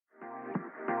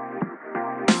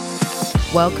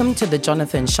Welcome to the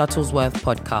Jonathan Shuttlesworth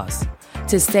podcast.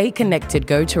 To stay connected,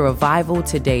 go to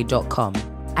revivaltoday.com.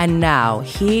 And now,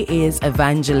 here is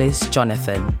Evangelist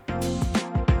Jonathan.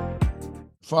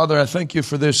 Father, I thank you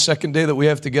for this second day that we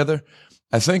have together.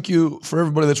 I thank you for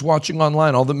everybody that's watching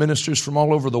online, all the ministers from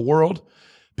all over the world,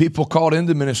 people called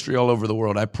into ministry all over the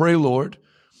world. I pray, Lord,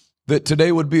 that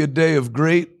today would be a day of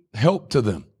great help to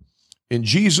them. In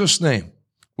Jesus' name,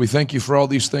 we thank you for all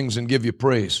these things and give you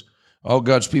praise. All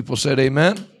God's people said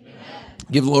amen. Amen.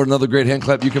 Give the Lord another great hand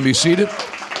clap. You can be seated.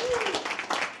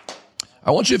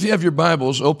 I want you, if you have your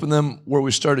Bibles, open them where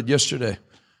we started yesterday.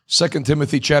 2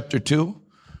 Timothy chapter 2,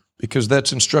 because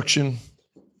that's instruction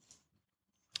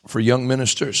for young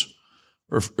ministers,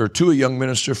 or to a young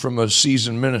minister from a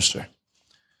seasoned minister.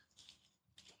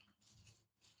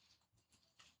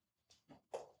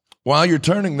 While you're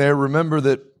turning there, remember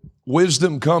that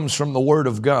wisdom comes from the Word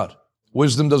of God.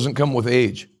 Wisdom doesn't come with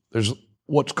age. There's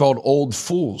what's called old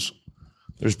fools.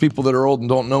 There's people that are old and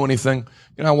don't know anything.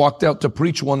 You know, I walked out to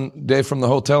preach one day from the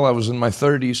hotel. I was in my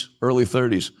 30s, early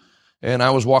 30s, and I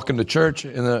was walking to church,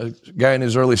 and a guy in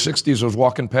his early 60s was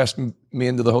walking past me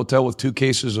into the hotel with 2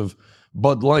 cases of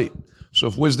Bud Light. So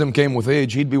if wisdom came with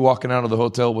age, he'd be walking out of the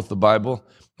hotel with the Bible,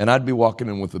 and I'd be walking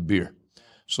in with a beer.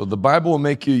 So the Bible will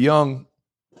make you young,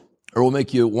 or will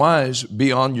make you wise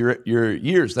beyond your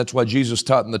years. That's why Jesus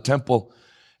taught in the temple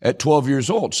at 12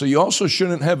 years old. So you also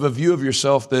shouldn't have a view of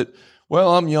yourself that,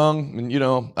 well, I'm young and,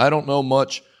 I don't know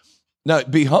much. Now,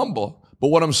 be humble, but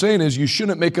what I'm saying is you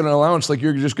shouldn't make an allowance like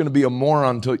you're just going to be a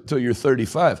moron till you're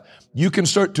 35. You can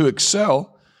start to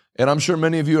excel, and I'm sure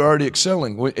many of you are already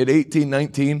excelling at 18,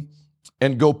 19,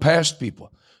 and go past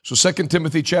people. So 2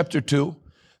 Timothy chapter 2,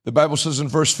 the Bible says in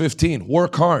verse 15,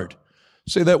 work hard.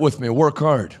 Say that with me, work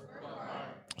hard.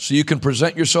 So you can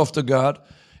present yourself to God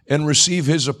and receive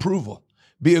His approval.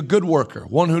 Be a good worker,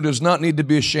 one who does not need to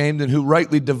be ashamed and who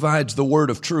rightly divides the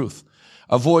word of truth.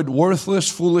 Avoid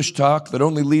worthless, foolish talk that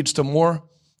only leads to more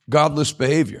godless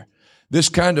behavior. This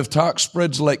kind of talk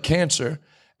spreads like cancer,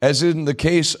 as in the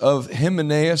case of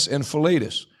Hymenaeus and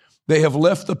Philetus. They have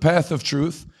left the path of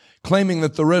truth, claiming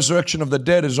that the resurrection of the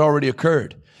dead has already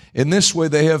occurred. In this way,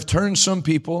 they have turned some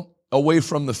people away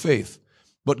from the faith.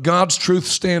 But God's truth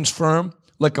stands firm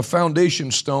like a foundation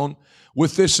stone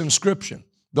with this inscription: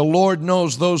 the Lord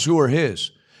knows those who are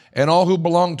His, and all who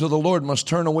belong to the Lord must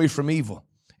turn away from evil.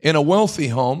 In a wealthy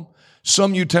home,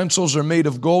 some utensils are made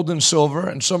of gold and silver,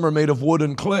 and some are made of wood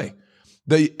and clay.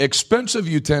 The expensive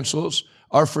utensils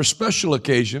are for special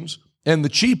occasions, and the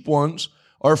cheap ones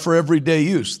are for everyday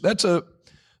use. That's a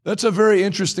very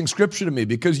interesting scripture to me,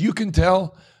 because you can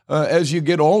tell as you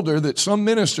get older that some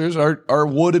ministers are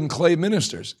wood and clay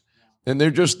ministers, and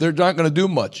they're not going to do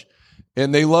much.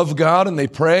 And they love God and they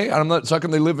pray. I'm not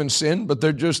talking they live in sin, but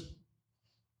they're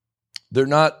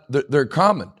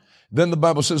common. Then the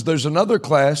Bible says there's another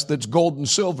class that's gold and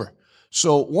silver.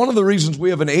 So one of the reasons we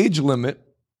have an age limit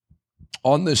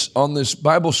on this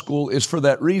Bible school is for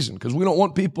that reason, because we don't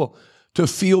want people to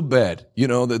feel bad,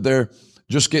 that they're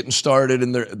just getting started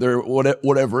and they're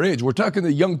whatever age. We're talking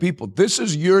to young people. This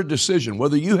is your decision,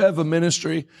 whether you have a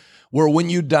ministry where when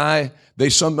you die, they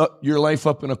sum up your life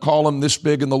up in a column this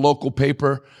big in the local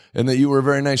paper, and that you were a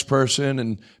very nice person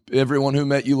and everyone who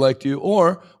met you liked you,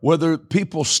 or whether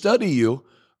people study you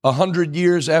 100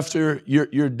 years after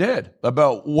you're dead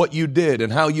about what you did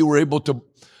and how you were able to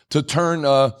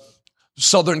turn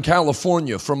Southern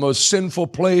California from a sinful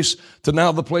place to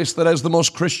now the place that has the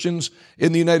most Christians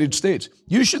in the United States.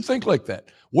 You should think like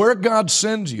that. Where God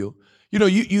sends you,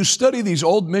 you study these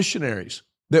old missionaries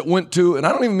that went to, and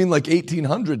I don't even mean like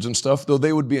 1800s and stuff, though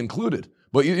they would be included.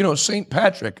 But, St.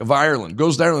 Patrick of Ireland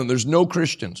goes to Ireland. There's no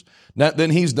Christians. Then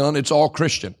he's done. It's all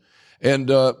Christian. And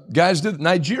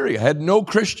Nigeria had no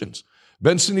Christians.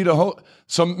 Benson Idaho,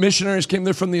 some missionaries came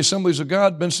there from the Assemblies of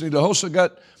God. Benson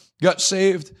Idahosa got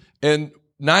saved, and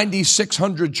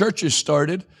 9,600 churches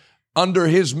started under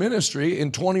his ministry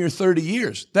in 20 or 30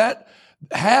 years.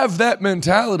 Have that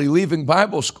mentality leaving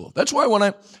Bible school. That's why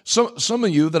when some of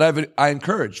you that I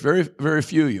encourage, very, very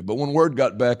few of you, but when word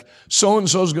got back,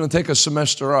 so-and-so is going to take a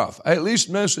semester off, I at least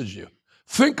message you.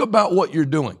 Think about what you're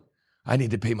doing. I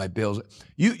need to pay my bills.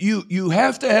 You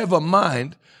have to have a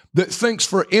mind that thinks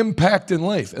for impact in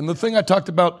life. And the thing I talked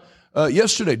about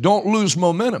yesterday, don't lose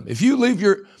momentum. If you leave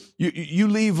your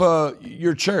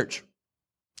church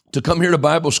to come here to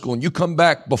Bible school and you come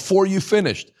back before you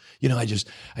finished,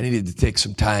 I needed to take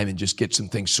some time and just get some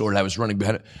things sorted. I was running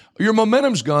behind it. Your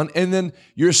momentum's gone, and then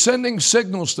you're sending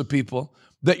signals to people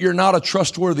that you're not a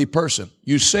trustworthy person.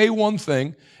 You say one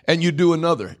thing and you do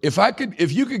another. If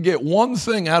you could get one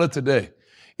thing out of today,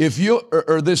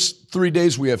 or this 3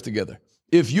 days we have together,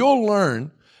 if you'll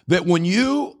learn that when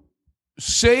you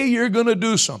say you're going to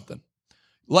do something,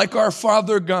 like our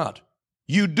Father God,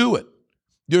 you do it.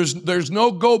 There's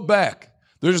no go back.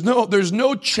 There's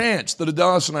no chance that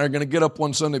Adalis and I are going to get up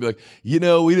one Sunday and be like,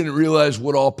 we didn't realize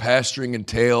what all pastoring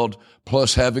entailed,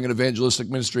 plus having an evangelistic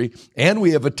ministry, and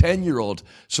we have a 10-year-old,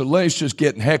 so life's just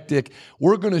getting hectic.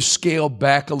 We're going to scale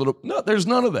back a little. No, there's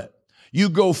none of that. You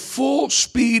go full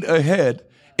speed ahead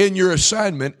in your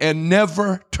assignment and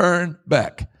never turn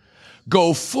back.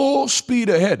 Go full speed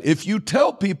ahead. If you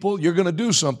tell people you're going to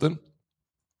do something,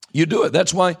 you do it.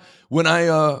 That's why when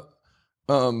I,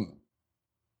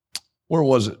 where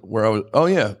was it? Where I was? Oh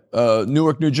yeah,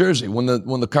 Newark, New Jersey. When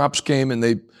the cops came and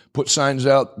they put signs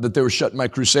out that they were shutting my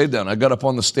crusade down, I got up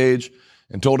on the stage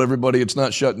and told everybody it's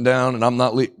not shutting down, and I'm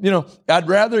not. I'd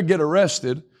rather get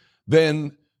arrested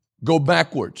than go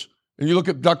backwards. And you look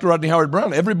at Dr. Rodney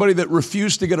Howard-Browne, everybody that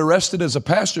refused to get arrested as a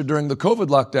pastor during the COVID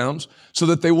lockdowns so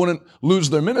that they wouldn't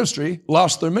lose their ministry,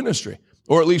 lost their ministry,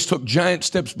 or at least took giant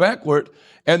steps backward.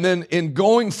 And then in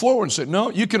going forward said,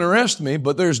 no, you can arrest me,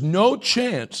 but there's no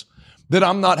chance that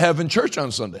I'm not having church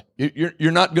on Sunday.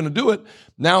 You're not going to do it.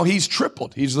 Now he's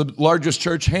tripled. He's the largest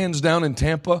church hands down in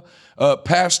Tampa,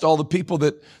 past all the people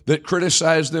that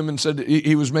criticized him and said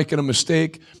he was making a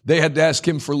mistake. They had to ask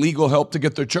him for legal help to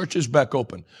get their churches back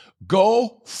open.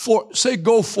 Go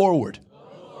forward.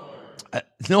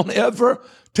 Don't ever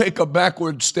take a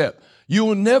backward step. You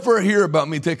will never hear about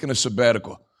me taking a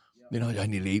sabbatical. I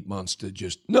need 8 months to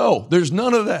no, there's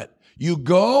none of that. You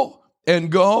go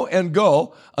and go and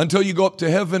go until you go up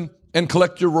to heaven and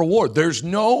collect your reward. There's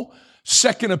no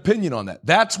second opinion on that.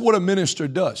 That's what a minister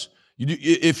does.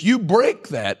 If you break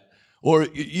that or,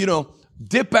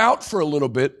 dip out for a little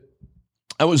bit.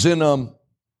 I was in where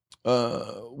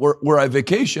I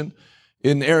vacationed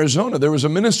in Arizona. There was a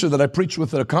minister that I preached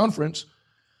with at a conference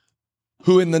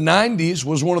who in the 90s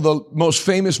was one of the most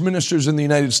famous ministers in the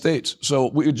United States. So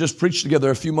we had just preached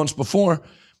together a few months before,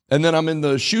 and then I'm in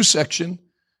the shoe section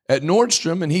at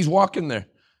Nordstrom, and he's walking there.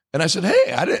 And I said,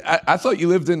 hey, I thought you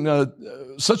lived in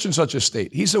such and such a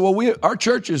state. He said, well, our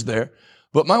church is there,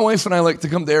 but my wife and I like to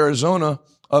come to Arizona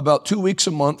about 2 weeks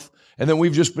a month, and then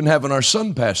we've just been having our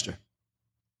son pastor.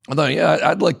 I thought, yeah,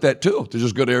 I'd like that too, to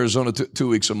just go to Arizona 2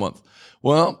 weeks a month.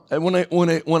 Well,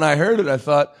 when I heard it, I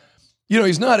thought,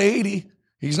 he's not 80,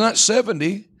 he's not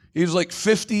 70, he's like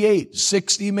 58,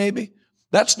 60 maybe.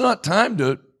 That's not time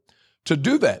to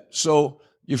do that. So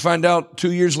you find out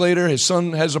 2 years later, his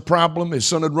son has a problem. His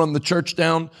son had run the church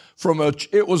down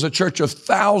it was a church of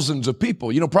thousands of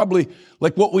people. Probably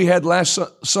like what we had last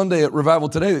Sunday at Revival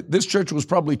Today. This church was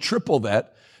probably triple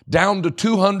that, down to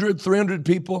 200, 300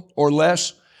 people or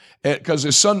less. Because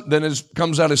his son,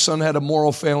 comes out his son had a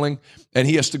moral failing, and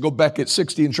he has to go back at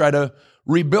 60 and try to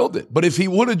rebuild it. But if he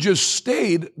would have just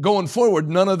stayed going forward,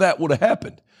 none of that would have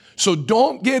happened. So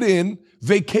don't get in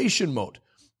vacation mode.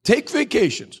 Take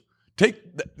vacations.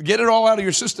 Get it all out of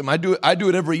your system. I do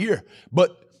it every year.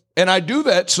 And I do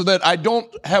that so that I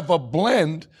don't have a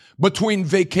blend between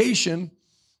vacation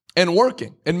and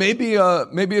working. And maybe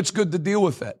it's good to deal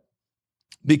with that,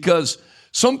 because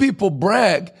some people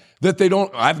brag that they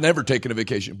don't. I've never taken a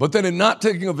vacation, but then in not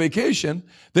taking a vacation,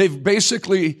 they've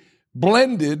basically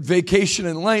blended vacation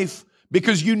and life,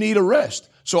 because you need a rest.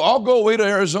 So I'll go away to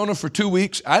Arizona for 2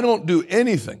 weeks. I don't do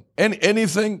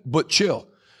anything but chill.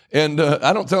 And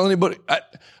I don't tell anybody.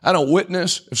 I don't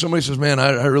witness. If somebody says, man,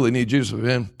 I really need Jesus,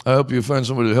 man, I hope you find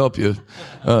somebody to help you.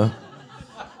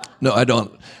 No, I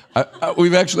don't.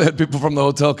 We've actually had people from the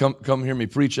hotel come hear me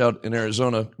preach out in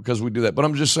Arizona because we do that. But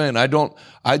I'm just saying,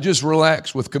 I just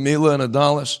relax with Camila and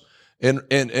Adalis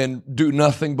and do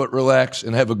nothing but relax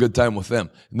and have a good time with them.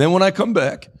 And then when I come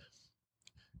back,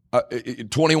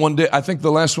 21 days, I think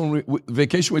the last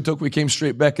vacation we took, we came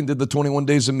straight back and did the 21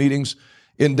 days of meetings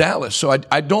in Dallas. So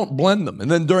I don't blend them.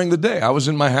 And then during the day, I was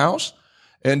in my house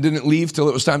and didn't leave till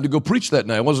it was time to go preach that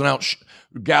night. I wasn't out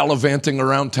gallivanting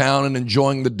around town and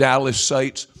enjoying the Dallas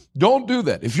sights. Don't do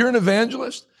that. If you're an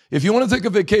evangelist, if you want to take a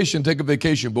vacation, take a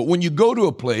vacation. But when you go to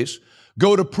a place,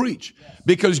 go to preach,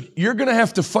 because you're going to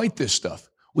have to fight this stuff.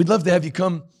 We'd love to have you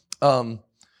come.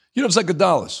 It's like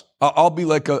Adalis. I'll be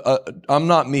like I'm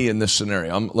not me in this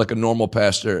scenario. I'm like a normal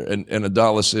pastor, and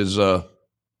Adalis is a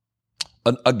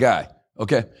guy.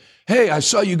 Okay. Hey, I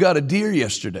saw you got a deer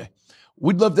yesterday.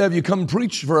 We'd love to have you come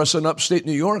preach for us in upstate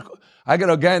New York. I got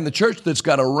a guy in the church that's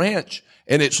got a ranch,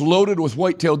 and it's loaded with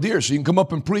white-tailed deer. So you can come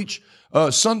up and preach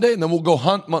Sunday, and then we'll go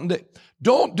hunt Monday.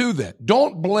 Don't do that.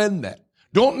 Don't blend that.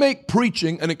 Don't make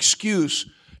preaching an excuse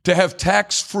to have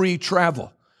tax-free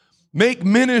travel. Make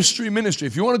ministry.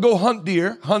 If you want to go hunt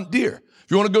deer, hunt deer. If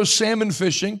If you want to go salmon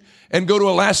fishing and go to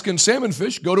Alaskan salmon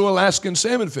fish, go to Alaskan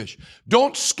salmon fish.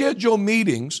 Don't schedule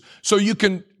meetings so you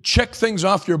can check things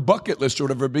off your bucket list or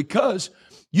whatever, because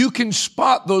you can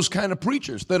spot those kind of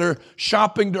preachers that are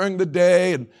shopping during the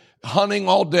day and hunting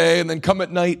all day and then come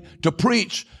at night to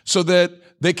preach so that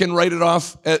they can write it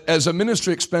off as a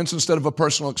ministry expense instead of a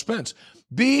personal expense.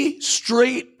 Be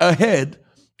straight ahead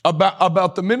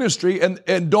about the ministry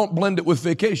and don't blend it with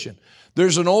vacation.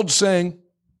 There's an old saying,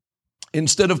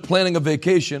 instead of planning a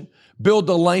vacation, build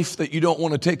a life that you don't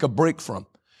want to take a break from.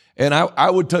 And I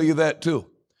would tell you that too.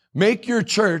 Make your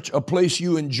church a place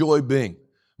you enjoy being.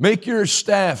 Make your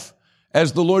staff,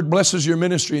 as the Lord blesses your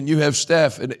ministry and you have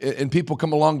staff and people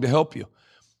come along to help you.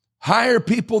 Hire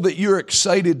people that you're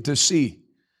excited to see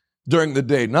during the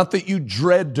day. Not that you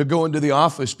dread to go into the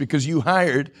office because you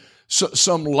hired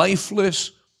some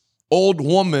lifeless old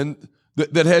woman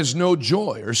that has no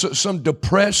joy, or some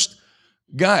depressed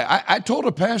guy. I told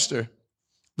a pastor,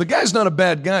 the guy's not a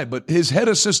bad guy, but his head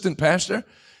assistant pastor,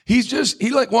 he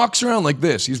like walks around like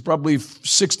this. He's probably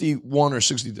 61 or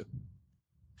 62.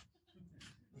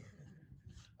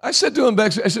 I said to him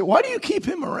back, I said, why do you keep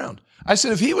him around? I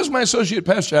said, if he was my associate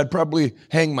pastor, I'd probably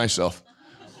hang myself.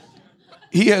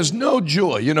 He has no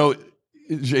joy. You know,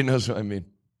 Jay knows what I mean.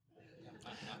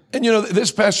 And you know,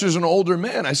 this pastor's an older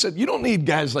man. I said, you don't need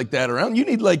guys like that around. You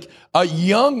need like a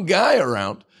young guy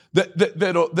around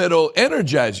that'll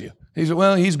energize you. He said,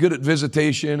 well, he's good at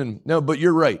visitation. And no, but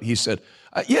you're right. He said,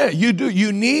 yeah, you do.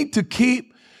 You need to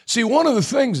see, one of the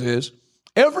things is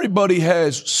everybody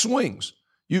has swings.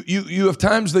 You have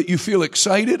times that you feel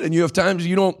excited and you have times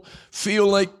you don't feel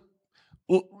like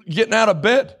getting out of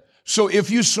bed. So if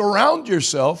you surround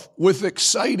yourself with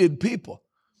excited people,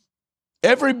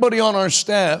 everybody on our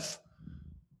staff,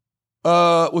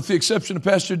 with the exception of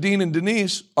Pastor Dean and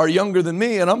Denise, are younger than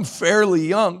me, and I'm fairly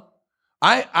young.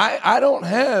 I don't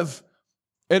have,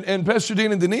 and Pastor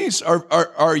Dean and Denise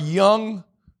are young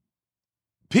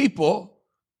people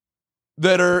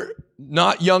that are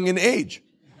not young in age.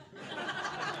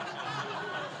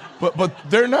 But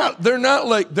they're not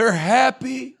like, they're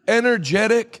happy,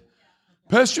 energetic.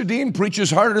 Pastor Dean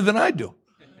preaches harder than I do.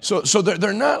 So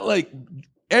they're not like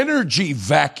energy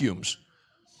vacuums.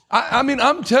 I mean,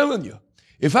 I'm telling you,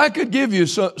 if I could give you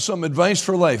some advice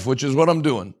for life, which is what I'm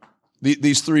doing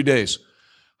these 3 days,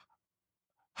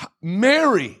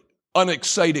 marry an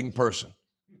exciting person.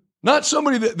 Not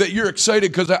somebody that you're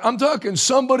excited because I'm talking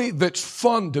somebody that's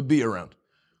fun to be around.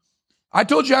 I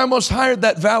told you I almost hired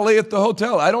that valet at the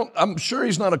hotel. I'm sure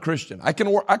he's not a Christian. I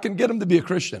can get him to be a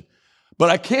Christian, but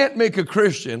I can't make a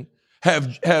Christian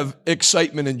have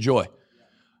excitement and joy.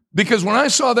 Because when I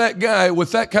saw that guy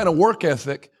with that kind of work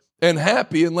ethic and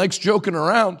happy and likes joking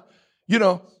around, you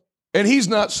know, and he's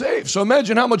not saved. So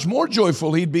imagine how much more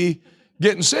joyful he'd be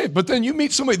getting saved. But then you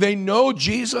meet somebody, they know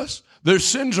Jesus, their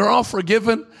sins are all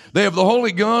forgiven, they have the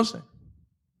Holy Ghost.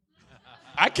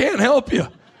 I can't help you.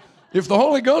 If the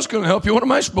Holy Ghost couldn't help you, what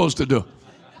am I supposed to do?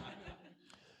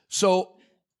 So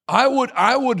I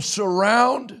would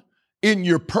surround in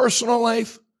your personal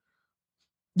life.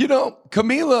 You know,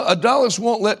 Adalis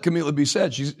won't let Camila be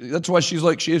sad. That's why she's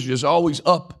like she is. She's always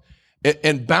up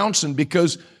and bouncing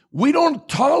because we don't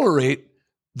tolerate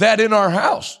that in our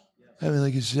house. I mean,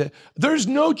 like you said, there's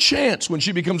no chance when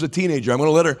she becomes a teenager, I'm going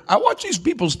to let her. I watch these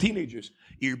people's teenagers,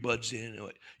 earbuds in.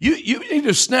 You need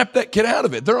to snap that kid out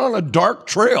of it. They're on a dark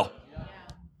trail.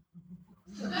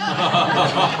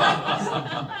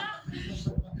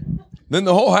 Then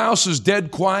the whole house is dead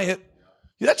quiet.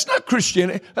 That's not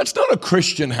Christianity. That's not a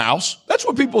Christian house. That's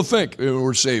what people think.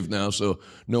 We're saved now, so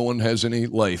no one has any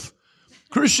life.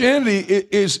 Christianity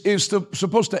is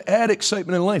supposed to add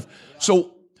excitement in life.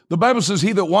 So the Bible says,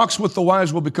 he that walks with the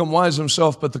wise will become wise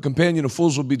himself, but the companion of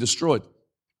fools will be destroyed.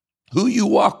 Who you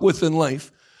walk with in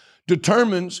life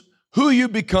determines who you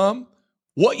become,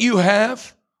 what you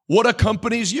have, what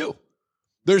accompanies you.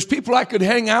 There's people I could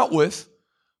hang out with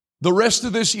the rest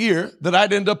of this year that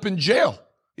I'd end up in jail,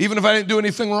 even if I didn't do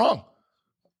anything wrong.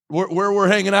 Where we're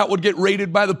hanging out would get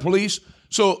raided by the police.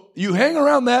 So you hang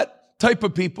around that type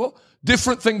of people,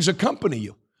 different things accompany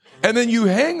you. And then you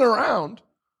hang around.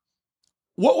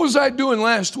 What was I doing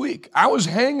last week? I was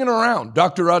hanging around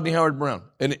Dr. Rodney Howard-Browne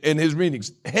in his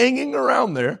meetings. Hanging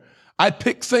around there, I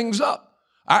picked things up.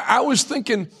 I was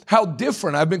thinking how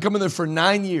different. I've been coming there for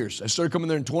 9 years. I started coming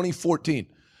there in 2014.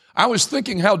 I was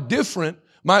thinking how different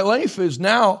my life is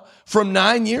now from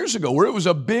 9 years ago, where it was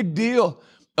a big deal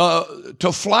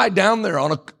to fly down there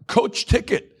on a coach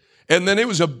ticket. And then it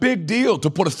was a big deal to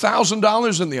put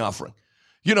 $1,000 in the offering.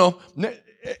 You know,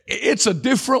 it's a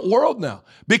different world now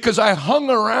because I hung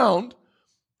around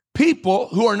people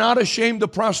who are not ashamed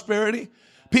of prosperity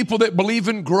people that believe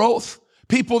in growth,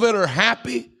 people that are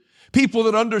happy, people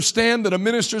that understand that a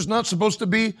minister is not supposed to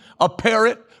be a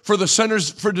parrot for the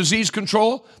Centers for Disease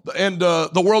Control and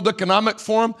the World Economic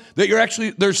Forum,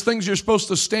 that there's things you're supposed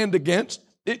to stand against.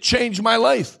 It changed my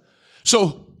life.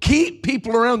 So keep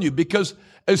people around you, because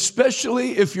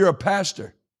especially if you're a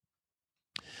pastor,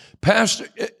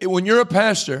 when you're a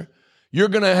pastor, you're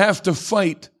going to have to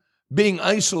fight being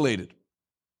isolated.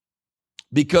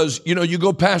 Because, you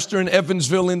go pastor in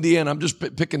Evansville, Indiana, I'm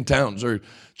just picking towns, or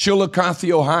Chillicothe,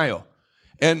 Ohio,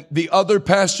 and the other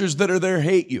pastors that are there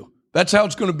hate you. That's how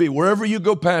it's going to be. Wherever you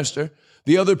go pastor,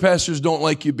 the other pastors don't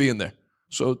like you being there.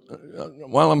 So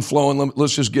while I'm flowing,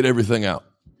 let's just get everything out.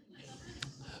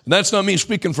 And that's not me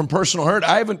speaking from personal hurt.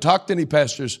 I haven't talked to any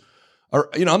pastors.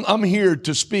 I'm here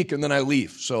to speak and then I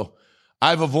leave. So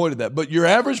I've avoided that. But your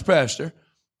average pastor,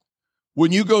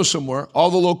 when you go somewhere, all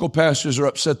the local pastors are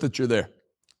upset that you're there.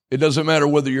 It doesn't matter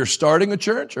whether you're starting a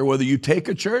church or whether you take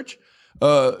a church.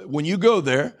 When you go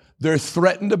there, they're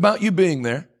threatened about you being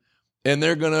there, and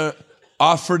they're going to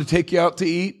offer to take you out to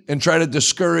eat and try to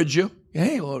discourage you.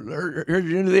 Hey, well, you're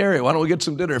into the area. Why don't we get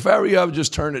some dinner? If I were you, I would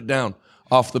just turn it down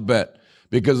off the bat,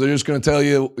 because they're just going to tell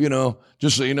you,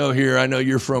 just so you know, here, I know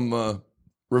you're from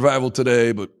Revival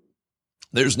Today, but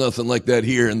there's nothing like that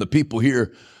here. And the people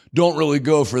here don't really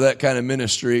go for that kind of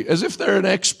ministry, as if they're an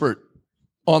expert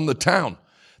on the town.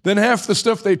 Then half the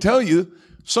stuff they tell you,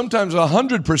 sometimes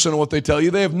 100% of what they tell you,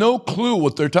 they have no clue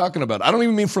what they're talking about. I don't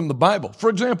even mean from the Bible.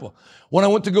 For example, when I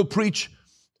went to go preach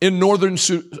in northern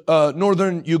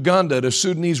Uganda at a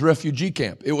Sudanese refugee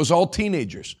camp, it was all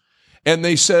teenagers. And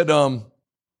they said,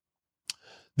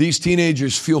 these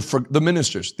teenagers feel forgotten,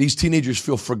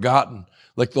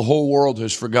 like the whole world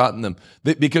has forgotten them,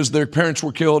 because their parents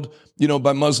were killed,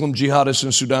 by Muslim jihadists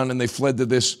in Sudan, and they fled to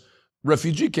this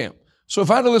refugee camp. So if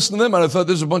I had listened to them, I'd have thought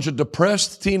there's a bunch of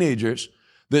depressed teenagers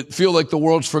that feel like the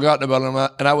world's forgotten about them,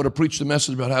 and I would have preached a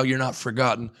message about how you're not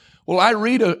forgotten. Well, I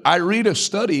read a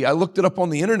study, I looked it up on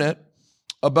the internet,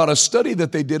 about a study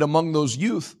that they did among those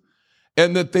youth,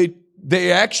 and that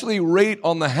they actually rate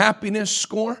on the happiness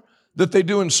score that they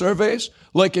do in surveys,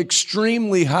 like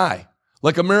extremely high.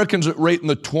 Like Americans that rate in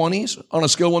the 20s on a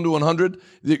scale 1 to 100,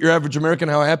 your average American,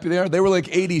 how happy they are, they were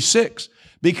like 86,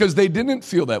 because they didn't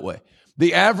feel that way.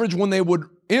 The average, when they would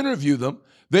interview them,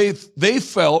 they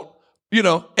felt,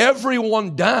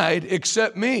 everyone died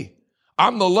except me.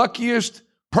 I'm the luckiest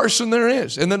person there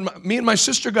is. And then me and my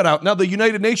sister got out. Now the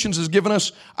United Nations has given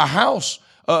us a house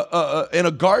and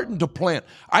a garden to plant.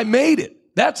 I made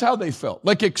it. That's how they felt,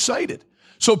 like excited.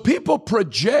 So people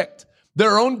project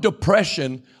their own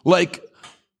depression, like,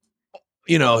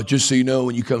 just so you know,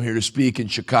 when you come here to speak in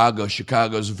Chicago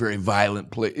is a very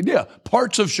violent place. Yeah,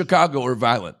 parts of Chicago are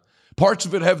violent. Parts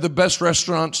of it have the best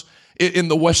restaurants in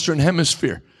the Western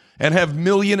Hemisphere and have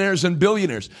millionaires and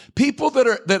billionaires. People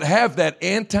that have that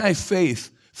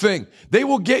anti-faith thing, they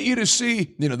will get you to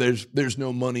see, there's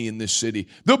no money in this city.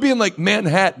 They'll be in like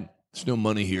Manhattan. There's no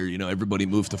money here. Everybody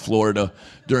moved to Florida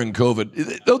during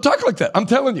COVID. They'll talk like that. I'm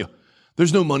telling you.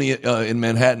 There's no money in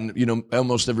Manhattan.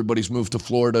 Almost everybody's moved to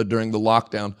Florida during the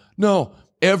lockdown. No,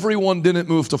 everyone didn't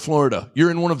move to Florida.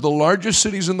 You're in one of the largest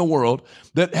cities in the world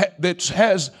that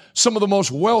has some of the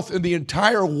most wealth in the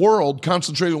entire world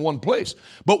concentrated in one place.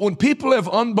 But when people have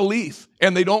unbelief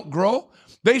and they don't grow,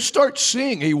 they start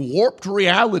seeing a warped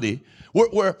reality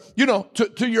where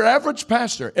to your average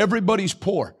pastor, everybody's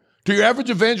poor. To your average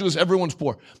evangelist, everyone's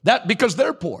poor. That because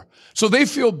they're poor. So they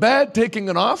feel bad taking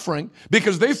an offering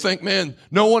because they think, man,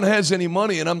 no one has any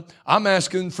money, and I'm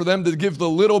asking for them to give the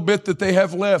little bit that they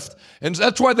have left. And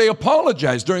that's why they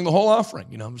apologize during the whole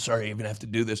offering. I'm sorry I even have to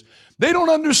do this. They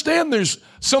don't understand there's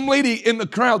some lady in the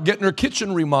crowd getting her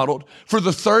kitchen remodeled for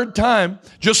the 3rd time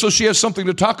just so she has something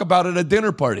to talk about at a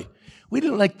dinner party. We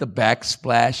didn't like the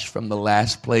backsplash from the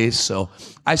last place, so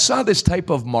I saw this type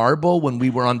of marble when we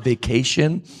were on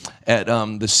vacation at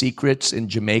the Secrets in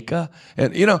Jamaica.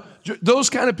 And, those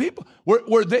kind of people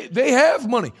where they have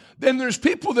money. Then there's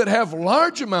people that have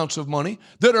large amounts of money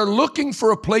that are looking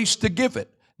for a place to give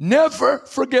it. Never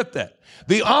forget that.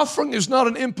 The offering is not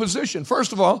an imposition.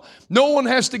 First of all, no one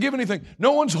has to give anything.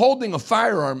 No one's holding a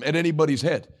firearm at anybody's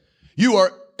head.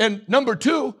 And number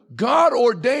 2, God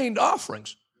ordained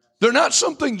offerings. They're not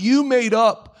something you made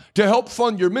up to help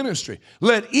fund your ministry.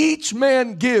 Let each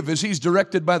man give as he's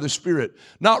directed by the Spirit,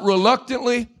 not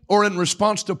reluctantly or in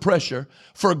response to pressure,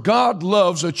 for God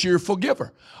loves a cheerful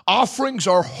giver. Offerings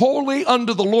are holy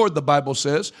unto the Lord, the Bible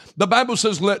says. The Bible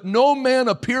says, let no man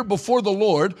appear before the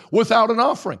Lord without an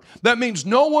offering. That means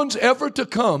no one's ever to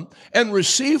come and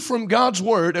receive from God's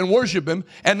word and worship him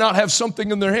and not have something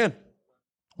in their hand.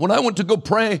 When I went to go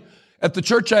pray at the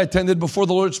church I attended before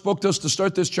the Lord spoke to us to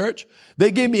start this church,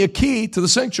 they gave me a key to the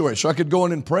sanctuary so I could go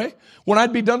in and pray. When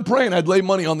I'd be done praying, I'd lay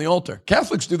money on the altar.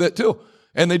 Catholics do that too,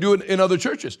 and they do it in other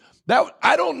churches.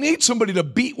 I don't need somebody to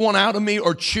beat one out of me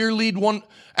or cheerlead one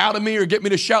out of me or get me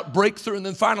to shout breakthrough and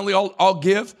then finally I'll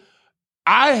give.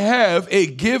 I have a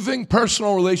giving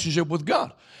personal relationship with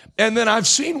God. And then I've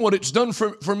seen what it's done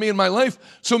for me in my life.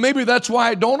 So maybe that's why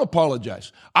I don't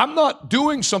apologize. I'm not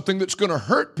doing something that's going to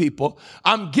hurt people.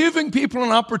 I'm giving people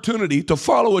an opportunity to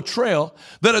follow a trail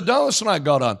that Adalis and I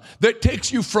got on that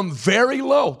takes you from very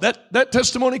low. That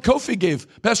testimony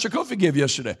Pastor Kofi gave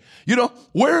yesterday. You know,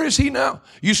 where is he now?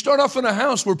 You start off in a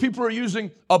house where people are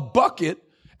using a bucket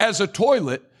as a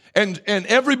toilet. And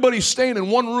everybody's staying in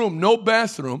one room, no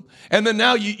bathroom. And then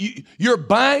now you're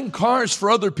buying cars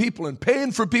for other people and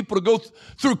paying for people to go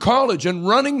through college and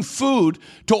running food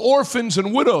to orphans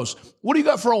and widows. What do you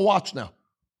got for a watch now?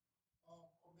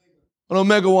 An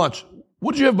Omega watch.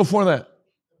 What did you have before that?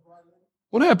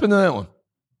 What happened to that one?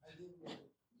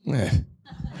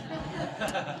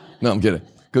 No, I'm kidding.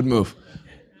 Good move.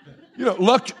 You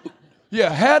know,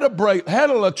 had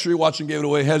a luxury watch and gave it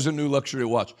away, has a new luxury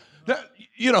watch.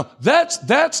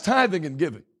 That's tithing and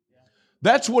giving.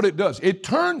 That's what it does. It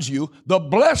turns you, the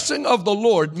blessing of the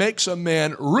Lord makes a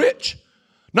man rich,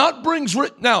 not brings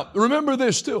rich. Now, remember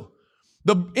this too.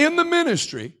 In the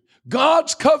ministry,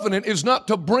 God's covenant is not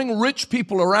to bring rich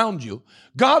people around you.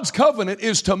 God's covenant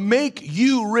is to make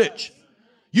you rich.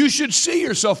 You should see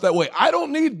yourself that way. I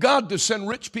don't need God to send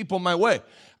rich people my way.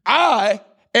 I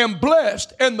am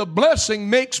blessed, and the blessing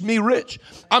makes me rich.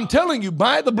 I'm telling you,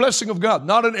 by the blessing of God,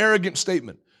 not an arrogant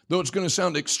statement, though it's going to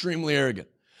sound extremely arrogant.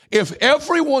 If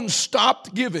everyone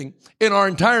stopped giving in our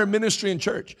entire ministry and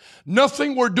church,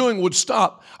 nothing we're doing would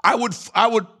stop. I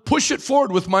would push it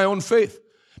forward with my own faith,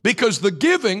 because the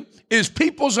giving is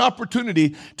people's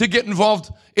opportunity to get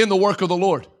involved in the work of the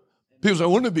Lord. People say,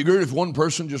 wouldn't it be great if one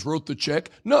person just wrote the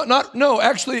check? No,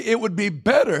 actually, it would be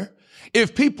better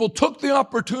if people took the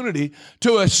opportunity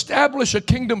to establish a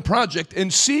kingdom project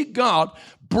and see God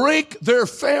break their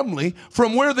family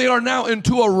from where they are now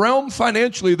into a realm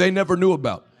financially they never knew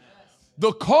about.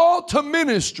 The call to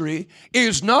ministry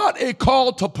is not a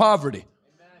call to poverty.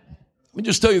 Let me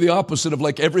just tell you the opposite of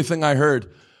like everything I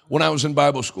heard when I was in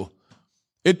Bible school.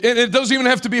 It doesn't even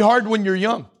have to be hard when you're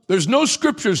young. There's no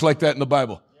scriptures like that in the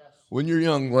Bible. When you're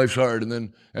young, life's hard, and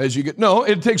then as you get... No,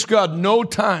 it takes God no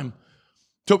time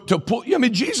to pull. I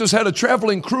mean, Jesus had a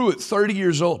traveling crew at 30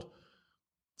 years old.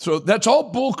 So that's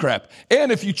all bullcrap.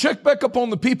 And if you check back up on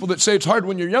the people that say it's hard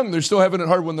when you're young, they're still having it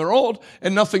hard when they're old,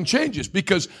 and nothing changes,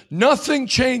 because nothing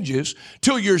changes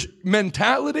till your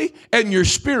mentality and your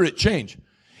spirit change.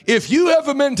 If you have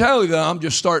a mentality that I'm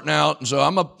just starting out, and so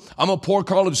I'm a poor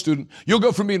college student, you'll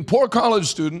go from being poor college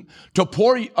student to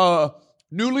poor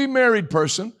newly married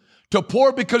person, to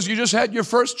poor because you just had your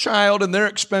first child and they're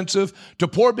expensive, to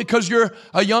poor because you're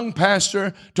a young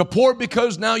pastor, to poor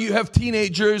because now you have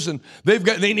teenagers and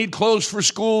they need clothes for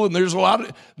school and there's a lot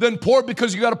of, then poor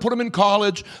because you got to put them in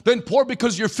college, then poor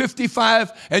because you're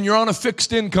 55 and you're on a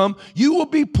fixed income. You will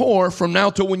be poor from now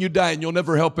till when you die, and you'll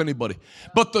never help anybody.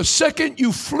 But the second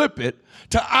you flip it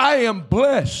to I am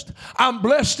blessed. I'm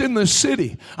blessed in the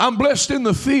city. I'm blessed in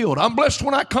the field. I'm blessed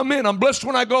when I come in. I'm blessed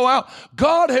when I go out.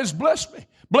 God has blessed me.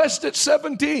 Blessed at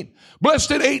 17, blessed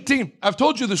at 18. I've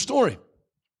told you the story.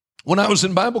 When I was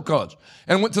in Bible college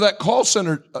and went to that call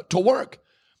center to work,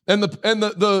 and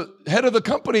the head of the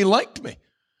company liked me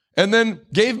and then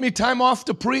gave me time off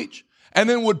to preach and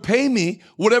then would pay me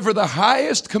whatever the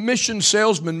highest commission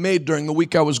salesman made during the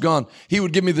week I was gone. He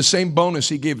would give me the same bonus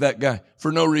he gave that guy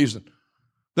for no reason.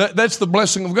 That's the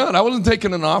blessing of God. I wasn't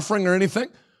taking an offering or anything.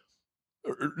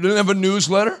 Didn't have a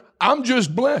newsletter. I'm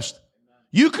just blessed.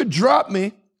 You could drop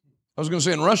me. I was going to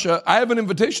say in Russia, I have an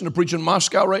invitation to preach in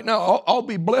Moscow right now. I'll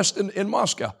be blessed in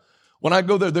Moscow. When I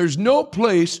go there, there's no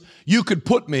place you could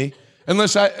put me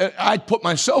unless I put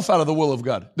myself out of the will of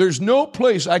God. There's no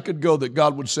place I could go that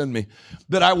God would send me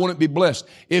that I wouldn't be blessed.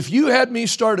 If you had me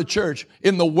start a church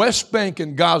in the West Bank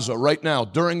in Gaza right now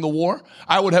during the war,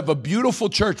 I would have a beautiful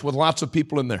church with lots of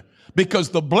people in there, because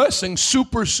the blessing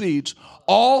supersedes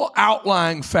all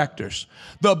outlying factors.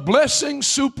 The blessing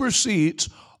supersedes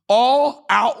all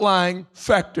outlying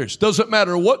factors. Doesn't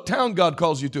matter what town God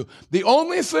calls you to. The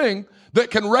only thing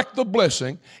that can wreck the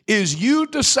blessing is you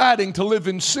deciding to live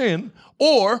in sin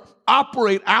or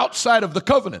operate outside of the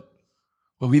covenant.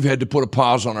 Well, we've had to put a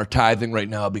pause on our tithing right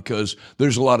now because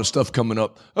there's a lot of stuff coming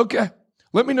up. Okay,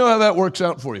 let me know how that works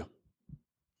out for you.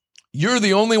 You're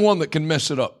the only one that can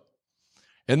mess it up.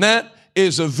 And that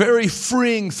is a very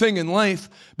freeing thing in life,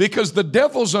 because the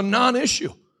devil's a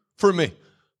non-issue for me.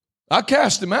 I'll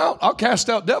cast him out. I'll cast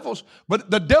out devils.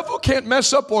 But the devil can't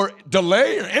mess up or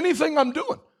delay or anything I'm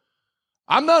doing.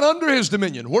 I'm not under his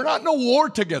dominion. We're not in a war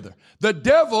together. The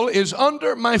devil is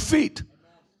under my feet,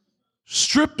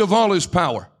 stripped of all his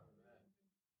power.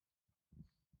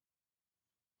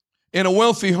 In a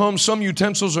wealthy home, some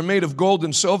utensils are made of gold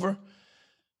and silver,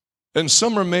 and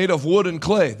some are made of wood and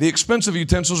clay. The expensive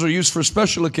utensils are used for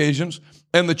special occasions,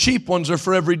 and the cheap ones are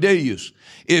for everyday use.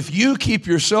 If you keep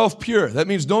yourself pure, that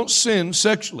means don't sin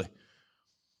sexually,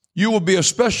 you will be a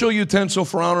special utensil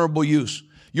for honorable use.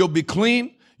 You'll be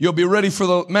clean. You'll be ready for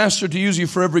the master to use you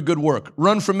for every good work.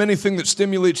 Run from anything that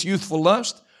stimulates youthful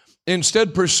lust.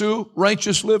 Instead, pursue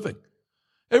righteous living.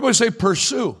 Everybody say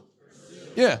pursue.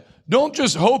 Yeah. Don't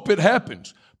just hope it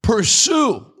happens.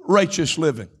 Pursue righteous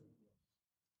living.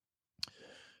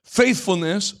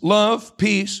 Faithfulness, love,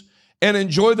 peace, and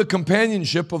enjoy the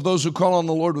companionship of those who call on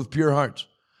the Lord with pure hearts.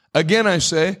 Again, I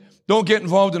say, don't get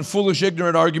involved in foolish,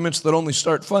 ignorant arguments that only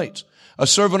start fights. A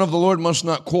servant of the Lord must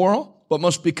not quarrel, but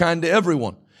must be kind to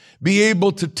everyone. Be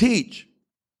able to teach.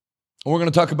 And we're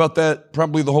going to talk about that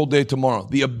probably the whole day tomorrow.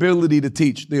 The ability to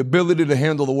teach, the ability to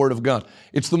handle the Word of God.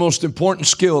 It's the most important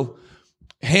skill,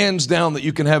 hands down, that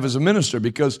you can have as a minister,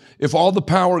 because if all the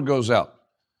power goes out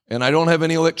and I don't have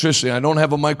any electricity, I don't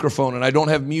have a microphone, and I don't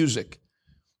have music,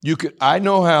 I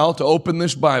know how to open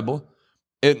this Bible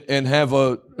and have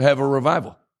a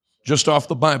revival just off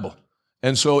the Bible.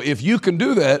 And so if you can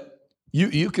do that,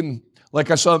 you can,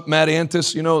 like I saw Matt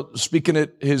Antis, speaking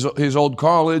at his old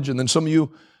college, and then some of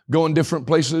you go in different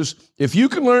places. If you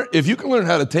can learn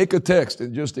how to take a text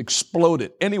and just explode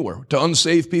it anywhere to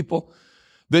unsaved people,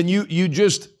 then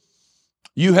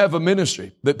you have a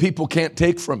ministry that people can't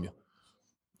take from you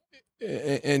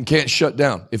and can't shut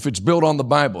down. If it's built on the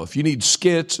Bible, if you need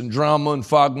skits and drama and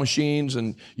fog machines,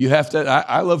 and you have to,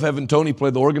 I love having Tony play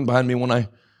the organ behind me when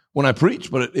I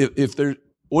preach. But if there,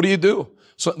 what do?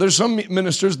 So there's some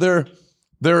ministers, they're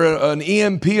an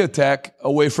EMP attack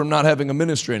away from not having a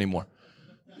ministry anymore.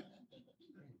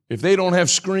 If they don't have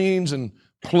screens and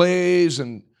plays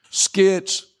and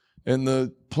skits and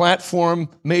the platform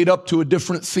made up to a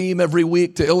different theme every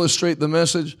week to illustrate the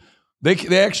message, they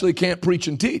actually can't preach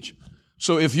and teach.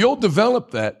 So if you'll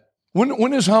develop that,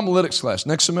 when is homiletics class?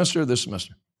 Next semester or this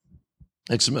semester?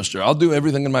 Next semester. I'll do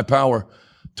everything in my power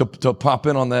to pop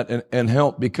in on that and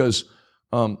help, because,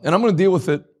 and I'm going to deal with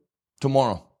it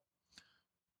tomorrow.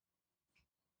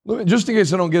 Just in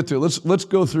case I don't get to it, let's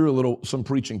go through some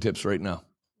preaching tips right now.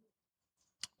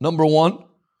 Number one,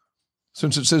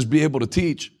 since it says be able to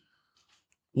teach,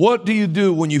 what do you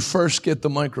do when you first get the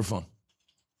microphone?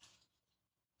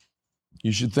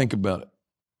 You should think about it.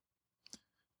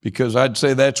 Because I'd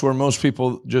say that's where most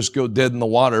people just go dead in the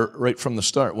water right from the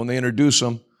start. When they introduce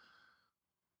them,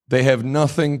 they have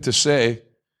nothing to say.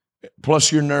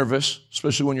 Plus you're nervous,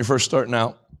 especially when you're first starting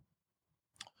out.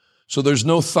 So there's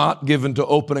no thought given to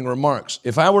opening remarks.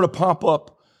 If I were to pop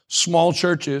up small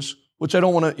churches, which I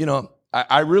don't want to,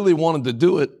 I really wanted to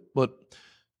do it, but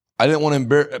I didn't want to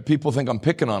embarrass people, think I'm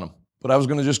picking on them. But I was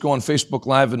going to just go on Facebook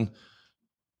Live and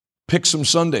pick some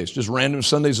Sundays, just random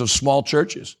Sundays of small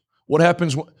churches. What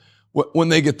happens when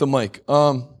they get the mic?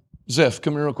 Zeph,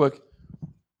 come here real quick.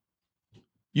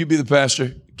 You be the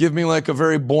pastor. Give me like a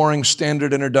very boring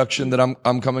standard introduction that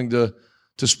I'm coming to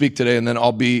speak today, and then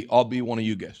I'll be one of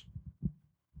you guys.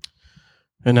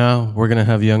 And now we're going to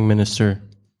have young minister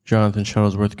Jonathan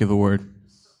Shuttlesworth give a word.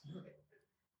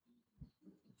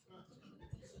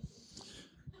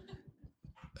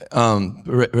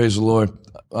 Praise the Lord.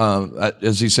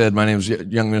 As he said, my name is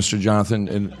young minister Jonathan,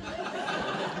 and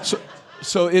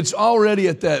so it's already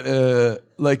at that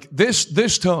like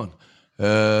this tone.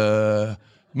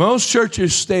 Most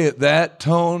churches stay at that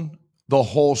tone the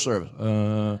whole service.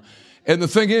 And the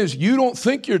thing is, you don't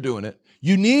think you're doing it.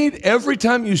 You need, every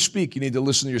time you speak, you need to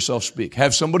listen to yourself speak.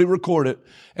 Have somebody record it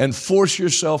and force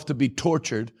yourself to be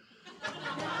tortured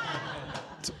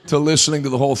to listening to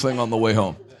the whole thing on the way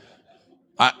home.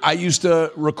 I used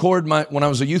to record when I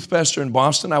was a youth pastor in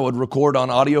Boston, I would record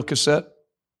on audio cassette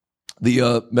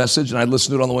the message, and I'd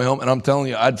listen to it on the way home. And I'm telling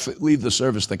you, I'd leave the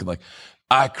service thinking like,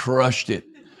 I crushed it.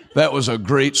 That was a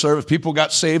great service. People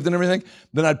got saved and everything.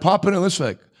 Then I'd pop in and listen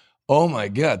like, oh my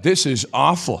God, this is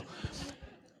awful.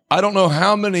 I don't know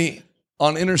how many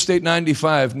on Interstate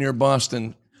 95 near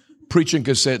Boston preaching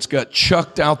cassettes got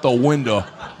chucked out the window.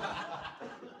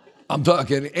 I'm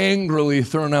talking angrily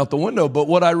thrown out the window. But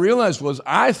what I realized was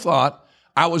I thought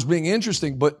I was being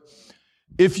interesting. But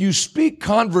if you speak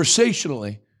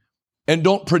conversationally and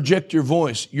don't project your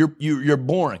voice, you're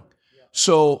boring.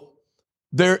 So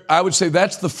I would say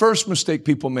that's the first mistake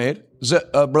people made.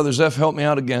 Brother Zeph, help me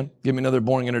out again. Give me another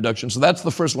boring introduction. So that's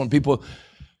the first one. People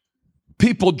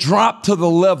drop to the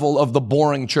level of the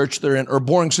boring church they're in or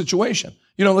boring situation.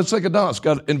 Let's take Adonis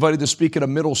got invited to speak at a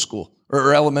middle school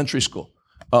or elementary school.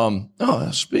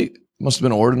 Speak. Must have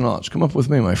been an word of knowledge. Come up with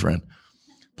me, my friend.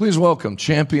 Please welcome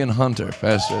Champion Hunter,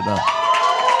 Pastor Adonis.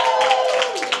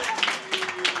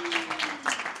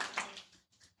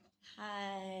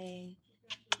 Hi.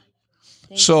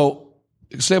 So,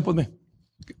 stay up with me.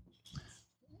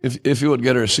 If you would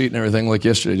get her a seat and everything like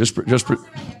yesterday,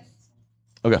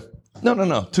 okay.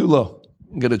 No, too low.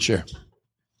 Get a chair.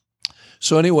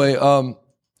 So anyway,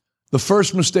 the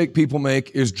first mistake people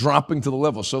make is dropping to the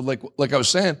level. So like I was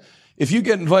saying, if you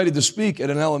get invited to speak at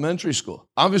an elementary school,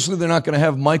 obviously they're not going to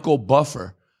have Michael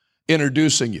Buffer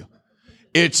introducing you.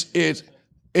 It's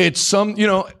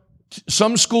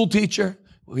some school teacher,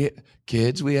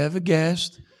 kids, we have a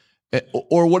guest,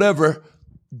 or whatever.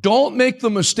 Don't make the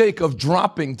mistake of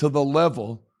dropping to the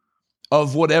level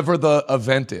of whatever the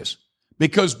event is.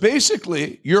 Because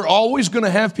basically, you're always going to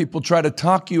have people try to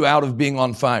talk you out of being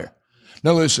on fire.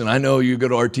 Now listen, I know you go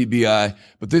to RTBI,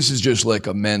 but this is just like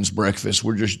a men's breakfast.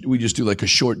 We just do like a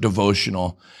short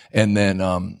devotional. And then,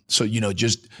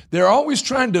 they're always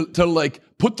trying to like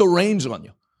put the reins on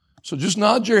you. So just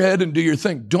nod your head and do your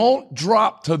thing. Don't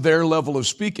drop to their level of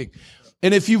speaking.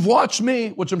 And if you've watched me,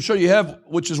 which I'm sure you have,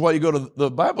 which is why you go to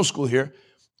the Bible school here,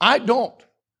 I don't.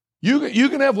 You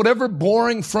can have whatever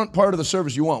boring front part of the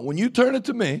service you want. When you turn it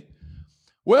to me,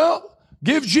 well,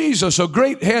 give Jesus a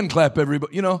great hand clap,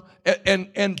 everybody,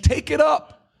 and take it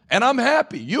up. And I'm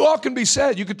happy. You all can be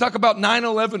sad. You could talk about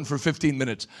 9/11 for 15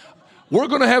 minutes. We're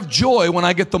going to have joy when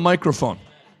I get the microphone.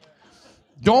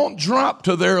 Don't drop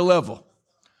to their level.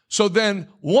 So then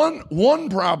one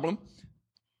problem,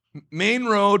 main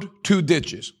road, 2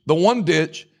 ditches. The one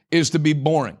ditch is to be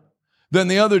boring. Then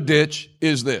the other ditch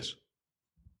is this.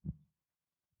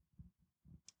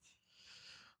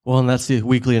 Well, and that's the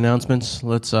weekly announcements.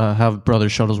 Let's have Brother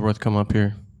Shuttlesworth come up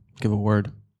here, give a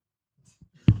word.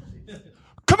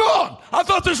 Come on! I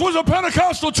thought this was a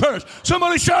Pentecostal church.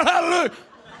 Somebody shout hallelujah.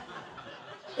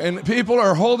 And people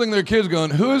are holding their kids going,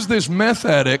 who is this meth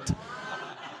addict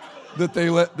that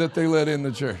they let in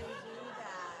the church?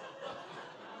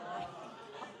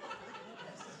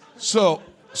 So,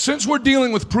 since we're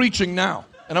dealing with preaching now,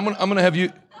 and I'm gonna have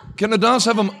you, can Adonis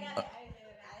have them?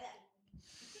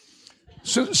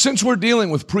 Since we're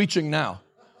dealing with preaching now,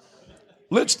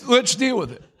 let's deal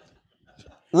with it.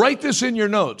 Write this in your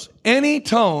notes. Any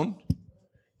tone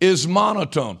is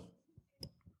monotone.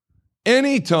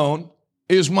 Any tone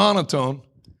is monotone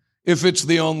if it's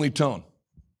the only tone.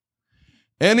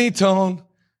 Any tone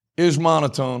is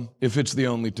monotone if it's the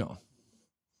only tone.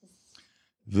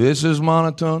 This is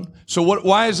monotone. So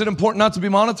why is it important not to be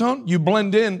monotone? You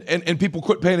blend in and people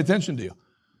quit paying attention to you.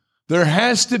 There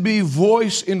has to be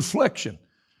voice inflection.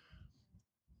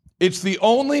 It's the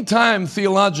only time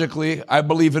theologically I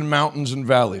believe in mountains and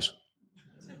valleys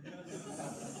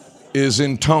is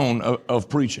in tone of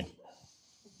preaching.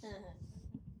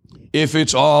 If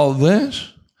it's all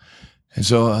this, and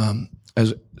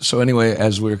so anyway,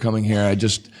 as we were coming here, I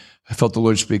felt the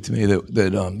Lord speak to me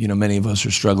that many of us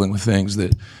are struggling with things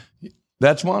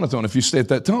that's monotone if you stay at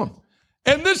that tone.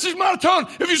 And this is monotone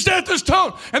if you stay at this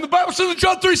tone. And the Bible says in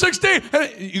John 3:16,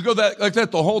 and you go like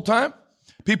that the whole time,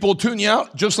 people will tune you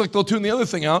out just like they'll tune the other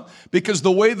thing out, because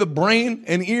the way the brain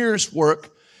and ears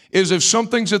work is if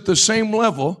something's at the same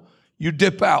level, you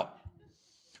dip out.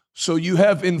 So you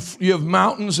have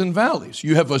mountains and valleys.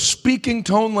 You have a speaking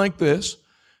tone like this.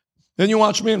 Then you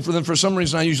watch me, and for some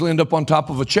reason I usually end up on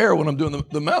top of a chair when I'm doing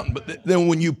the mountain. But then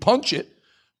when you punch it,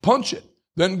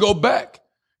 then go back.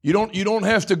 You don't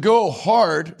have to go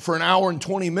hard for an hour and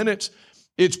 20 minutes.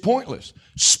 It's pointless.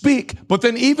 Speak, but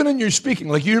then even in your speaking,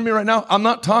 like you hear me right now, I'm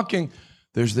not talking,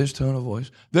 there's this tone of voice.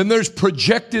 Then there's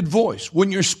projected voice.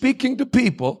 When you're speaking to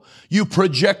people, you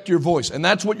project your voice. And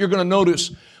that's what you're going to notice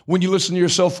when you listen to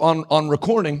yourself on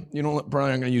recording.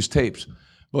 Probably I'm going to use tapes.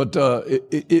 But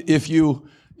if you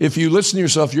listen to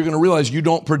yourself, you're going to realize you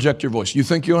don't project your voice. You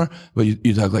think you are, but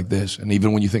you talk like this. And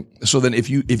even when you think, so then if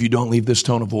you don't leave this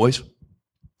tone of voice,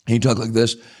 and you talk like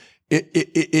this,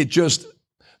 it just,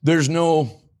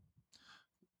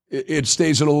 it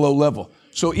stays at a low level.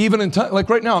 So even in time, like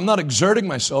right now, I'm not exerting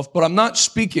myself, but I'm not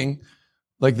speaking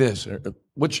like this,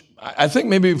 which I think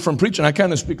maybe from preaching, I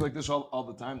kind of speak like this all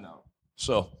the time now.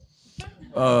 So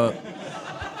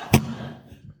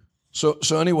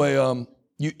anyway,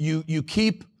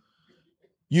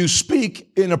 you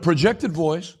speak in a projected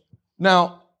voice.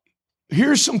 Now,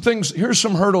 here's some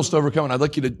hurdles to overcome. And I'd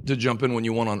like you to jump in when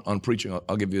you want on preaching.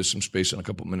 I'll give you some space in a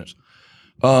couple of minutes.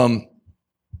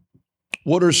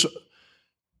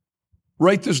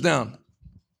 Write this down.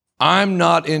 I'm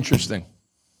not interesting.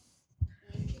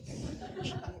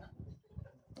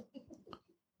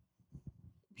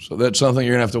 So that's something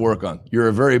you're going to have to work on. You're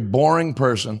a very boring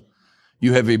person.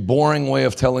 You have a boring way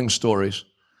of telling stories.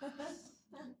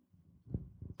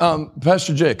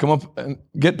 Pastor Jay, come up and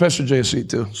get Pastor Jay a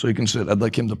seat too, so he can sit. I'd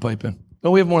like him to pipe in.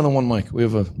 No, we have more than one mic. We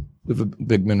have a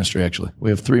big ministry, actually. We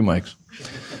have 3 mics.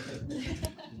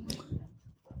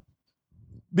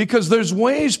 Because there's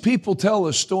ways people tell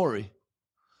a story.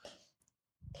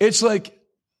 It's like,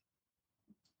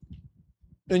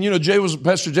 and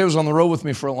Pastor Jay was on the road with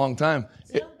me for a long time.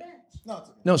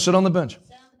 No, sit on the bench.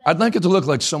 I'd like it to look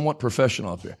like somewhat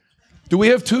professional up here. Do we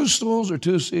have 2 stools or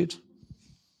 2 seats?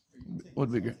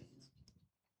 Would be good.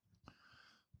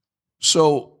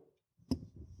 So,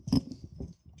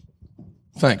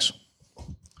 thanks.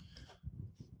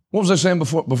 What was I saying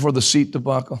before the seat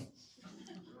debacle?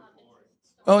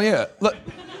 Oh yeah, like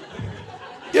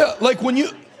when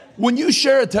you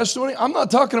share a testimony, I'm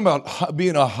not talking about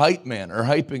being a hype man or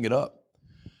hyping it up,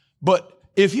 but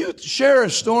if you share a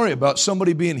story about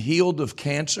somebody being healed of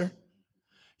cancer,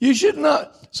 you should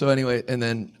not. So anyway, and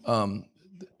then,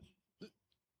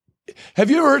 have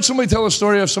you ever heard somebody tell a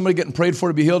story of somebody getting prayed for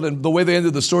to be healed, and the way they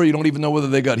ended the story, you don't even know whether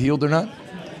they got healed or not?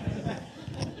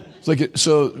 It's like,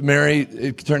 so Mary,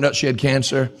 it turned out she had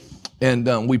cancer,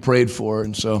 and we prayed for her,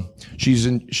 and so she's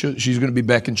going to be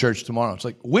back in church tomorrow. It's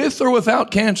like, with or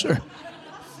without cancer?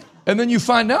 And then you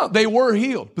find out they were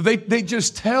healed, but they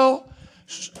just tell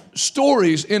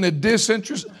stories in a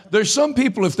disinterest. There's some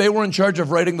people, if they were in charge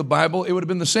of writing the Bible, it would have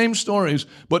been the same stories,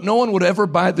 but no one would ever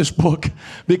buy this book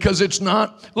because it's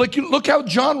not, like, look how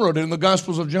John wrote it in the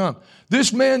Gospels of John.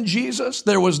 This man, Jesus,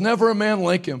 there was never a man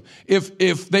like him.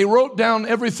 If they wrote down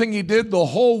everything he did, the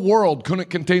whole world couldn't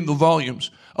contain the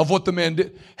volumes of what the man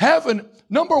did.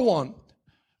 Number 1,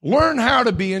 learn how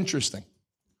to be interesting.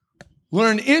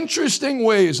 Learn interesting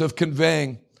ways of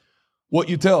conveying what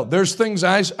you tell. There's things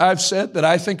I've said that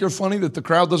I think are funny that the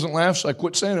crowd doesn't laugh, so I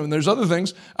quit saying them. And there's other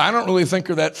things I don't really think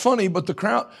are that funny, but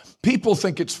people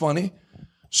think it's funny.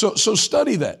 So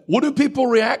study that. What do people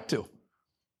react to?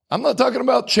 I'm not talking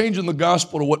about changing the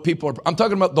gospel to what people are. I'm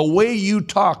talking about the way you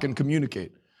talk and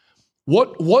communicate.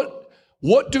 What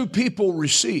do people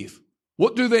receive?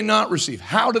 What do they not receive?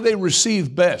 How do they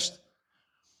receive best?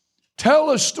 Tell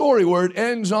a story where it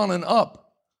ends on an up.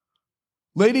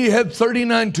 Lady had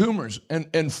 39 tumors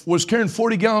and was carrying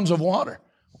 40 gallons of water.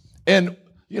 And,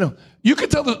 you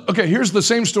could tell here's the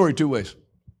same story 2 ways.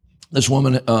 This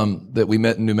woman that we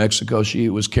met in New Mexico, she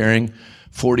was carrying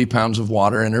 40 pounds of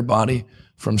water in her body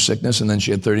from sickness, and then she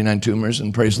had 39 tumors,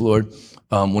 and praise the Lord.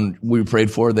 When we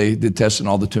prayed for her, they did tests, and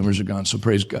all the tumors are gone, so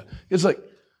praise God. It's like,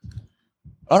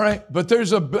 all right, but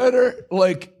there's a better,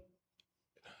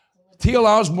 T.L.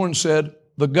 Osborne said,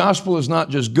 the gospel is not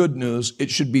just good news,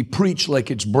 it should be preached like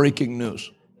it's breaking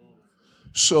news.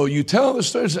 So you tell the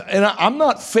stories, and I'm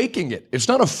not faking it. It's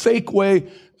not a fake way.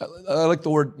 I like the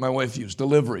word my wife used,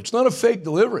 delivery. It's not a fake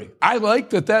delivery. I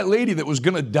like that lady that was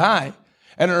going to die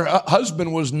and her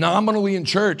husband was nominally in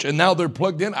church and now they're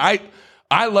plugged in. I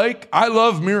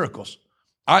love miracles.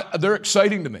 They're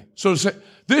exciting to me. So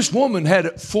this woman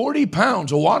had 40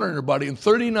 pounds of water in her body and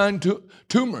 39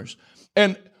 tumors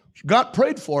and got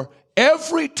prayed for.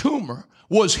 Every tumor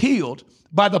was healed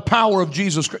by the power of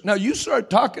Jesus Christ. Now you start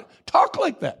talk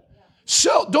like that.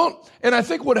 And I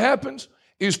think what happens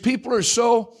is people are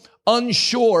so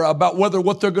unsure about whether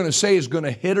what they're going to say is going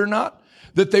to hit or not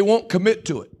that they won't commit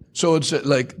to it. So it's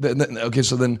like, okay,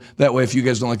 so then that way, if you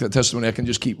guys don't like that testimony, I can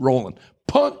just keep rolling.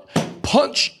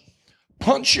 Punch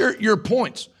your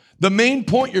points. The main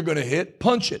point you're going to hit,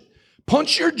 punch it.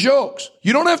 Punch your jokes.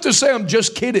 You don't have to say, I'm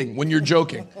just kidding when you're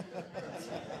joking.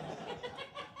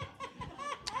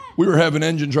 We were having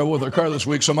engine trouble with our car this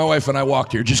week, so my wife and I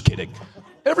walked here. Just kidding.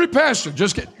 Every pastor,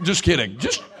 just kidding.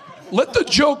 Just let the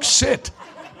joke sit.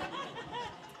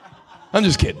 I'm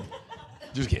just kidding.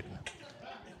 Just kidding.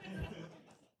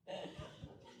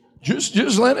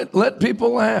 Just let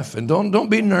people laugh and don't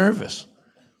be nervous.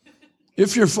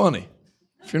 If you're funny.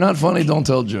 If you're not funny, don't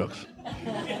tell jokes.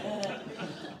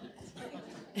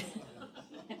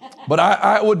 But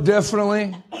I would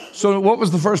definitely. So what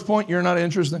was the first point? You're not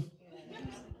interested?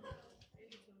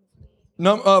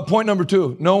 Point number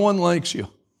 2, no one likes you.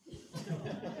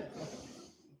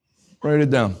 Write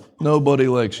it down. Nobody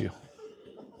likes you.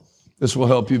 This will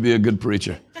help you be a good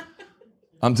preacher.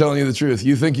 I'm telling you the truth.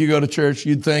 You think you go to church,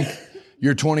 you'd think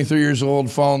you're 23 years old,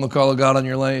 following the call of God on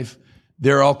your life.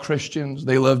 They're all Christians.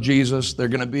 They love Jesus. They're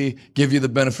going to give you the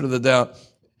benefit of the doubt.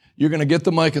 You're going to get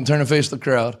the mic and turn and face the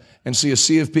crowd and see a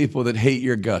sea of people that hate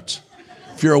your guts.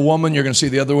 If you're a woman, you're going to see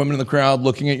the other women in the crowd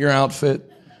looking at your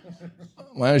outfit.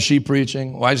 Why is she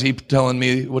preaching? Why is he telling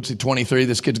me, what's he, 23?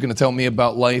 This kid's going to tell me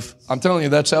about life. I'm telling you,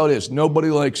 that's how it is. Nobody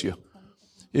likes you.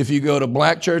 If you go to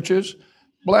black churches,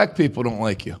 black people don't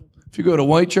like you. If you go to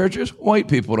white churches, white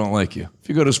people don't like you. If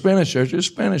you go to Spanish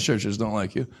churches don't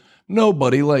like you.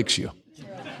 Nobody likes you.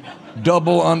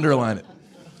 Double underline it.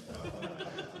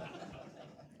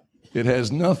 It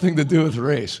has nothing to do with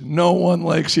race. No one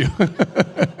likes you.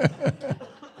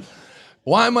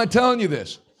 Why am I telling you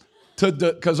this?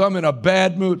 Because I'm in a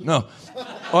bad mood? No.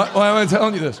 Why am I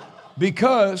telling you this?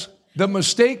 Because the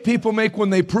mistake people make when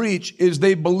they preach is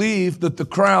they believe that the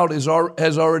crowd has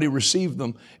already received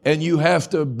them, and you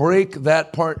have to break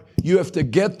that part. You have to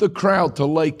get the crowd to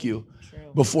like you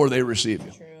before they receive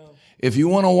you. If you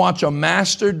want to watch a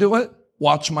master do it,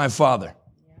 watch my father.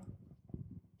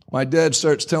 My dad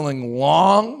starts telling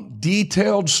long,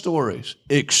 detailed stories,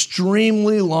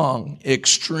 extremely long,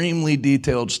 extremely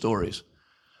detailed stories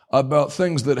about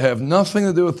things that have nothing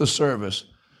to do with the service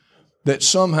that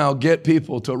somehow get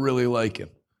people to really like him.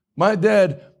 My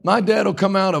dad will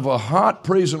come out of a hot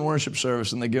praise and worship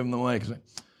service and they give him the mic and say,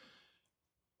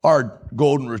 our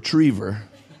golden retriever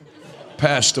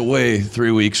passed away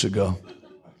 3 weeks ago.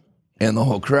 And the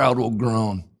whole crowd will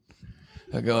groan.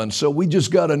 I go, and so we just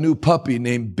got a new puppy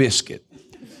named Biscuit.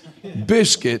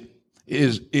 Biscuit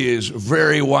is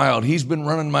very wild. He's been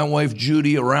running my wife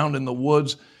Judy around in the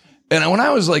woods. And when I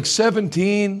was like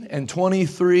 17 and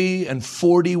 23 and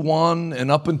 41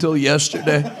 and up until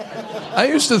yesterday, I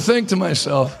used to think to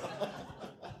myself,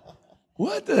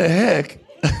 what the heck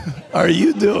are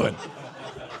you doing?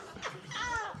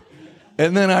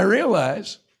 And then I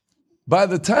realized by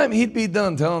the time he'd be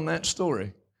done telling that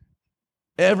story,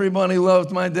 everybody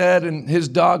loved my dad and his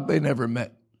dog they never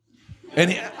met.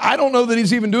 And I don't know that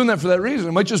he's even doing that for that reason.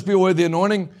 It might just be a way the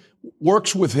anointing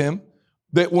works with him.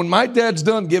 That when my dad's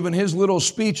done giving his little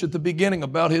speech at the beginning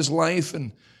about his life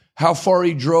and how far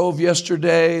he drove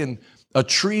yesterday and a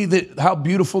tree how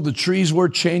beautiful the trees were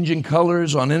changing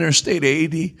colors on Interstate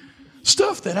 80,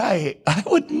 stuff that I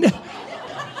would never.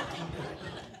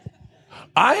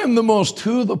 I am the most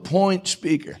to-the-point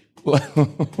speaker.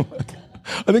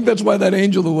 I think that's why that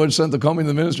angel the Lord sent to call me in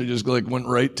the ministry just like went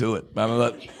right to it.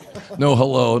 No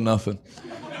hello, nothing.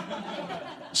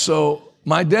 So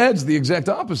my dad's the exact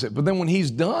opposite. But then when he's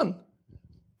done,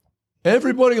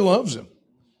 everybody loves him.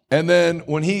 And then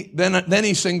when then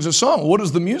he sings a song. What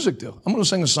does the music do? I'm going to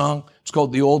sing a song. It's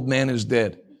called The Old Man Is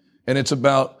Dead. And it's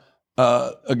about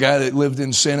a guy that lived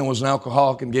in sin and was an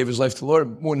alcoholic and gave his life to the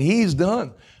Lord. When he's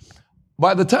done,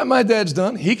 by the time my dad's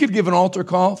done, he could give an altar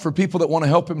call for people that want to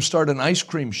help him start an ice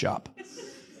cream shop.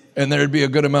 And there'd be a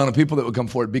good amount of people that would come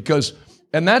forward because,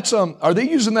 and that's, are they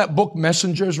using that book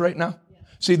Messengers right now? Yeah.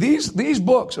 See, these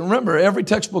books, and remember, every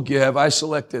textbook you have, I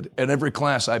selected, and every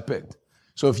class I picked.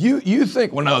 So if you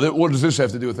think, well, no, what does this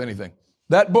have to do with anything?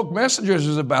 That book Messengers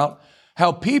is about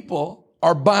how people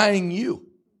are buying you.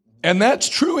 And that's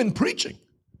true in preaching.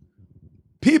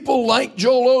 People like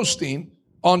Joel Osteen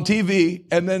on TV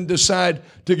and then decide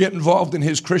to get involved in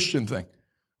his Christian thing.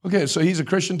 Okay, so he's a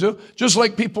Christian too? Just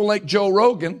like people like Joe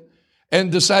Rogan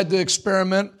and decide to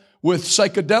experiment with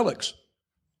psychedelics.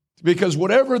 Because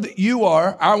whatever that you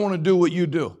are, I want to do what you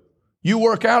do. You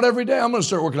work out every day, I'm going to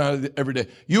start working out every day.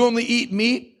 You only eat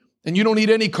meat and you don't eat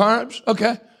any carbs,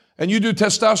 okay? And you do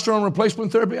testosterone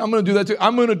replacement therapy, I'm going to do that too.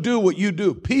 I'm going to do what you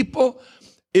do. People,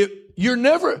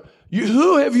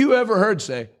 who have you ever heard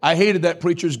say, I hated that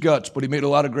preacher's guts, but he made a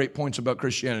lot of great points about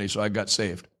Christianity, so I got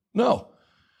saved? No.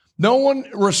 No one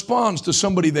responds to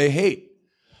somebody they hate.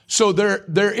 So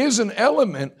there is an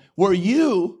element where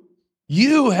you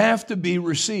have to be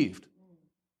received.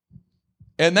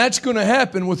 And that's going to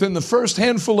happen within the first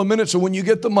handful of minutes. So when you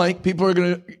get the mic, people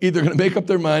are either going to make up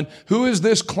their mind, who is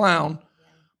this clown?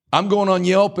 I'm going on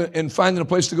Yelp and finding a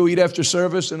place to go eat after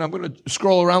service, and I'm going to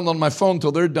scroll around on my phone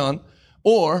till they're done.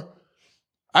 Or,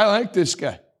 I like this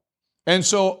guy. And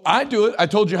so I do it. I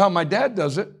told you how my dad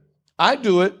does it. I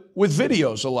do it with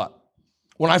videos a lot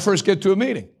when I first get to a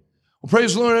meeting. Well,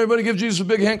 praise the Lord, everybody. Give Jesus a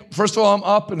big hand. First of all, I'm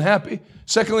up and happy.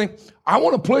 Secondly, I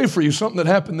want to play for you something that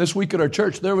happened this week at our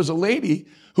church. There was a lady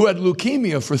who had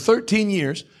leukemia for 13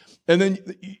 years. And then,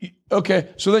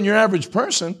 okay, so then your average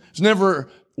person has never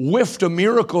whiffed a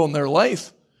miracle in their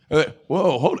life.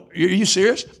 Whoa, hold on. Are you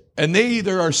serious? And they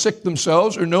either are sick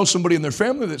themselves or know somebody in their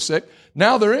family that's sick.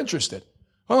 Now they're interested.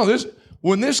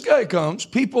 When this guy comes,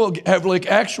 people have like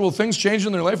actual things change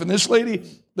in their life. And this lady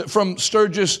from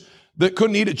Sturgis that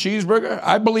couldn't eat a cheeseburger,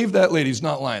 I believe that lady's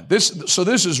not lying. So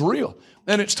this is real.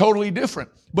 And it's totally different.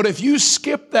 But if you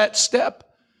skip that step,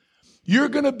 you're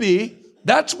going to be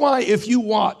That's why if you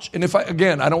watch, and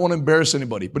I don't want to embarrass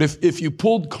anybody, but if you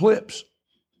pulled clips,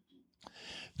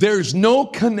 there's no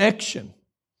connection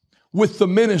with the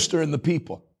minister and the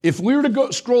people. If we were to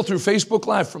go scroll through Facebook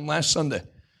Live from last Sunday,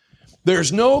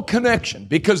 there's no connection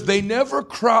because they never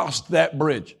crossed that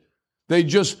bridge. They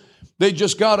just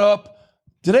got up.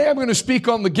 Today I'm going to speak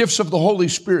on the gifts of the Holy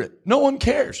Spirit. No one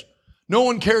cares. No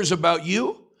one cares about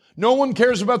you. No one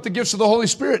cares about the gifts of the Holy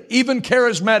Spirit, even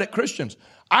charismatic Christians.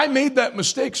 I made that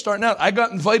mistake starting out. I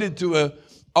got invited to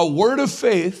a Word of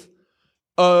Faith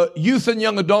youth and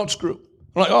young adults group.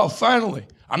 I'm like, oh, finally.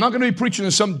 I'm not going to be preaching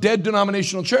in some dead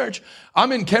denominational church.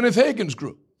 I'm in Kenneth Hagin's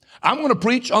group. I'm going to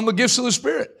preach on the gifts of the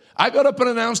Spirit. I got up and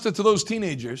announced it to those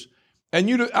teenagers.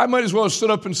 And I might as well have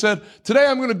stood up and said, today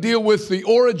I'm going to deal with the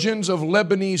origins of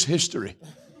Lebanese history.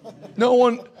 No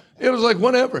one, it was like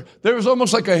whatever. There was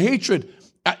almost like a hatred.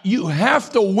 You have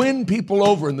to win people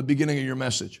over in the beginning of your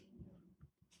message.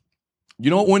 You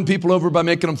don't win people over by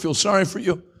making them feel sorry for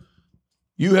you.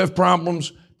 You have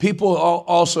problems. People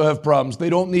also have problems. They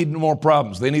don't need more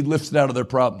problems. They need lifted out of their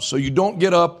problems. So you don't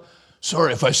get up,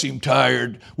 sorry if I seem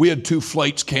tired. We had 2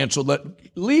 flights canceled.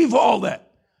 Leave all that.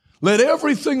 Let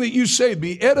everything that you say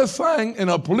be edifying and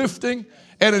uplifting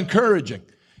and encouraging.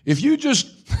 If you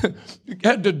just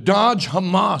had to dodge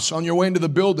Hamas on your way into the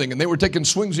building and they were taking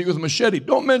swings at you with a machete,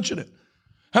 don't mention it.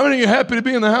 How many of you are happy to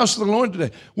be in the house of the Lord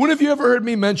today? When have you ever heard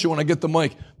me mention when I get the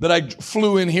mic that I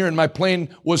flew in here and my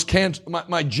plane was canceled?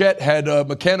 My jet had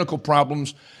mechanical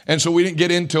problems, and so we didn't get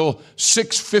in till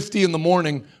 6:50 in the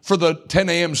morning for the 10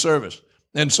 a.m. service.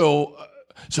 And so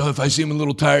if I seem a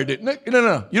little tired,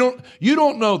 no. You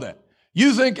don't know that.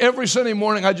 You think every Sunday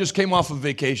morning I just came off of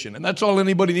vacation, and that's all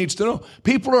anybody needs to know.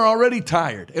 People are already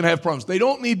tired and have problems. They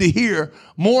don't need to hear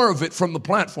more of it from the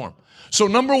platform. So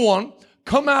number one,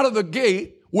 come out of the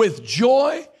gate with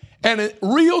joy and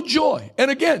real joy.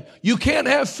 And again, you can't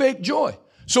have fake joy.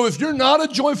 So if you're not a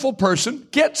joyful person,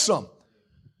 get some.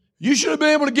 You should have been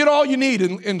able to get all you need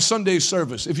in Sunday's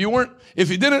service. If you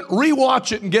didn't,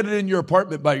 rewatch it and get it in your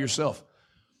apartment by yourself.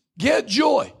 Get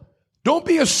joy. Don't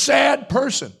be a sad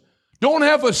person. Don't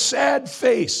have a sad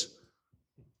face.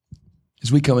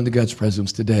 As we come into God's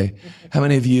presence today, how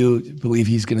many of you believe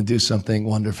He's going to do something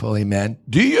wonderful? Amen.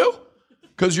 Do you?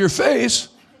 Because your face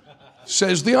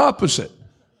says the opposite.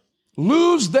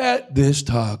 Lose that, this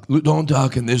talk. Don't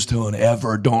talk in this tone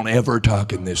ever. Don't ever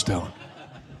talk in this tone.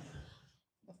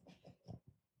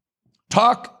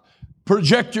 Talk,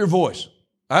 project your voice.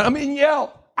 I mean,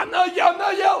 yell. I'm not yelling.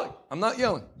 I'm not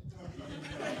yelling.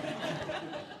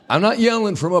 I'm not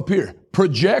yelling from up here.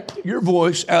 Project your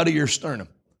voice out of your sternum.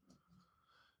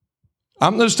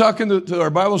 I'm just talking to our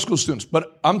Bible school students,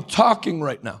 but I'm talking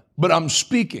right now. But I'm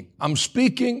speaking. I'm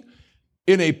speaking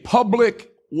in a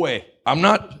public way. I'm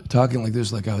not talking like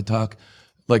this, like I would talk,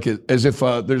 like as if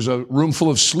there's a room full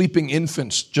of sleeping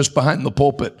infants just behind the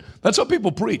pulpit. That's how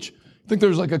people preach. I think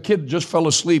there's like a kid just fell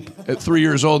asleep at 3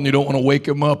 years old and you don't want to wake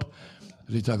him up.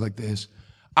 Does he talk like this?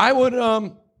 I would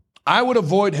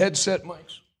avoid headset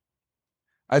mics.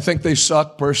 I think they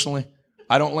suck personally.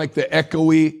 I don't like the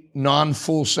echoey,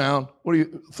 non-full sound. What are your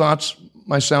thoughts,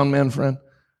 my sound man friend?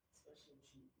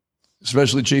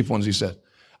 Especially cheap ones, he said.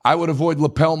 I would avoid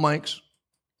lapel mics.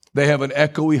 They have an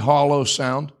echoey, hollow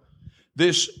sound.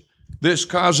 This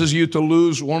causes you to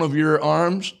lose one of your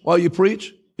arms while you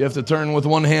preach. You have to turn with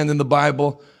one hand in the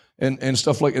Bible and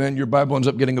stuff like that. And then your Bible ends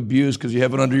up getting abused because you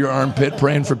have it under your armpit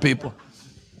praying for people.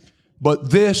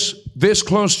 But this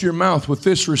close to your mouth with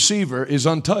this receiver is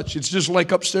untouched. It's just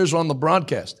like upstairs on the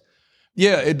broadcast.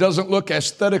 Yeah, it doesn't look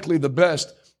aesthetically the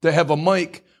best to have a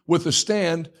mic with a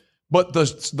stand, but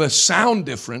the sound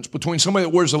difference between somebody that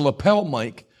wears a lapel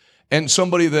mic and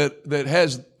somebody that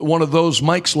has one of those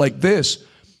mics like this,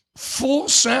 full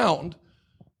sound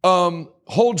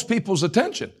holds people's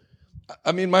attention.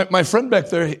 I mean, my friend back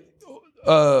there,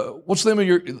 what's the name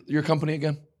of your company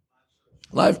again?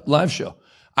 Live show.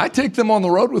 I take them on the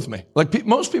road with me. Like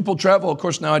most people travel, of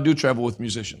course, now I do travel with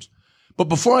musicians. But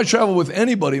before I travel with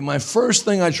anybody, my first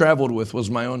thing I traveled with was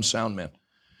my own sound man.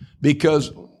 Because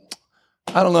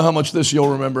I don't know how much this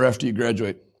you'll remember after you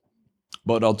graduate,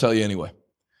 but I'll tell you anyway.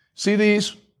 See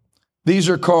these? These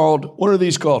are called, what are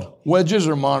these called? Wedges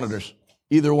or monitors?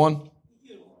 Either one?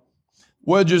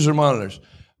 Wedges or monitors.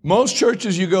 Most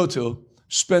churches you go to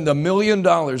spend $1 million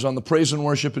on the praise and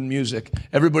worship and music.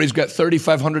 Everybody's got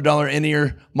 $3,500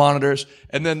 in-ear monitors.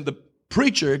 And then the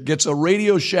preacher gets a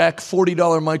Radio Shack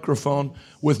 $40 microphone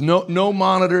with no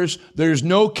monitors. There's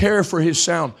no care for his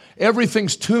sound.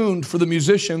 Everything's tuned for the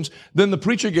musicians. Then the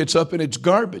preacher gets up and it's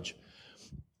garbage.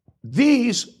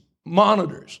 These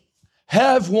monitors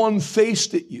Have one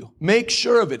faced at you. Make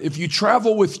sure of it. If you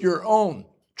travel with your own,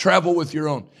 travel with your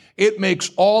own. It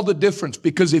makes all the difference,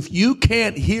 because if you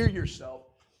can't hear yourself,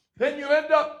 then you end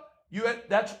up,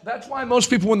 that's why most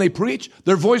people, when they preach,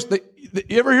 their voice,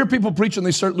 you ever hear people preach and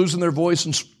they start losing their voice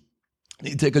and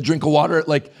you take a drink of water at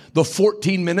like the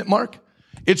 14-minute mark?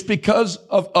 It's because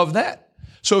of that.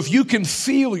 So if you can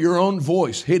feel your own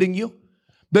voice hitting you,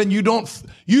 then you don't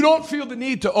feel the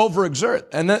need to overexert.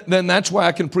 And then that's why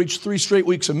I can preach 3 straight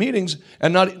weeks of meetings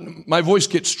and my voice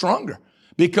gets stronger,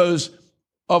 because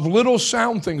of little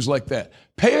sound things like that.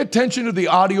 Pay attention to the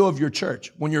audio of your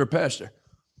church when you're a pastor.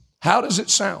 How does it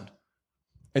sound?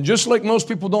 And just like most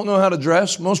people don't know how to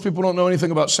dress, most people don't know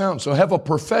anything about sound. So have a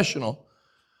professional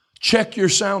check your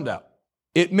sound out.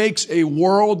 It makes a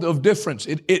world of difference.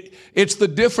 It's the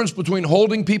difference between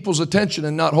holding people's attention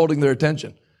and not holding their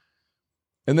attention.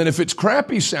 And then if it's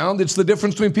crappy sound, it's the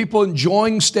difference between people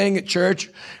enjoying staying at church,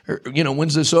 or,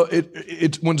 when's this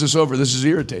over? This is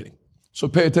irritating. So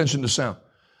pay attention to sound.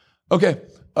 Okay,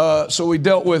 so we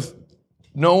dealt with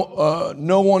no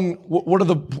one. What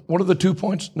are the 2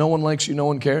 points? No one likes you. No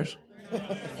one cares.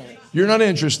 You're not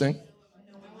interesting.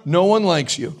 No one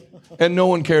likes you, and no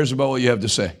one cares about what you have to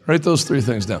say. Write those 3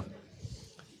 things down.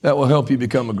 That will help you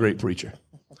become a great preacher.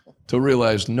 To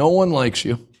realize no one likes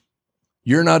you,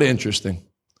 you're not interesting,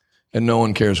 and no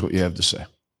one cares what you have to say.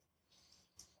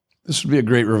 This would be a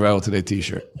great Revival Today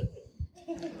t-shirt.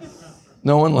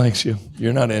 No one likes you.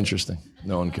 You're not interesting.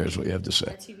 No one cares what you have to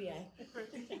say.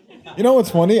 You know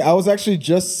what's funny? I was actually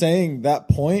just saying that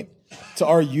point to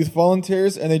our youth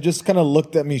volunteers, and they just kind of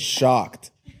looked at me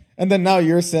shocked. And then now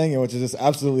you're saying it, which is just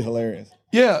absolutely hilarious.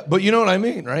 Yeah, but you know what I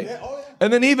mean, right? Yeah, oh yeah.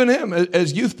 And then even him,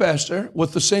 as youth pastor,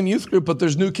 with the same youth group, but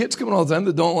there's new kids coming all the time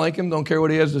that don't like him, don't care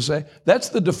what he has to say. That's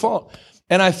the default.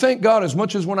 And I thank God, as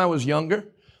much as when I was younger,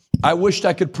 I wished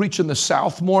I could preach in the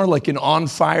South more, like in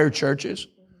on-fire churches.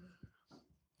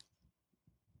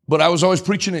 But I was always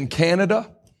preaching in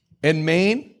Canada and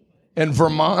Maine and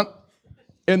Vermont.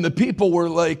 And the people were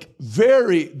like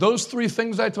those 3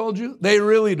 things I told you, they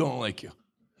really don't like you.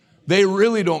 They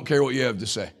really don't care what you have to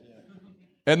say.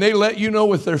 And they let you know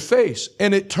with their face.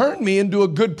 And it turned me into a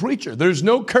good preacher. There's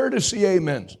no courtesy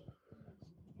amens.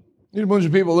 You need a bunch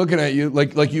of people looking at you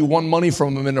like you won money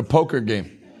from them in a poker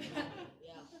game.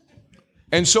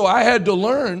 And so I had to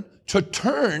learn to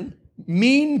turn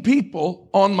mean people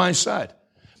on my side.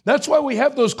 That's why we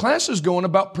have those classes going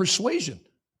about persuasion.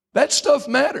 That stuff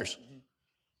matters.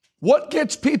 What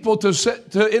gets people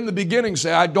to in the beginning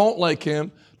say, I don't like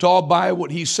him, to all buy what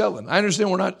he's selling? I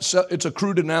understand it's a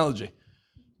crude analogy.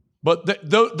 But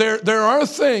there are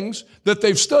things that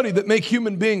they've studied that make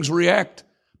human beings react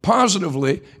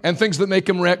positively and things that make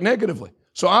them react negatively.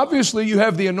 So obviously you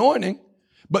have the anointing,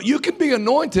 but you can be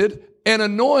anointed and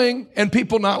annoying and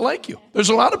people not like you. There's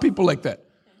a lot of people like that.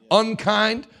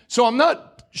 Unkind. So I'm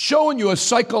not showing you a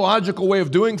psychological way of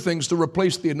doing things to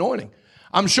replace the anointing.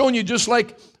 I'm showing you just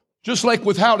like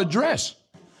with how to dress.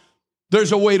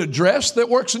 There's a way to dress that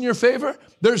works in your favor.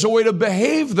 There's a way to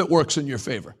behave that works in your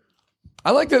favor.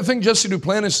 I like that thing Jesse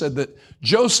Duplantis said, that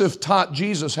Joseph taught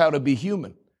Jesus how to be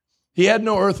human. He had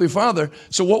no earthly father.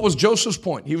 So what was Joseph's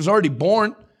point? He was already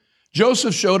born.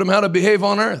 Joseph showed him how to behave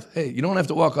on earth. Hey, you don't have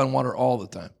to walk on water all the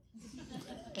time.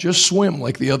 Just swim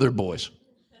like the other boys.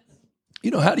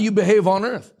 How do you behave on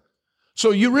earth?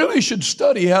 So you really should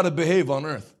study how to behave on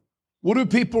earth. What do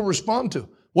people respond to?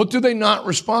 What do they not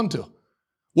respond to?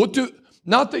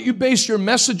 Not that you base your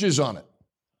messages on it,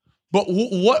 but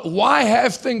why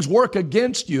have things work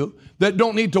against you that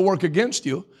don't need to work against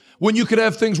you when you could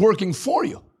have things working for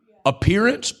you?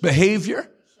 Appearance, behavior,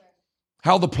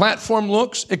 how the platform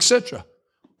looks, etc.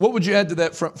 What would you add to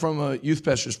that from a youth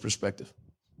pastor's perspective?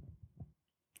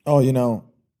 Oh,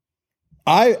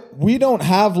 we don't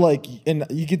have and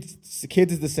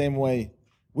kids is the same way.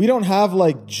 We don't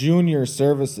have junior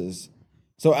services.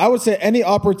 So I would say any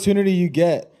opportunity you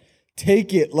get,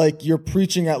 take it like you're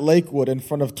preaching at Lakewood in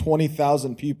front of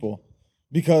 20,000 people,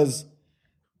 because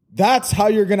that's how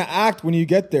you're going to act when you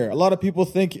get there. A lot of people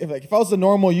think if I was a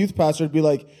normal youth pastor, it'd be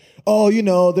like,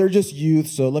 oh, they're just youth,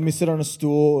 so let me sit on a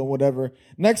stool and whatever.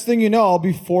 Next thing you know, I'll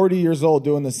be 40 years old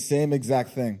doing the same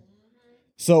exact thing.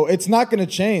 So it's not going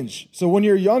to change. So when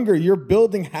you're younger, you're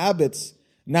building habits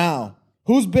now.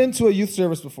 Who's been to a youth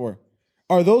service before?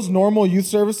 Are those normal youth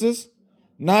services?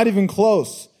 Not even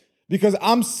close. Because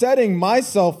I'm setting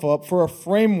myself up for a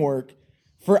framework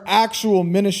for actual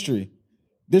ministry.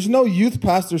 There's no youth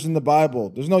pastors in the Bible.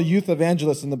 There's no youth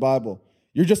evangelists in the Bible.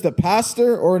 You're just a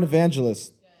pastor or an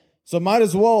evangelist. So might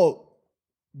as well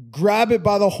grab it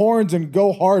by the horns and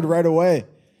go hard right away.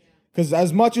 Because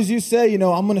as much as you say, I'm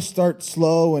going to start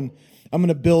slow and I'm going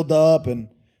to build up and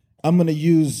I'm going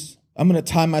to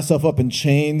tie myself up in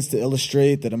chains to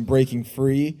illustrate that I'm breaking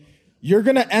free. You're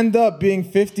going to end up being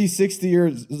 50, 60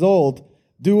 years old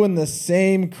doing the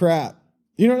same crap.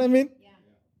 You know what I mean? Yeah.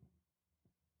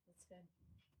 That's good.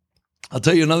 I'll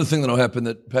tell you another thing that'll happen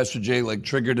that Pastor Jay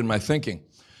triggered in my thinking.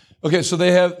 Okay, so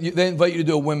they invite you to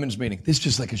do a women's meeting. This is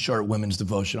just like a short women's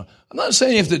devotional. I'm not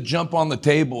saying you have to jump on the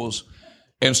tables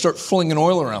and start flinging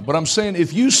oil around, but I'm saying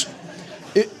if you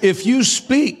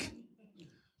speak,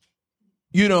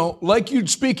 like you'd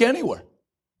speak anywhere.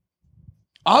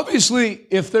 Obviously,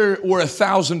 if there were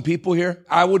 1,000 people here,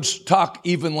 I would talk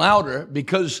even louder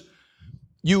because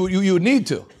you would need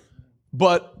to.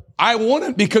 But I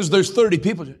wouldn't because there's 30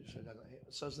 people.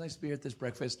 So it's nice to be here at this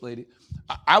breakfast, lady.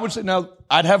 I would say now,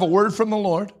 I'd have a word from the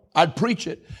Lord. I'd preach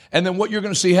it. And then what you're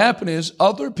going to see happen is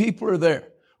other people are there.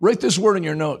 Write this word in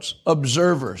your notes,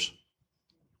 observers.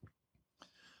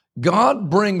 God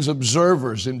brings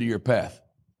observers into your path.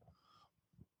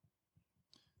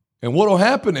 And what will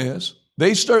happen is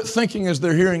they start thinking as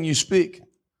they're hearing you speak,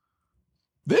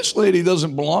 this lady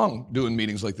doesn't belong doing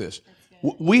meetings like this.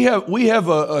 We have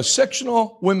a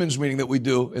sectional women's meeting that we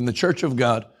do in the Church of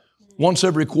God once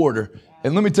every quarter.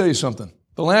 And let me tell you something.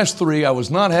 The last 3 I was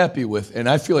not happy with, and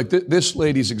I feel like this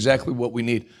lady's exactly what we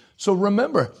need. So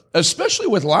remember, especially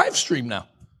with live stream now,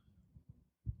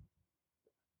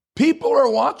 people are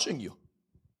watching you.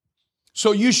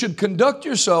 So you should conduct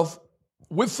yourself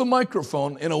with the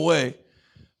microphone in a way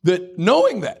that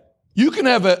knowing that you can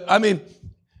have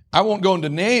I won't go into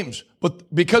names,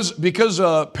 but because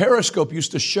Periscope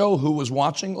used to show who was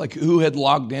watching, like who had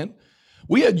logged in.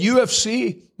 We had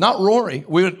UFC, not Rory.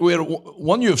 We had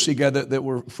one UFC guy that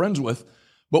we're friends with,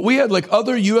 but we had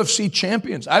other UFC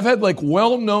champions. I've had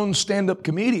well-known stand-up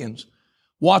comedians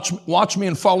watch me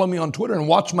and follow me on Twitter and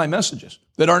watch my messages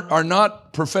that are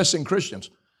not professing Christians.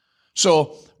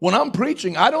 So when I'm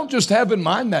preaching, I don't just have in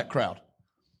mind that crowd.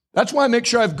 That's why I make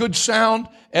sure I have good sound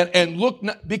and look,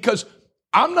 because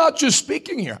I'm not just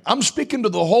speaking here. I'm speaking to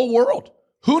the whole world.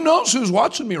 Who knows who's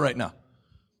watching me right now?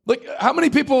 How many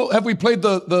people have we played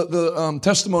the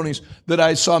testimonies that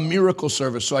I saw miracle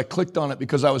service, so I clicked on it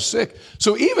because I was sick.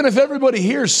 So even if everybody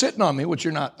here is sitting on me, which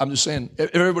you're not, I'm just saying,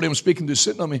 if everybody I'm speaking to is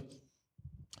sitting on me,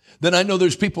 then I know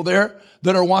there's people there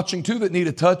that are watching too that need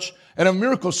a touch and a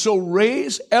miracle. So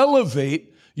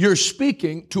elevate your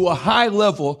speaking to a high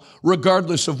level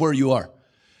regardless of where you are.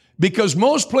 Because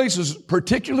most places,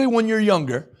 particularly when you're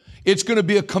younger, it's going to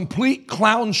be a complete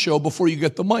clown show before you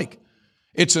get the mic.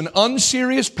 It's an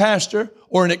unserious pastor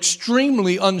or an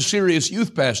extremely unserious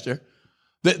youth pastor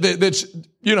that's,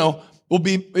 will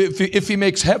be, if he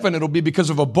makes heaven, it'll be because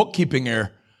of a bookkeeping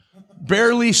error.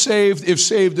 Barely saved, if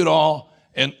saved at all.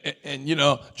 And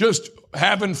just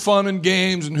having fun and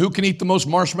games and who can eat the most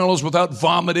marshmallows without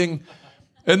vomiting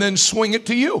and then swing it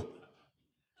to you.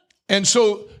 And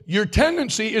so your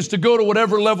tendency is to go to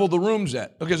whatever level the room's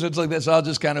at. Okay, so it's like this, I'll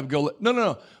just kind of go,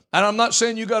 no. And I'm not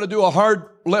saying you got to do a hard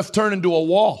left turn into a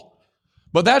wall.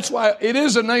 But that's why it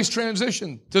is a nice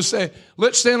transition to say,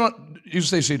 let's stand on, you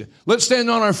stay seated. Let's stand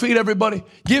on our feet, everybody.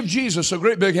 Give Jesus a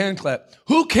great big hand clap.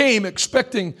 Who came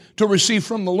expecting to receive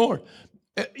from the Lord?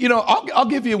 I'll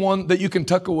give you one that you can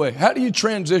tuck away. How do you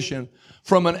transition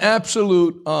from an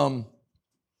absolute,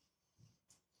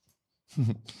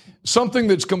 something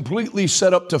that's completely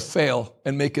set up to fail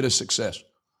and make it a success?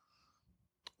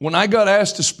 When I got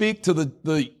asked to speak to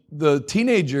the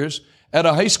teenagers at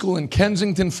a high school in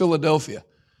Kensington, Philadelphia,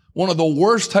 one of the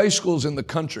worst high schools in the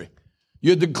country,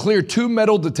 you had to clear 2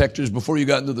 metal detectors before you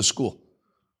got into the school.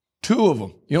 2 of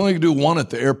them. You only could do 1 at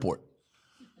the airport.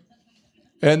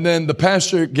 And then the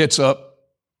pastor gets up,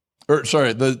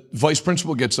 the vice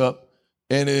principal gets up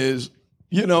and is,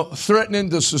 threatening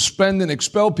to suspend and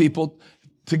expel people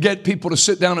to get people to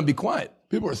sit down and be quiet.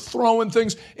 People are throwing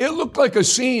things. It looked like a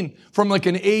scene from an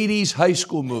 80s high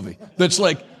school movie that's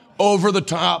over the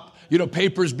top,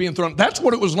 papers being thrown. That's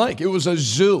what it was like. It was a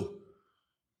zoo.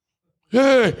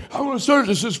 Hey, I'm going to start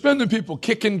suspending people,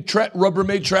 kicking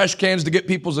Rubbermaid trash cans to get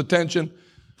people's attention.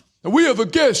 And we have a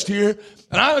guest here,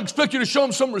 and I expect you to show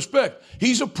him some respect.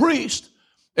 He's a priest,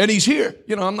 and he's here.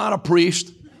 I'm not a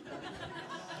priest.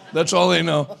 That's all they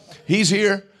know. He's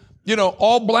here.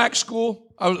 All black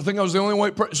school. I think I was the only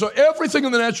white person. So everything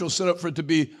in the natural is set up for it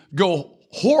to go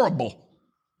horrible.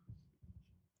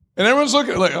 And everyone's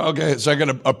looking okay, so I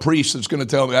got a priest that's going to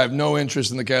tell me I have no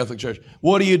interest in the Catholic Church.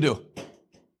 What do you do?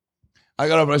 I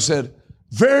got up and I said,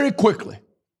 very quickly,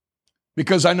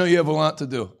 because I know you have a lot to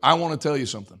do, I want to tell you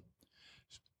something.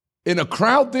 In a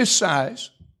crowd this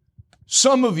size,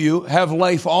 some of you have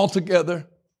life all together.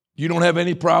 You don't have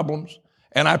any problems,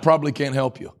 and I probably can't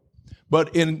help you.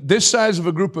 But in this size of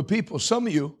a group of people, some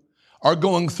of you are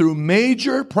going through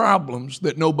major problems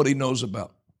that nobody knows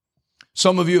about.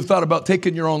 Some of you have thought about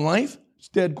taking your own life. It's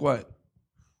dead quiet.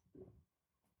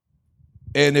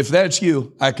 And if that's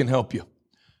you, I can help you.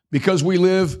 Because we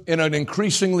live in an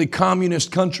increasingly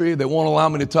communist country that won't allow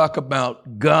me to talk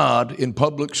about God in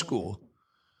public school,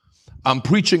 I'm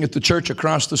preaching at the church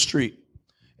across the street.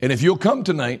 And if you'll come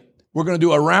tonight, we're going to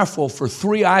do a raffle for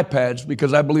 3 iPads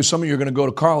because I believe some of you are going to go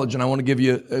to college and I want to give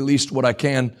you at least what I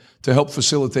can to help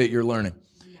facilitate your learning.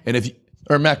 And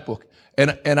or MacBook.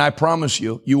 And I promise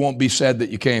you, you won't be sad that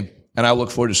you came. And I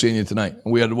look forward to seeing you tonight.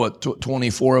 And we had,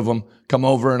 24 of them come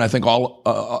over, and I think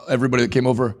everybody that came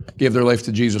over gave their life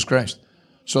to Jesus Christ.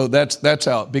 So that's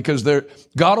out. Because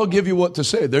God will give you what to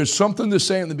say. There's something to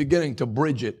say in the beginning to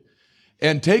bridge it.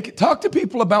 And talk to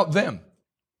people about them.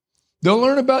 They'll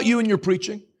learn about you in your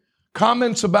preaching.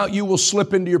 Comments about you will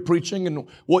slip into your preaching and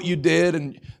what you did,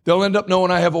 and they'll end up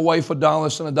knowing I have a wife,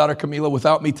 Adalis, and a daughter, Camila,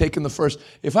 without me taking the first.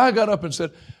 If I got up and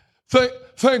said,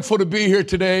 thankful to be here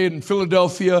today in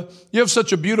Philadelphia. You have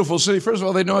such a beautiful city. First of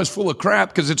all, they know it's full of crap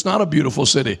because it's not a beautiful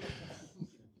city.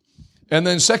 And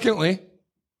then secondly,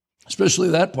 especially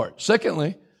that part.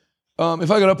 Secondly,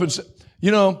 if I got up and said,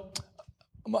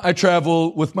 I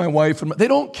travel with my wife, and they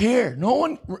don't care. No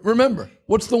one, remember,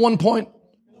 what's the one point?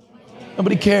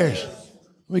 Nobody cares.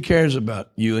 Nobody cares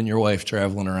about you and your wife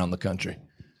traveling around the country.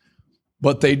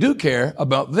 But they do care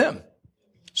about them.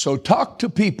 So talk to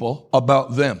people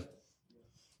about them.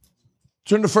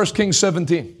 Turn to 1 Kings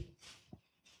 17.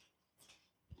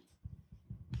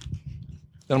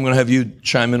 Then I'm going to have you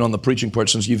chime in on the preaching part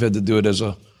since you've had to do it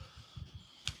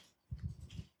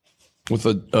with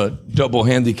a double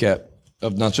handicap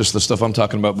of not just the stuff I'm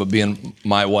talking about, but being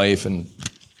my wife, and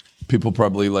people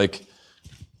probably like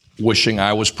wishing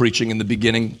I was preaching in the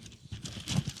beginning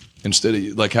instead of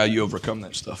like how you overcome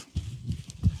that stuff.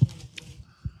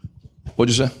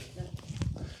 What'd you say?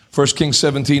 1 Kings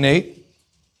 17:8.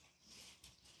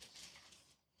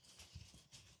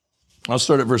 I'll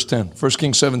start at verse 10. 1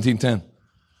 Kings 17:10.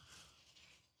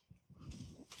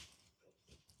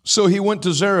 So he went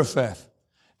to Zarephath.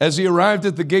 As he arrived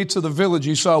at the gates of the village,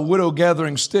 he saw a widow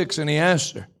gathering sticks, and he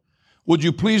asked her, "Would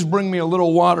you please bring me a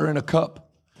little water in a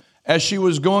cup?" As she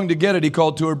was going to get it, he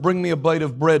called to her, "Bring me a bite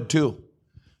of bread too."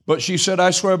 But she said, "I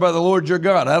swear by the Lord your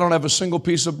God, I don't have a single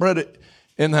piece of bread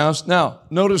in the house." Now,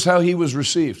 notice how he was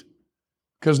received,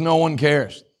 because no one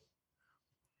cares.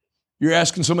 You're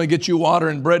asking somebody to get you water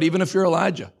and bread, even if you're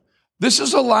Elijah. This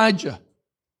is Elijah.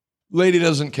 Lady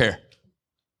doesn't care.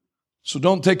 So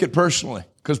don't take it personally,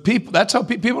 because that's how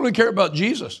people didn't care about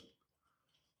Jesus.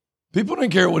 People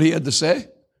didn't care what he had to say.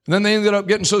 And then they ended up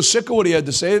getting so sick of what he had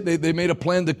to say, they made a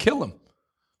plan to kill him.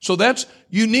 So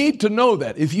you need to know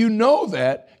that. If you know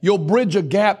that, you'll bridge a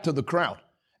gap to the crowd.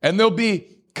 And there'll be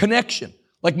connection.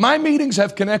 Like my meetings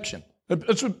have connection.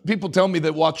 That's what people tell me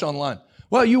that watch online.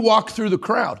 Well, you walk through the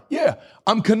crowd. Yeah,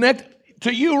 I'm connected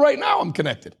to you right now. I'm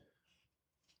connected.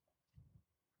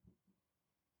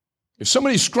 If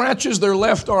somebody scratches their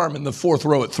left arm in the 4th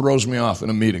row, it throws me off in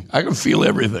a meeting. I can feel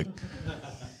everything.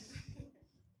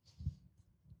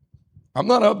 I'm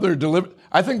not up there delivering.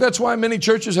 I think that's why many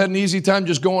churches had an easy time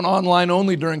just going online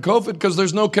only during COVID, because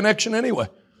there's no connection anyway.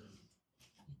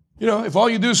 If all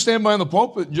you do is stand behind the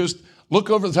pulpit and just look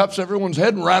over the tops of everyone's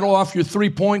head and rattle off your 3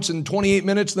 points in 28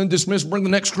 minutes, then dismiss, bring the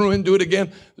next crew in, do it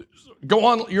again. Go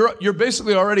on. You're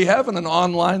basically already having an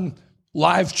online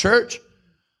live church.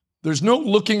 There's no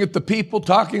looking at the people,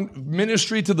 talking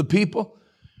ministry to the people.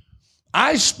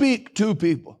 I speak to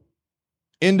people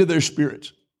into their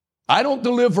spirits. I don't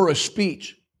deliver a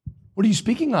speech. What are you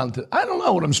speaking on? I don't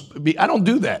know I don't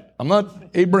do that. I'm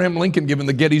not Abraham Lincoln giving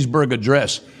the Gettysburg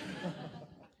Address.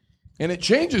 And it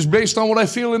changes based on what I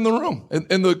feel in the room.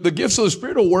 And the gifts of the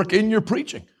Spirit will work in your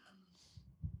preaching.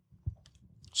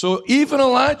 So even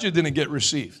Elijah didn't get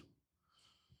received.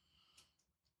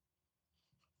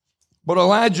 But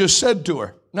Elijah said to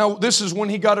her, now this is when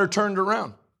he got her turned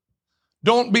around,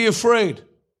 "Don't be afraid."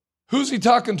 Who's he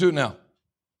talking to now?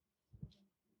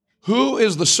 Who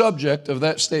is the subject of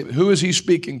that statement? Who is he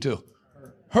speaking to?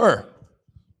 Her.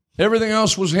 Everything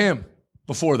else was him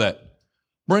before that.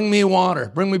 Bring me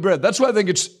water, bring me bread. That's why I think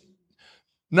it's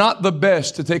not the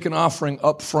best to take an offering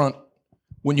up front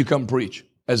when you come preach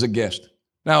as a guest.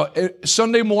 Now,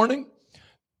 Sunday morning,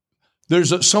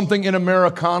 there's something in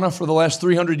Americana for the last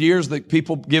 300 years that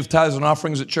people give tithes and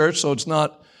offerings at church, so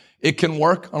it can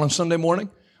work on a Sunday morning.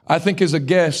 I think as a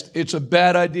guest, it's a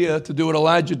bad idea to do what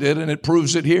Elijah did, and it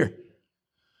proves it here.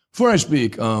 Before I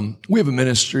speak, we have a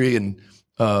ministry, and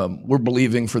we're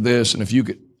believing for this, and if you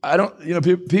could,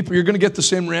 people, you're going to get the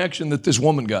same reaction that this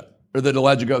woman got. or that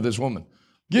Elijah got with this woman.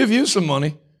 Give you some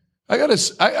money.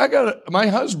 My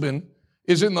husband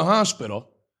is in the hospital,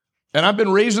 and I've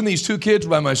been raising these 2 kids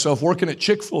by myself, working at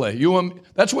Chick-fil-A.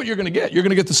 That's what you're going to get. You're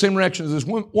going to get the same reaction as this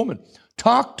woman.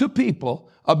 Talk to people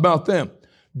about them.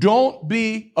 Don't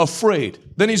be afraid.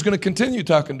 Then he's going to continue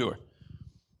talking to her.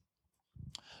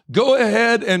 Go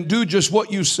ahead and do just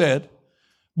what you said,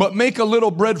 but make a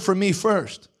little bread for me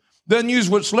first. Then use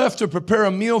what's left to prepare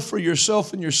a meal for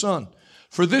yourself and your son.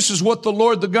 For this is what the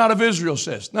Lord, the God of Israel,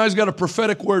 says. Now he's got a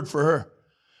prophetic word for her.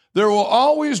 There will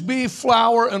always be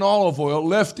flour and olive oil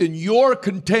left in your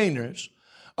containers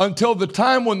until the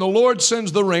time when the Lord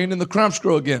sends the rain and the crops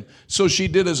grow again. So she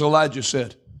did as Elijah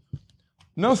said.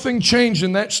 Nothing changed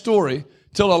in that story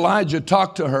till Elijah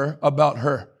talked to her about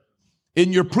her.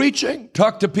 In your preaching,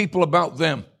 talk to people about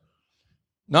them,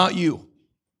 not you.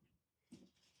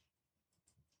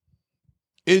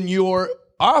 In your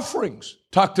offerings,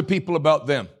 talk to people about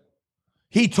them.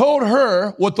 He told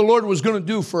her what the Lord was going to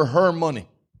do for her money.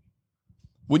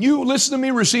 When you listen to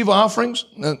me receive offerings,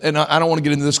 and I don't want to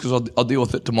get into this because I'll deal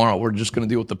with it tomorrow. We're just going to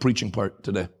deal with the preaching part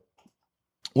today.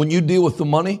 When you deal with the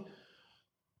money,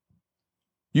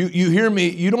 you hear me,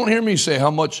 you don't hear me say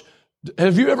how much.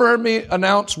 Have you ever heard me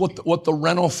announce what the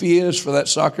rental fee is for that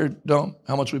soccer dome?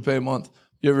 How much we pay a month?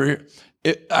 You ever hear?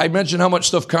 I mentioned how much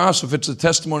stuff costs if it's a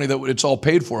testimony that it's all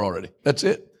paid for already. That's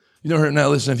it. You don't hear, now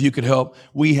listen, if you could help,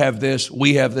 we have this.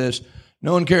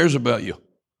 No one cares about you.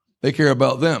 They care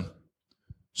about them.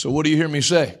 So what do you hear me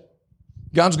say?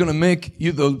 God's going to make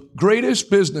you the greatest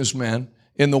businessman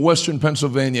in the Western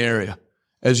Pennsylvania area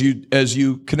as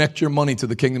you connect your money to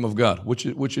the kingdom of God,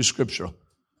 which is scriptural.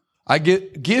 I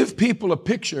give people a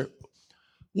picture.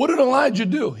 What did Elijah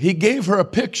do? He gave her a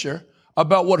picture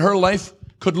about what her life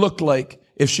could look like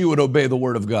if she would obey the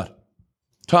word of God.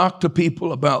 Talk to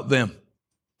people about them.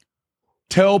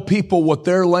 Tell people what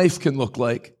their life can look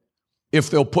like if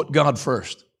they'll put God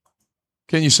first.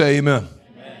 Can you say amen?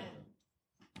 Amen.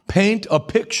 Paint a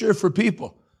picture for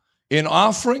people in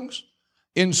offerings,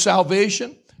 in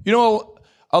salvation. You know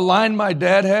a line my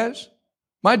dad has?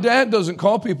 My dad doesn't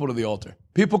call people to the altar.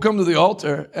 People come to the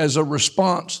altar as a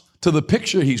response to the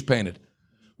picture he's painted.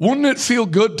 Wouldn't it feel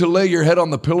good to lay your head on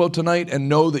the pillow tonight and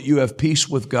know that you have peace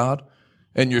with God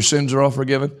and your sins are all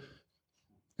forgiven?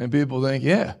 And people think,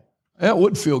 yeah, that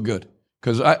would feel good.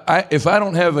 Because if I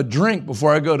don't have a drink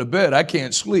before I go to bed, I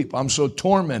can't sleep. I'm so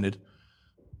tormented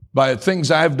by things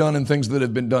I've done and things that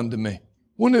have been done to me.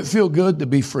 Wouldn't it feel good to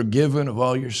be forgiven of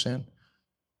all your sin?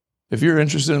 If you're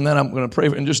interested in that, I'm going to pray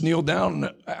and just kneel down.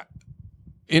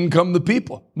 In come the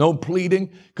people. No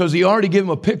pleading, because he already gave them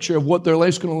a picture of what their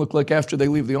life's going to look like after they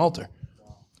leave the altar.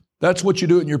 That's what you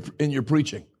do in your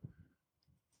preaching.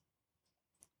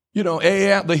 You know,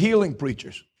 the healing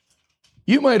preachers.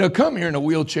 You might have come here in a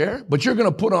wheelchair, but you're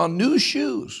going to put on new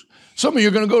shoes. Some of you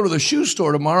are going to go to the shoe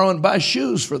store tomorrow and buy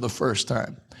shoes for the first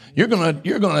time. You're going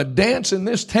to dance in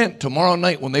this tent tomorrow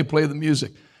night when they play the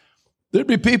music. There'd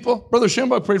be people. Brother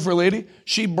Schembach prayed for a lady.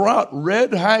 She brought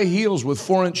red high heels with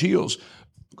 4-inch heels,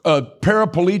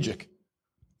 paraplegic.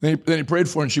 Then he prayed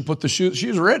for her and she put the shoes. She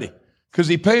was ready because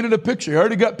he painted a picture. He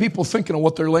already got people thinking of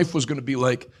what their life was going to be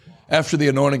like after the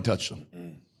anointing touched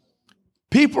them.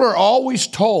 People are always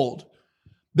told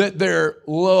that they're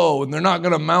low and they're not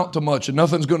going to amount to much and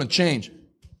nothing's going to change.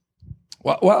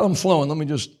 While I'm flowing, let me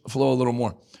just flow a little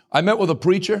more. I met with a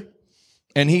preacher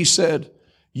and he said,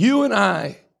 you and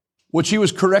I, which he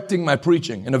was correcting my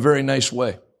preaching in a very nice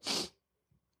way.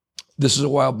 This is a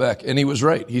while back, and he was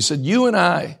right. He said, you and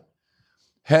I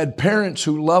had parents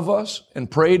who love us and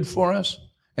prayed for us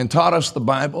and taught us the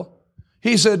Bible.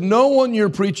 He said, no one you're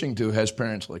preaching to has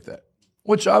parents like that,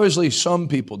 which obviously some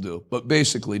people do, but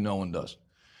basically no one does.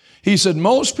 He said,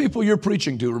 most people you're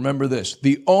preaching to, remember this,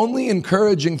 the only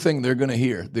encouraging thing they're going to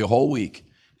hear the whole week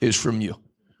is from you.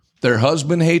 Their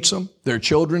husband hates them. Their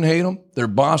children hate them. Their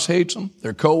boss hates them.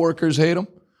 Their coworkers hate them.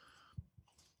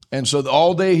 And so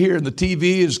all they hear on the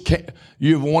TV is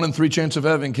you have a 1 in 3 chance of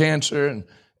having cancer and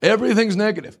everything's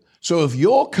negative. So if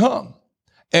you'll come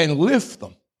and lift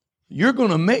them, you're going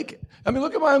to make it. I mean,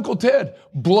 look at my Uncle Ted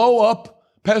blow up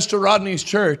Pastor Rodney's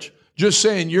church just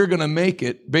saying you're going to make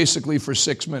it basically for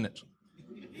 6 minutes.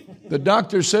 The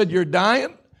doctor said you're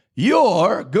dying.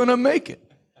 You're going to make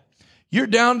it. You're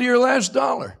down to your last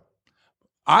dollar.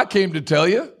 I came to tell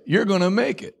you, you're going to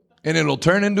make it. And it'll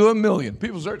turn into $1 million.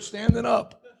 People start standing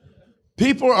up.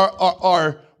 People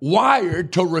are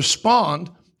wired to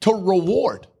respond to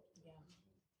reward.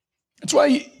 That's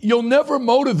why you'll never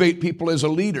motivate people as a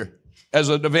leader, as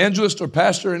an evangelist or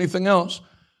pastor or anything else,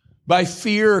 by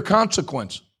fear or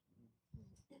consequence.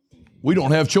 We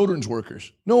don't have children's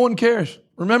workers. No one cares.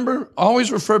 Remember,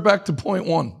 always refer back to point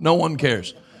one. No one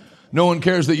cares. No one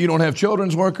cares that you don't have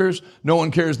children's workers. No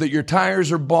one cares that your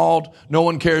tires are bald. No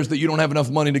one cares that you don't have enough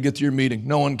money to get to your meeting.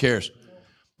 No one cares.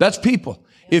 That's people.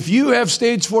 If you have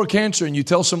stage 4 cancer and you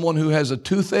tell someone who has a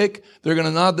toothache, they're going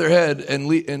to nod their head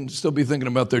and still be thinking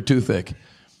about their toothache.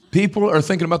 People are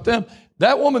thinking about them.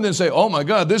 That woman didn't say, oh my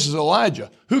God, this is Elijah.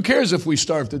 Who cares if we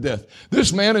starve to death?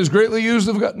 This man is greatly used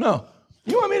of God. No.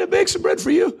 You want me to bake some bread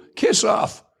for you? Kiss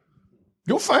off.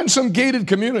 Go find some gated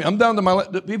community. I'm down to my,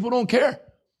 people don't care.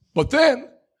 But then,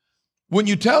 when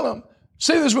you tell them,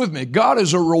 say this with me, God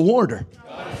is a rewarder.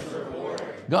 God is a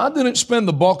rewarder. God didn't spend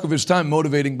the bulk of his time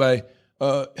motivating by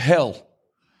hell.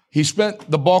 He spent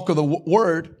the bulk of the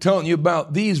word telling you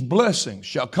about these blessings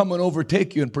shall come and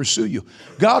overtake you and pursue you.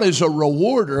 God is a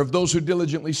rewarder of those who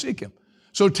diligently seek him.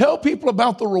 So tell people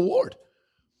about the reward.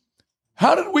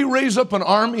 How did we raise up an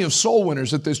army of soul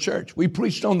winners at this church? We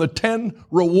preached on the 10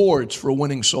 rewards for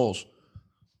winning souls.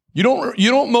 You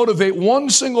don't motivate one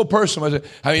single person.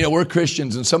 I mean, we're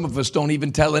Christians and some of us don't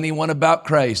even tell anyone about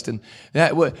Christ. And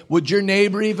that, would your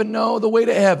neighbor even know the way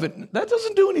to heaven? That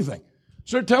doesn't do anything.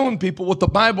 Start telling people what the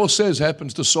Bible says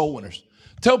happens to soul winners.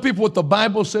 Tell people what the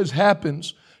Bible says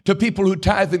happens to people who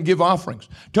tithe and give offerings.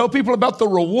 Tell people about the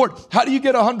reward. How do you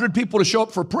get 100 people to show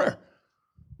up for prayer?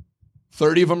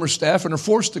 30 of them are staff and are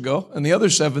forced to go, and the other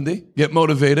 70 get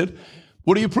motivated.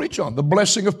 What do you preach on? The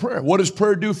blessing of prayer. What does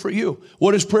prayer do for you?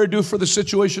 What does prayer do for the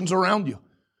situations around you?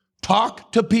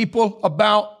 Talk to people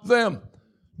about them.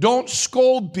 Don't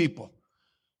scold people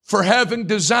for having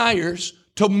desires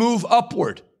to move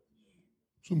upward.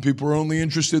 Some people are only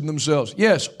interested in themselves.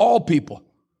 Yes, all people.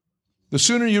 The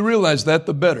sooner you realize that,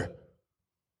 the better.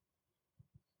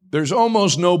 There's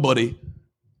almost nobody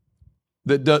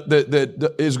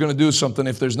that is going to do something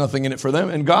if there's nothing in it for them.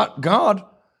 And God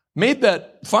made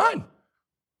that fine.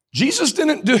 Jesus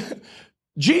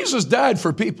died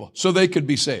for people so they could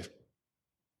be saved.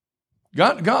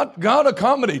 God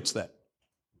accommodates that.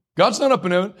 God's not up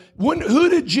in heaven. Who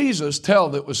did Jesus tell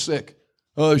that was sick?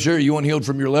 Oh, sure, you want healed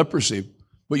from your leprosy,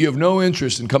 but you have no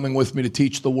interest in coming with me to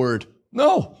teach the word.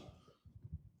 No.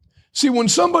 See, when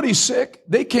somebody's sick,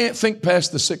 they can't think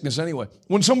past the sickness anyway.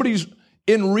 When somebody's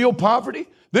in real poverty,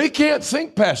 they can't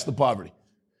think past the poverty.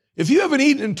 If you haven't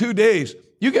eaten in 2 days,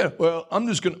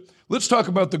 let's talk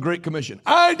about the Great Commission.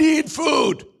 I need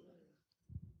food.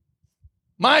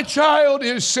 My child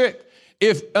is sick.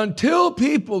 Until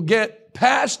people get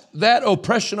past that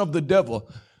oppression of the devil,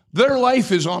 their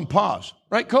life is on pause.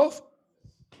 Right, Cove?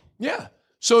 Yeah.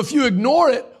 So if you ignore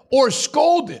it or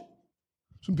scold it,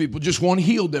 some people just want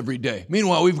healed every day.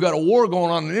 Meanwhile, we've got a war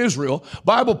going on in Israel,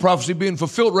 Bible prophecy being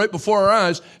fulfilled right before our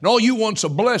eyes, and all you want's a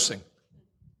blessing.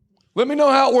 Let me know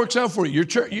how it works out for you. Your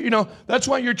church, that's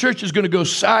why your church is going to go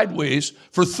sideways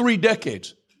for 3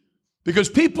 decades. Because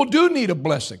people do need a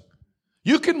blessing.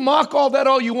 You can mock all that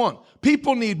all you want.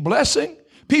 People need blessing.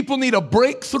 People need a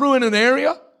breakthrough in an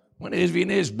area. When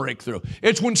is breakthrough?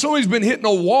 It's when somebody's been hitting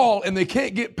a wall and they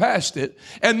can't get past it.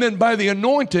 And then by the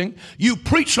anointing, you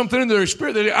preach something into their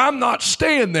spirit that I'm not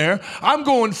staying there. I'm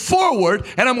going forward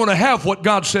and I'm going to have what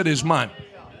God said is mine.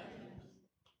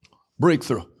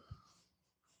 Breakthrough.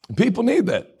 People need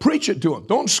that. Preach it to them.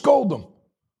 Don't scold them.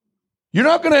 You're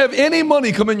not going to have any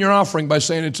money come in your offering by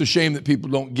saying it's a shame that people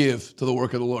don't give to the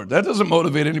work of the Lord. That doesn't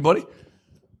motivate anybody.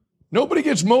 Nobody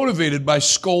gets motivated by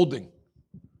scolding.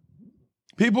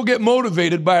 People get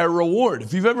motivated by a reward.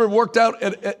 If you've ever worked out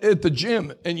at the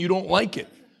gym and you don't like it,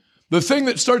 the thing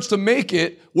that starts to make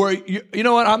it where, you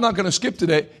know what, I'm not going to skip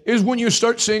today, is when you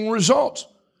start seeing results.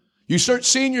 You start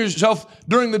seeing yourself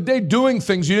during the day doing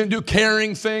things you didn't do,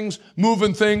 carrying things,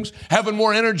 moving things, having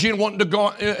more energy and wanting to go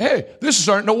on. Hey, this is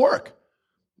starting to work.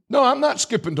 No, I'm not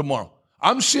skipping tomorrow.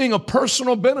 I'm seeing a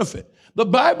personal benefit. The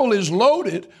Bible is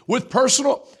loaded with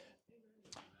personal.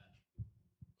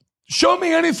 Show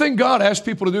me anything God asked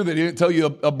people to do that he didn't tell you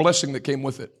a blessing that came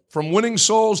with it. From winning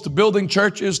souls to building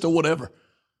churches to whatever.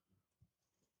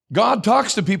 God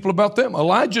talks to people about them.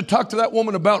 Elijah talked to that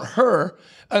woman about her,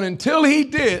 and until he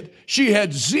did, she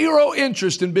had zero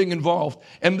interest in being involved.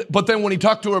 But then when he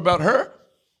talked to her about her,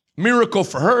 miracle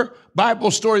for her,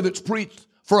 Bible story that's preached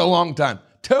for a long time.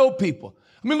 Tell people.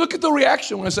 I mean, look at the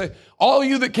reaction when I say, all of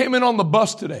you that came in on the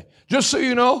bus today, just so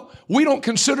you know, we don't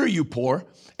consider you poor.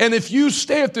 And if you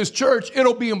stay at this church,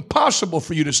 it'll be impossible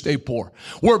for you to stay poor.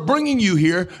 We're bringing you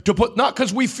here to put, not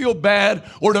because we feel bad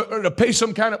or to pay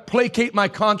some kind of placate my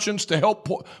conscience to help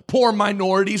poor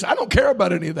minorities. I don't care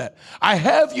about any of that. I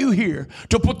have you here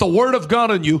to put the word of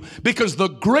God on you because the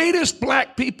greatest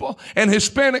black people and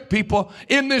Hispanic people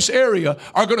in this area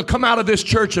are going to come out of this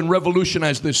church and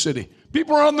revolutionize this city.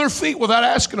 People are on their feet without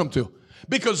asking them to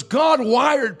because God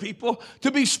wired people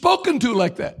to be spoken to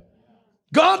like that.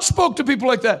 God spoke to people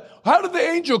like that. How did the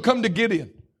angel come to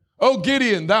Gideon? Oh,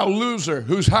 Gideon, thou loser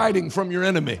who's hiding from your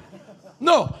enemy.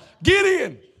 No,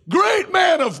 Gideon, great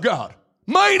man of God,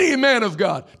 mighty man of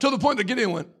God, to the point that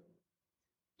Gideon went,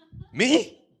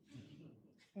 me?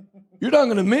 You're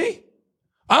talking to me?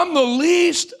 I'm the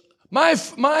least. My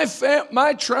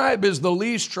tribe is the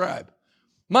least tribe.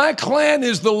 My clan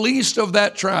is the least of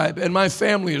that tribe, and my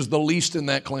family is the least in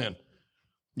that clan.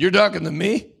 You're talking to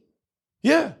me?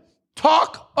 Yeah.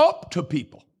 Talk up to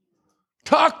people.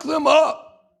 Talk them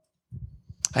up.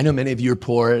 I know many of you are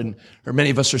poor, or many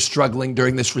of us are struggling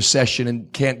during this recession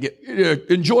and can't get.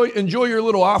 Enjoy your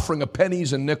little offering of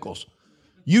pennies and nickels.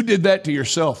 You did that to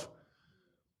yourself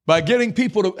by getting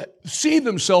people to see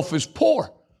themselves as poor.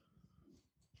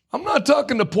 I'm not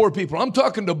talking to poor people. I'm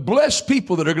talking to blessed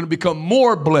people that are going to become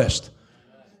more blessed.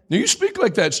 Now you speak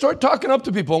like that. Start talking up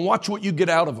to people and watch what you get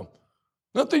out of them.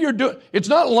 Not that you're doing, it's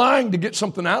not lying to get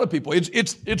something out of people.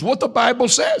 It's what the Bible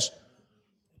says.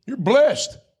 You're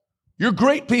blessed. You're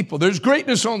great people. There's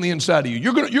greatness on the inside of you.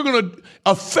 You're going to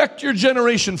affect your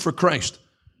generation for Christ.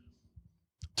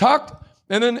 Talk,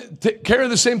 and then carry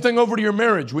the same thing over to your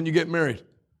marriage when you get married.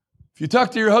 If you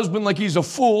talk to your husband like he's a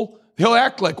fool, he'll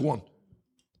act like one.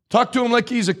 Talk to him like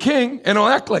he's a king, and he'll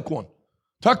act like one.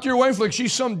 Talk to your wife like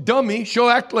she's some dummy, she'll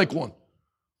act like one.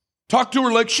 Talk to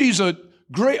her like she's a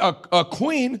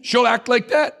queen, she'll act like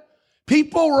that.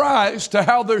 People rise to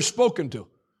how they're spoken to,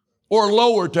 or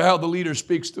lower to how the leader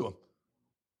speaks to them.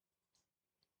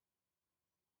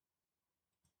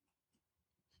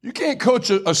 You can't coach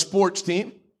a sports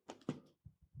team.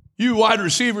 You wide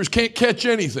receivers can't catch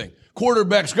anything.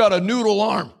 Quarterback's got a noodle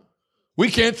arm. We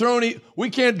can't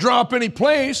drop any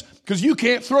plays because you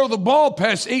can't throw the ball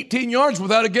past 18 yards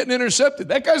without it getting intercepted.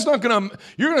 That guy's not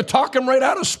you're going to talk him right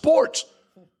out of sports.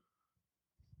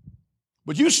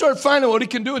 But you start finding what he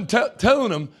can do and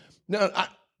telling him,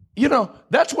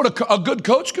 that's what a good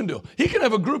coach can do. He can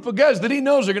have a group of guys that he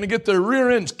knows are going to get their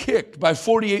rear ends kicked by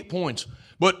 48 points,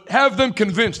 but have them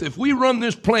convinced if we run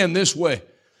this plan this way,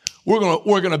 we're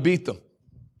going to beat them.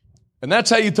 And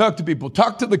that's how you talk to people.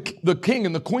 Talk to the king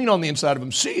and the queen on the inside of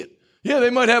them. See it. Yeah,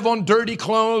 they might have on dirty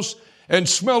clothes and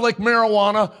smell like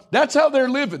marijuana. That's how they're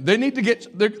living. They're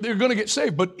going to get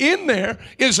saved. But in there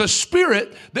is a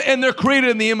spirit, and they're created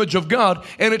in the image of God.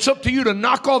 And it's up to you to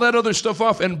knock all that other stuff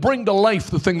off and bring to life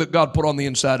the thing that God put on the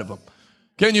inside of them.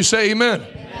 Can you say amen?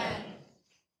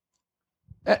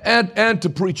 Amen. Add to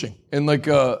preaching and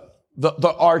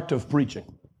the art of preaching.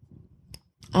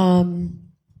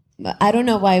 I don't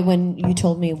know why when you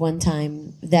told me one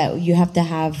time that you have to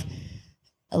have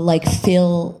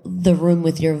fill the room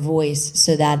with your voice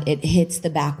so that it hits the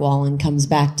back wall and comes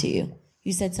back to you.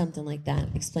 You said something like that.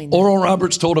 Explain that. Oral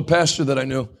Roberts told a pastor that I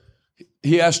knew.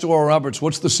 He asked Oral Roberts,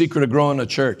 what's the secret of growing a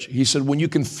church? He said, when you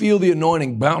can feel the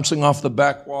anointing bouncing off the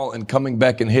back wall and coming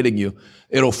back and hitting you,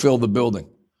 it'll fill the building.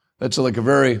 That's a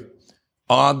very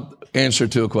odd answer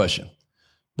to a question.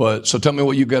 So tell me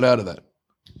what you got out of that.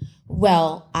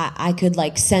 Well, I could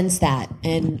sense that.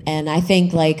 And I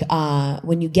think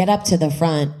when you get up to the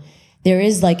front, there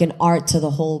is an art to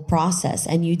the whole process,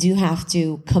 and you do have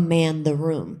to command the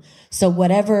room. So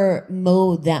whatever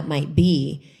mode that might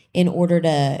be, in order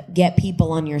to get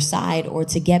people on your side or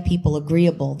to get people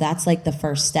agreeable, that's the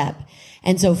first step.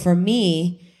 And so for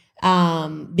me,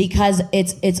 because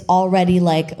it's already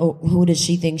who does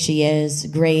she think she is?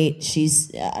 Great.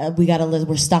 She's,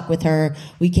 we're stuck with her.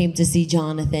 We came to see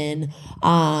Jonathan.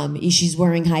 She's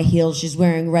wearing high heels. She's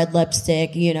wearing red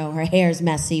lipstick. Her hair's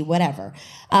messy, whatever.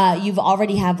 You've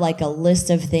already have a list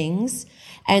of things.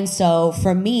 And so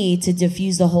for me to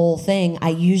diffuse the whole thing, I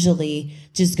usually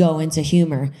just go into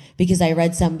humor, because I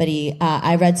read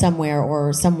somewhere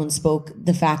or someone spoke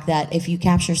the fact that if you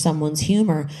capture someone's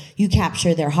humor, you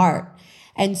capture their heart.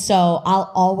 And so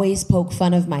I'll always poke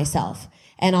fun of myself,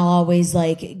 and I'll always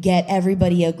get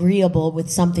everybody agreeable with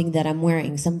something that I'm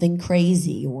wearing, something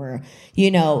crazy, or,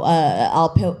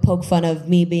 I'll poke fun of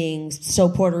me being so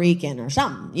Puerto Rican or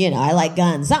something, I like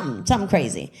guns, something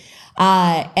crazy.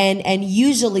 And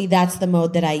usually that's the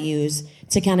mode that I use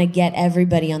to kind of get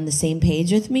everybody on the same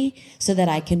page with me so that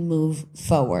I can move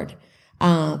forward.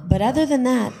 But other than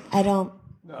that, I don't.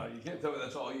 No, you can't tell me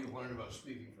that's all you've learned about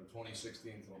speaking from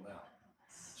 2016 till now.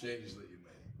 Changes that you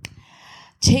made.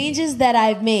 Changes that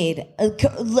I've made,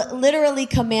 literally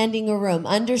commanding a room,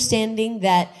 understanding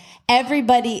that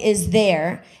everybody is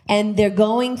there and they're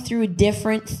going through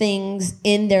different things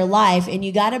in their life, and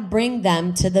you got to bring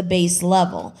them to the base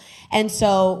level. And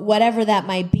so whatever that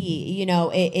might be,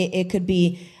 it could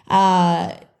be,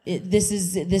 this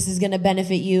is going to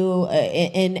benefit you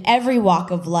in every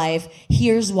walk of life.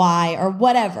 Here's why, or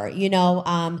whatever,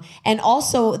 and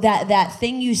also that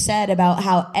thing you said about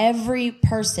how every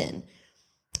person,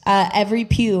 every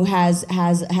pew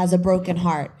has a broken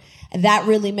heart. That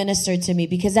really ministered to me,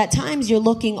 because at times you're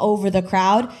looking over the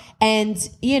crowd and,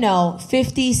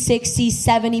 50, 60,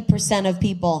 70% of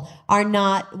people are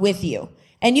not with you.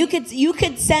 And you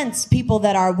could sense people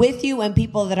that are with you and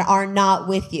people that are not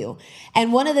with you.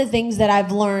 And one of the things that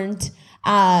I've learned,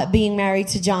 being married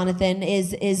to Jonathan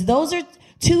is those are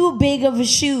too big of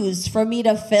shoes for me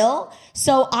to fill.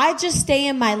 So I just stay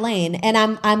in my lane, and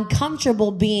I'm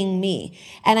comfortable being me.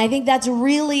 And I think that's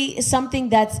really something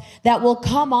that will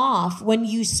come off when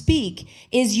you speak,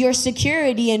 is your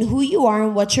security and who you are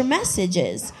and what your message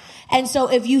is. And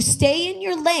so if you stay in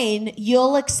your lane,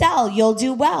 you'll excel, you'll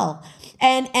do well.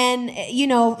 And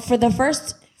for the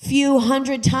first few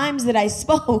hundred times that I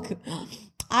spoke,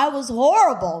 I was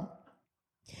horrible.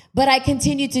 But I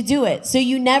continued to do it. So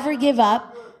you never give up.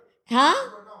 Huh?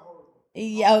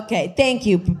 Yeah, okay. Thank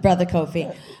you, Brother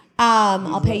Kofi.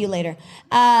 I'll pay you later.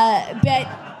 But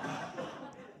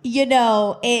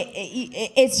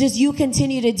it's just you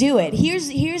continue to do it.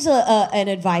 Here's an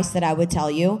advice that I would tell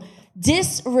you.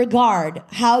 Disregard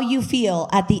how you feel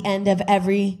at the end of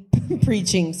every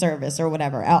preaching service or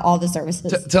whatever, all the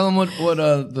services. Tell them what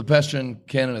the pastor in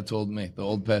Canada told me, the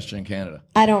old pastor in Canada.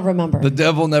 I don't remember. The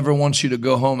devil never wants you to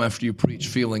go home after you preach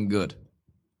feeling good.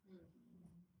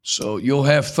 So you'll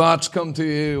have thoughts come to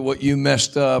you, what you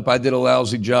messed up, I did a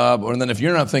lousy job, and then if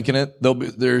you're not thinking it,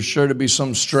 there's sure to be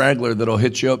some straggler that'll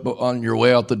hit you up on your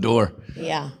way out the door.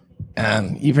 Yeah.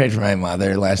 You prayed for my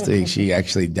mother last week. She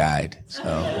actually died. So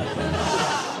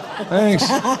thanks.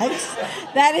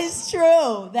 That is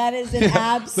true. That is an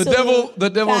absolute The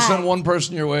devil fact. sent one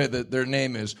person your way that their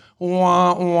name is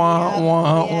wah wah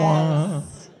wah wah.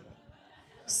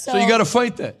 So you got to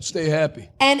fight that. Stay happy.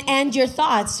 And your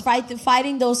thoughts,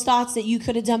 fighting those thoughts that you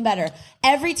could have done better.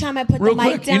 Every time I put Real the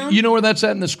mic quick, down. you know where that's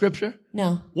at in the scripture?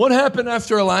 No. What happened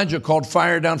after Elijah called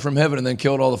fire down from heaven and then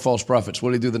killed all the false prophets?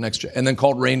 What did he do the next year? And then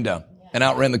called rain down and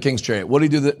outran the king's chariot. What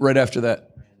did he do right after that?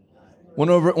 Went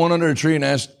under a tree and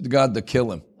asked God to kill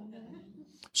him.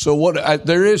 So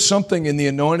there is something in the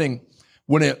anointing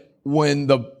when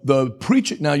the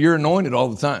preacher, now you're anointed all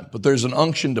the time, but there's an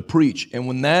unction to preach. And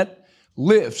when that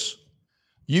lifts,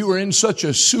 you are in such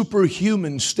a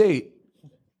superhuman state.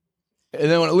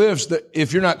 And then when it lifts, that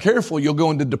if you're not careful, you'll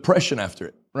go into depression after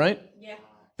it, right? Yeah.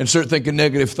 And start thinking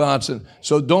negative thoughts. And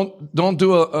so don't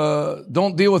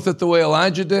deal with it the way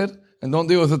Elijah did, and don't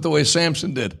deal with it the way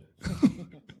Samson did.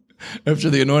 After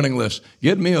the anointing lifts,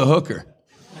 get me a hooker.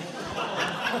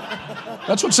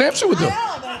 That's what Samson would do.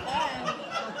 Yeah,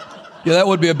 that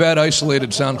would be a bad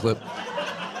isolated sound clip.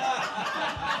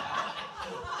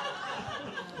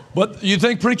 But you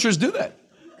think preachers do that?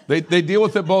 They deal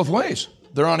with it both ways.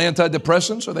 They're on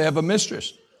antidepressants or they have a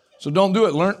mistress. So don't do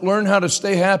it. Learn how to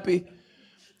stay happy.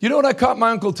 You know what I caught my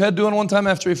Uncle Ted doing one time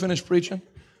after he finished preaching?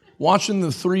 Watching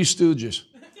the Three Stooges.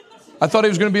 I thought he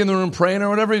was going to be in the room praying or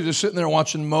whatever. He's just sitting there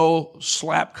watching Moe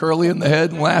slap Curly in the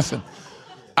head and laughing.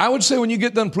 I would say when you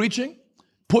get done preaching,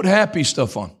 put happy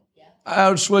stuff on.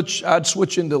 I'd switch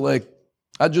into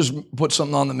I'd just put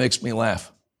something on that makes me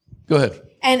laugh. Go ahead.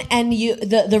 And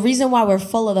the reason why we're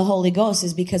full of the Holy Ghost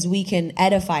is because we can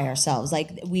edify ourselves. Like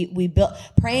we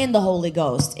pray in the Holy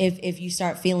Ghost if you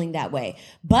start feeling that way.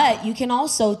 But you can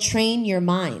also train your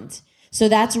mind. So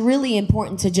that's really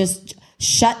important to just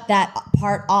shut that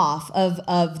part off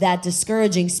of that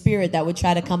discouraging spirit that would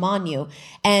try to come on you.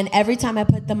 And every time I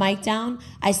put the mic down,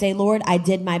 I say, Lord, I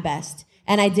did my best.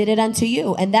 And I did it unto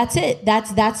you. And that's it.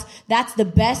 That's the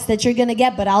best that you're going to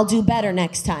get, but I'll do better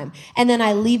next time. And then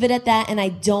I leave it at that and I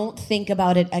don't think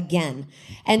about it again.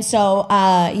 And so,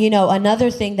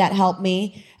 another thing that helped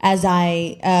me as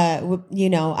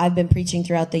I've been preaching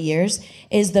throughout the years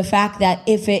is the fact that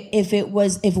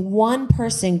if one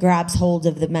person grabs hold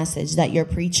of the message that you're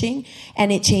preaching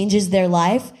and it changes their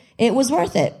life, it was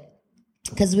worth it.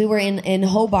 Because we were in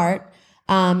Hobart,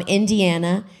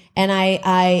 Indiana, and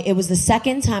it was the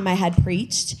second time I had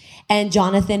preached, and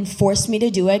Jonathan forced me to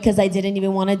do it because I didn't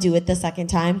even want to do it the second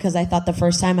time because I thought the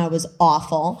first time I was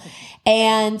awful.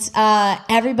 And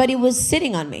everybody was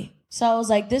sitting on me. So I was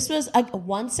like, this was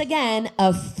once again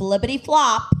a flippity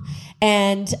flop.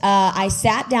 And I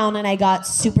sat down and I got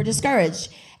super discouraged.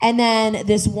 And then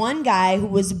this one guy who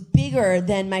was bigger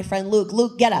than my friend Luke.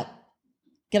 Luke, get up.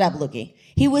 Get up, Lukey.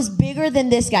 He was bigger than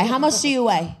this guy. How much do you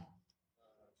weigh?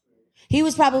 He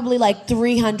was probably like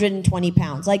 320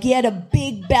 pounds. Like, he had a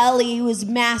big belly. He was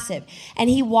massive. And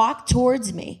he walked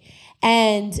towards me.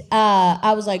 And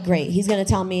I was like, great. He's going to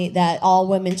tell me that all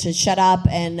women should shut up.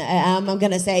 And I'm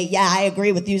going to say, yeah, I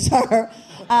agree with you, sir.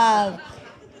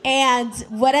 And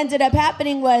what ended up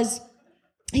happening was,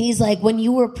 he's like, when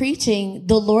you were preaching,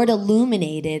 the Lord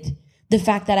illuminated the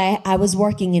fact that I was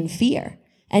working in fear.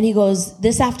 And he goes,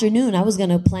 this afternoon, I was going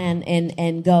to plan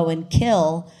and go and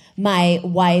kill my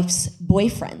wife's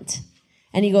boyfriend.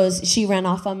 And he goes, she ran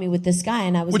off on me with this guy,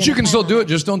 and I was. But you can still do it,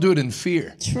 just don't do it in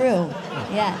fear. True.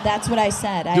 Yeah, that's what I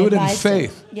said. Do it in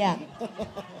faith. Yeah.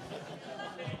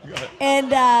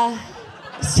 And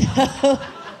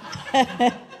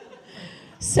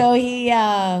so he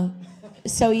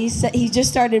just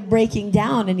started breaking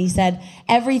down, and he said,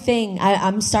 everything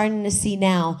I'm starting to see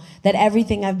now that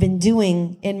everything I've been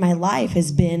doing in my life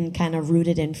has been kind of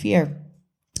rooted in fear.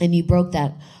 And you broke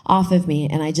that off of me.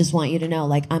 And I just want you to know,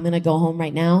 like, I'm going to go home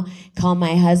right now, call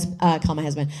my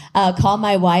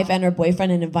wife and her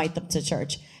boyfriend and invite them to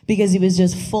church, because he was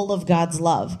just full of God's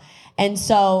love. And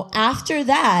so after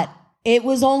that, it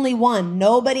was only one.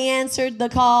 Nobody answered the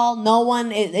call. No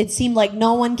one, it seemed like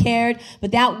no one cared. But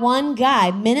that one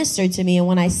guy ministered to me. And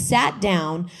when I sat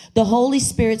down, the Holy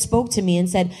Spirit spoke to me and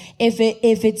said, if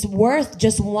it's worth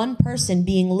just one person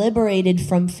being liberated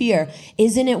from fear,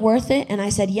 isn't it worth it? And I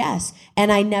said, yes.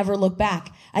 And I never looked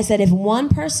back. I said, if one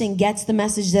person gets the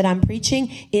message that I'm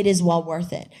preaching, it is well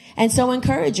worth it. And so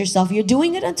encourage yourself. You're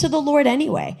doing it unto the Lord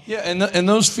anyway. Yeah, and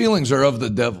those feelings are of the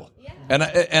devil. And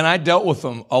I dealt with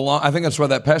them a lot. I think that's why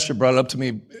that pastor brought it up to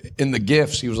me in the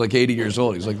gifts. He was like 80 years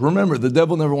old. He's like, remember, the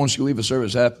devil never wants you to leave a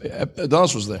service happy.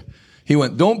 Dallas was there. He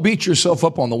went, don't beat yourself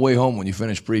up on the way home when you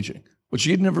finish preaching. Which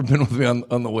he'd never been with me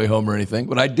on the way home or anything,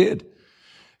 but I did.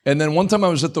 And then one time I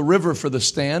was at the river for the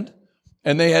stand,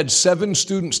 and they had 7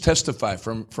 students testify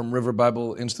from River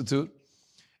Bible Institute.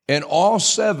 And all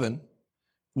 7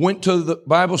 went to the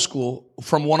Bible school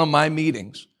from one of my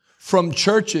meetings, from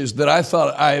churches that I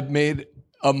thought I had made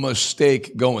a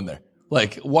mistake going there.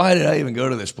 Like, why did I even go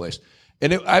to this place?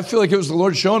 And I feel like it was the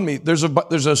Lord showing me. There's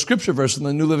a scripture verse in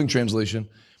the New Living Translation.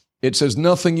 It says,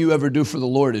 nothing you ever do for the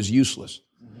Lord is useless.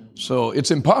 So it's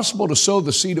impossible to sow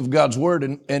the seed of God's word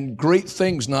and great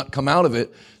things not come out of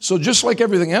it. So just like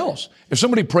everything else, if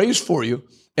somebody prays for you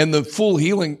and the full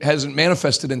healing hasn't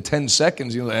manifested in 10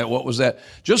 seconds, you're like, what was that?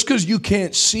 Just because you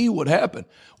can't see what happened.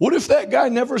 What if that guy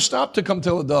never stopped to come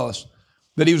tell Adalis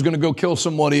that he was going to go kill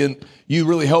somebody and you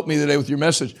really helped me today with your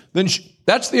message? Then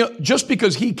just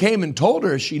because he came and told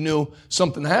her, she knew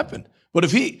something happened. But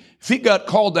if he got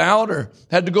called out or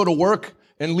had to go to work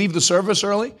and leave the service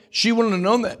early, she wouldn't have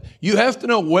known that. You have to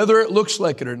know whether it looks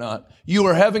like it or not. You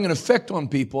are having an effect on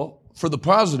people for the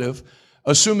positive,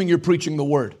 assuming you're preaching the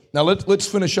word. Now let's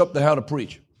finish up the how to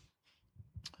preach.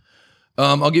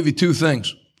 I'll give you 2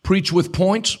 things. Preach with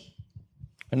points.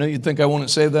 I know you'd think I wouldn't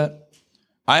say that.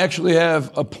 I actually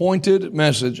have a pointed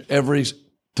message every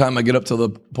time I get up to the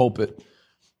pulpit,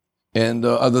 and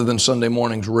other than Sunday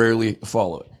mornings, rarely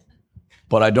follow it.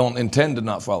 But I don't intend to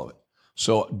not follow it.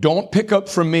 So don't pick up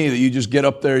from me that you just get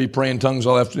up there, you pray in tongues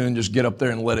all afternoon, and just get up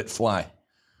there and let it fly.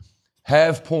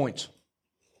 Have points.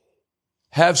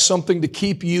 Have something to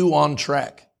keep you on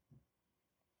track.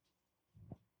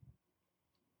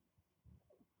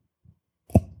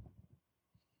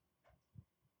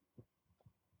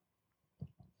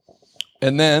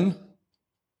 And then,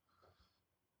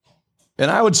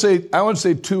 I would say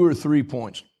 2 or 3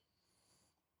 points.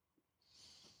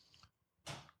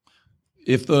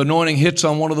 If the anointing hits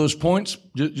on one of those points,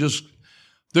 just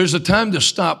there's a time to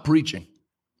stop preaching.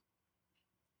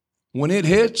 When it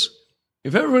hits,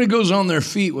 if everybody goes on their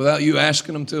feet without you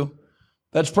asking them to,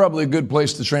 that's probably a good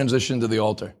place to transition to the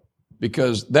altar.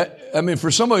 Because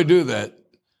for somebody to do that,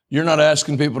 you're not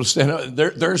asking people to stand up.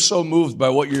 They're so moved by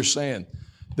what you're saying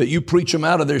that you preach them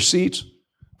out of their seats.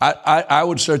 I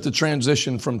would start the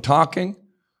transition from talking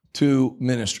to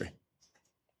ministry.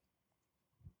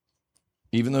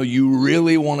 Even though you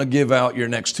really want to give out your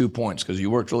next 2 points because you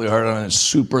worked really hard on it, it's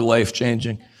super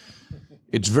life-changing.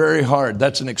 It's very hard.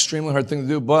 That's an extremely hard thing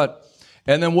to do.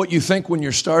 And then what you think when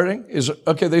you're starting is,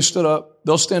 okay, they stood up,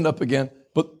 they'll stand up again,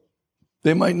 but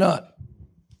they might not.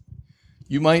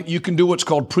 You can do what's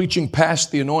called preaching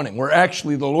past the anointing, where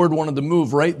actually the Lord wanted to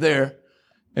move right there,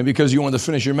 and because you wanted to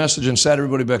finish your message and sat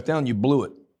everybody back down, you blew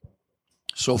it.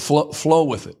 So flow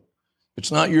with it.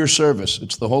 It's not your service.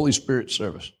 It's the Holy Spirit's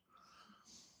service.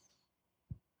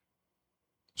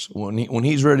 So when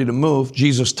he's ready to move,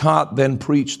 Jesus taught, then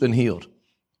preached, then healed.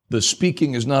 The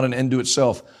speaking is not an end to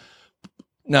itself.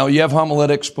 Now, you have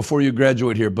homiletics before you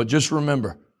graduate here, but just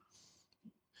remember,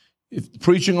 if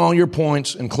preaching all your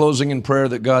points and closing in prayer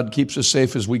that God keeps us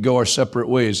safe as we go our separate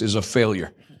ways is a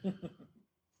failure.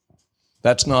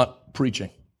 That's not preaching.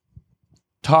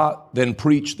 Taught, then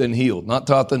preached, then healed. Not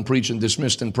taught, then preached, and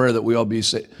dismissed in prayer that we all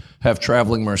have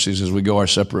traveling mercies as we go our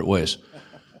separate ways.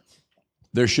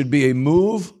 There should be a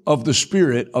move of the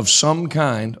Spirit of some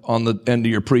kind on the end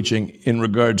of your preaching in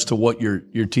regards to what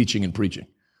you're teaching and preaching.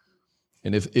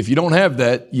 And if you don't have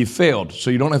that, you failed. So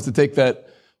you don't have to take that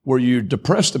where you're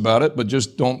depressed about it, but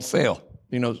just don't fail.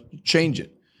 Change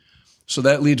it. So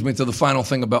that leads me to the final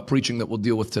thing about preaching that we'll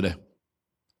deal with today.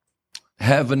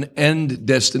 Have an end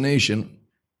destination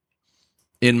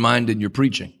in mind in your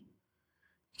preaching.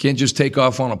 You can't just take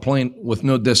off on a plane with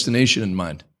no destination in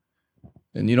mind.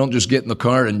 And you don't just get in the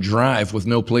car and drive with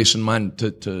no place in mind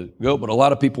to go. But a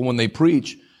lot of people, when they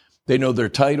preach, they know their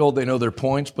title, they know their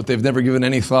points, but they've never given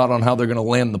any thought on how they're going to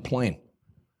land the plane.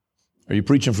 Are you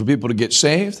preaching for people to get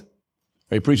saved?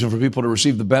 Are you preaching for people to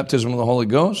receive the baptism of the Holy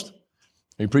Ghost?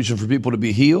 Are you preaching for people to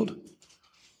be healed?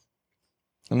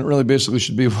 And it really basically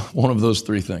should be one of those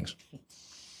three things.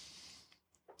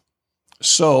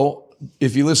 So,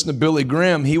 if you listen to Billy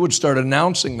Graham, he would start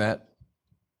announcing that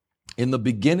in the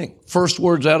beginning, first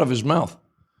words out of his mouth.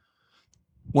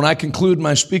 When I conclude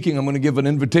my speaking, I'm going to give an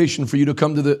invitation for you to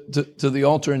come to the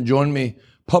altar and join me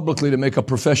publicly to make a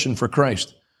profession for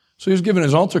Christ. So he was giving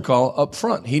his altar call up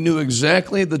front. He knew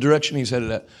exactly the direction he's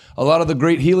headed at. A lot of the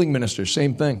great healing ministers,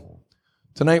 same thing.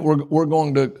 Tonight we're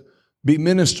going to be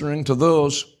ministering to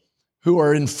those who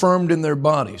are infirmed in their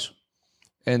bodies.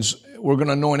 And we're going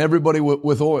to anoint everybody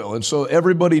with oil. And so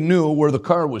everybody knew where the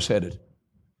car was headed.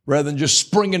 Rather than just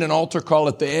springing an altar call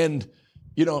at the end,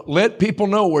 let people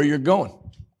know where you're going.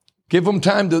 Give them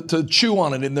time to chew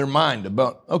on it in their mind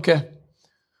about, okay,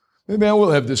 maybe I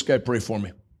will have this guy pray for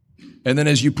me. And then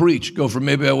as you preach, go from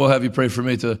maybe I will have you pray for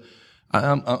me to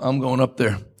I'm going up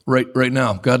there right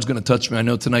now. God's going to touch me. I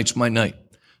know tonight's my night.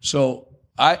 So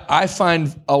I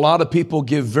find a lot of people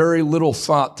give very little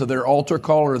thought to their altar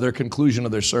call or their conclusion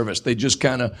of their service. They just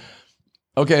kind of,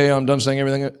 okay, I'm done saying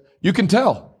everything. You can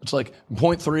tell. It's like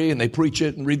point 3, and they preach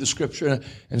it and read the scripture.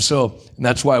 And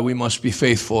that's why we must be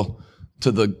faithful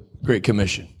to the Great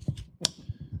Commission.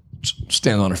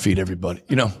 Stand on our feet, everybody.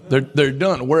 They're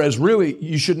done. Whereas really,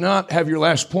 you should not have your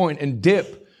last point and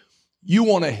dip. You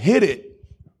want to hit it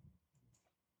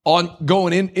on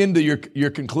going into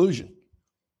your conclusion.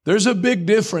 There's a big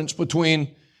difference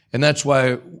between, and that's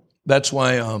why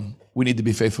we need to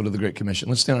be faithful to the Great Commission.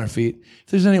 Let's stand on our feet.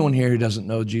 If there's anyone here who doesn't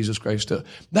know Jesus Christ,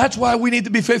 that's why we need to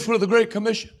be faithful to the Great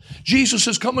Commission. Jesus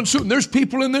is coming soon. There's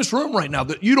people in this room right now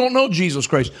that you don't know Jesus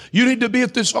Christ. You need to be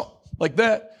at this, like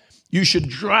that. You should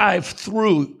drive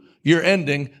through your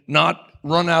ending, not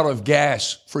run out of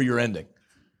gas for your ending.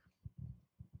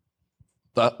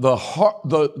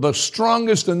 The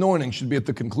strongest anointing should be at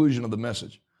the conclusion of the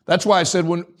message. That's why I said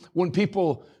when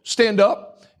people stand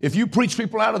up, if you preach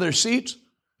people out of their seats,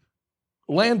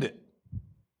 land it.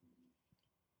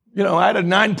 I had a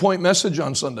 9-point message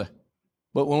on Sunday,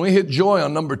 but when we hit joy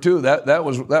on number 2, that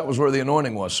was where the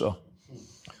anointing was. So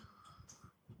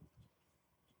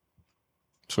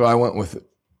I went with it.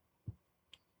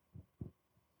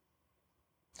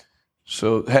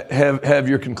 So have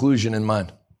your conclusion in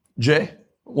mind. Jay,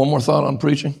 one more thought on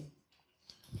preaching?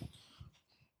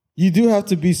 You do have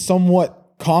to be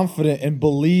somewhat confident and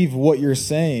believe what you're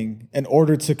saying in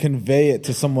order to convey it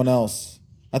to someone else.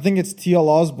 I think it's T.L.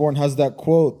 Osborne has that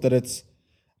quote that it's,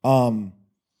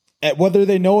 whether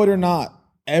they know it or not,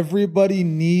 everybody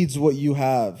needs what you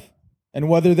have. And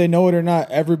whether they know it or not,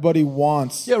 everybody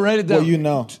wants write it down. What you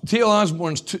know. T.L.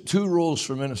 Osborne's two rules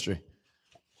for ministry.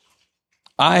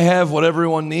 I have what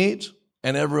everyone needs,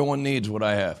 and everyone needs what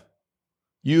I have.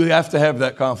 You have to have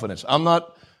that confidence. I'm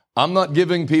not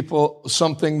giving people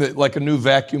something that, like a new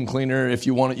vacuum cleaner. If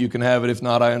you want it, you can have it. If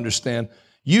not, I understand.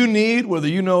 You need, whether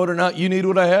you know it or not, you need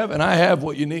what I have, and I have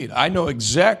what you need. I know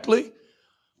exactly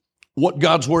what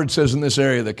God's word says in this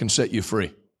area that can set you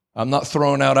free. I'm not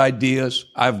throwing out ideas.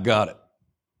 I've got it.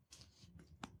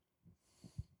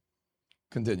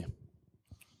 Continue.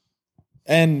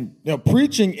 And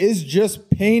preaching is just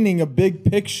painting a big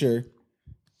picture.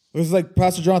 It was like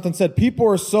Pastor Jonathan said, people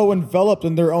are so enveloped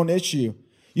in their own issue.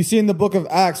 You see in the book of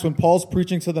Acts when Paul's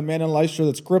preaching to the man in Lystra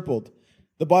that's crippled,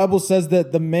 the Bible says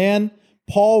that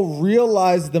Paul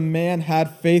realized the man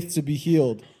had faith to be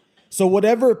healed. So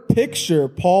whatever picture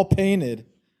Paul painted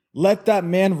let that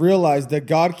man realize that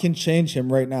God can change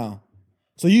him right now.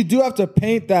 So you do have to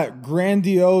paint that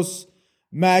grandiose,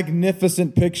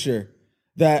 magnificent picture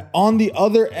that on the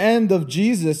other end of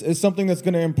Jesus is something that's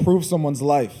going to improve someone's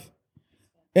life.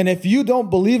 And if you don't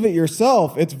believe it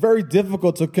yourself, it's very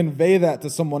difficult to convey that to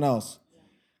someone else.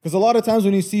 Because a lot of times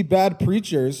when you see bad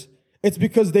preachers, it's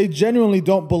because they genuinely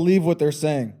don't believe what they're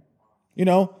saying. You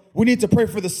know, we need to pray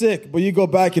for the sick, but you go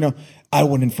back, you know, I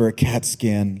went in for a CAT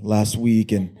scan last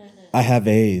week and I have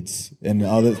AIDS and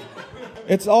all this.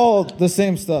 It's all the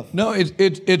same stuff. No,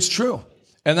 it's true.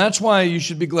 And that's why you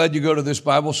should be glad you go to this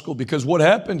Bible school, because what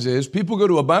happens is people go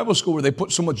to a Bible school where they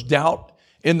put so much doubt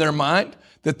in their mind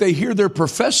that they hear their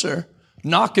professor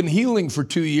knocking healing for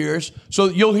 2 years. So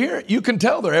you'll hear it. You can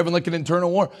tell they're having like an internal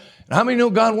war. And how many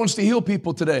know God wants to heal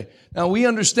people today? Now, we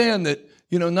understand that,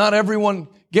 you know, not everyone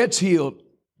gets healed.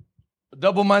 A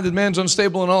double-minded man's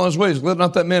unstable in all his ways. Let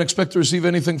not that man expect to receive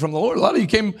anything from the Lord. A lot of you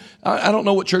came, I don't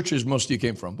know what churches most of you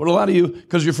came from, but a lot of you,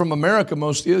 because you're from America,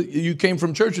 most of you came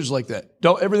from churches like that.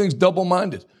 Everything's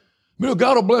double-minded. You know,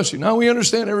 God will bless you. Now, we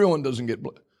understand everyone doesn't get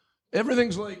blessed.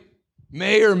 Everything's like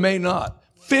may or may not.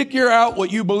 Figure out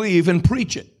what you believe and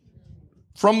preach it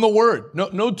from the Word.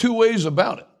 No two ways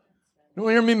about it. You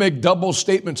don't hear me make double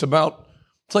statements about,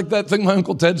 it's like that thing my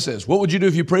Uncle Ted says. What would you do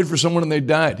if you prayed for someone and they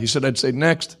died? He said, I'd say,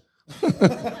 next.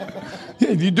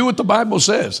 Yeah, you do what the Bible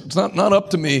says. It's not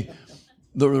up to me,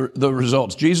 the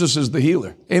results. Jesus is the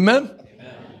healer. Amen?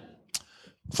 Amen.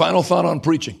 Final thought on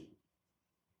preaching.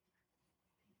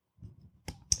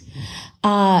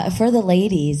 For the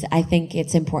ladies, I think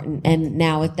it's important, and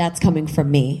now that's coming from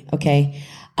me, okay,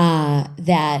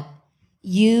 that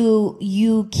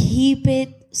you keep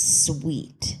it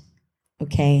sweet,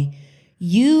 okay?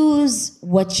 Use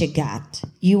what you got.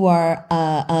 You are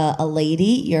a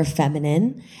lady, you're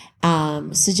feminine,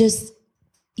 so just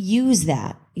use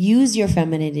that. Use your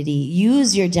femininity,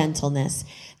 use your gentleness.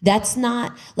 That's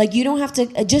not, like, you don't have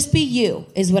to, just be you,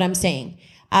 is what I'm saying.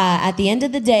 At the end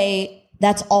of the day,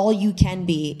 that's all you can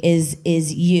be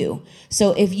is you.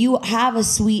 So if you have a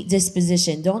sweet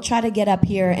disposition, don't try to get up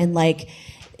here and, like,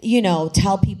 you know,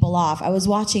 tell people off. I was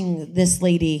watching this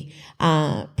lady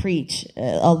preach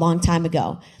a long time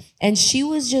ago, and she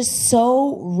was just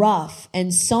so rough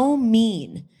and so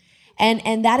mean.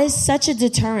 And that is such a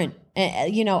deterrent.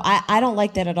 You know, I don't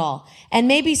like that at all. And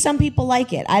maybe some people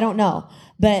like it. I don't know.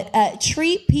 But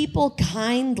treat people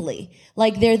kindly.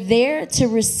 Like, they're there to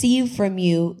receive from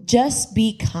you. Just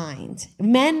be kind.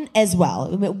 Men as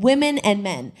well. Women and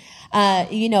men.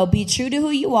 You know, be true to who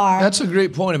you are. That's a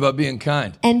great point about being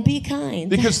kind. And be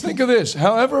kind. Because think of this.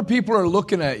 However people are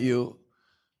looking at you,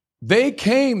 they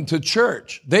came to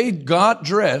church. They got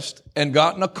dressed and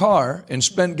got in a car and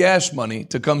spent gas money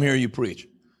to come hear you preach.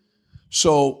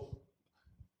 So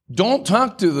don't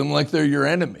talk to them like they're your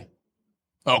enemy.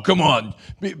 Oh, come on.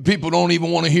 People don't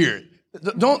even want to hear it.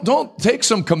 Don't take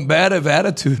some combative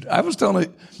attitude. I was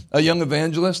telling a young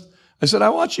evangelist, I said, I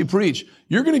watch you preach.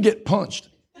 You're going to get punched.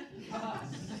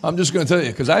 I'm just going to tell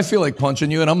you, because I feel like punching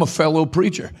you, and I'm a fellow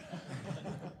preacher.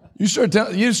 You start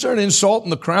insulting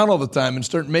the crowd all the time and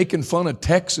start making fun of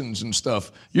Texans and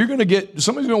stuff. You're going to get,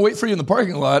 somebody's going to wait for you in the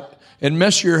parking lot and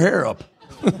mess your hair up.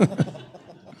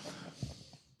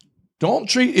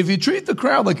 If you treat the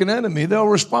crowd like an enemy, they'll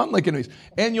respond like enemies.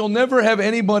 And you'll never have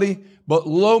anybody but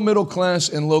low middle class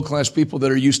and low class people that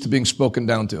are used to being spoken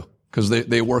down to, because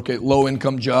they work at low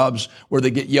income jobs where they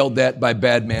get yelled at by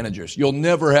bad managers. You'll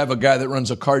never have a guy that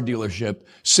runs a car dealership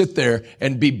sit there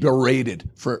and be berated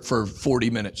for 40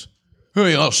 minutes.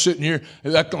 Hey, I'll sit in here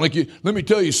acting like you. Let me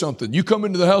tell you something. You come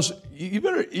into the house,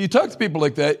 you talk to people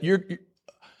like that, you're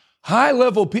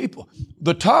high-level people.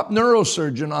 The top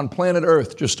neurosurgeon on planet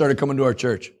Earth just started coming to our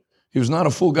church. He was not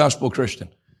a full gospel Christian.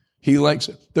 He likes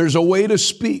it. There's a way to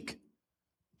speak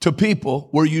to people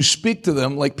where you speak to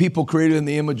them like people created in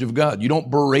the image of God. You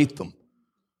don't berate them.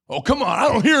 Oh, come on, I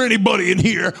don't hear anybody in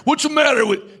here. What's the matter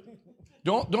with...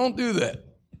 Don't do that.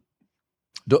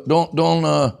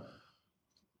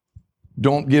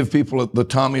 Don't give people the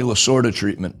Tommy Lasorda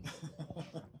treatment.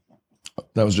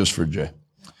 That was just for Jay.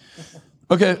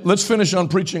 Okay, let's finish on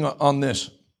preaching on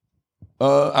this.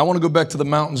 I want to go back to the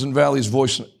mountains and valleys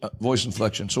voice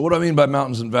inflection. So what do I mean by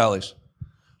mountains and valleys?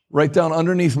 Write down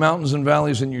underneath mountains and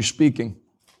valleys in your speaking.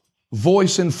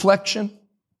 Voice inflection.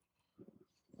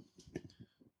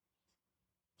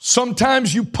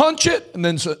 Sometimes you punch it, and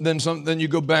then you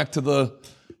go back to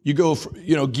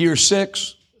gear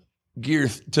 6, gear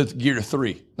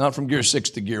 3. Not from gear 6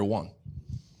 to gear 1.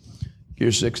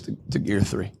 Gear 6 to gear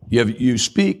 3. You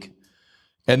speak.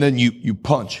 And then you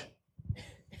punch.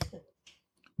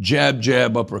 Jab,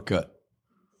 jab, uppercut.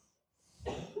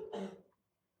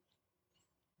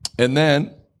 And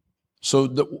then, so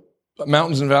the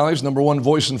mountains and valleys, number one,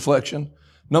 voice inflection.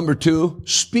 Number two,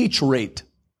 speech rate.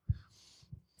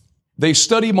 They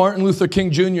study Martin Luther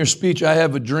King Jr.'s speech, I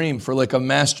Have a Dream, for like a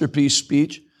masterpiece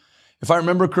speech. If I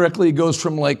remember correctly, he goes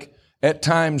from like, at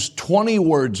times, 20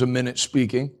 words a minute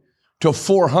speaking to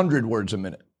 400 words a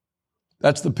minute.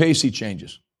 That's the pace he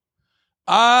changes.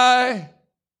 I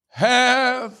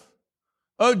have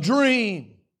a dream.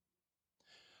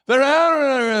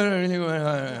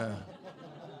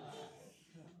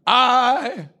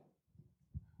 I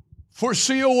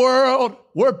foresee a world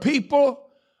where people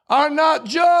are not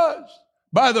judged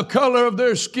by the color of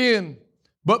their skin,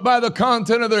 but by the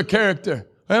content of their character.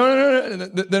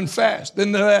 Then fast,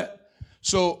 then that.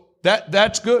 So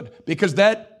that's good, because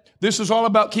this is all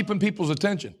about keeping people's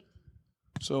attention.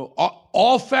 So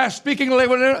all fast speaking,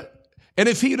 and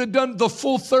if he'd have done the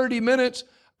full 30 minutes,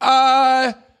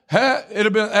 it'd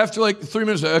have been after like 3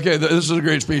 minutes. Okay, this is a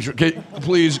great speech. Okay,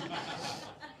 please.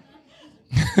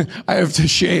 I have to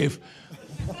shave.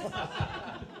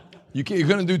 You're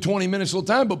going to do 20 minutes all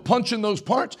the time, but punching those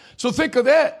parts. So think of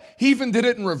that. He even did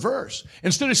it in reverse.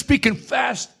 Instead of speaking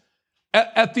fast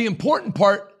at the important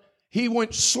part, he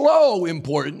went slow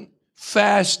important,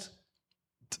 fast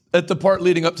at the part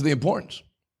leading up to the importance.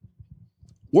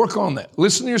 Work on that.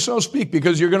 Listen to yourself speak,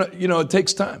 because you're going to, it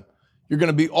takes time. You're going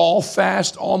to be all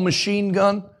fast, all machine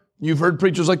gun. You've heard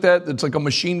preachers like that. It's like a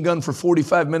machine gun for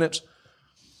 45 minutes.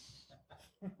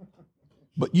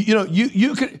 But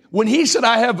you could, when he said,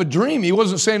 I have a dream, he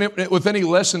wasn't saying it with any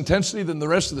less intensity than the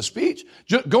rest of the speech.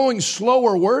 Just going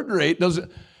slower word rate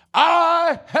doesn't.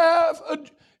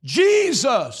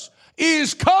 Jesus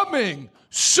is coming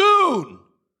soon.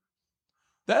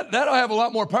 That'll have a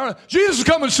lot more power. Jesus is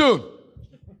coming soon.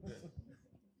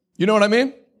 You know what I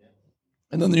mean?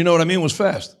 And then you know what I mean was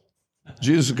fast.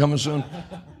 Jesus is coming soon.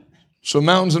 So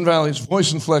mountains and valleys,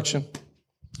 voice inflection,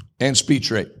 and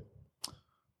speech rate.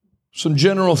 Some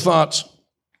general thoughts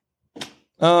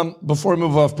before I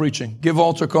move off preaching. Give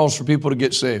altar calls for people to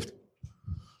get saved.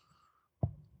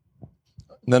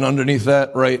 And then underneath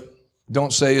that, right,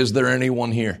 don't say, is there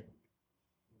anyone here?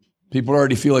 People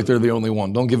already feel like they're the only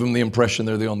one. Don't give them the impression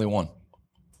they're the only one.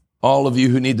 All of you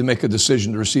who need to make a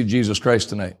decision to receive Jesus Christ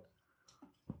tonight.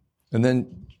 And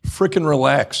then frickin'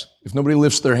 relax. If nobody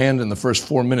lifts their hand in the first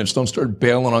 4 minutes, don't start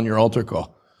bailing on your altar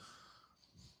call.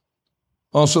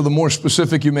 Also, the more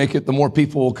specific you make it, the more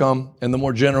people will come, and the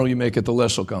more general you make it, the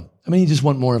less will come. You just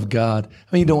want more of God.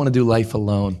 You don't want to do life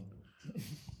alone.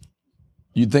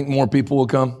 You'd think more people will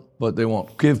come, but they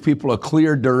won't. Give people a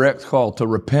clear, direct call to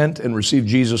repent and receive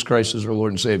Jesus Christ as their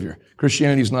Lord and Savior.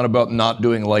 Christianity is not about not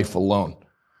doing life alone.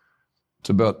 It's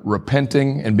about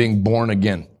repenting and being born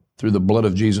again through the blood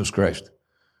of Jesus Christ.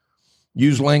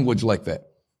 Use language like that.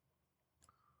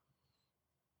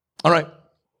 All right.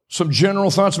 Some general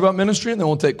thoughts about ministry, and then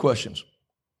we'll take questions.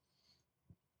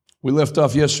 We left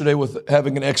off yesterday with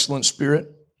having an excellent spirit,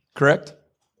 correct? All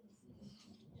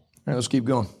right, let's keep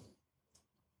going.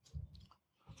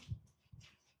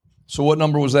 So what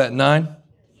number was that, 9?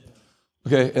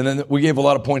 Okay, and then we gave a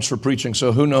lot of points for preaching,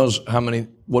 so who knows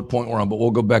what point we're on, but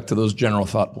we'll go back to those general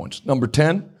thought points. Number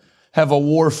 10, have a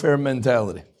warfare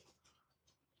mentality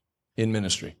in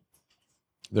ministry.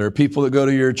 There are people that go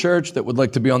to your church that would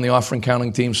like to be on the offering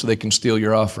counting team so they can steal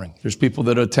your offering. There's people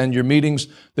that attend your meetings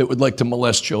that would like to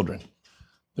molest children.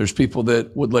 There's people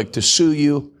that would like to sue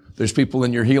you. There's people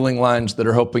in your healing lines that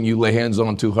are hoping you lay hands on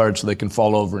them too hard so they can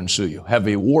fall over and sue you. Have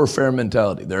a warfare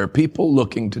mentality. There are people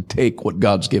looking to take what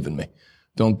God's given me.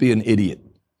 Don't be an idiot.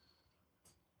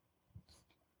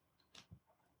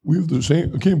 We have the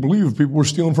same, I can't believe people were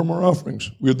stealing from our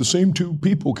offerings. We had the same 2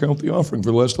 people count the offering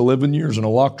for the last 11 years in a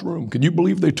locked room. Can you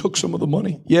believe they took some of the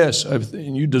money? Yes,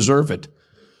 and you deserve it.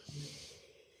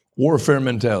 Warfare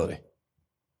mentality.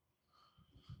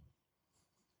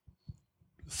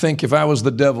 Think, if I was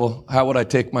the devil, how would I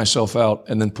take myself out,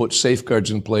 and then put safeguards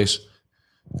in place?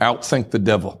 Outthink the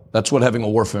devil. That's what having a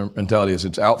warfare mentality is.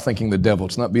 It's outthinking the devil.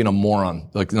 It's not being a moron.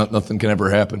 Like nothing can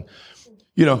ever happen.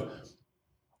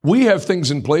 We have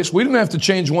things in place. We didn't have to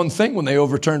change one thing when they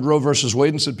overturned Roe versus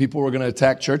Wade and said people were going to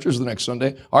attack churches the next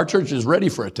Sunday. Our church is ready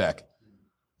for attack.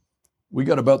 We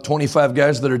got about 25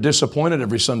 guys that are disappointed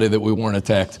every Sunday that we weren't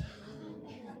attacked.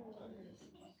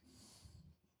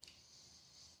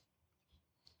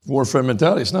 Warfare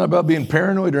mentality. It's not about being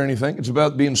paranoid or anything. It's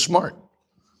about being smart.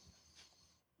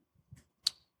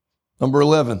 Number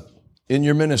 11, in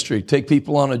your ministry, take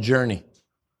people on a journey.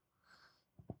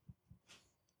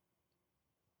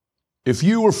 If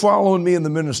you were following me in the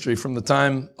ministry from the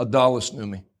time Adalis knew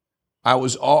me, I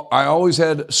always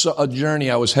had a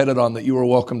journey I was headed on that you were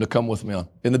welcome to come with me on.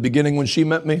 In the beginning, when she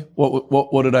met me,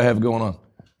 what did I have going on?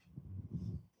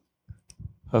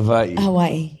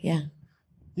 Hawaii, yeah.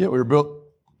 Yeah,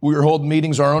 we were holding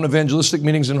meetings, our own evangelistic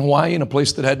meetings in Hawaii, in a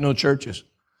place that had no churches.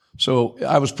 So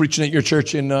I was preaching at your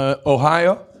church in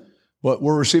Ohio, but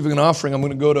we're receiving an offering. I'm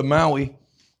going to go to Maui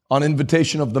on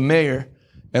invitation of the mayor,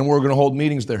 and we're going to hold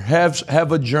meetings there.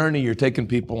 Have a journey you're taking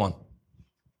people on.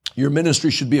 Your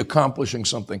ministry should be accomplishing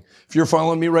something. If you're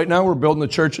following me right now, we're building a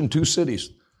church in 2 cities.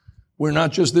 We're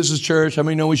not just, this is church. How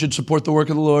many know we should support the work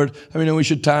of the Lord? How many know we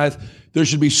should tithe? There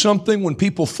should be something when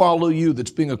people follow you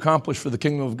that's being accomplished for the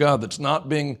kingdom of God,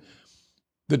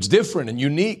 that's different and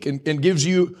unique and gives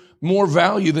you more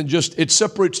value than just, it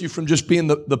separates you from just being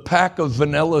the pack of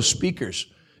vanilla speakers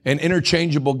and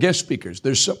interchangeable guest speakers.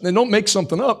 They don't make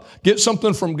something up. Get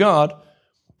something from God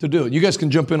to do it. You guys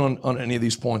can jump in on any of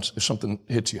these points if something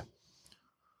hits you.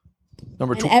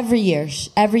 Number 2. Every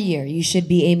year, you should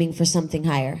be aiming for something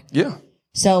higher. Yeah.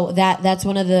 So that's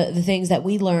one of the things that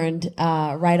we learned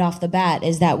right off the bat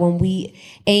is that when we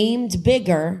aimed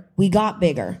bigger, we got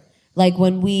bigger. Like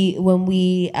when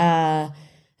we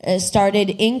started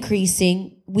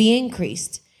increasing, we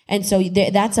increased. And so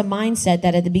that's a mindset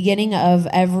that at the beginning of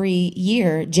every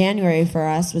year, January for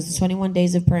us was the 21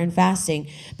 days of prayer and fasting.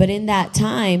 But in that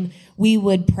time, we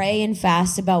would pray and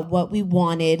fast about what we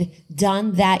wanted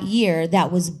done that year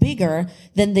that was bigger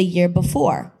than the year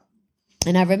before.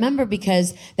 And I remember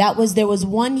because there was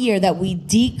one year that we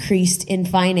decreased in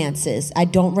finances. I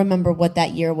don't remember what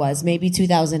that year was, maybe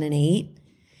 2008.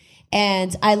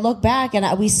 And I look back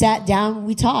and we sat down,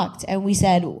 we talked, and we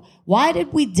said, why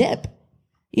did we dip?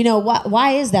 You know,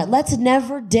 why is that? Let's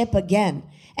never dip again.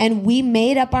 And we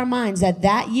made up our minds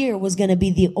that year was going to be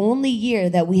the only year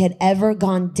that we had ever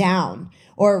gone down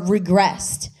or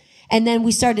regressed. And then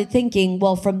we started thinking,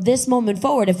 well, from this moment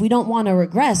forward, if we don't want to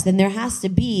regress, then there has to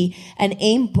be an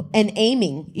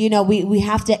aiming. You know, we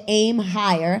have to aim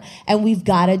higher and we've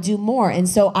got to do more. And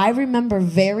so I remember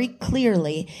very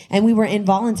clearly, and we were in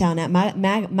Voluntown at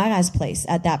my guy's place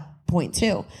at that point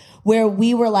too, where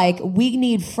we were like, we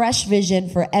need fresh vision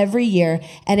for every year,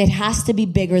 and it has to be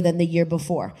bigger than the year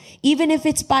before. Even if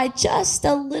it's by just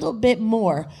a little bit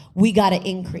more, we got to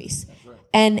increase. Right.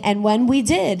 And when we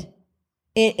did,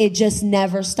 it just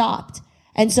never stopped.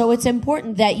 And so it's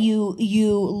important that you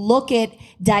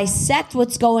dissect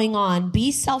what's going on,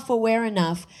 be self-aware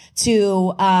enough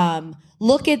to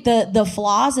look at the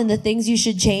flaws and the things you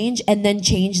should change, and then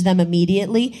change them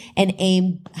immediately and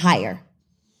aim higher.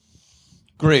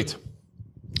 Great.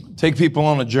 Take people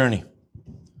on a journey.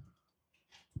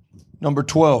 Number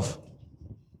 12,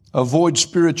 avoid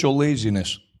spiritual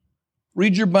laziness.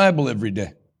 Read your Bible every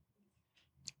day.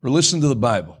 Or listen to the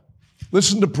Bible.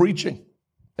 Listen to preaching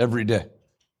every day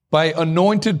by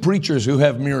anointed preachers who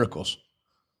have miracles,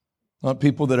 not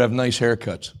people that have nice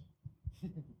haircuts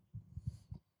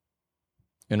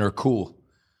and are cool.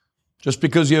 Just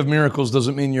because you have miracles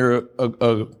doesn't mean you're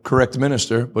a correct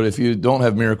minister, but if you don't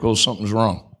have miracles, something's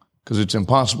wrong, because it's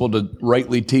impossible to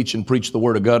rightly teach and preach the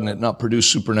Word of God and it not produce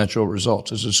supernatural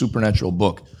results. It's a supernatural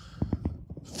book.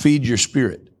 Feed your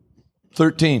spirit.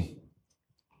 13.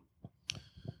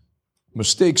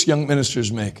 Mistakes young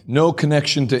ministers make. No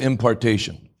connection to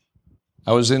impartation.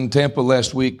 I was in Tampa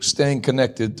last week, staying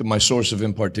connected to my source of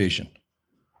impartation.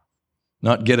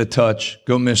 Not get a touch,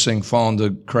 go missing, fall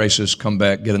into crisis, come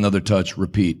back, get another touch,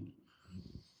 repeat.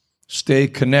 Stay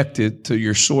connected to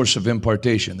your source of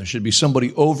impartation. There should be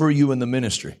somebody over you in the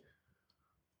ministry,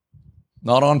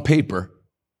 not on paper,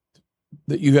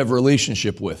 that you have a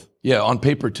relationship with. Yeah, on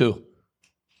paper too.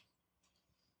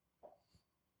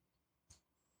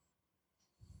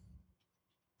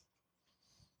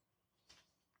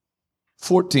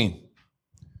 "14,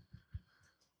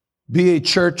 be a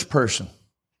church person."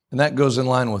 And that goes in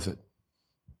line with it.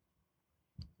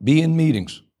 Be in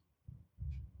meetings.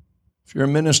 If you're a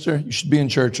minister, you should be in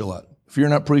church a lot. If you're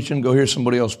not preaching, go hear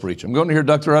somebody else preach. I'm going to hear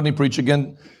Dr. Rodney preach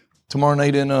again tomorrow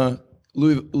night in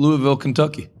Louisville,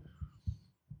 Kentucky.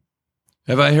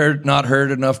 Have I not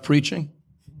heard enough preaching?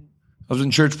 I was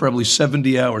in church probably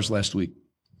 70 hours last week,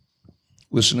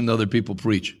 listening to other people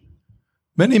preach.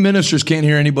 Many ministers can't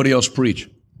hear anybody else preach.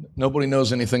 Nobody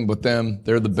knows anything but them.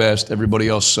 They're the best. Everybody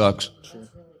else sucks.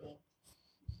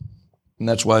 And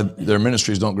that's why their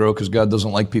ministries don't grow, because God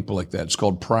doesn't like people like that. It's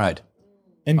called pride.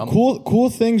 And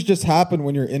cool things just happen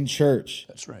when you're in church.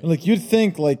 That's right. Like you'd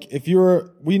think, like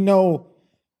we know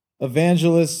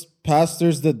evangelists,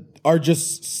 pastors that are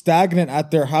just stagnant at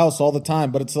their house all the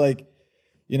time, but it's like,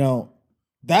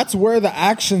 that's where the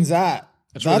action's at.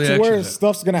 That's where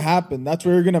stuff's gonna happen. That's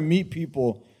where you're gonna meet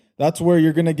people That's where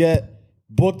you're going to get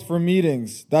booked for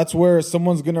meetings. That's where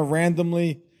someone's going to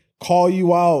randomly call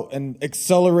you out and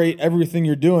accelerate everything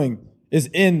you're doing is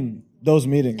in those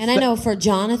meetings. And I know for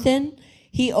Jonathan,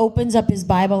 he opens up his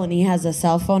Bible and he has a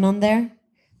cell phone on there,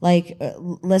 like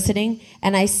listening.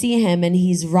 And I see him and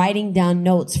he's writing down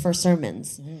notes for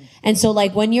sermons. And so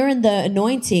like when you're in the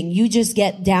anointing, you just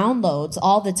get downloads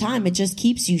all the time. It just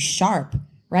keeps you sharp,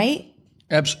 right?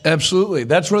 Absolutely.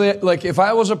 That's really, like, if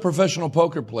I was a professional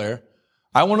poker player,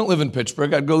 I wouldn't live in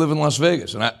Pittsburgh. I'd go live in Las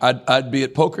Vegas, and I'd be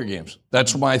at poker games.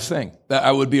 That's my thing. I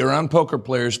would be around poker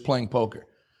players playing poker.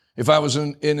 If I was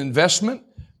in investment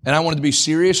and I wanted to be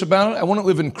serious about it, I wouldn't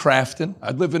live in Crafton.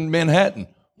 I'd live in Manhattan,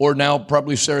 or now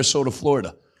probably Sarasota,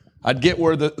 Florida. I'd get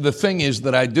where the thing is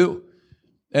that I do.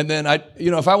 And then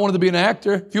if I wanted to be an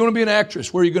actor, if you want to be an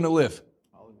actress, where are you going to live?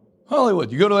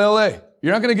 Hollywood. You go to LA.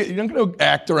 You're not going to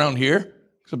act around here.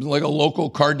 Something like a local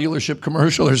car dealership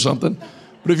commercial or something.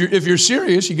 But if you're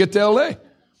serious, you get to LA.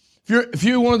 If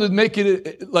you wanted to make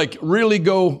it like really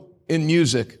go in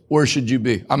music, where should you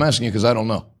be? I'm asking you because I don't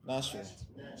know.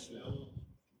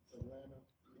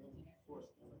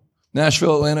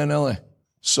 Nashville, Atlanta, and LA.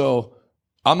 So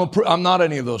I'm not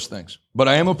any of those things, but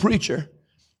I am a preacher.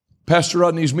 Pastor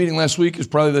Rodney's meeting last week is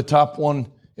probably the top one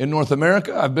in North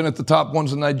America. I've been at the top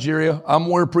ones in Nigeria.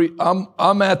 I'm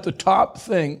at the top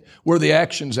thing where the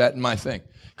action's at in my thing.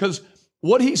 Because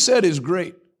what he said is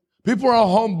great. People are all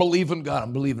home believing God.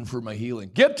 I'm believing for my healing.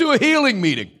 Get to a healing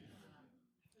meeting.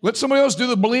 Let somebody else do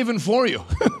the believing for you.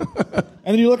 And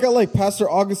then you look at like Pastor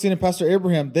Augustine and Pastor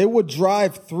Abraham. They would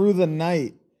drive through the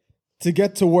night to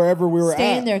get to wherever we were at.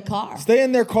 Stay in their car. Stay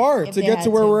in their car to get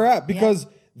to where we're at. Because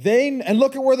and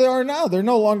look at where they are now. They're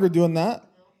no longer doing that.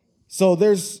 So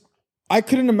I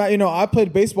couldn't imagine, I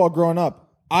played baseball growing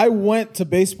up. I went to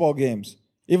baseball games,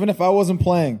 even if I wasn't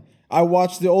playing. I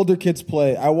watched the older kids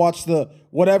play. I watched the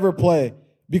whatever play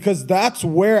because that's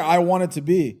where I wanted to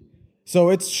be.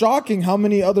 So it's shocking how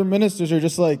many other ministers are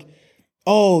just like,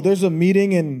 oh, there's a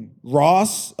meeting in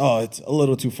Ross. Oh, it's a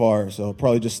little too far. So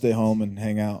probably just stay home and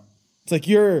hang out. It's like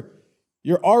you're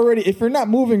already, if you're not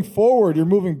moving forward, you're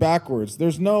moving backwards.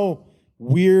 There's no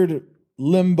weird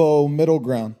limbo middle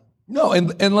ground. No,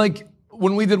 and like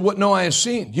when we did What No Eye Has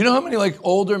Seen, you know how many like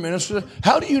older ministers,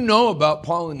 how do you know about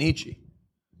Paul and Nietzsche?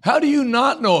 How do you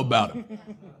not know about him?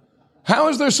 How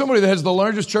is there somebody that has the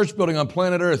largest church building on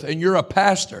planet Earth and you're a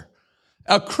pastor?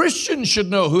 A Christian should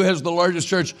know who has the largest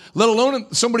church, let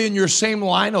alone somebody in your same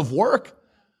line of work.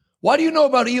 Why do you know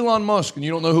about Elon Musk and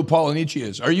you don't know who Paul and Nietzsche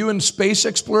is? Are you in space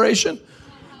exploration?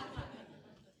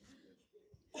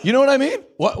 You know what I mean?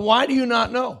 Why do you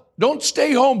not know? Don't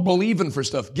stay home believing for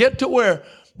stuff. Get to where,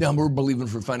 we're believing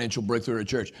for financial breakthrough at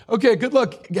church. Okay, good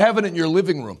luck having it in your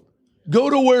living room.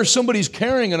 Go to where somebody's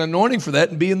carrying an anointing for that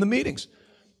and be in the meetings.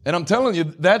 And I'm telling you,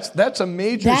 that's a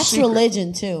major secret.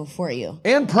 Religion too for you.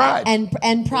 And pride.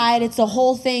 And pride, it's the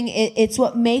whole thing. It's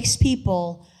what makes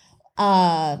people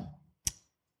not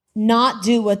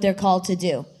do what they're called to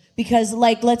do. Because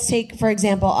like, let's take, for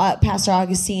example, Pastor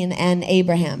Augustine and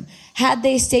Abraham. Had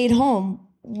they stayed home,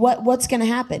 what's going to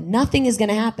happen? Nothing is going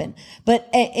to happen.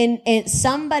 But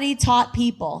somebody taught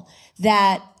people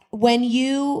that when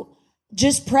you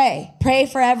just pray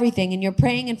for everything, and you're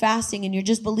praying and fasting, and you're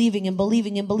just believing and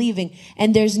believing and believing,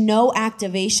 and there's no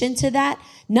activation to that,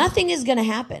 nothing is going to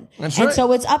happen. That's and right.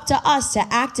 So it's up to us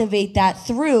to activate that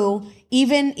through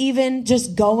even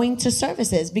just going to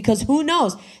services, because who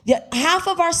knows? Half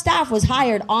of our staff was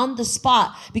hired on the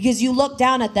spot because you looked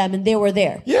down at them and they were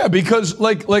there. Yeah, because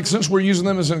like since we're using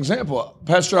them as an example,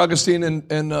 Pastor Augustine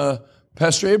and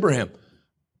Pastor Abraham,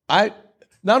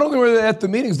 not only were they at the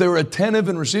meetings, they were attentive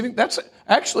and receiving. That's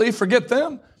actually, forget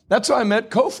them. That's how I met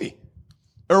Kofi.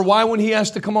 Or why when he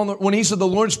asked to come when he said the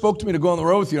Lord spoke to me to go on the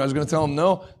road with you, I was going to tell him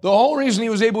no. The whole reason he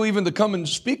was able even to come and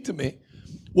speak to me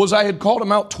was I had called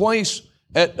him out twice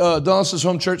at Dallas's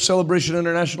Home Church Celebration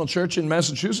International Church in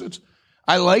Massachusetts.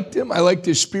 I liked him. I liked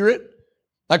his spirit.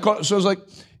 So I was like,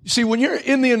 see, when you're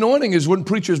in the anointing is when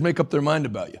preachers make up their mind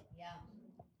about you. Yeah.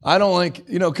 I don't like,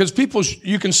 because people,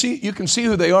 you can see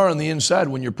who they are on the inside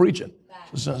when you're preaching.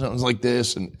 So something's like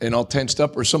this and all tensed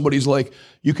up, or somebody's like,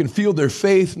 you can feel their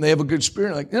faith and they have a good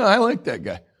spirit. Like, I like that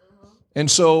guy.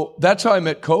 And so that's how I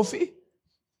met Kofi.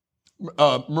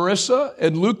 Marissa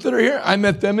and Luke that are here, I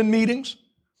met them in meetings.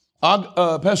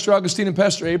 Pastor Augustine and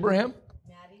Pastor Abraham.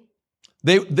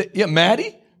 Maddie?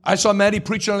 Maddie. I saw Maddie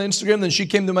preaching on Instagram, then she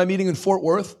came to my meeting in Fort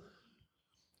Worth.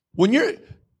 When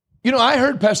I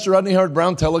heard Pastor Rodney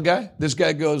Howard-Brown tell a guy, this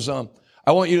guy goes, I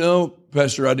want you to know,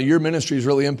 Pastor Rodney, your ministry has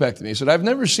really impacted me. He said, I've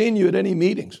never seen you at any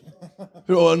meetings.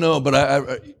 Oh, no,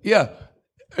 but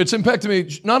It's impacted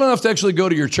me, not enough to actually go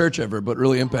to your church ever, but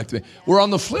really impacted me. Where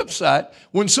on the flip side,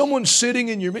 when someone's sitting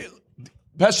in your,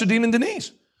 Pastor Dean and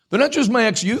Denise, they're not just my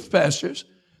ex-youth pastors.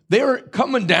 They are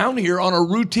coming down here on a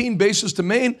routine basis to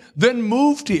Maine, then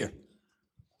moved here.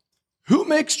 Who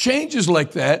makes changes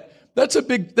like that? That's a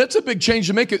big change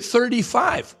to make at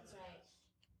 35.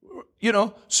 You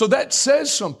know, so that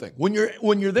says something when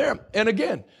you're there. And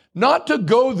again, not to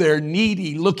go there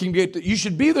needy, looking at you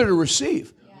should be there to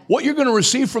receive. What you're going to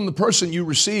receive from the person you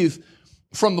receive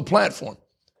from the platform.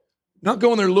 Not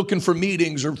going there looking for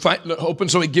meetings or hoping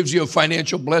somebody gives you a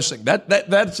financial blessing.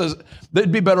 That says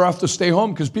they'd be better off to stay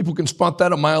home because people can spot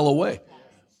that a mile away.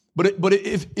 But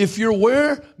if you're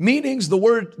where meetings,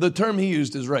 the term he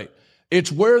used is right.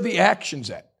 It's where the action's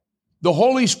at. The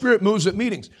Holy Spirit moves at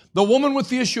meetings. The woman with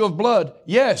the issue of blood,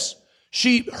 yes,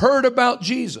 she heard about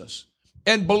Jesus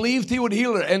and believed he would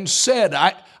heal her and said,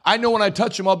 I know when I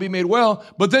touch him, I'll be made well.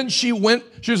 But then she would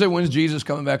say, when's Jesus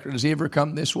coming back? Or does he ever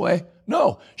come this way?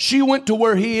 No, she went to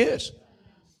where he is.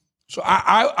 So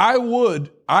I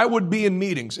would be in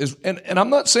meetings. And I'm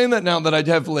not saying that now that I'd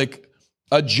have like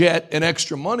a jet and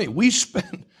extra money. We'd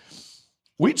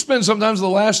spend sometimes the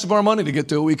last of our money to get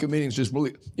to a week of meetings. Just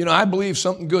believe, I believe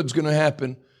something good's going to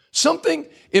happen.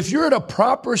 If you're at a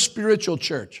proper spiritual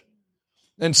church,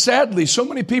 and sadly, so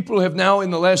many people have now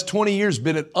in the last 20 years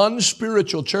been at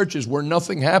unspiritual churches where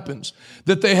nothing happens,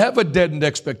 that they have a deadened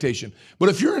expectation. But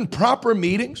if you're in proper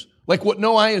meetings, like what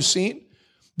no eye has seen,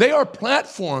 they are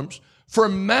platforms for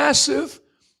massive,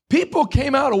 people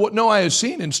came out of what no eye has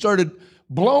seen and started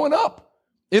blowing up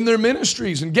in their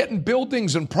ministries and getting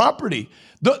buildings and property.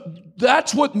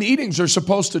 That's what meetings are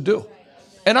supposed to do.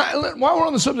 And while we're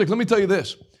on the subject, let me tell you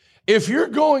this. If you're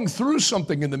going through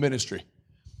something in the ministry,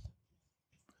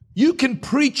 you can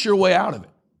preach your way out of it.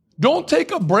 Don't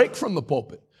take a break from the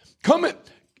pulpit.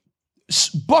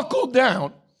 Buckle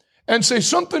down and say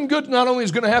something good not only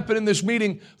is going to happen in this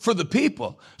meeting for the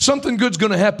people, something good's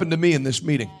going to happen to me in this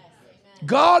meeting.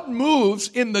 God moves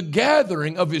in the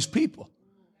gathering of his people.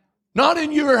 Not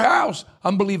in your house.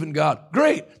 I'm believing God.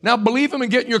 Great. Now believe him and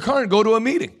get in your car and go to a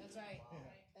meeting. That's right.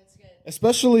 That's good.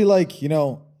 Especially like,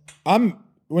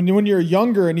 when you're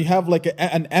younger and you have like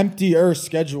an emptier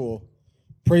schedule,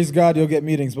 praise God, you'll get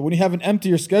meetings. But when you have an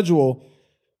emptier schedule,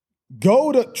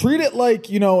 treat it like,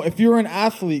 if you're an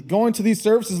athlete, going to these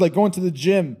services like going to the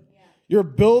gym. Yeah. You're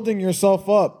building yourself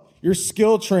up. You're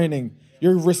skill training.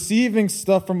 You're receiving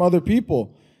stuff from other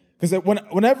people. Because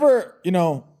whenever,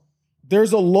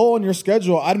 there's a lull in your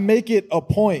schedule, I'd make it a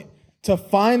point to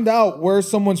find out where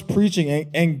someone's preaching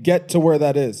and get to where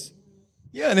that is.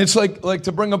 Yeah, and it's like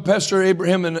to bring up Pastor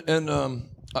Abraham and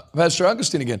Pastor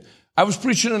Augustine again. I was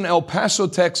preaching in El Paso,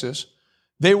 Texas.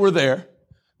 They were there.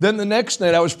 Then the next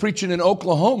night I was preaching in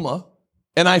Oklahoma,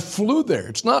 and I flew there.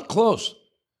 It's not close.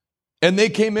 And they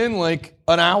came in like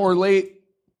an hour late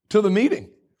to the meeting.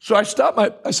 So I stopped.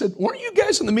 I said, weren't you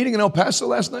guys in the meeting in El Paso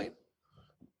last night?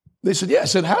 They said, yeah. I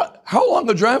said, how long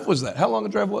a drive was that? How long a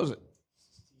drive was it?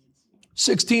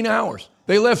 16 hours.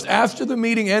 They left after the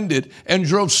meeting ended and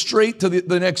drove straight to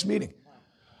the next meeting.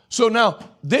 So now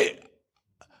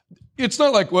it's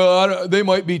not like, they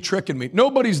might be tricking me.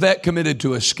 Nobody's that committed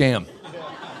to a scam.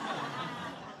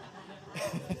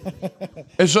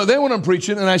 And so then when I'm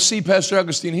preaching and I see Pastor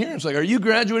Augustine here, it's like, are you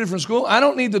graduated from school? I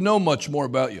don't need to know much more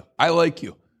about you. I like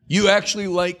you. You actually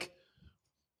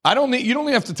you don't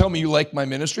have to tell me you like my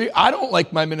ministry. I don't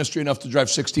like my ministry enough to drive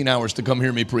 16 hours to come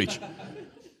hear me preach.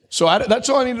 So that's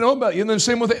all I need to know about you. And then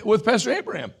same with Pastor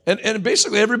Abraham and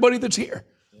basically everybody that's here.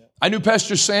 I knew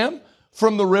Pastor Sam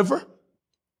from the river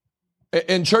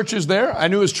and churches there. I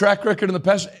knew his track record in the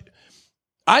past.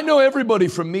 I know everybody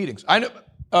from meetings. I know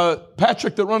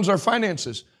Patrick that runs our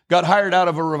finances got hired out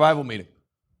of a revival meeting.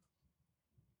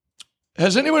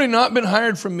 Has anybody not been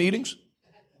hired from meetings?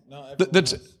 No,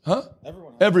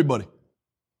 Everybody.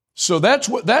 So that's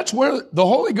where the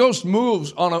Holy Ghost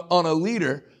moves on a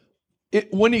leader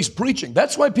when he's preaching.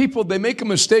 That's why they make a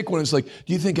mistake when it's like,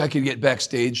 do you think I could get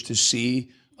backstage to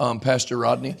see Pastor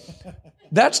Rodney?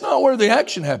 That's not where the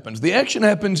action happens. The action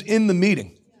happens in the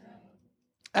meeting.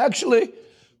 Actually,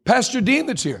 Pastor Dean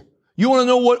that's here. You want to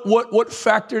know what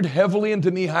factored heavily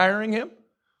into me hiring him?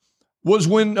 Was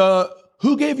when,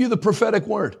 who gave you the prophetic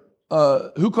word?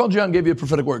 Who called you out and gave you a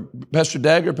prophetic word? Pastor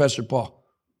Dag or Pastor Paul?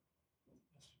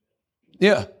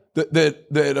 Yeah, that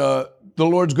the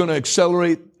Lord's going to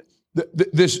accelerate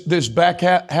this back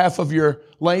half of your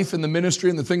life in the ministry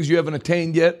and the things you haven't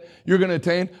attained yet, you're going to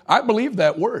attain. I believe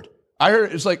that word. I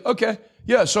heard it's like, okay,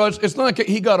 yeah, so it's not like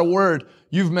he got a word,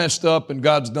 you've messed up and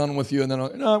God's done with you, and then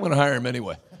I'm going to hire him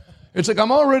anyway. It's like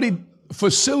I'm already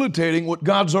facilitating what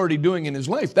God's already doing in his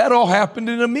life. That all happened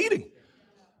in a meeting.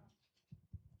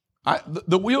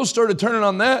 The wheels started turning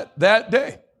on that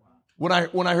day when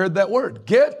I heard that word.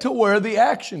 Get to where the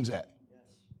action's at.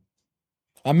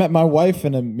 I met my wife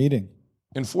in a meeting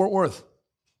In Fort Worth.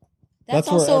 That's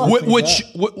where also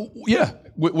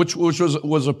Which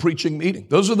was a preaching meeting.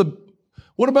 Those are the.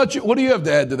 What about you? What do you have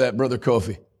to add to that, Brother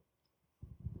Kofi?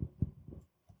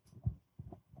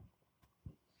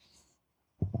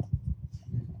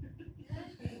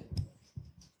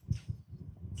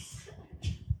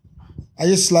 I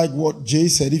just like what Jay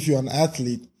said. If you're an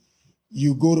athlete,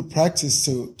 you go to practice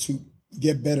to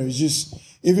get better. It's just,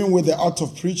 even with the art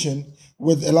of preaching,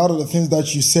 with a lot of the things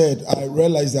that you said, I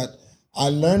realized that I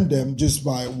learned them just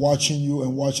by watching you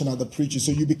and watching other preachers.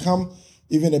 So you become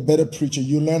even a better preacher.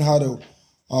 You learn how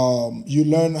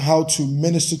to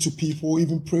minister to people,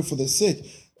 even pray for the sick,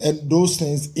 and those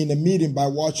things in a meeting by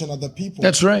watching other people.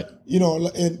 That's right. You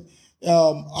know, and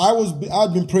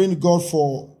I've been praying to God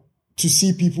to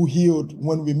see people healed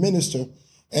when we minister.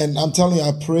 And I'm telling you,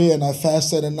 I pray and I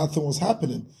fasted and nothing was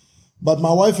happening. But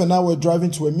my wife and I were driving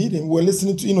to a meeting. We're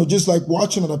listening to, just like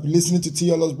watching it, listening to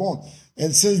T.L. Osborne.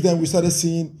 And since then, we started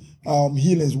seeing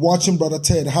healings, watching Brother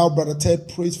Ted, how Brother Ted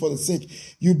prays for the sick.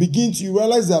 You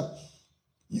realize that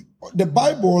the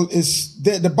Bible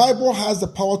the Bible has the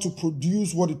power to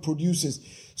produce what it produces.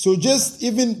 So just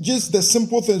the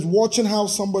simple things, watching how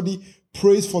somebody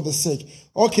prays for the sick.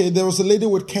 Okay, there was a lady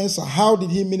with cancer. How did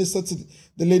he minister to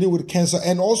the lady with cancer?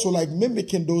 And also like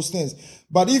mimicking those things.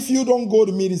 But if you don't go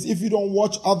to meetings, if you don't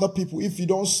watch other people, if you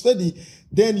don't study,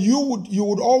 then you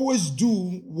would always do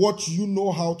what you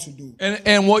know how to do.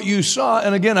 And what you saw,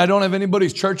 and again, I don't have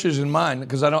anybody's churches in mind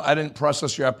because I didn't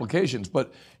process your applications,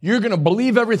 but you're going to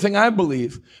believe everything I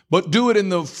believe, but do it in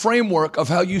the framework of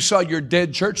how you saw your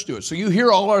dead church do it. So you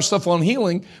hear all our stuff on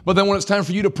healing, but then when it's time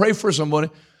for you to pray for somebody,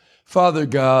 Father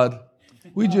God,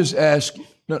 we just ask,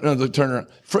 turn around.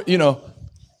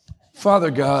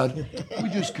 Father God, we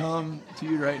just come to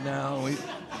you right now.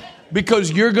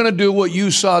 Because you're going to do what you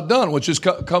saw done, which is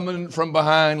coming from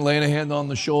behind, laying a hand on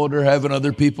the shoulder, having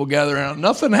other people gather around.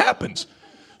 Nothing happens.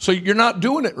 So you're not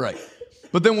doing it right.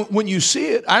 But then when you see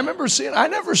it, I never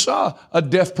saw a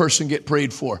deaf person get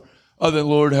prayed for. Other than,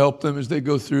 Lord, help them as they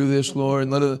go through this,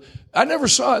 Lord. I never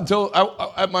saw it until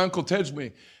at my Uncle Ted's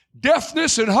meeting.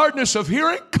 Deafness and hardness of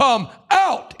hearing, come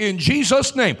out in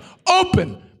Jesus' name.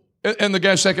 Open. And the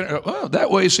guy second, well,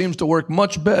 that way seems to work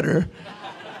much better.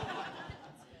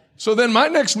 So then my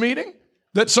next meeting,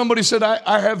 that somebody said,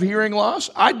 I have hearing loss,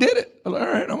 I did it. All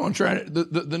right, I'm going to try it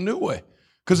the new way.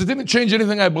 Because it didn't change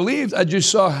anything I believed. I just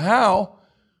saw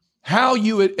how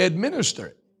you administer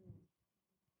it.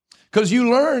 Because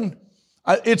you learn,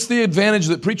 it's the advantage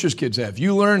that preachers' kids have.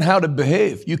 You learn how to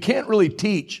behave. You can't really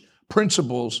teach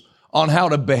principles on how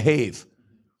to behave.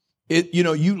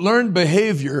 You learn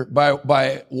behavior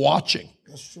by watching.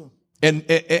 That's true.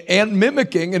 And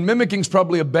mimicking, and mimicking is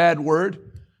probably a bad word,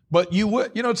 but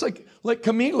it's like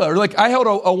Camila, or like I held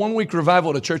a 1-week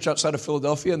revival at a church outside of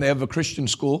Philadelphia, and they have a Christian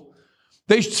school.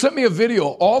 They sent me a video.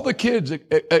 All the kids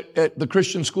at the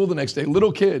Christian school the next day,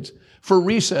 little kids, for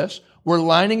recess, were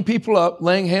lining people up,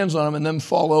 laying hands on them, and then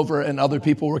fall over, and other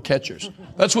people were catchers.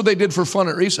 That's what they did for fun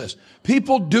at recess.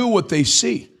 People do what they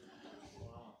see.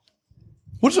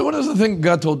 What is the thing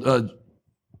God told,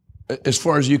 as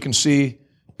far as you can see,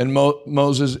 and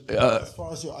Moses, As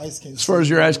far as your eyes can see. As far as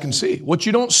your eyes can see. What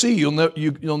you don't see,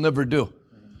 you'll never do.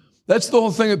 That's the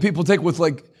whole thing that people take with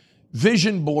like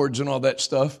vision boards and all that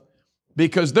stuff,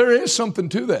 because there is something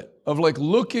to that of like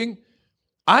looking.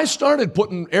 I started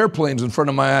putting airplanes in front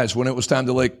of my eyes when it was time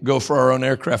to like go for our own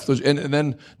aircraft. And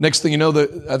then next thing you know,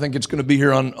 I think it's going to be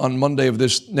here on Monday of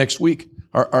this next week.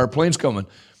 Our plane's coming,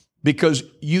 because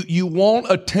you won't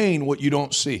attain what you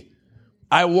don't see.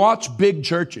 I watch big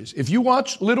churches. If you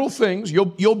watch little things,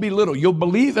 you'll be little. You'll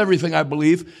believe everything I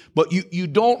believe, but you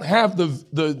don't have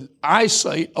the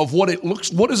eyesight of what it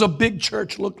looks. What does a big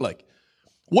church look like?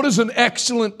 What does an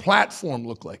excellent platform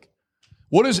look like?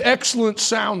 What does excellent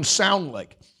sound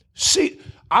like? See,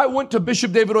 I went to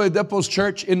Bishop David Oyedepo's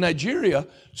church in Nigeria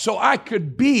so I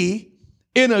could be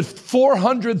in a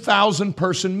 400,000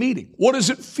 person meeting. What is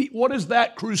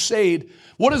that crusade?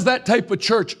 What is that type of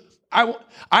church?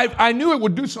 I knew it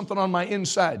would do something on my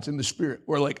insides in the spirit,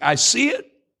 where like I see it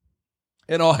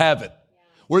and I'll have it.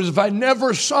 Whereas if I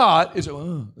never saw it, it's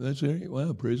oh, that's it.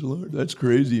 Wow, praise the Lord. That's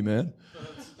crazy, man.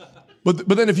 But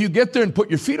then if you get there and put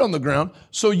your feet on the ground,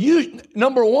 so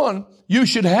number one, you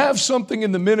should have something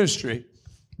in the ministry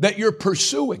that you're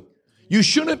pursuing. You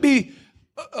shouldn't be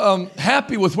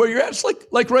happy with where you're at. It's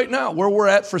like right now, where we're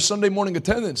at for Sunday morning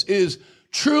attendance is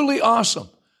truly awesome.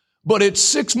 But it's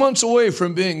 6 months away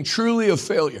from being truly a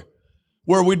failure,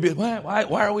 where we'd be, why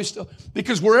are we still?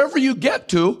 Because wherever you get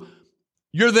to,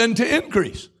 you're then to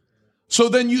increase. So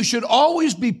then you should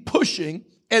always be pushing.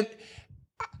 And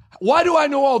why do I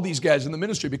know all these guys in the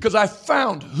ministry? Because I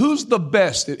found who's the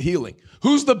best at healing.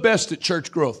 Who's the best at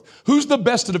church growth? Who's the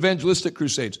best at evangelistic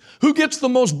crusades? Who gets the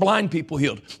most blind people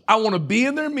healed? I want to be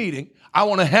in their meeting. I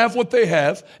want to have what they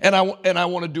have, and I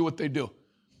want to do what they do.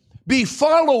 Be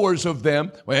followers of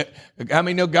them. I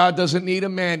mean, no, God doesn't need a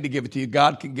man to give it to you.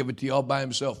 God can give it to you all by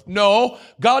himself. No,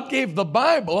 God gave the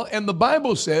Bible, and the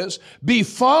Bible says, be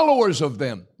followers of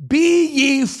them. Be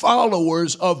ye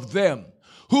followers of them,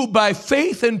 who by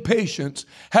faith and patience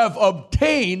have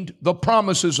obtained the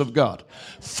promises of God.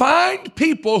 Find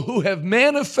people who have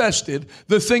manifested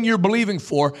the thing you're believing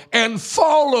for and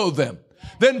follow them.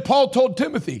 Then Paul told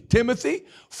Timothy,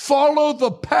 follow the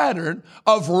pattern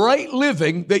of right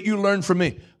living that you learned from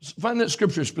me. Find that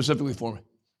scripture specifically for me.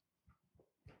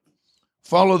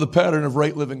 Follow the pattern of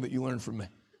right living that you learned from me.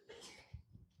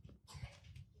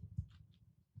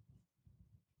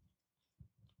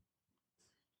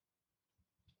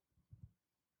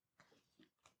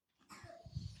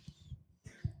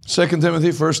 Second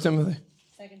Timothy, First Timothy.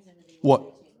 2 Timothy.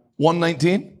 What?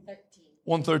 1:19?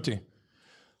 1:13.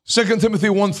 2 Timothy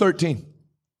 1:13.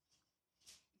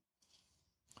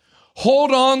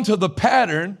 Hold on to the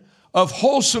pattern of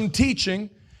wholesome teaching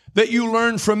that you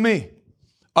learned from me.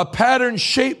 A pattern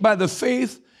shaped by the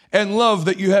faith and love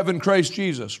that you have in Christ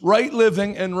Jesus. Right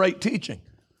living and right teaching.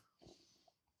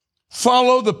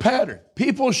 Follow the pattern.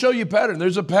 People show you pattern.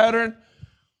 There's a pattern.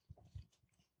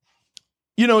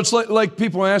 You know, it's like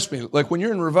people ask me, like when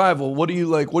you're in revival, what do you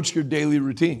like? What's your daily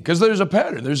routine? Because there's a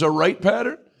pattern. There's a right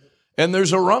pattern and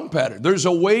there's a wrong pattern. There's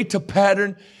a way to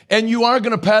pattern, and you are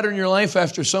going to pattern your life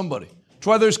after somebody. That's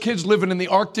why there's kids living in the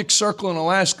Arctic Circle in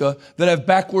Alaska that have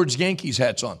backwards Yankees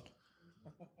hats on.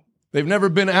 They've never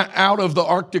been out of the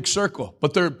Arctic Circle,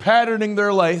 but they're patterning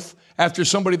their life after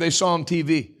somebody they saw on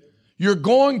TV. You're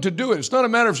going to do it. It's not a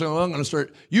matter of saying, well, I'm going to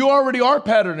start. You already are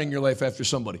patterning your life after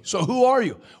somebody. So who are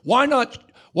you? Why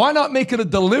not make it a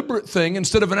deliberate thing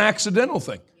instead of an accidental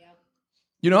thing?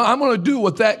 You know, I'm going to do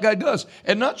what that guy does.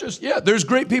 And not just, there's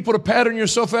great people to pattern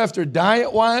yourself after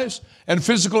diet-wise and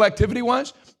physical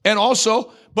activity-wise. And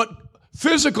also, but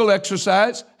physical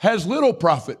exercise has little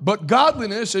profit, but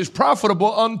godliness is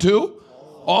profitable unto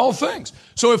all things.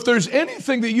 So if there's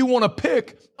anything that you want to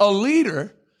pick a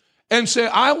leader and say,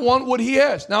 I want what he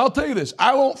has. Now, I'll tell you this.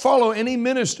 I won't follow any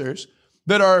ministers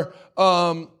that are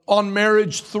on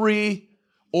marriage 3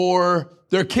 or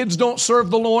their kids don't serve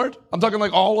the Lord. I'm talking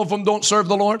like all of them don't serve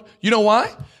the Lord. You know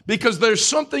why? Because there's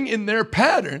something in their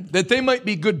pattern that they might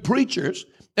be good preachers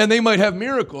and they might have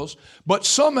miracles, but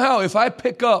somehow if I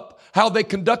pick up how they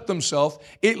conduct themselves,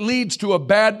 it leads to a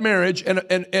bad marriage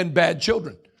and bad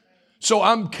children. So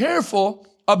I'm careful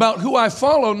about who I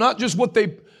follow, not just what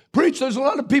they preach. There's a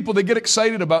lot of people that get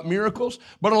excited about miracles,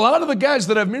 but a lot of the guys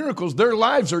that have miracles, their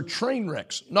lives are train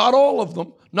wrecks. Not all of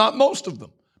them, not most of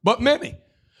them, but many.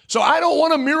 So I don't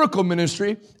want a miracle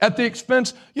ministry at the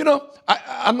expense, you know,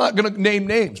 I'm not going to name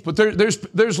names, but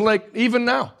there's like, even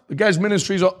now, the guy's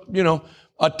ministry is, you know,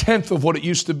 1/10 of what it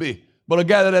used to be. But a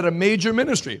guy that had a major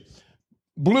ministry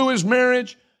blew his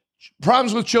marriage,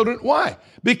 problems with children. Why?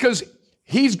 Because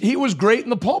he was great in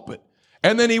the pulpit.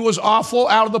 And then he was awful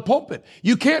out of the pulpit.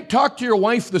 You can't talk to your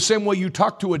wife the same way you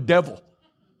talk to a devil.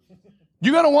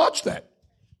 You got to watch that.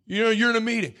 You know, you're in a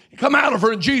meeting. Come out of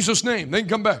her in Jesus' name. Then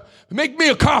come back. Make me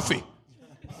a coffee.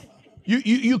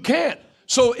 You can't.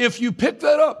 So if you pick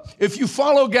that up, if you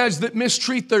follow guys that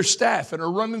mistreat their staff and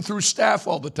are running through staff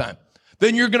all the time,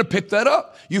 then you're going to pick that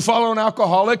up. You follow an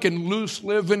alcoholic and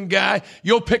loose-living guy,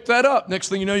 you'll pick that up. Next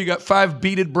thing you know, you got 5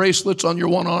 beaded bracelets on your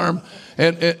one arm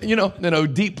and you know,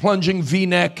 deep plunging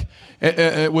V-neck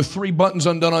with 3 buttons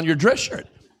undone on your dress shirt.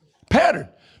 Pattern.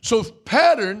 So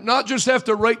pattern, not just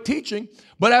after right teaching,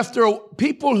 but after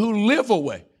people who live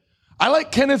away. I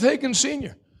like Kenneth Hagin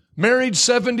Sr., married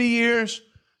 70 years,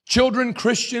 children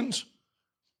Christians.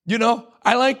 You know,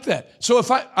 I like that. So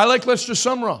if I like Lester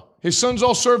Sumrall. His sons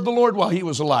all served the Lord while he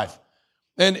was alive.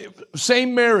 And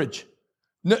same marriage.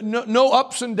 No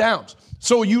ups and downs.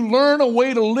 So you learn a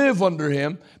way to live under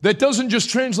him that doesn't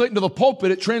just translate into the pulpit,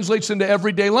 it translates into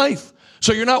everyday life.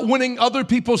 So you're not winning other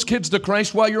people's kids to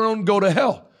Christ while your own go to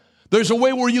hell. There's a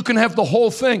way where you can have the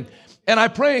whole thing. And I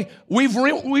pray we've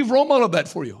role modeled that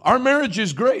for you. Our marriage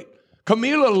is great.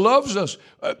 Camila loves us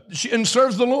and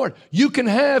serves the Lord. You can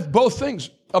have both things.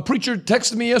 A preacher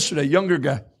texted me yesterday, younger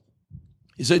guy.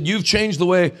 He said, you've changed the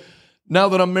way now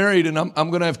that I'm married and I'm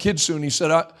going to have kids soon, he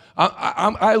said,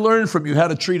 I learned from you how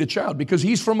to treat a child, because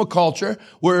he's from a culture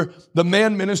where the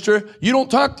man minister, you don't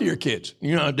talk to your kids.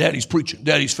 You know, daddy's preaching,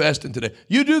 daddy's fasting today.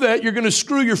 You do that, you're going to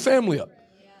screw your family up.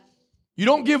 You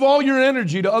don't give all your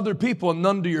energy to other people and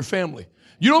none to your family.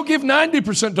 You don't give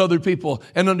 90% to other people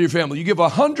and none to your family. You give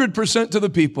 100% to the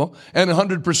people and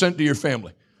 100% to your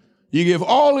family. You give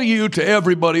all of you to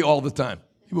everybody all the time.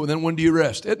 Well, then when do you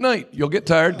rest? At night. You'll get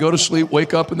tired, go to sleep,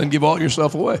 wake up, and then give all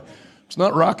yourself away. It's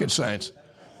not rocket science.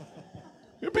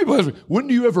 People ask me, when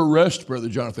do you ever rest, Brother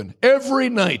Jonathan? Every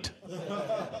night. You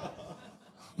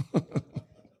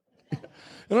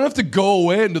don't have to go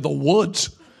away into the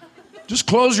woods. Just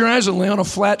close your eyes and lay on a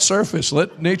flat surface.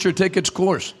 Let nature take its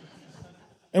course.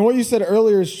 And what you said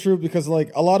earlier is true, because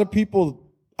like a lot of people,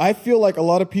 I feel like a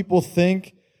lot of people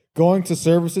think going to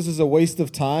services is a waste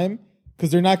of time because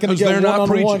they're not going to get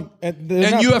one-on-one. And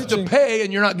you have to pay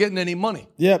and you're not getting any money.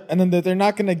 Yep, and then they're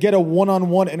not going to get a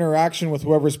one-on-one interaction with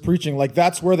whoever's preaching. Like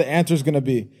that's where the answer is going to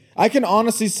be. I can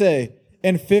honestly say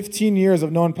in 15 years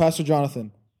of knowing Pastor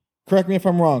Jonathan, correct me if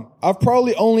I'm wrong, I've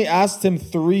probably only asked him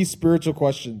 3 spiritual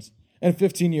questions in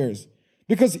 15 years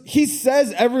because he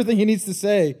says everything he needs to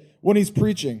say when he's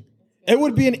preaching. I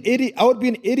would be an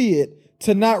idiot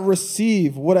to not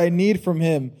receive what I need from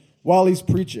him while he's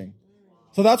preaching.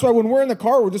 So that's why when we're in the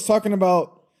car, we're just talking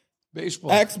about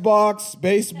baseball, Xbox,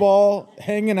 baseball,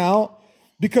 hanging out,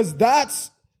 because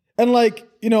and like,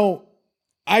 you know,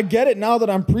 I get it now that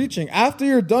I'm preaching. After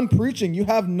you're done preaching, you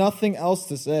have nothing else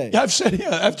to say. After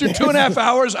 2.5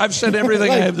 hours, I've said everything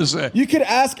like, I have to say. You could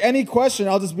ask any question.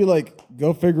 I'll just be like,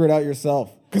 go figure it out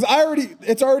yourself. Because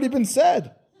it's already been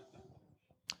said.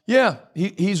 Yeah,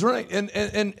 he's right.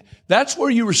 And that's where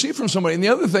you receive from somebody. And the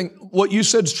other thing, what you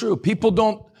said is true. People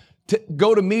don't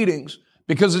go to meetings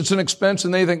because it's an expense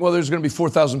and they think, well, there's going to be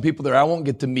 4,000 people there. I won't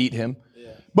get to meet him.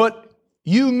 Yeah. But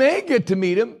you may get to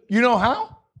meet him. You know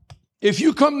how? If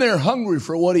you come there hungry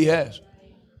for what he has.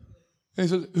 And he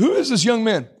says, who is this young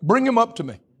man? Bring him up to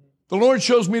me. The Lord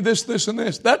shows me this, this, and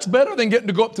this. That's better than getting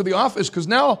to go up to the office because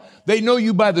now they know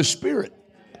you by the Spirit.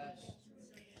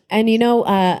 And you know,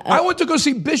 I went to go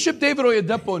see Bishop David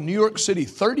Oyedepo in New York City.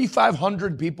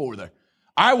 3,500 people were there.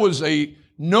 I was a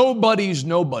nobody's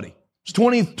nobody. It's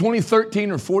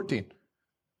 2013 or 14.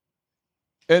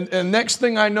 And next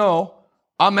thing I know,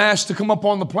 I'm asked to come up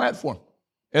on the platform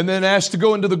and then asked to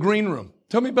go into the green room.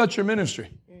 Tell me about your ministry.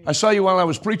 I saw you while I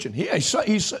was preaching.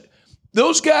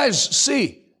 Those guys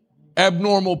see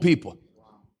abnormal people.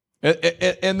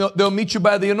 And they'll meet you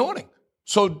by the anointing.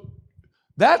 So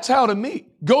that's how to meet.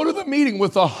 Go to the meeting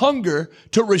with a hunger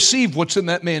to receive what's in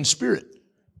that man's spirit.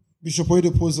 Bishop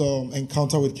Oyedepo's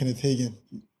encounter with Kenneth Hagin.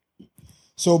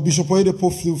 So Bishop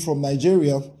Oyedepo flew from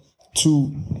Nigeria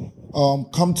to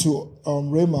come to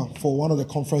Rhema for one of the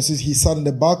conferences. He sat in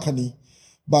the balcony,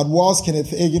 but whilst Kenneth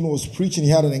Hagin was preaching,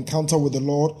 he had an encounter with the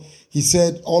Lord. He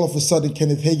said all of a sudden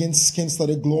Kenneth Hagin's skin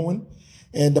started glowing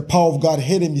and the power of God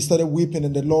hit him. He started weeping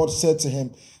and the Lord said to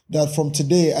him that from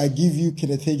today I give you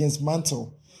Kenneth Hagin's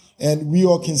mantle. And we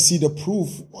all can see the proof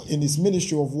in his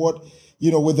ministry of what,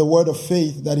 with the word of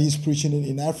faith that he's preaching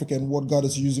in Africa and what God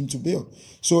has used him to build.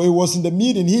 So it was in the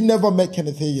meeting. He never met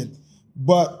Kenneth Hagin,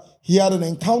 but he had an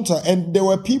encounter. And there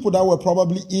were people that were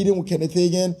probably eating with Kenneth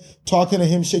Hagin, talking to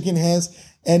him, shaking hands,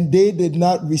 and they did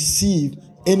not receive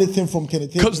anything from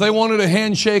Kenneth Hagin. Because they wanted a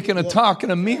handshake and a talk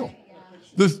and a meal.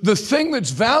 The thing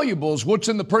that's valuable is what's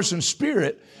in the person's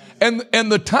spirit.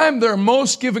 And the time they're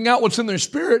most giving out what's in their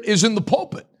spirit is in the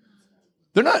pulpit.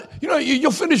 They're not,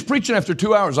 you'll finish preaching after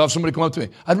 2 hours. I'll have somebody come up to me.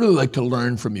 I'd really like to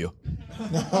learn from you.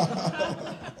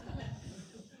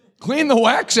 Clean the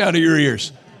wax out of your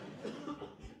ears.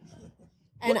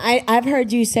 And I've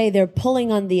heard you say they're pulling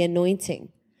on the anointing.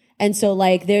 And so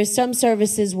there's some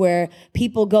services where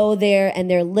people go there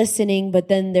and they're listening, but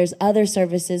then there's other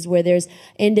services where there's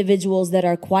individuals that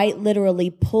are quite literally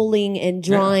pulling and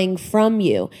drawing from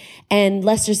you. And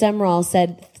Lester Sumrall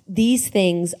said, these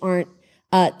things aren't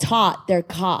taught, they're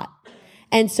caught.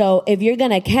 And so if you're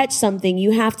going to catch something,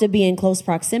 you have to be in close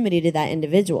proximity to that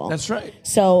individual. That's right.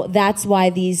 So that's why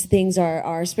these things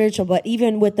are spiritual. But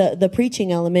even with the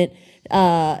preaching element,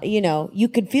 you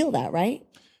could feel that, right?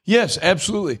 Yes,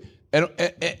 absolutely. And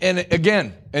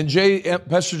again,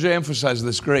 Pastor Jay emphasized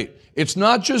this great. It's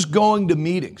not just going to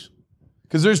meetings.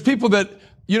 Because there's people that,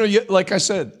 like I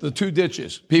said, the 2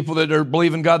 ditches. People that are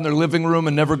believing God in their living room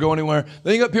and never go anywhere.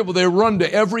 Then you got people that run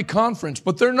to every conference,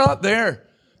 but they're not there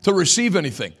to receive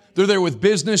anything. They're there with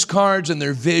business cards and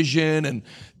their vision and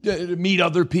to meet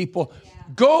other people.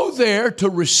 Go there to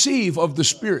receive of the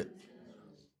Spirit.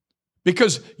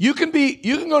 Because you can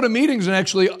go to meetings and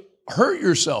actually hurt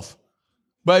yourself.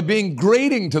 by being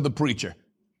grating to the preacher.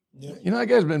 Yeah. You know, that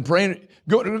guy's been praying.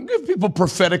 Go give people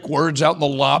prophetic words out in the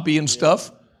lobby and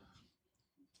stuff.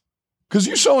 Because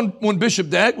you saw when Bishop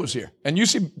Dag was here, and you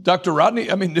see Dr.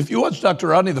 Rodney. I mean, if you watch Dr.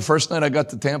 Rodney the first night I got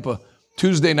to Tampa,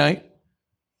 Tuesday night,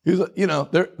 he's, you know,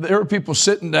 there were people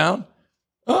sitting down.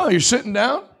 Oh, you're sitting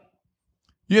down?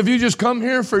 Have you just come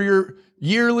here for your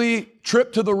yearly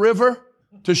trip to the river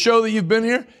to show that you've been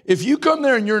here? If you come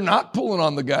there and you're not pulling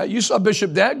on the guy, you saw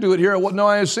Bishop Dag do it here at What No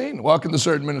Eye Has Seen, walking to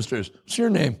certain ministers. What's your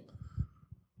name?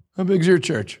 How big's your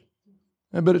church?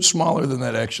 I bet it's smaller than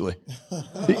that, actually.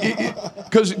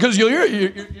 Because you're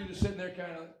just sitting there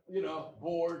kind of, you know,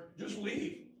 bored. Just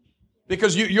leave.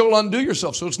 Because you'll undo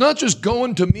yourself. So it's not just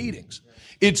going to meetings.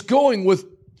 It's going with,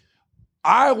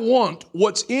 I want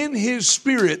what's in his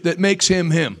spirit that makes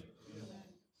him him.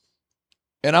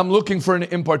 And I'm looking for an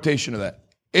impartation of that.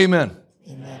 Amen.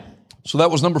 Amen. So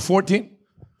that was number 14?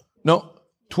 No,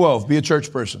 12, be a church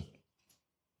person.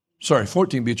 Sorry,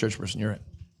 14, be a church person. You're right.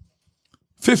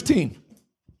 15.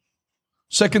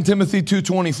 2 Timothy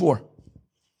 2:24.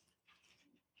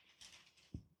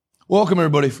 Welcome,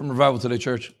 everybody, from Revival Today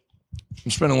Church.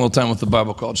 I'm spending a little time with the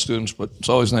Bible college students, but it's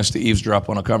always nice to eavesdrop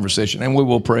on a conversation, and we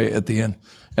will pray at the end.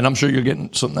 And I'm sure you're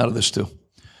getting something out of this too.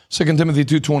 2 Timothy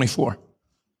 2:24.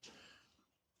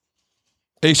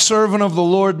 A servant of the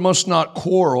Lord must not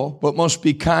quarrel, but must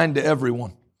be kind to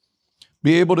everyone.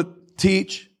 Be able to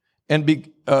teach and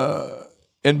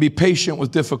be patient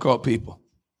with difficult people.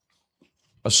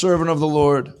 A servant of the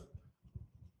Lord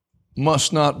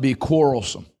must not be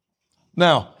quarrelsome.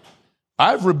 Now,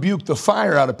 I've rebuked the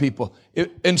fire out of people,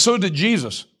 and so did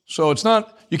Jesus. So it's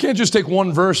not, you can't just take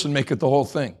one verse and make it the whole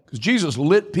thing, because Jesus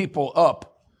lit people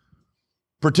up,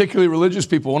 particularly religious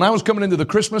people. When I was coming into the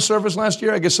Christmas service last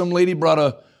year, I guess some lady brought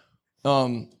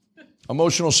a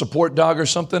emotional support dog or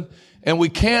something, and we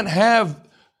can't have,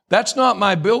 that's not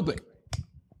my building.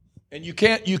 And you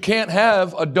can't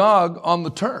have a dog on the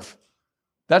turf.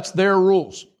 That's their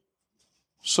rules.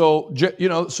 So, you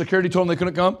know, security told them they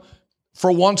couldn't come.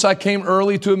 For once, I came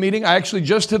early to a meeting. I actually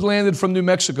just had landed from New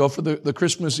Mexico for the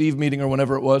Christmas Eve meeting or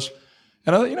whenever it was.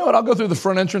 And I thought, you know what, I'll go through the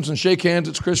front entrance and shake hands.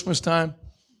 It's Christmas time.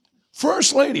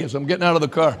 First lady, as I'm getting out of the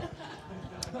car.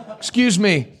 Excuse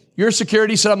me, your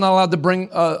security said I'm not allowed to bring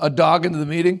a dog into the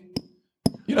meeting?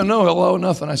 You don't know, hello,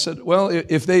 nothing. I said, well,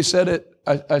 if they said it,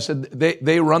 I said,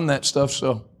 they run that stuff,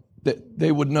 so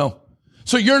they would know.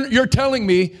 So you're telling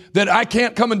me that I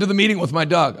can't come into the meeting with my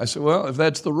dog? I said, well, if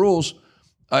that's the rules,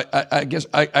 I guess.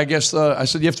 I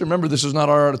said, you have to remember this is not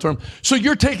our auditorium. So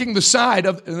you're taking the side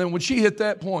of, and then when she hit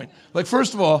that point, like,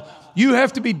 first of all, you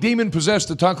have to be demon possessed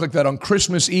to talk like that on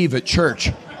Christmas Eve at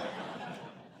church.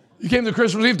 You came to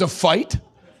Christmas Eve to fight?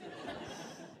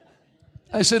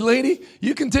 I said, lady,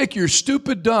 you can take your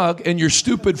stupid dog and your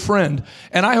stupid friend,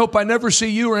 and I hope I never see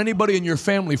you or anybody in your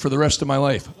family for the rest of my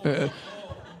life.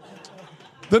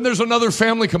 Then there's another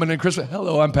family coming in Christmas.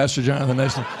 Hello, I'm Pastor Jonathan.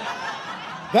 Nice to...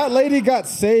 That lady got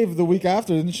saved the week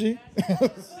after, didn't she?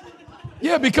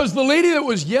 Yeah, because the lady that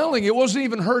was yelling, it wasn't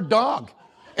even her dog.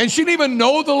 And she didn't even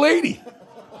know the lady.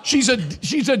 She's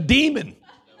a demon.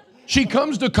 She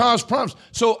comes to cause problems.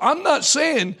 So I'm not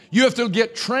saying you have to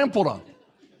get trampled on.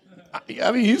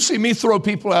 I mean, you see me throw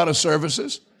people out of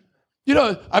services. You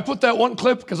know, I put that one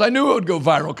clip because I knew it would go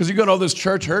viral because you got all this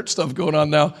church hurt stuff going on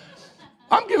now.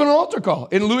 I'm giving an altar call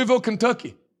in Louisville,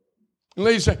 Kentucky. And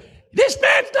ladies say, this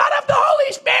man's not of the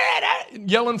Holy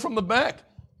Spirit, yelling from the back.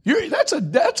 That's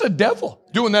a devil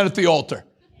doing that at the altar.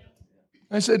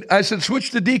 I said,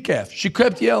 switch to decaf. She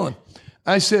kept yelling.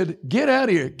 I said, get out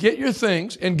of here, get your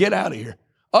things, and get out of here.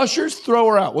 Ushers, throw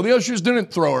her out. Well, the ushers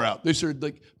didn't throw her out. They started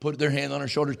like put their hand on her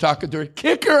shoulder, talking to her,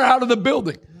 kick her out of the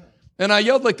building. And I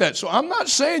yelled like that. So I'm not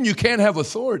saying you can't have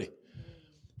authority.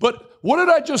 But what did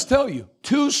I just tell you?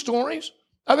 2 stories?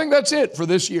 I think that's it for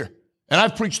this year. And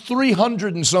I've preached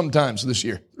 300 and some times this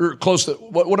year. Or close to,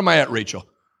 what am I at, Rachel?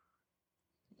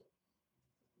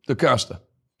 DaCosta.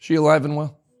 She alive and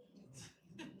well?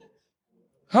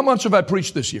 How much have I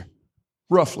preached this year?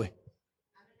 Roughly.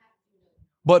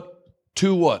 But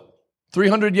to what?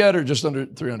 300 yet or just under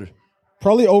 300?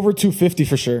 Probably over 250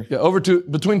 for sure. Yeah,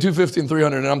 between 250 and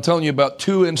 300. And I'm telling you about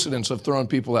 2 incidents of throwing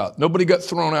people out. Nobody got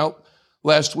thrown out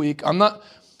last week.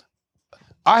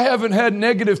 I haven't had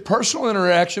negative personal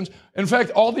interactions. In fact,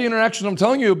 all the interactions I'm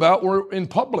telling you about were in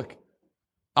public.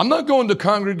 I'm not going to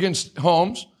congregants'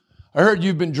 homes. I heard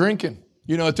you've been drinking.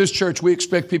 You know, at this church, we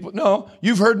expect people. No,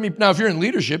 you've heard me. Now, if you're in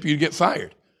leadership, you get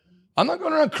fired. I'm not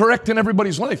going around correcting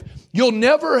everybody's life. You'll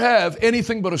never have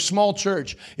anything but a small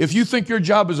church if you think your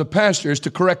job as a pastor is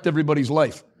to correct everybody's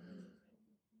life.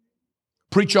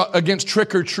 preach against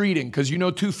trick-or-treating because you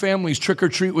know two families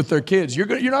trick-or-treat with their kids. You're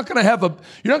not going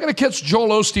to catch Joel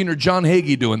Osteen or John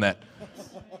Hagee doing that.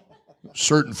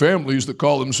 Certain families that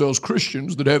call themselves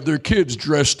Christians that have their kids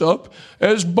dressed up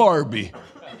as Barbie.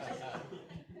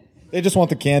 They just want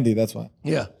the candy, that's why.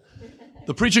 Yeah.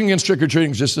 The preaching against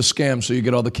trick-or-treating is just a scam so you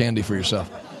get all the candy for yourself.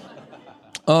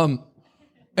 And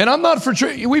I'm not for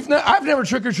I've never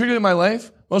trick-or-treated in my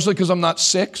life, mostly because I'm not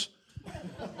 6.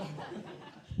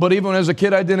 But even as a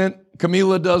kid, I didn't.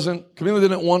 Camila doesn't. Camila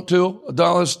didn't want to.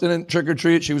 Adalis didn't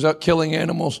trick-or-treat. She was out killing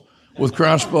animals with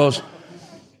crossbows.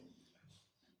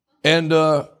 And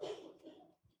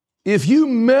if you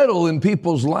meddle in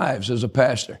people's lives as a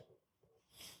pastor,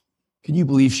 can you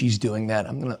believe she's doing that?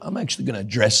 I'm actually going to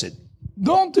address it.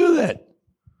 Don't do that.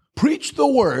 Preach the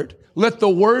word. Let the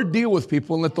word deal with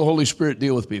people and let the Holy Spirit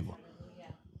deal with people.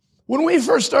 When we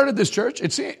first started this church,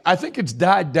 I think it's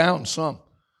died down some.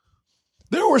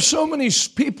 There were so many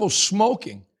people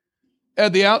smoking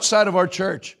at the outside of our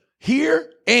church, here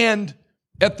and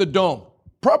at the Dome,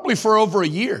 probably for over a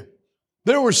year.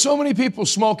 There were so many people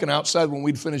smoking outside when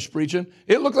we'd finished preaching.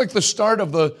 It looked like the start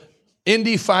of the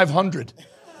Indy 500.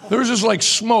 There was just like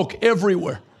smoke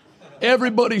everywhere.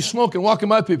 Everybody smoking, walking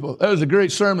by people. That was a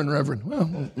great sermon, Reverend.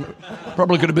 Well,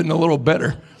 probably could have been a little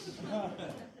better.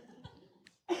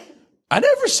 I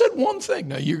never said one thing.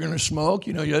 Now, you're going to smoke.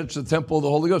 You know, it's the temple of the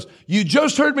Holy Ghost. You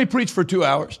just heard me preach for 2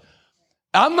 hours.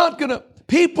 I'm not going to.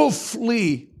 People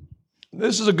flee.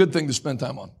 This is a good thing to spend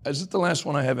time on. Is it the last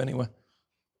one I have anyway?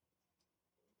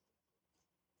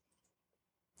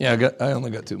 Yeah, I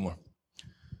only got 2 more.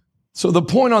 So the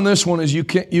point on this one is you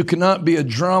cannot be a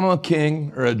drama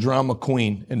king or a drama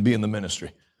queen and be in the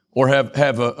ministry or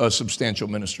have a substantial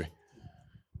ministry.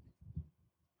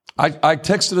 I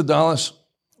texted Adalis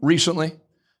recently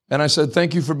and I said,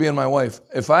 thank you for being my wife.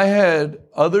 If I had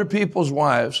other people's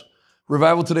wives,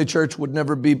 Revival Today Church would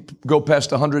never go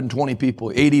past 120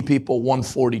 people, 80 people,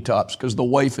 140 tops, because the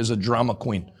wife is a drama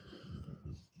queen.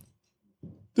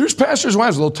 There's pastors'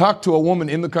 wives, they'll talk to a woman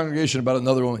in the congregation about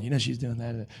another woman. You know, she's doing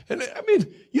that. And I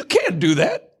mean, you can't do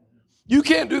that. You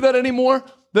can't do that anymore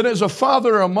than as a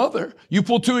father or a mother. You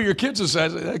pull 2 of your kids aside,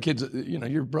 that kid's, you know,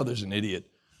 your brother's an idiot.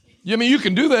 I mean, you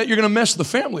can do that. You're going to mess the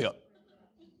family up.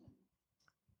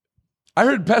 I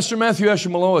heard Pastor Matthew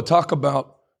Ashimaloa talk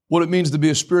about what it means to be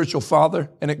a spiritual father,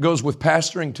 and it goes with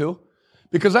pastoring too.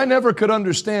 Because I never could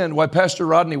understand why Pastor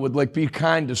Rodney would be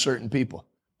kind to certain people.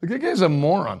 Like, that guy's a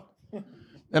moron.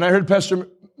 And I heard Pastor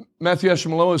Matthew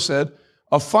Ashimaloa said,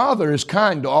 a father is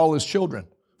kind to all his children,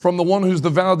 from the one who's the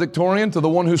valedictorian to the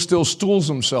one who still stools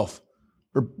himself.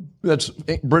 Or that's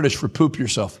British for poop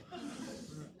yourself.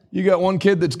 You got one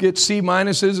kid that gets C- and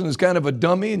is kind of a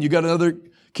dummy, and you got another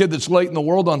kid that's lighting the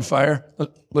world on fire,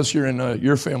 unless you're in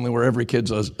your family where every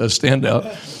kid's a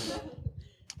standout.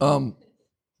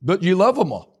 But you love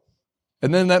them all.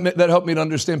 And then that helped me to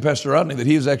understand Pastor Rodney, that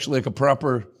he is actually like a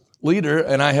proper leader,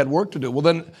 and I had work to do. Well,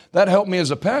 then that helped me as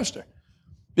a pastor.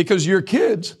 Because your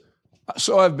kids,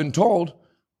 so I've been told,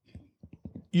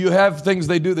 you have things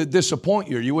they do that disappoint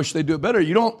you, or you wish they do it better.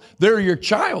 They're your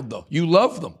child, though. You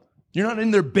love them. You're not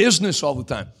in their business all the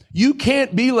time. You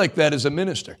can't be like that as a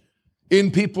minister.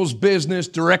 In people's business,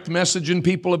 direct messaging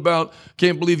people about,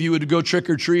 can't believe you would go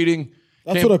trick-or-treating.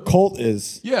 That's what a cult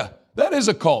is. Yeah, that is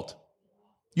a cult.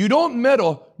 You don't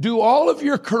meddle. Do all of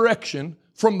your correction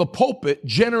from the pulpit,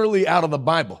 generally out of the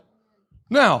Bible.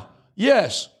 Now,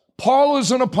 yes, Paul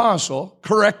is an apostle,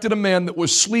 corrected a man that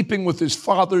was sleeping with his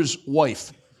father's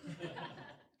wife.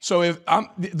 So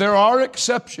there are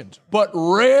exceptions, but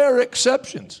rare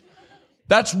exceptions.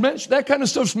 That kind of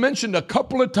stuff's mentioned a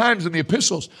couple of times in the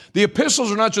epistles. The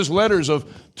epistles are not just letters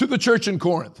to the church in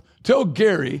Corinth. Tell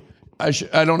Gary, I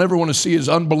don't ever want to see his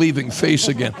unbelieving face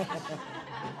again.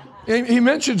 He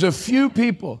mentions a few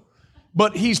people,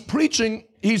 but he's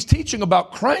teaching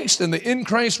about Christ and the in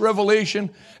Christ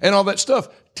revelation and all that stuff.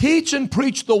 Teach and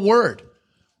preach the word.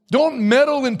 Don't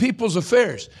meddle in people's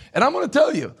affairs. And I'm going to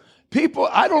tell you,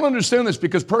 I don't understand this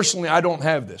because personally I don't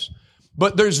have this.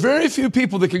 But there's very few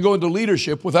people that can go into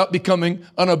leadership without becoming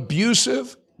an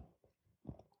abusive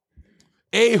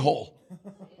a-hole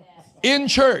in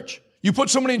church. You put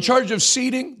somebody in charge of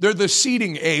seating, they're the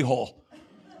seating a-hole.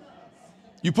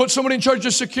 You put somebody in charge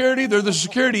of security, they're the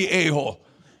security a-hole.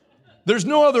 There's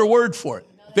no other word for it.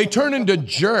 They turn into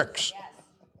jerks,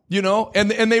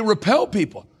 and they repel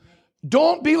people.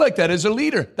 Don't be like that as a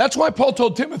leader. That's why Paul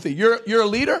told Timothy, you're a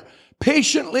leader,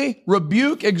 patiently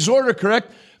rebuke, exhort, or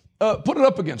correct. Put it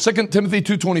up again, 2 Timothy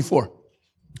 2:24.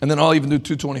 And then I'll even do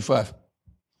 2:25.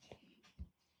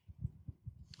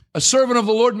 A servant of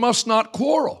the Lord must not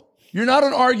quarrel. You're not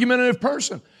an argumentative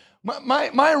person.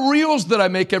 My reels that I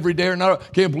make every day are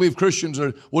not, can't believe Christians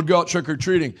would go out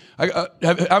trick-or-treating.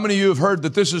 How many of you have heard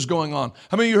that this is going on?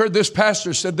 How many of you heard this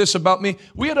pastor said this about me?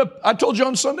 I told you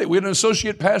on Sunday, we had an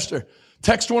associate pastor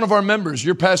text one of our members,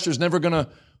 your pastor's never going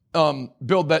to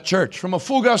build that church, from a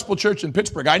full gospel church in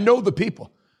Pittsburgh. I know the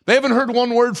people. They haven't heard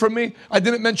one word from me. I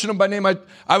didn't mention them by name.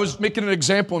 I was making an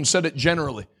example and said it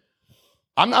generally.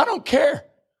 I don't care.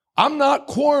 I'm not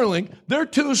quarreling. They're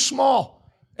too small.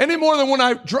 Any more than when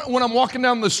I'm walking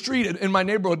down the street in my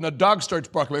neighborhood and a dog starts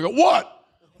barking. I go, what?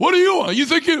 What do you want? You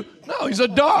think you? No, he's a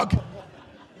dog.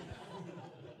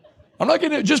 I'm not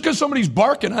getting it. Just because somebody's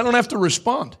barking, I don't have to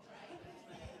respond.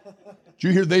 Did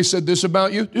you hear they said this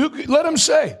about you? Let them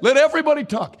say. Let everybody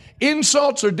talk.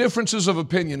 Insults are differences of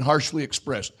opinion harshly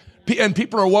expressed. And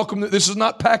people are welcome. This is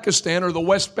not Pakistan or the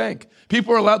West Bank.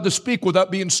 People are allowed to speak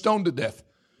without being stoned to death.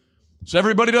 So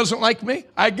everybody doesn't like me?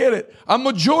 I get it. A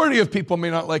majority of people may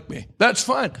not like me. That's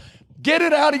fine. Get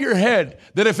it out of your head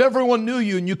that if everyone knew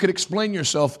you and you could explain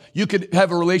yourself, you could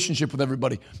have a relationship with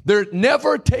everybody.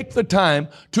 Never take the time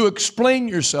to explain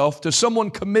yourself to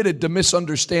someone committed to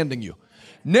misunderstanding you.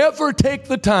 Never take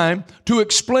the time to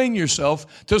explain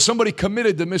yourself to somebody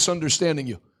committed to misunderstanding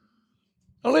you.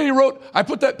 A lady wrote, I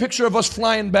put that picture of us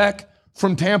flying back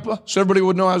from Tampa, so everybody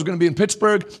would know I was going to be in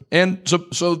Pittsburgh. And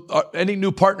so any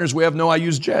new partners we have know I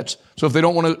use jets. So if they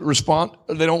don't want to respond,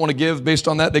 or they don't want to give based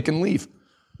on that, they can leave.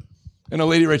 And a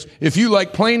lady writes, if you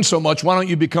like planes so much, why don't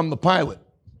you become the pilot?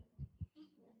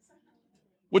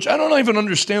 Which I don't even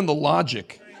understand the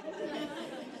logic.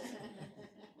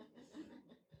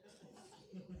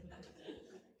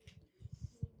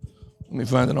 Let me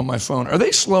find it on my phone. Are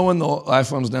they slowing the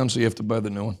iPhones down so you have to buy the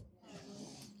new one?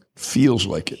 Feels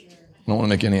like it. I don't want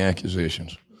to make any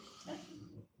accusations.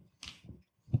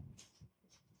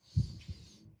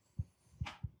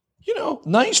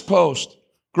 Nice post.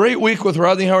 Great week with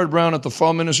Rodney Howard-Browne at the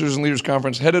Fall Ministers and Leaders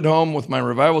Conference. Headed home with my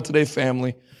Revival Today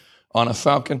family on a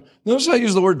Falcon. Notice I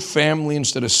use the word family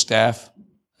instead of staff.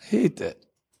 I hate that.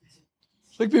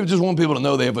 It's like people just want people to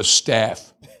know they have a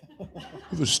staff. They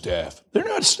have a staff. They're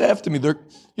not staff to me. They're,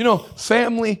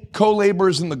 family,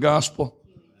 co-laborers in the gospel.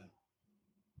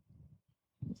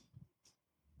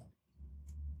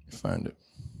 Find it.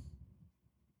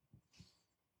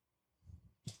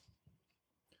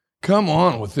 Come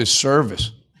on with this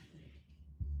service.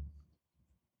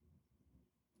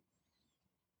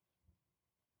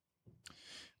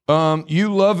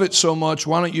 You love it so much,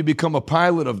 why don't you become a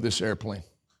pilot of this airplane?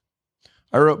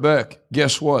 I wrote back,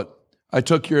 guess what? I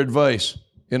took your advice,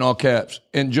 in all caps,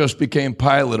 and just became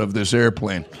pilot of this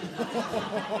airplane.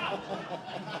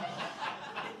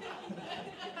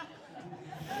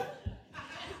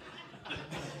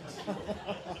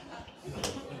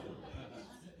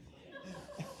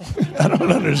 I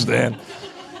don't understand.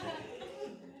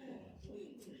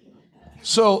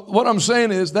 So what I'm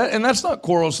saying is that, and that's not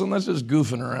quarrelsome, that's just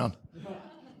goofing around.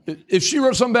 If she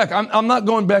wrote something back, I'm not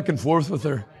going back and forth with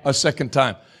her a second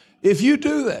time. If you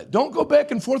do that, don't go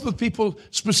back and forth with people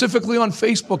specifically on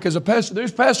Facebook as a pastor.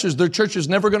 There's pastors, their church is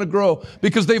never going to grow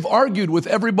because they've argued with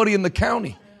everybody in the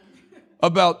county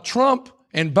about Trump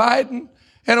and Biden.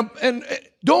 And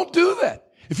don't do that.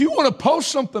 If you want to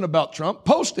post something about Trump,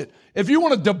 post it. If you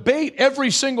want to debate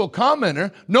every single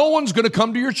commenter, no one's going to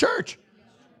come to your church.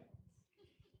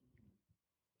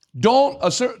 2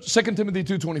 Timothy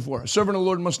 2:24, a servant of the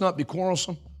Lord must not be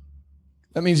quarrelsome.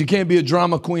 That means you can't be a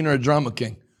drama queen or a drama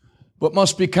king, but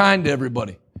must be kind to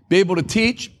everybody. Be able to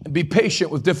teach and be patient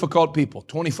with difficult people.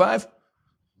 25,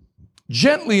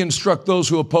 gently instruct those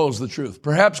who oppose the truth.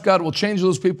 Perhaps God will change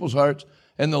those people's hearts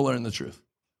and they'll learn the truth.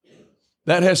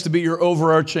 That has to be your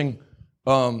overarching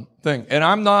thing. And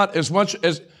I'm not as much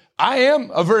as, I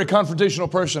am a very confrontational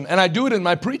person, and I do it in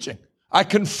my preaching. I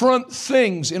confront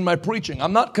things in my preaching.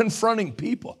 I'm not confronting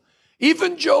people.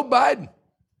 Even Joe Biden.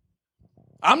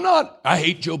 I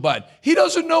hate Joe Biden. He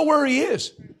doesn't know where he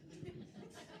is.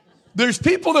 There's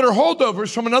people that are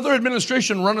holdovers from another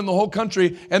administration running the whole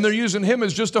country, and they're using him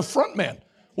as just a front man.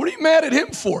 What are you mad at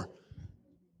him for?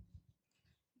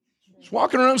 He's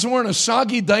walking around somewhere in a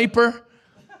soggy diaper,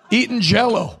 eating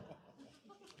Jell-O.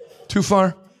 Too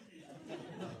far?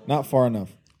 Not far enough.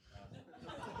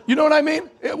 You know what I mean?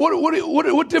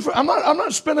 What different? I'm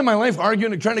not spending my life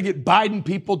arguing and trying to get Biden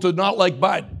people to not like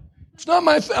Biden. It's not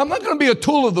I'm not going to be a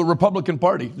tool of the Republican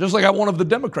Party, just like I won't of the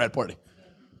Democrat Party.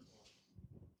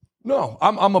 No,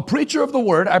 I'm a preacher of the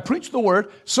word. I preach the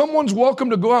word. Someone's welcome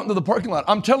to go out into the parking lot.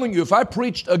 I'm telling you, if I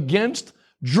preached against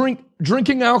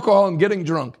drinking alcohol and getting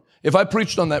drunk, if I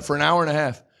preached on that for an hour and a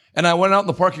half, and I went out in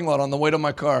the parking lot on the way to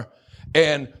my car,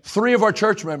 and 3 of our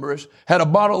church members had a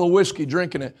bottle of whiskey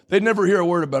drinking it, they'd never hear a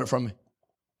word about it from me.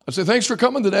 I say, thanks for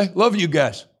coming today. Love you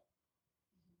guys.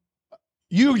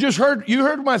 You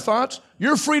heard my thoughts.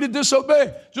 You're free to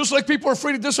disobey. Just like people are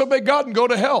free to disobey God and go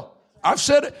to hell. I've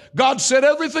said it. God said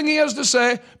everything he has to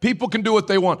say. People can do what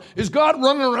they want. Is God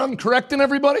running around correcting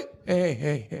everybody?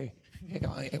 Hey.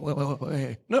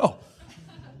 No.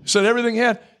 Said everything he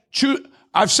had.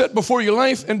 I've set before you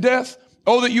life and death.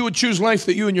 Oh, that you would choose life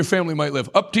that you and your family might live.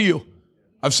 Up to you.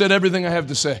 I've said everything I have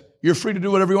to say. You're free to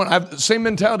do whatever you want. I have the same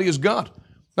mentality as God.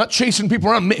 Not chasing people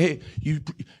around. Hey, you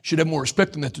should have more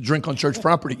respect than that to drink on church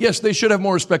property. Yes, they should have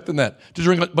more respect than that to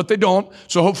drink, but they don't.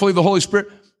 So hopefully the Holy Spirit.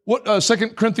 What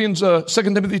 2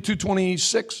 Timothy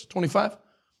 2:26, 25?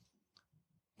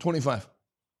 25.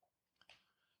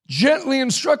 Gently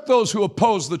instruct those who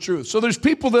oppose the truth. So there's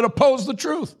people that oppose the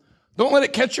truth. Don't let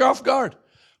it catch you off guard.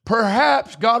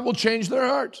 Perhaps God will change their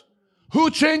hearts. Who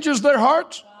changes their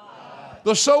hearts? God.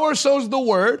 The sower sows the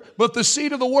word, but the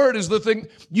seed of the word is the thing.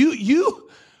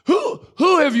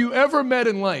 Who have you ever met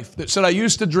in life that said, I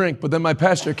used to drink, but then my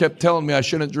pastor kept telling me I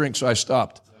shouldn't drink, so I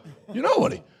stopped? You know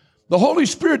what? The Holy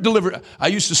Spirit delivered. I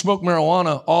used to smoke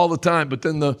marijuana all the time, but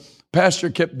then the pastor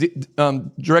kept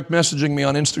direct messaging me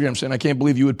on Instagram saying, I can't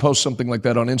believe you would post something like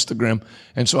that on Instagram,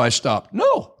 and so I stopped.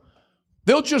 No.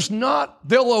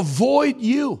 They'll avoid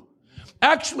you.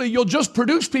 Actually, you'll just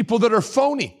produce people that are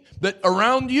phony, that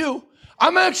around you.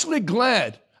 I'm actually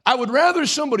glad. I would rather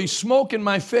somebody smoke in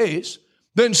my face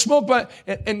than smoke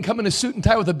and come in a suit and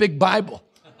tie with a big Bible.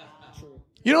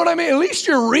 You know what I mean? At least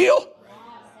you're real.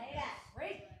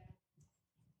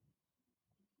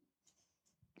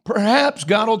 Perhaps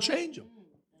God will change them.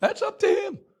 That's up to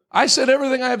him. I said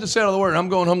everything I have to say out of the word. I'm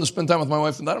going home to spend time with my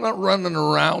wife, and I'm not running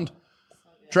around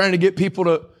trying to get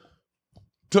people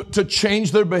to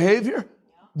change their behavior.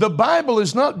 The Bible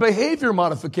is not behavior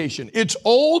modification. It's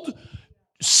old,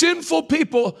 sinful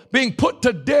people being put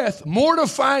to death,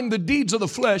 mortifying the deeds of the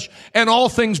flesh, and all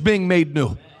things being made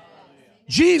new.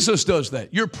 Jesus does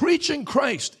that. You're preaching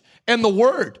Christ and the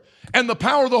Word and the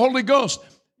power of the Holy Ghost.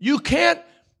 You can't,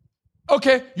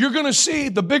 you're going to see,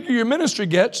 the bigger your ministry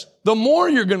gets, the more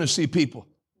you're going to see people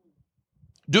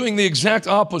doing the exact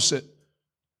opposite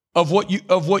of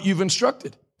what you've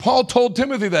instructed. Paul told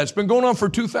Timothy that. It's been going on for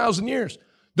 2,000 years.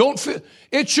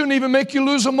 It shouldn't even make you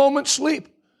lose a moment's sleep.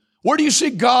 Where do you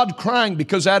see God crying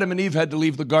because Adam and Eve had to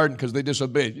leave the garden because they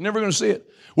disobeyed? You're never going to see it.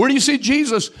 Where do you see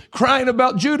Jesus crying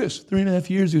about Judas? 3.5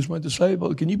 years he was my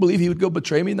disciple. Can you believe he would go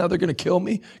betray me? Now they're going to kill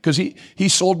me because he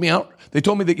sold me out. They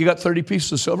told me that you got 30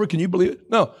 pieces of silver. Can you believe it?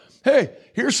 No. Hey,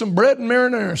 here's some bread and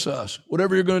marinara sauce.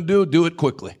 Whatever you're going to do it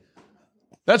quickly.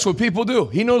 That's what people do.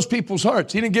 He knows people's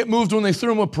hearts. He didn't get moved when they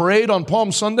threw him a parade on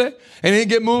Palm Sunday, and he didn't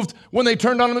get moved when they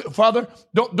turned on him. Father,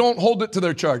 don't hold it to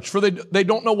their charge, for they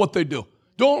don't know what they do.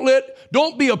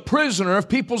 Don't be a prisoner of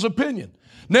people's opinion.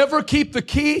 Never keep the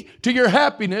key to your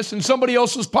happiness in somebody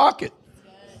else's pocket.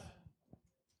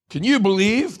 Can you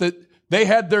believe that they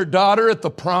had their daughter at the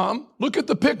prom? Look at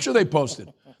the picture they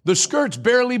posted. The skirt's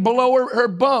barely below her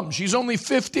bum. She's only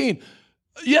 15.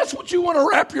 That's what you want to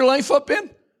wrap your life up in?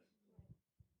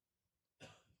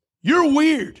 You're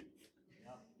weird.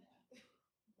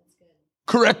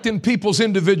 Correcting people's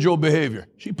individual behavior.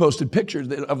 She posted pictures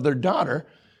of their daughter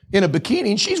in a bikini,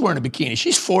 and she's wearing a bikini.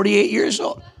 She's 48 years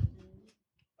old.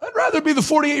 I'd rather be the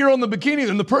 48-year-old in the bikini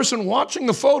than the person watching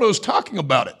the photos talking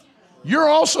about it. You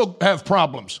also have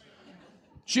problems.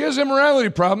 She has immorality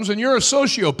problems, and you're a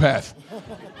sociopath.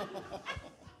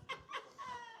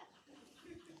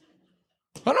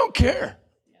 I don't care.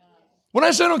 When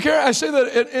I say I don't care, I say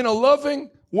that in a loving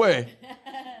way,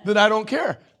 that I don't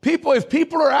care. If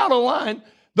people are out of line,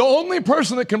 the only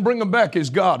person that can bring them back is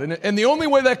God. And the only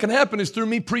way that can happen is through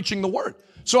me preaching the word.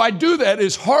 So I do that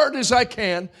as hard as I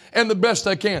can and the best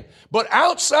I can. But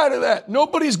outside of that,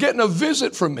 nobody's getting a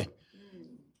visit from me.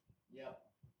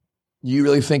 You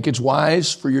really think it's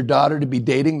wise for your daughter to be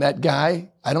dating that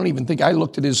guy? I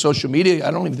looked at his social media.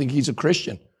 I don't even think he's a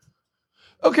Christian.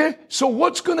 Okay, so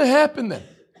what's going to happen then?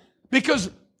 Because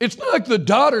it's not like the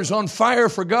daughter's on fire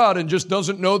for God and just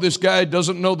doesn't know this guy,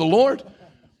 doesn't know the Lord.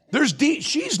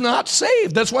 She's not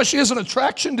saved. That's why she has an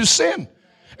attraction to sin.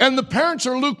 And the parents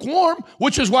are lukewarm,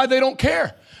 which is why they don't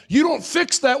care. You don't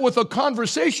fix that with a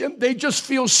conversation. They just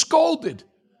feel scolded.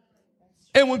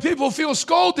 And when people feel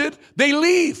scolded, they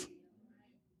leave.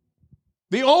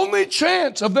 The only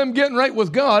chance of them getting right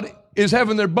with God is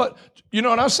having their butt. You know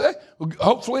what I'll say?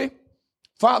 Hopefully,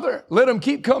 Father, let them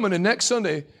keep coming in next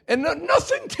Sunday. And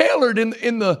nothing tailored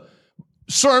in the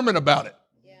sermon about it.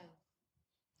 Yeah.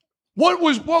 What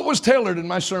was tailored in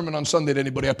my sermon on Sunday to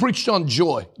anybody? I preached on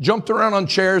joy. Jumped around on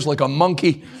chairs like a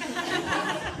monkey.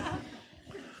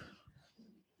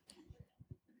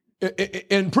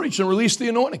 and preach and release the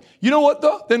anointing. You know what,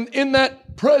 though? Then in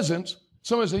that presence,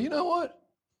 somebody say, you know what?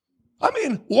 I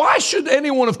mean, why should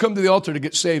anyone have come to the altar to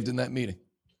get saved in that meeting?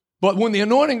 But when the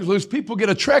anointing is loose, people get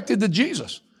attracted to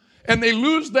Jesus. And they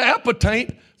lose the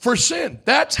appetite for sin.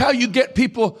 That's how you get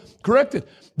people corrected.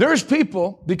 There's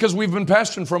people, because we've been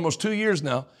pastoring for almost 2 years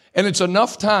now, and it's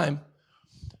enough time.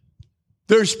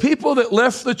 There's people that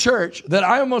left the church that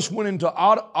I almost went into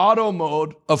auto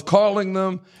mode of calling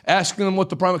them, asking them what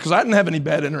the problem is, because I didn't have any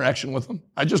bad interaction with them.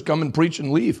 I just come and preach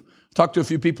and leave. Talk to a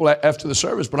few people after the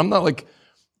service, but I'm not like,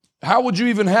 how would you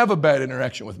even have a bad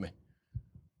interaction with me?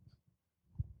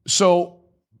 So,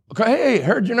 okay, hey,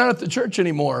 heard you're not at the church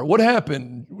anymore. What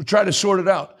happened? We tried to sort it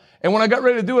out. And when I got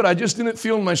ready to do it, I just didn't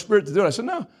feel in my spirit to do it. I said,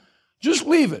 no, just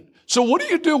leave it. So what do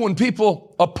you do when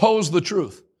people oppose the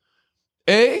truth?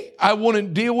 A, I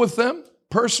wouldn't deal with them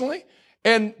personally.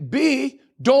 And B,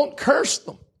 don't curse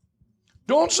them.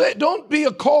 Don't be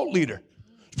a cult leader.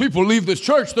 People leave this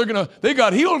church, they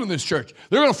got healed in this church.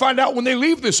 They're going to find out when they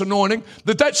leave this anointing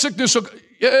that sickness,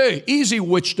 hey, easy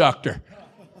witch doctor.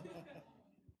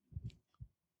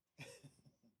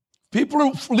 People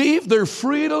who leave, they're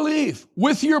free to leave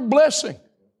with your blessing.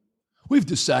 We've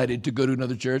decided to go to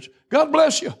another church. God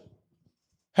bless you.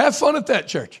 Have fun at that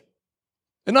church.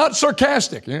 And not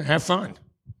sarcastic. Yeah, have fun.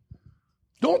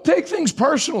 Don't take things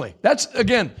personally. That's,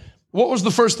 again, what was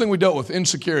the first thing we dealt with?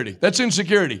 Insecurity. That's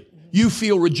insecurity. You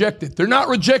feel rejected. They're not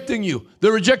rejecting you.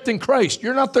 They're rejecting Christ.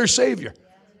 You're not their Savior.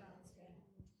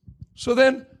 So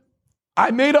then,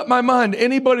 I made up my mind,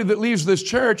 anybody that leaves this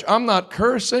church, I'm not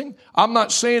cursing. I'm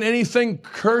not saying anything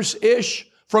curse-ish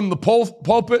from the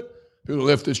pulpit. People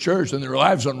left this church and their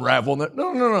lives unravel.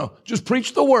 No. Just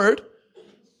preach the word.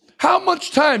 How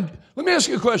much time? Let me ask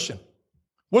you a question.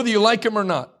 Whether you like him or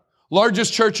not,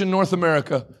 largest church in North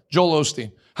America, Joel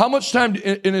Osteen. How much time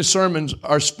in his sermons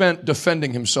are spent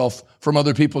defending himself from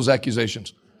other people's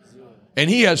accusations? And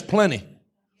he has plenty.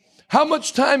 How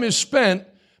much time is spent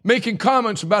making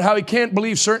comments about how he can't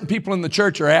believe certain people in the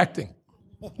church are acting?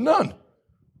 None.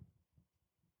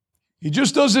 He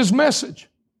just does his message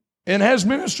and has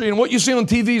ministry. And what you see on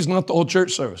TV is not the whole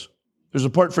church service. There's a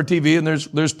part for TV and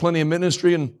there's plenty of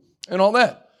ministry and all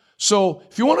that. So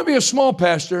if you want to be a small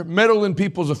pastor, meddle in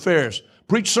people's affairs.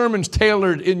 Preach sermons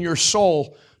tailored in your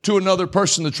soul to another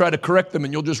person to try to correct them,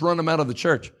 and you'll just run them out of the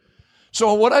church.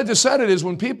 So what I decided is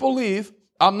when people leave,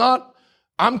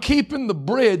 I'm keeping the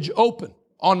bridge open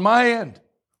on my end.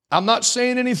 I'm not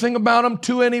saying anything about them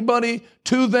to anybody,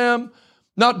 to them,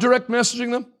 not direct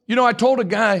messaging them. You know, I told a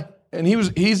guy, and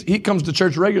he comes to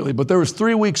church regularly, but there was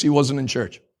 3 weeks he wasn't in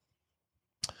church.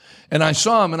 And I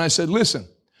saw him and I said, listen,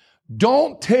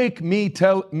 don't take me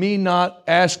not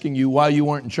asking you why you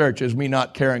weren't in church as me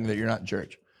not caring that you're not in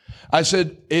church. I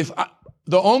said,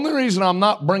 the only reason I'm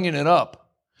not bringing it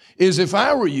up is if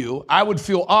I were you, I would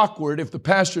feel awkward if the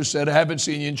pastor said, I haven't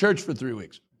seen you in church for 3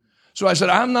 weeks. So I said,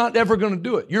 I'm not ever going to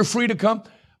do it. You're free to come.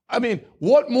 I mean,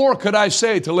 what more could I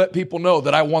say to let people know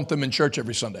that I want them in church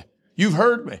every Sunday? You've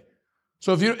heard me.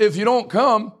 So if you don't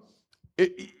come,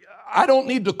 I don't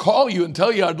need to call you and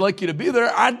tell you I'd like you to be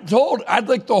there. I'd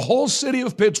like the whole city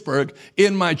of Pittsburgh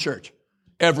in my church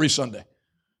every Sunday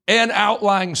and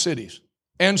outlying cities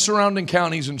and surrounding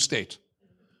counties and states.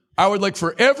 I would like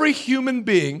for every human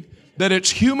being that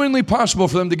it's humanly possible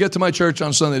for them to get to my church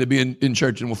on Sunday to be in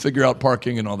church, and we'll figure out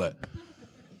parking and all that.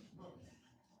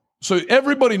 So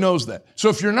everybody knows that. So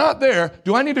if you're not there,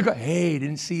 do I need to go, hey,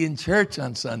 didn't see you in church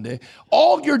on Sunday?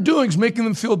 All you're doing is making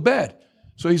them feel bad.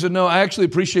 So he said, no, I actually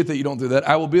appreciate that you don't do that.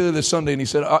 I will be there this Sunday. And he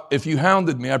said, if you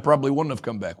hounded me, I probably wouldn't have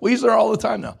come back. Well, he's there all the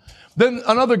time now. Then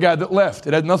another guy that left.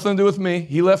 It had nothing to do with me.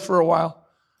 He left for a while.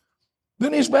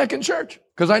 Then he's back in church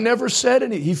because I never said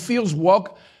anything. He feels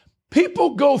welcome.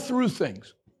 People go through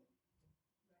things.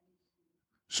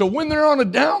 So when they're on a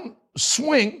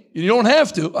downswing, you don't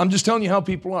have to. I'm just telling you how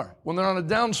people are. When they're on a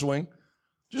downswing,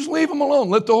 just leave them alone.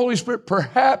 Let the Holy Spirit,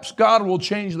 perhaps God will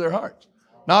change their hearts.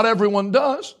 Not everyone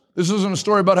does. This isn't a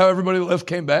story about how everybody left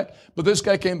came back, but this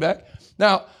guy came back.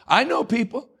 Now, I know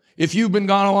people. If you've been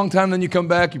gone a long time, then you come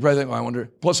back, you probably think, oh, I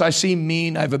wonder. Plus, I seem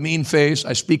mean. I have a mean face.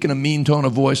 I speak in a mean tone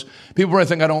of voice. People probably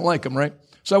think I don't like them, right?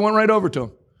 So I went right over to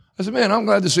him. I said, man, I'm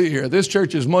glad to see you here. This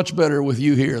church is much better with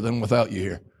you here than without you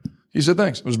here. He said,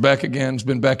 thanks. It was back again. It's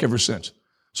been back ever since.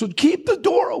 So keep the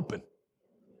door open.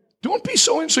 Don't be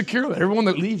so insecure that everyone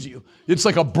that leaves you, it's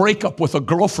like a breakup with a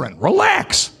girlfriend.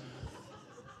 Relax.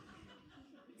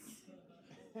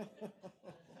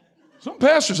 Some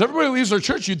pastors, everybody leaves their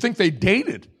church, you'd think they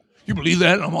dated. You believe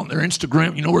that? I'm on their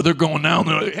Instagram. You know where they're going now. And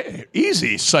they're like, hey,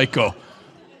 easy, psycho.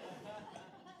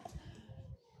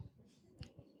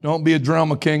 Don't be a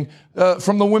drama king.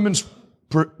 From the women's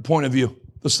point of view?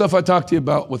 The stuff I talked to you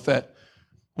about with that.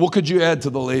 What could you add to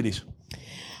the ladies?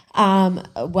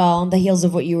 Well, on the heels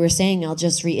of what you were saying, I'll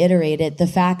just reiterate it. The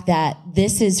fact that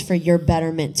this is for your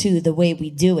betterment too, the way we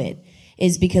do it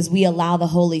is because we allow the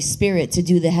Holy Spirit to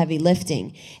do the heavy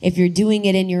lifting. If you're doing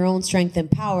it in your own strength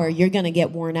and power, you're going to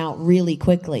get worn out really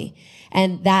quickly.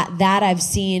 And that I've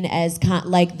seen as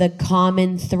like the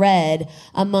common thread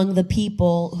among the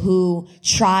people who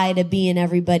try to be in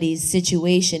everybody's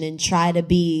situation and try to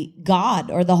be God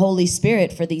or the Holy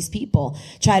Spirit for these people.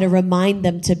 Try to remind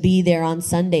them to be there on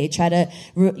Sunday. Try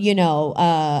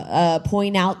to,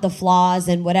 point out the flaws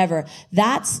and whatever.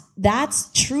 That's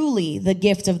truly the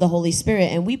gift of the Holy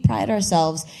Spirit. And we pride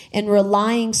ourselves in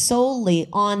relying solely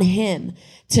on Him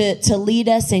to lead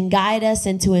us and guide us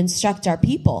and to instruct our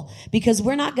people, because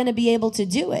we're not going to be able to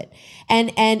do it.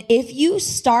 And if you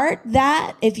start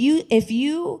that, if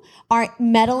you are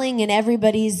meddling in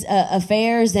everybody's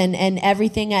affairs and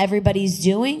everything everybody's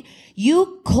doing,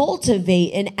 you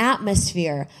cultivate an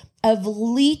atmosphere of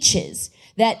leeches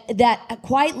that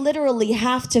quite literally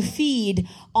have to feed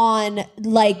on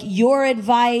like your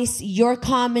advice, your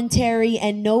commentary,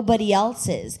 and nobody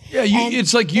else's. Yeah,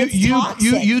 it's like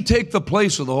you take the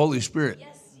place of the Holy Spirit,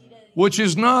 yes, which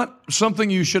is not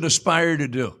something you should aspire to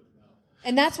do.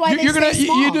 And that's why you're gonna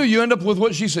small. You end up with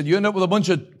what she said. You end up with a bunch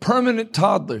of permanent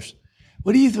toddlers.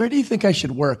 Where do you think I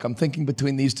should work? I'm thinking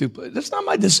between these two. That's not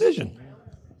my decision.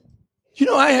 You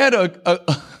know, I had a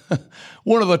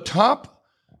one of the top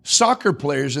soccer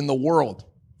players in the world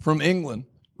from England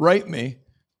write me,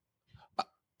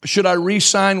 should I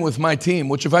re-sign with my team?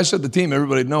 Which if I said the team,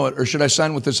 everybody'd know it. Or should I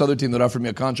sign with this other team that offered me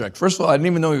a contract? First of all, I didn't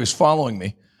even know he was following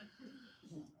me.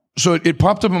 So it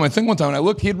popped up on my thing one time, and I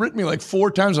looked. He had written me like 4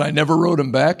 times, and I never wrote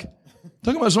him back.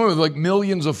 Talking about someone with like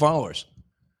millions of followers.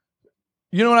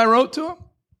 You know what I wrote to him?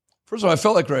 First of all, I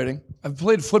felt like writing. I've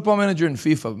played Football Manager and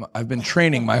FIFA. I've been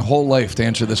training my whole life to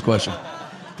answer this question.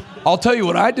 I'll tell you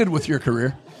what I did with your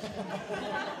career.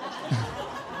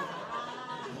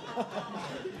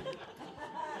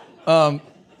 I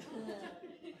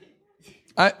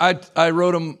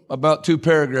wrote him about 2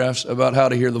 paragraphs about how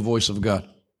to hear the voice of God.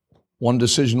 One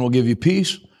decision will give you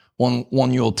peace.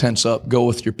 One you'll tense up, go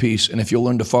with your peace. And if you'll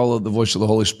learn to follow the voice of the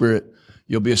Holy Spirit,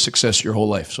 you'll be a success your whole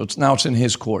life. So it's in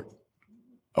His court.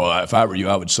 Oh, if I were you,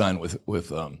 I would sign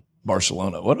with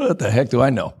Barcelona. What the heck do I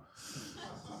know?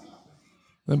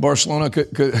 Then Barcelona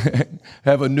could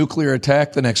have a nuclear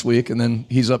attack the next week, and then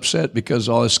he's upset because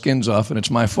all his skin's off, and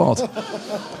it's my fault.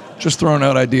 Just throwing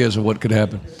out ideas of what could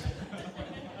happen.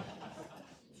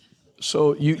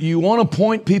 So you want to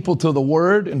point people to the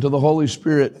Word and to the Holy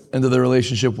Spirit and to the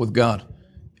relationship with God,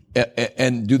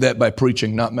 and do that by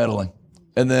preaching, not meddling.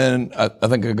 And then I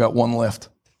think I got one left,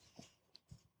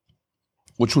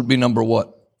 which would be number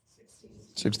what?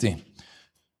 16.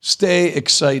 Stay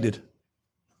excited.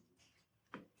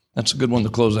 That's a good one to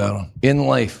close out on. In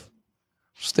life,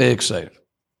 stay excited.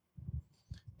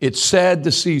 It's sad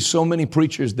to see so many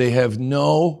preachers, they have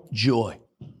no joy.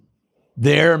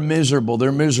 They're miserable.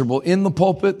 They're miserable in the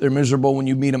pulpit. They're miserable when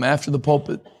you meet them after the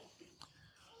pulpit.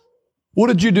 What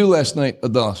did you do last night,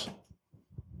 Adas?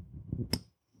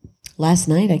 Last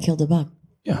night I killed a buck.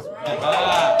 Yeah.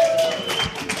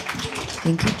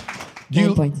 Thank you.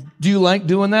 9 points. Do you like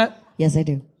doing that? Yes, I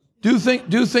do. Do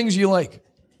things you like.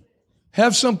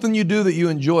 Have something you do that you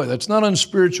enjoy. That's not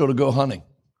unspiritual to go hunting.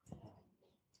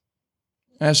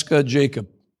 Ask Jacob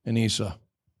and Esau.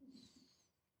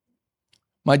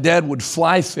 My dad would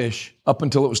fly fish up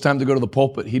until it was time to go to the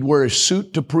pulpit. He'd wear a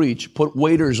suit to preach, put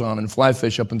waders on, and fly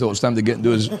fish up until it was time to get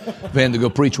into his van to go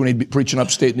preach when he'd be preaching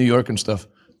upstate New York and stuff.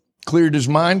 Cleared his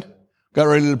mind, got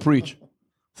ready to preach.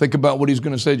 Think about what he's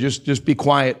going to say. Just be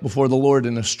quiet before the Lord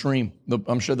in a stream.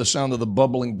 I'm sure the sound of the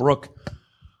bubbling brook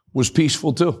was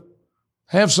peaceful too.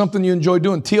 Have something you enjoy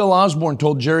doing. T.L. Osborne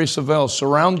told Jerry Savelle,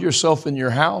 surround yourself in your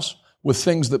house with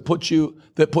things that put you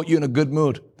in a good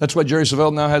mood. That's why Jerry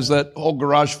Savelle now has that whole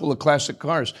garage full of classic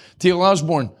cars. T.L.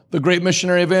 Osborne, the great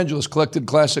missionary evangelist, collected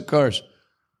classic cars.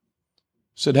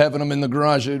 Said having them in the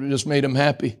garage, it just made him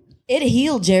happy. It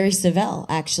healed Jerry Savelle,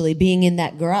 actually, being in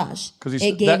that garage. Because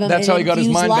it gave him that's how he got his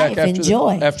mind back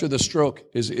after the stroke,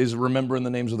 is remembering the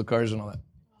names of the cars and all that.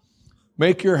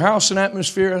 Make your house an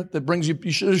atmosphere that brings you,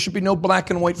 there should be no black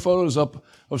and white photos up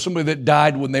of somebody that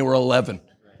died when they were 11.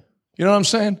 You know what I'm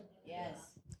saying? Yes.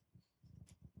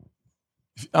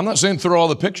 I'm not saying throw all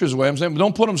the pictures away. I'm saying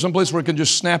don't put them someplace where it can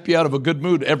just snap you out of a good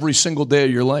mood every single day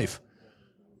of your life.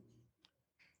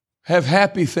 Have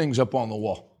happy things up on the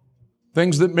wall.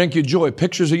 Things that make you joy.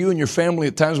 Pictures of you and your family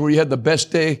at times where you had the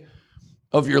best day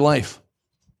of your life.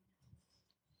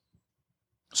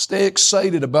 Stay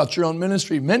excited about your own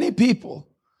ministry. Many people,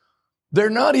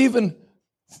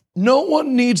 no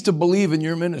one needs to believe in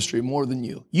your ministry more than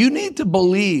you. You need to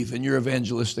believe in your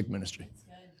evangelistic ministry.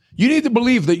 You need to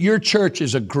believe that your church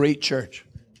is a great church.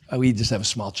 Oh, we just have a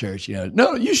small church,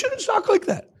 No, you shouldn't talk like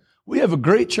that. We have a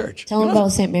great church. Tell them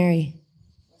about St. Mary.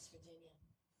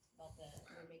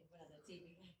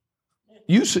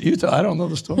 You tell. I don't know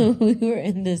the story. We were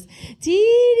in this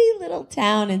teeny little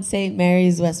town in St.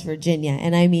 Mary's, West Virginia.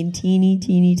 And I mean teeny,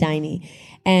 teeny, tiny.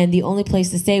 And the only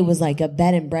place to stay was like a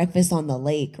bed and breakfast on the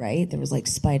lake, right? There was like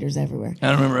spiders everywhere.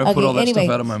 I don't remember. I put all that stuff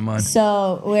out of my mind.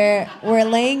 So we're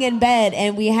laying in bed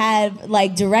and we had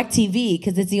like direct TV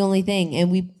because it's the only thing.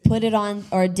 And we put it on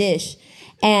our dish.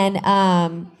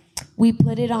 And we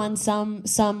put it on some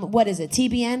what is it?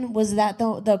 TBN? Was that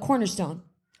the Cornerstone?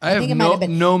 I have no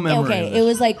memory. Okay, it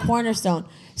was like Cornerstone.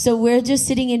 So we're just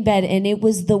sitting in bed, and it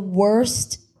was the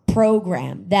worst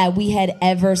program that we had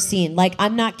ever seen. Like,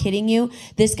 I'm not kidding you.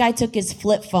 This guy took his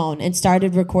flip phone and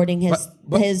started recording his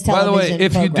television By the way,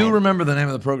 if program. you do remember the name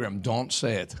of the program, don't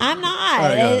say it. I'm not.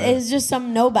 Right, It's just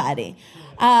some nobody.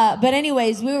 But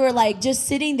anyways, we were like just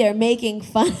sitting there making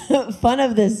fun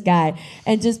of this guy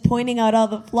and just pointing out all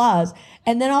the flaws.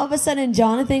 And then all of a sudden,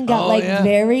 Jonathan got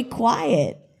very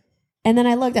quiet. And then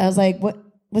I looked, I was like,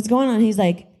 what's going on? He's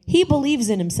like, he believes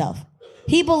in himself.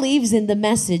 He believes in the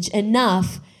message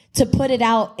enough to put it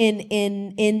out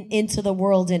into the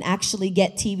world and actually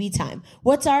get TV time.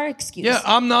 What's our excuse? Yeah,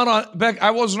 I'm not on, Beck, I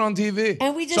wasn't on TV.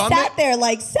 And we just sat there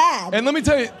like sad. And let me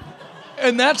tell you,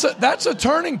 and that's a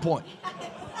turning point.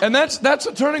 And that's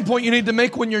a turning point you need to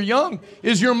make when you're young,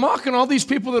 is you're mocking all these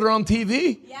people that are on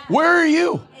TV. Yeah. Where are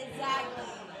you? Exactly.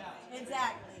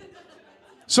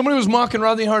 Somebody was mocking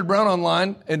Rodney Howard-Browne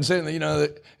online and saying,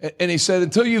 and he said,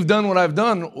 until you've done what I've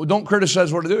done, don't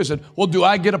criticize what I do. He said, well, do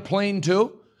I get a plane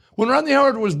too? When Rodney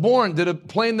Howard was born, did a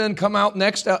plane then come out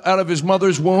next out of his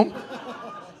mother's womb?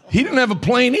 He didn't have a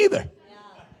plane either.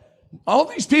 All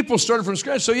these people started from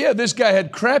scratch. So yeah, this guy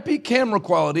had crappy camera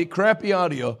quality, crappy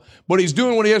audio, but he's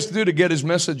doing what he has to do to get his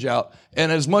message out.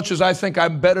 And as much as I think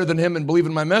I'm better than him and believe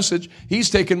in my message, he's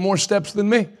taken more steps than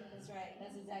me.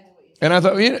 And I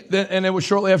thought, and it was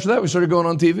shortly after that we started going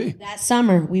on TV. That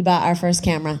summer, we bought our first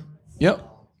camera. Yep.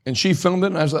 And she filmed it,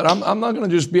 and I said, I'm not going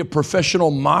to just be a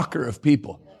professional mocker of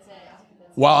people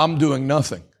while I'm doing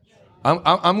nothing.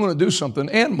 I'm going to do something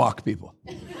and mock people.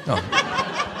 No.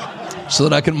 So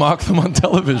that I can mock them on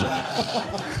television.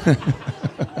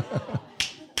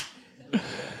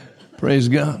 Praise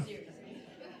God.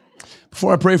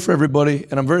 Before I pray for everybody,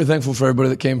 and I'm very thankful for everybody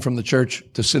that came from the church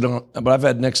to sit on, but I've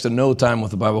had next to no time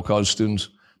with the Bible college students.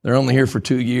 They're only here for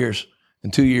 2 years,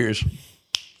 and 2 years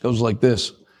goes like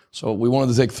this. So we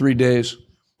wanted to take 3 days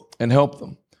and help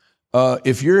them.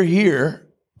 If you're here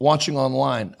watching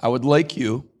online, I would like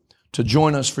you to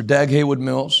join us for Dag Haywood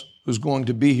Mills, who's going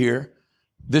to be here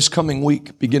this coming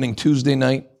week, beginning Tuesday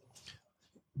night,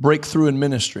 Breakthrough in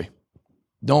Ministry.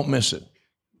 Don't miss it.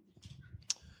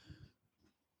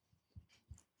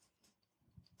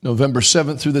 November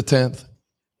 7th through the 10th.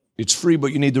 It's free,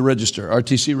 but you need to register.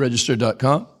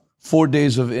 rtcregister.com. 4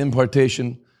 days of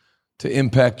impartation to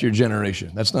impact your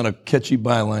generation. That's not a catchy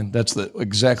byline. That's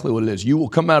exactly what it is. You will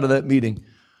come out of that meeting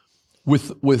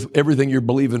with everything you're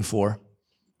believing for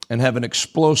and have an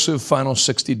explosive final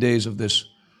 60 days of this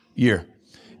year.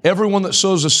 Everyone that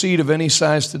sows a seed of any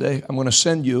size today, I'm going to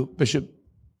send you Bishop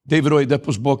David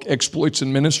Oyedepo's book, Exploits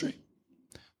in Ministry.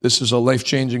 This is a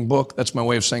life-changing book. That's my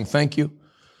way of saying thank you.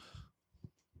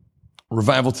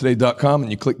 Revivaltoday.com,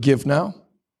 and you click Give Now.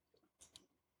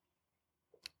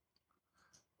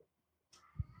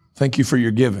 Thank you for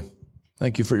your giving.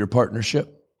 Thank you for your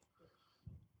partnership.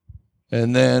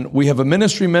 And then we have a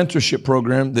ministry mentorship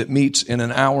program that meets in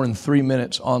an hour and 3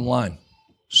 minutes online.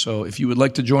 So if you would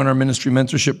like to join our ministry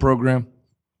mentorship program,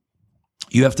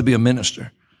 you have to be a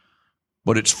minister,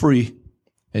 but it's free,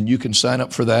 and you can sign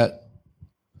up for that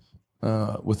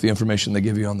with the information they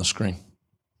give you on the screen.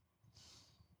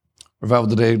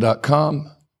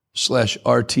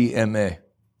 revivaltoday.com/RTMA.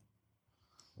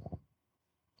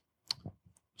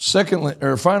 Secondly,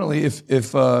 or finally,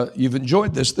 if you've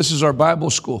enjoyed this is our Bible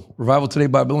school, Revival Today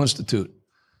Bible Institute.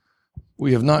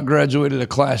 We have not graduated a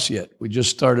class yet. We just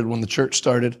started when the church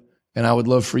started, and I would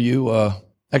love for you,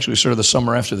 actually we started the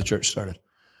summer after the church started,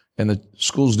 and the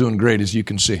school's doing great, as you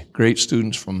can see. Great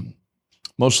students from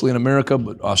mostly in America,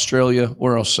 but Australia,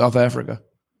 where else? South Africa.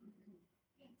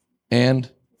 And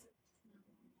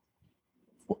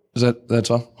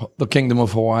that's all? The Kingdom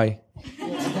of Hawaii.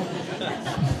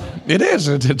 It is.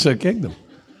 It's a kingdom.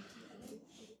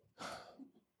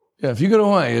 Yeah, if you go to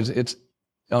Hawaii, it's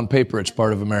on paper, it's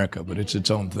part of America, but it's its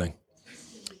own thing.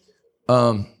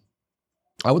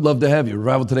 I would love to have you.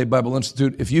 Revival Today Bible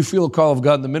Institute. If you feel a call of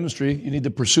God in the ministry, you need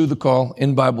to pursue the call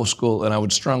in Bible school, and I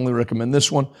would strongly recommend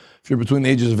this one. If you're between the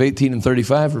ages of 18 and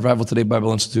 35,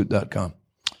 revivaltodaybibleinstitute.com.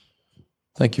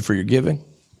 Thank you for your giving.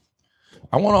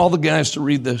 I want all the guys to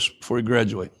read this before we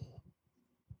graduate.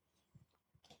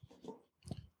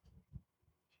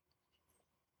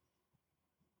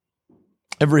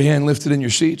 Every hand lifted in your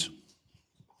seats.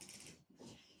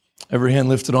 Every hand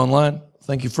lifted online.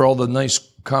 Thank you for all the nice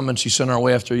comments you sent our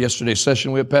way after yesterday's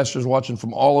session. We have pastors watching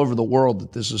from all over the world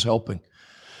that this is helping.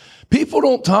 People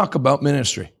don't talk about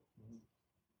ministry.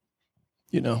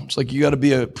 You know, it's like you got to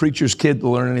be a preacher's kid to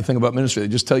learn anything about ministry. They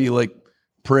just tell you, like,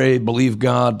 pray, believe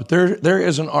God. But there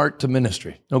is an art to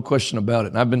ministry, no question about it.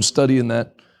 And I've been studying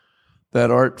that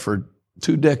art for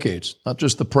 2 decades, not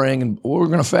just the praying. And we're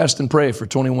going to fast and pray for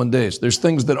 21 days. There's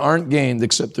things that aren't gained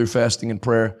except through fasting and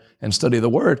prayer and study of the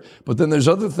Word. But then there's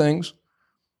other things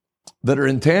that are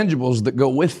intangibles that go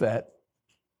with that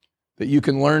you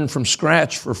can learn from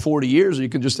scratch for 40 years, or you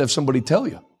can just have somebody tell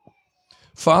you.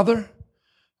 Father,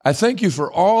 I thank you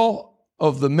for all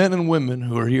of the men and women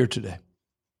who are here today.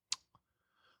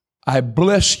 I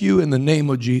bless you in the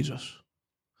name of Jesus.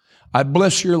 I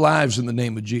bless your lives in the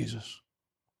name of Jesus.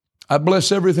 I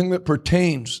bless everything that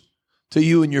pertains to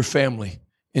you and your family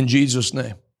in Jesus'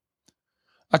 name.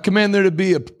 I command there to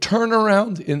be a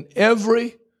turnaround in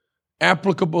every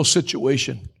applicable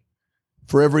situation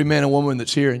for every man and woman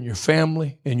that's here, in your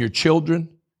family, in your children,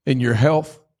 in your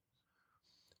health.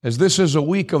 As this is a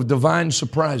week of divine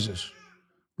surprises,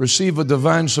 receive a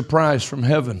divine surprise from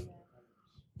heaven,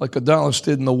 like Adalis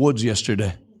did in the woods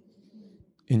yesterday.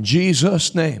 In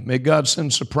Jesus' name, may God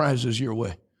send surprises your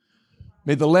way.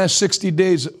 May the last 60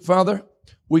 days, Father,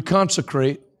 we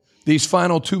consecrate these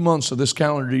final 2 months of this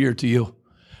calendar year to you.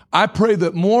 I pray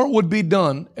that more would be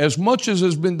done, as much as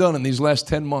has been done in these last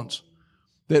 10 months,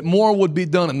 that more would be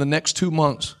done in the next 2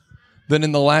 months than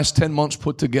in the last 10 months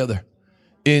put together.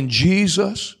 In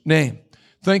Jesus' name,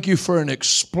 thank you for an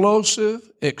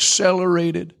explosive,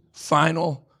 accelerated,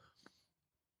 final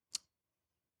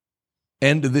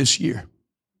end of this year.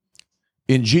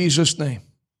 In Jesus' name,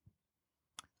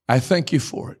 I thank you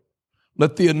for it.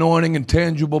 Let the anointing and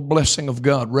tangible blessing of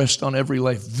God rest on every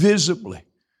life visibly.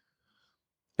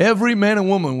 Every man and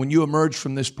woman, when you emerge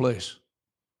from this place,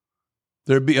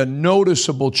 there'd be a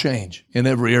noticeable change in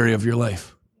every area of your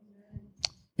life.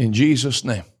 In Jesus'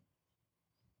 name.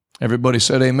 Everybody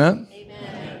said amen?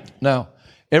 Amen. Now,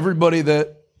 everybody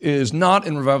that is not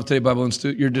in Revival Today Bible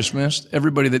Institute, you're dismissed.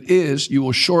 Everybody that is, you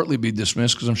will shortly be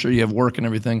dismissed, because I'm sure you have work and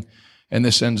everything, and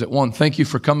this ends at 1. Thank you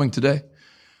for coming today.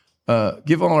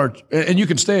 Give all our, and you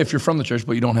can stay if you're from the church,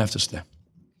 but you don't have to stay.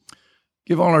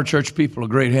 Give all our church people a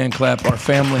great hand clap, our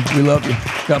family. We love you.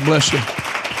 God bless you.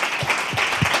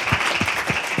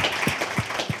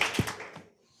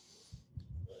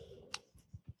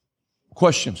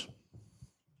 Questions?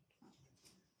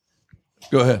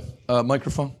 Go ahead.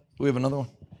 Microphone. Do we have another one?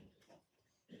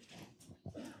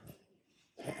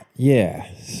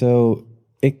 Yeah. So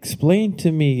explain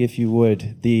to me, if you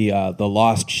would, the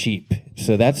lost sheep.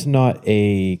 So that's not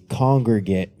a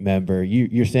congregate member.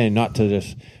 You're saying not to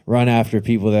just run after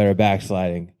people that are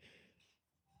backsliding.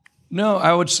 No,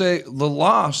 I would say the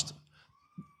lost,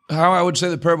 how I would say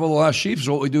the parable of the lost sheep is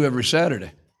what we do every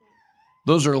Saturday.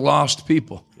 Those are lost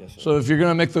people. Yes, so if you're going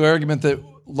to make the argument that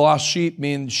lost sheep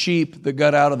means sheep that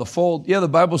got out of the fold, yeah, the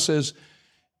Bible says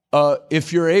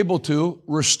if you're able to,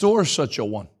 restore such a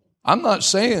one. I'm not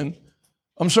saying,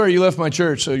 I'm sorry you left my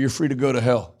church, so you're free to go to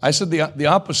hell. I said the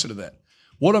opposite of that.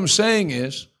 What I'm saying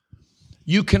is,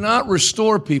 you cannot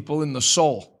restore people in the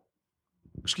soul.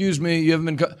 Excuse me, you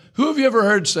haven't been. Who have you ever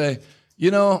heard say,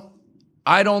 you know,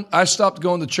 I stopped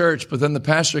going to church, but then the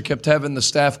pastor kept having the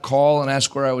staff call and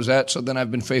ask where I was at, so then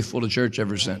I've been faithful to church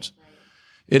ever since.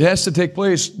 It has to take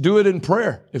place. Do it in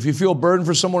prayer. If you feel burdened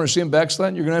for someone or see them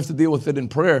backsliding, you're going to have to deal with it in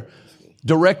prayer.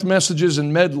 Direct messages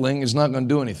and meddling is not going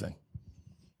to do anything.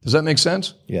 Does that make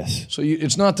sense? Yes. So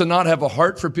it's not to not have a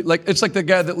heart for people. Like, it's like the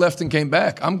guy that left and came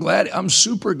back. I'm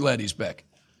super glad he's back.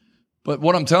 But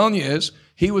what I'm telling you is,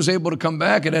 he was able to come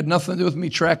back. It had nothing to do with me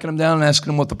tracking him down and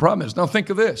asking him what the problem is. Now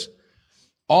think of this.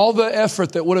 All the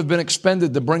effort that would have been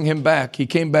expended to bring him back, he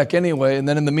came back anyway. And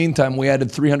then in the meantime, we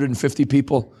added 350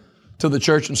 people to the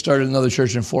church and started another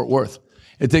church in Fort Worth.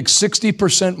 It takes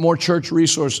 60% more church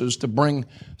resources to bring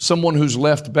someone who's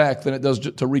left back than it does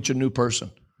to reach a new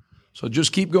person. So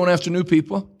just keep going after new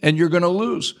people, and you're going to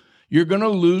lose. You're going to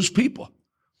lose people.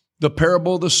 The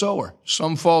parable of the sower.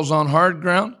 Some falls on hard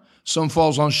ground. Some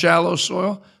falls on shallow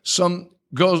soil. Some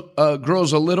grows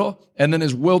a little and then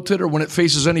is wilted or when it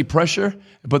faces any pressure.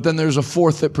 But then there's a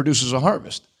fourth that produces a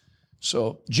harvest.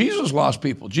 So Jesus lost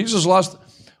people.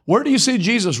 Where do you see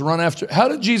Jesus run after? How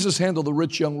did Jesus handle the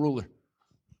rich young ruler?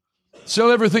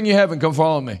 Sell everything you have and come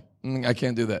follow me. I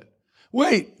can't do that.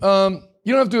 Wait, you don't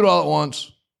have to do it all at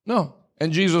once. No.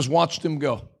 And Jesus watched him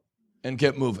go and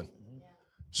kept moving.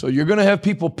 So you're going to have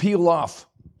people peel off.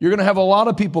 You're going to have a lot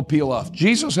of people peel off.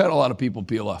 Jesus had a lot of people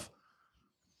peel off.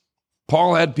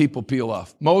 Paul had people peel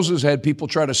off. Moses had people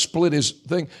try to split his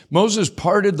thing. Moses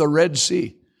parted the Red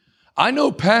Sea. I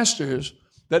know pastors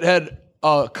that had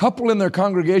a couple in their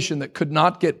congregation that could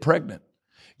not get pregnant,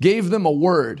 gave them a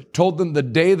word, told them the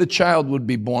day the child would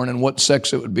be born and what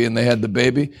sex it would be, and they had the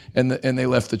baby, and they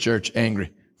left the church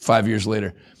angry 5 years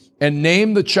later. And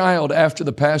named the child after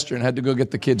the pastor and had to go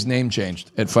get the kid's name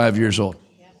changed at 5 years old.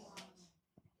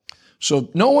 So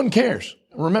no one cares.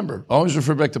 Remember, always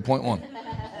refer back to point one.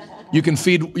 You can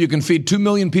feed 2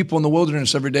 million people in the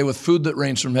wilderness every day with food that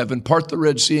rains from heaven, part the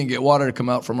Red Sea and get water to come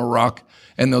out from a rock,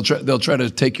 and they'll try to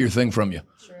take your thing from you.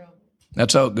 True.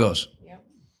 That's how it goes. Yep.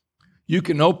 You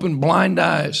can open blind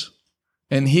eyes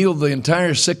and heal the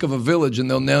entire sick of a village, and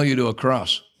they'll nail you to a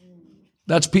cross.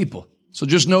 That's people. So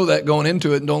just know that going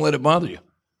into it and don't let it bother you.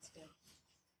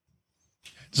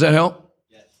 Does that help?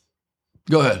 Yes.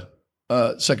 Go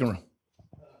ahead. Second row.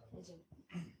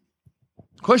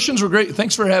 Questions were great.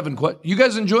 Thanks for having questions. You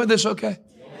guys enjoyed this okay?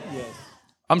 Yes.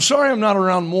 I'm sorry I'm not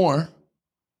around more,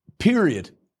 period.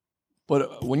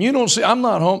 But when you don't see, I'm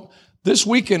not home. This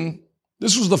weekend,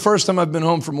 this was the first time I've been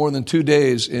home for more than 2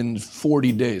 days in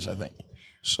 40 days, I think.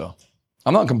 So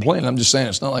I'm not complaining. I'm just saying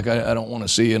it's not like I don't want to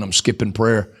see you and I'm skipping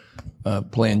prayer,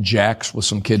 playing jacks with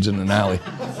some kids in an alley.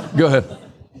 Go ahead.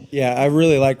 Yeah, I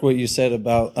really like what you said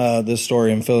about this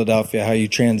story in Philadelphia, how you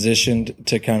transitioned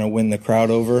to kind of win the crowd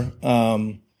over.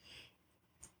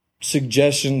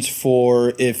 Suggestions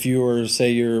for if you were, say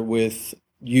you're with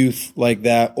youth like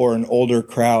that or an older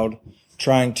crowd,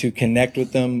 trying to connect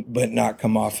with them but not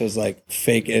come off as like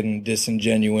fake and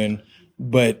disingenuous,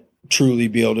 but truly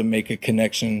be able to make a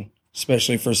connection,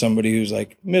 especially for somebody who's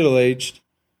like middle-aged,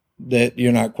 that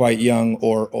you're not quite young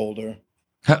or older.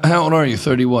 How old are you?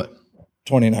 30 what?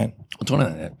 29.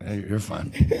 29. You're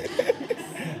fine.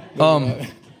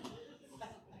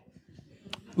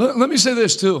 Let me say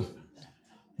this too.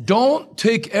 Don't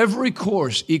take every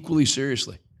course equally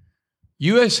seriously.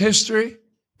 U.S. history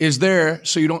is there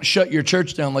so you don't shut your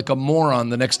church down like a moron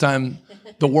the next time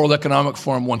the World Economic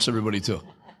Forum wants everybody to.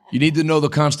 You need to know the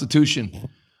Constitution.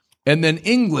 And then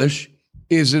English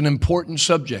is an important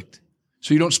subject.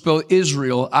 So you don't spell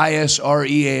Israel,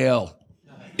 I-S-R-E-A-L.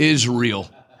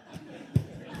 Israel.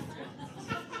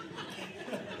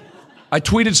 I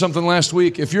tweeted something last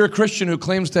week. If you're a Christian who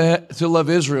claims to love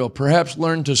Israel, perhaps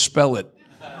learn to spell it.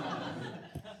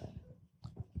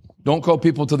 Don't call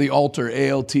people to the altar,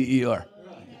 A-L-T-E-R.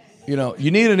 You know,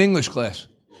 you need an English class.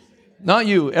 Not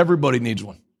you, everybody needs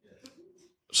one.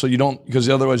 So you don't, because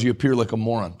otherwise you appear like a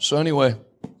moron. So anyway,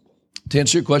 to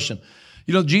answer your question,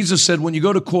 you know, Jesus said when you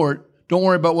go to court, don't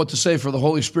worry about what to say, for the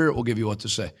Holy Spirit will give you what to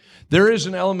say. There is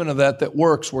an element of that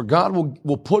works where God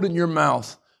will put in your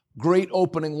mouth great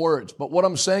opening words. But what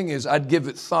I'm saying is I'd give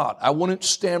it thought. I wouldn't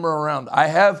stammer around. I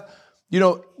have, you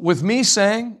know, with me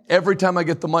saying every time I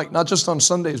get the mic, not just on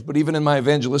Sundays, but even in my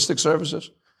evangelistic services,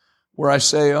 where I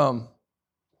say,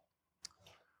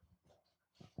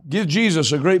 give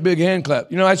Jesus a great big hand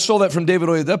clap. You know, I stole that from David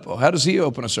Oyedepo. How does he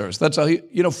open a service? That's how he,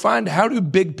 you know, find how do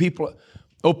big people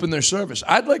open their service.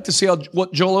 I'd like to see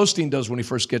what Joel Osteen does when he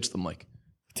first gets the mic.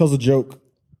 Tells a joke.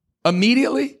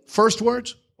 Immediately? First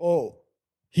words? Oh.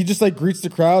 He just like greets the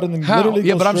crowd and then literally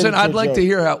Yeah, goes but I'm saying straight I'd into a like joke. to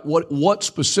hear what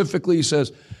specifically he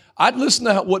says. I'd listen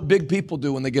to what big people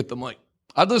do when they get the mic.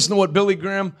 I'd listen to what Billy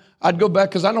Graham, I'd go back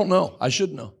because I don't know. I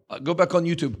should know. I'd go back on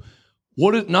YouTube.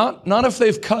 Not if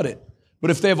they've cut it,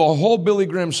 but if they have a whole Billy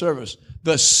Graham service,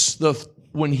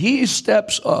 when he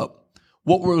steps up,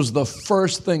 what was the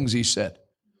first things he said?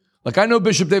 Like I know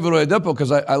Bishop David Oyedepo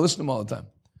because I listen to him all the time.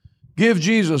 Give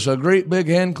Jesus a great big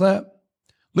hand clap.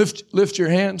 Lift your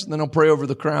hands, and then I'll pray over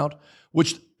the crowd,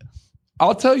 which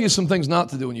I'll tell you some things not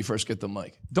to do when you first get the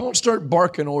mic. Don't start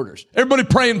barking orders. Everybody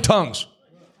pray in tongues.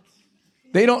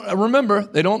 They don't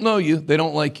know you. They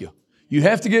don't like you. You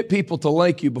have to get people to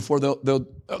like you before they'll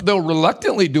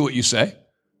reluctantly do what you say.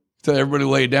 Till everybody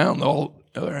lay down. They'll,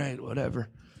 all right, whatever.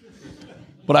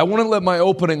 But I wouldn't let my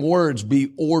opening words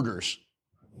be orders.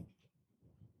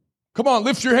 Come on,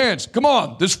 lift your hands. Come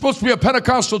on. This is supposed to be a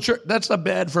Pentecostal church. That's a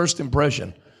bad first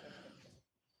impression.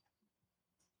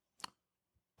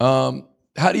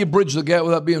 How do you bridge the gap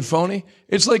without being phony?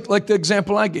 It's like the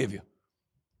example I gave you.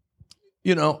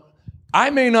 You know, I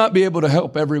may not be able to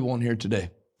help everyone here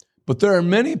today, but there are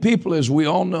many people, as we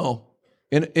all know,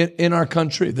 in our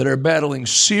country that are battling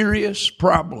serious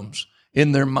problems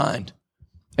in their mind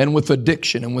and with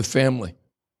addiction and with family.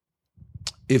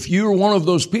 If you're one of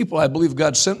those people, I believe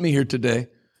God sent me here today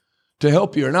to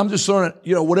help you. And I'm just throwing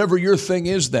it, whatever your thing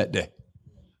is that day.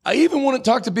 I even want to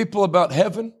talk to people about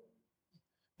heaven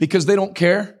because they don't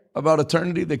care about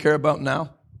eternity. They care about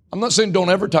now. I'm not saying don't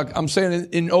ever talk. I'm saying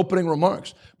in opening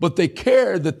remarks. But they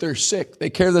care that they're sick. They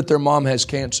care that their mom has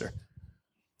cancer.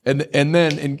 And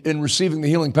then in receiving the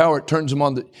healing power, it turns them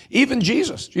on to, even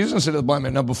Jesus. Jesus said to the blind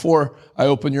man, now before I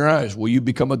open your eyes, will you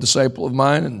become a disciple of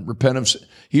mine and repent of sin?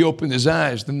 He opened his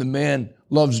eyes. Then the man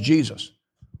loves Jesus.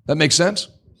 That makes sense?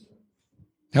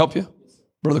 Help you?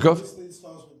 Brother Kofi?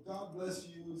 God bless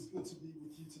you. It's good to be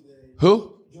with you today.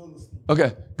 Who?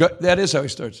 Okay. That is how he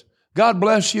starts. God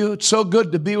bless you. It's so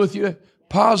good to be with you.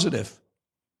 Positive.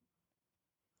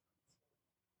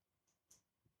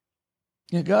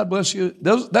 Yeah, God bless you.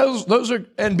 Those are,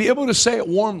 and be able to say it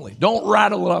warmly. Don't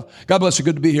rattle it off. God bless you.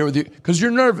 Good to be here with you. Because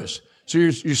you're nervous. So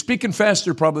you're speaking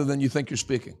faster probably than you think you're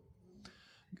speaking.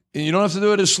 And you don't have to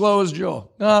do it as slow as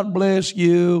Joel. God bless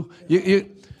you.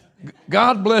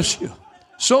 God bless you.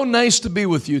 So nice to be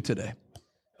with you today.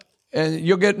 And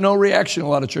you'll get no reaction in a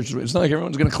lot of churches. It's not like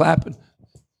everyone's going to clap.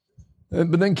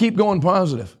 But then keep going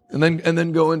positive. And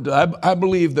then go into, I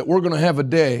believe that we're going to have a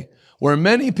day where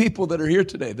many people that are here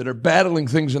today that are battling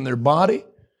things in their body,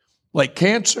 like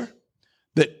cancer,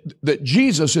 that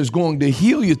Jesus is going to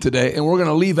heal you today, and we're going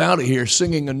to leave out of here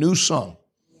singing a new song.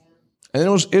 And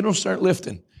it'll start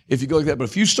lifting if you go like that. But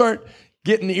if you start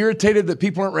getting irritated that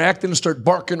people aren't reacting and start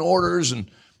barking orders and,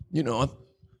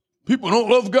 people don't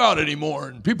love God anymore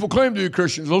and people claim to be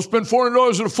Christians, they'll spend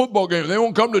 $400 at a football game, they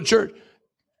won't come to church.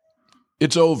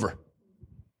 It's over.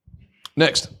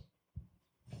 Next.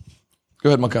 Go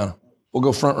ahead, Makana. We'll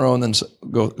go front row and then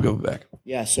go back.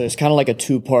 Yeah, so it's kind of like a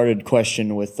two-parted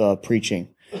question with preaching.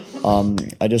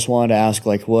 I just wanted to ask,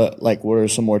 what are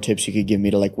some more tips you could give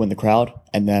me to win the crowd?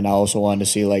 And then I also wanted to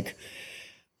see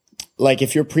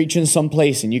if you're preaching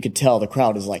someplace and you could tell the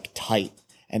crowd is tight,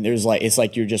 and there's it's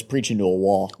like you're just preaching to a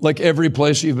wall. Like every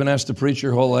place you've been asked to preach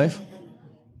your whole life?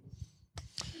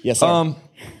 Yes, sir.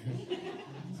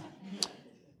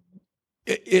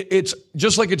 It's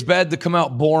just like it's bad to come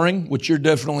out boring, which you're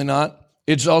definitely not.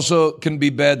 It's also can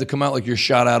be bad to come out like you're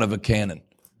shot out of a cannon.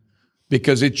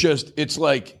 Because it's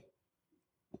like,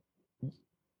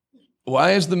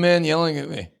 why is the man yelling at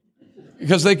me?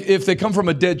 Because if they come from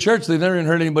a dead church, they've never even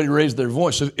heard anybody raise their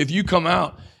voice. So if you come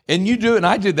out and you do it, and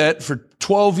I did that for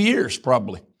 12 years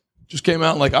probably. Just came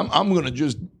out like, I'm going to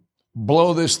just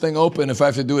blow this thing open if I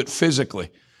have to do it physically.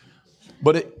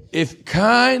 But if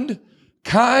kind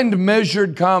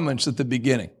measured comments at the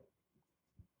beginning,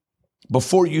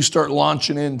 before you start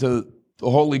launching into the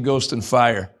Holy Ghost and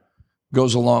fire,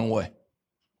 goes a long way.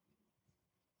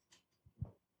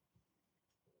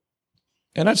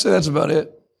 And I'd say that's about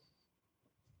it.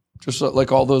 Just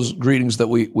like all those greetings that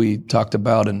we talked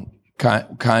about and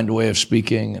kind way of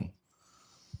speaking. And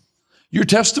your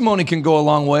testimony can go a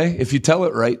long way if you tell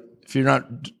it right. If you're not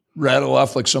rattle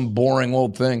off like some boring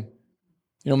old thing.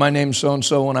 My name's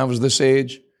so-and-so when I was this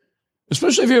age.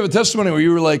 Especially if you have a testimony where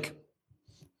you were like,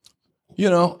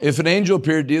 if an angel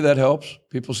appeared to you, that helps.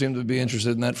 People seem to be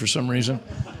interested in that for some reason.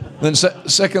 Then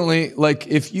secondly,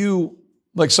 if you,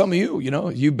 some of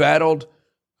you battled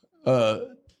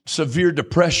severe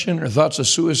depression or thoughts of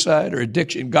suicide or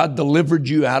addiction. God delivered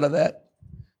you out of that.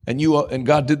 And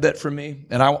God did that for me.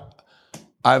 And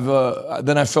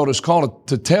then I felt his call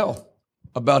to tell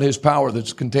about his power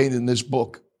that's contained in this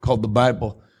book called the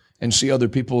Bible and see other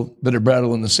people that are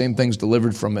battling the same things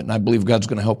delivered from it. And I believe God's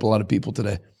going to help a lot of people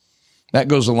today. That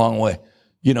goes a long way.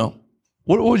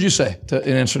 What would you say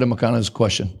in answer to Makana's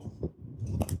question?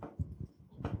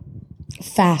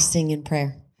 Fasting and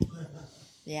prayer.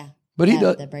 Yeah. But he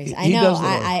does. I know.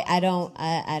 I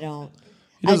don't.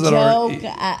 He does I that joke.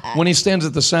 already. When he stands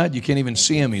at the side, you can't even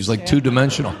see him. He's like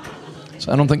two-dimensional.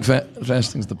 So I don't think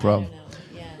fasting's the problem.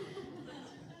 Yeah.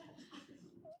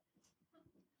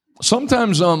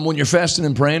 Sometimes when you're fasting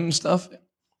and praying and stuff,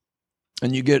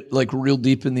 and you get real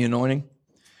deep in the anointing,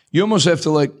 you almost have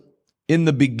to in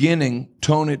the beginning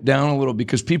tone it down a little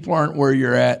because people aren't where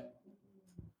you're at.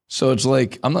 So it's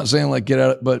I'm not saying get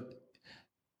out, but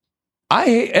I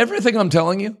hate everything I'm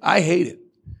telling you. I hate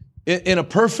it. In a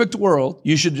perfect world,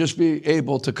 you should just be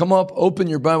able to come up, open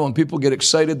your Bible, and people get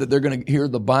excited that they're going to hear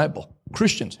the Bible.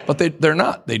 Christians, but they're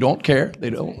not. They don't care. They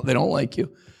don't like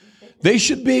you. They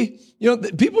should be.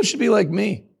 People should be like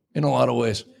me in a lot of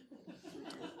ways.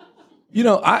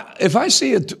 If I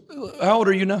see how old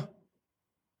are you now?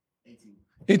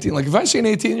 18. If I see an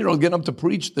 18-year-old getting up to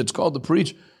preach, that's called to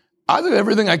preach, I do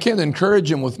everything I can to encourage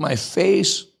him with my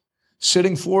face,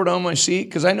 sitting forward on my seat,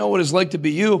 because I know what it's like to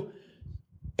be you.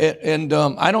 And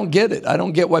I don't get it. I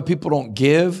don't get why people don't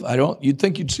give. You'd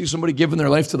think you'd see somebody giving their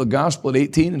life to the gospel at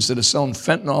 18 instead of selling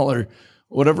fentanyl or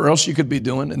whatever else you could be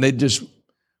doing, and they'd just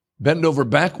bend over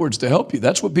backwards to help you.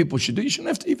 That's what people should do. You shouldn't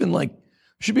have to even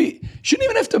shouldn't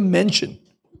even have to mention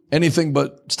anything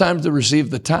but it's time to receive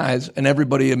the tithes, and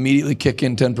everybody immediately kick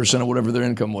in 10% of whatever their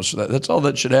income was. So that's all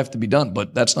that should have to be done,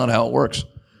 but that's not how it works.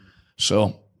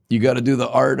 So you got to do the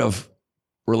art of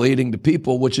relating to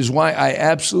people, which is why I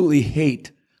absolutely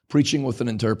hate preaching with an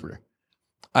interpreter.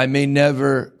 I may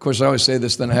never, of course I always say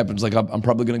this, then it happens, like I'm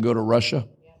probably going to go to Russia.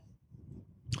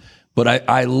 But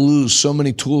I lose so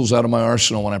many tools out of my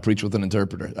arsenal when I preach with an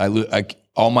interpreter.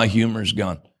 All my humor is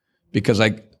gone because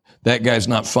that guy's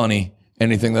not funny.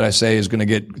 Anything that I say is going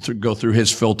to go through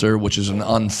his filter, which is an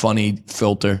unfunny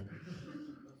filter.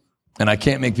 And I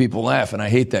can't make people laugh, and I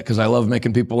hate that because I love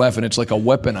making people laugh, and it's like a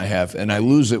weapon I have, and I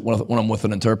lose it when I'm with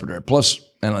an interpreter. Plus,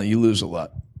 you lose a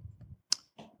lot.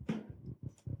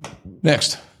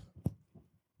 Next.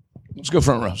 Let's go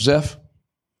front row. Zeph?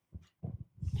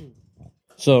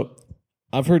 So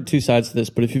I've heard two sides to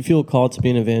this, but if you feel called to be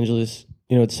an evangelist,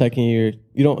 it's second year,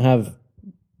 you don't have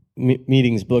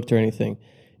meetings booked or anything.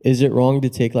 Is it wrong to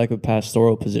take like a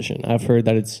pastoral position? I've heard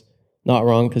that it's not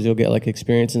wrong because you'll get like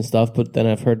experience and stuff, but then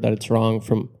I've heard that it's wrong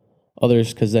from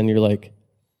others because then you're like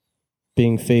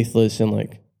being faithless and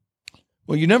like.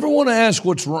 Well, you never want to ask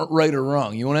what's right or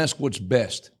wrong. You want to ask what's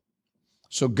best.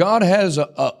 So God has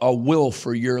a will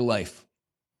for your life.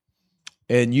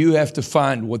 And you have to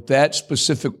find what that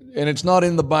specific, and it's not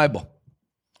in the Bible.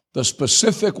 The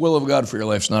specific will of God for your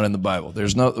life is not in the Bible. There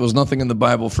was nothing in the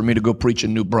Bible for me to go preach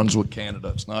in New Brunswick,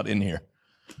 Canada. It's not in here.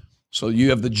 So you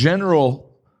have the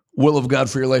general will of God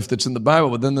for your life that's in the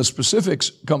Bible, but then the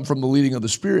specifics come from the leading of the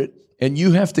Spirit, and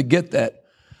you have to get that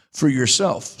for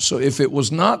yourself. So if it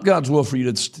was not God's will for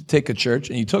you to take a church,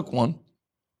 and you took one,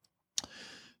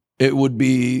 it would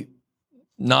be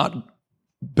not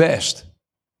best.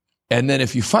 And then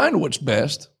if you find what's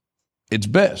best, it's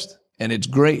best, and it's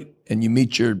great. And you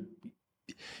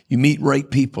meet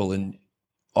right people and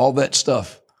all that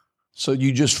stuff. So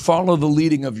you just follow the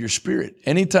leading of your spirit.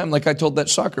 Anytime, like I told that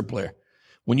soccer player,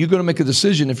 when you go to make a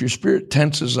decision, if your spirit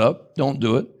tenses up, don't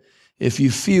do it. If you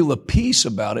feel a peace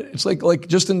about it, it's like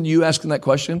just in you asking that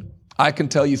question, I can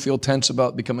tell you feel tense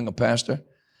about becoming a pastor.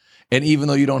 And even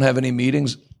though you don't have any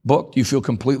meetings booked, you feel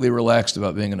completely relaxed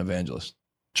about being an evangelist.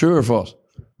 True or false?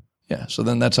 Yeah, so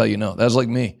then that's how you know. That's like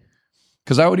me.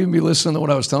 Because I would even be listening to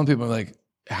what I was telling people, like,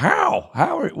 what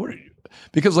are you?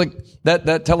 Because like that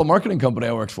telemarketing company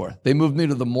I worked for, they moved me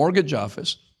to the mortgage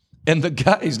office, and the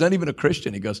guy, he's not even a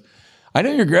Christian. He goes, I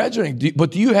know you're graduating,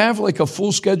 but do you have like a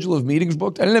full schedule of meetings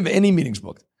booked? I didn't have any meetings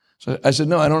booked. So I said,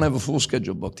 no, I don't have a full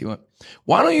schedule booked. He went,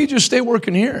 why don't you just stay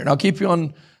working here, and I'll keep you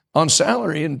on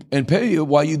salary and pay you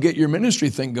while you get your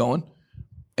ministry thing going.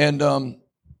 And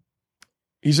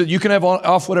he said, you can have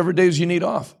off whatever days you need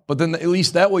off, but then at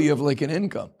least that way you have like an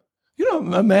income.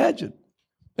 Imagine.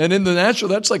 And in the natural,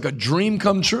 that's like a dream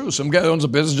come true. Some guy who owns a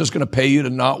business just going to pay you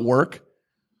to not work.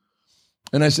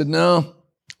 And I said, no,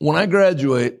 when I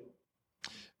graduate,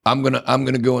 I'm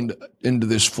gonna go into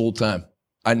this full time.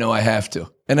 I know I have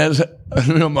to. And as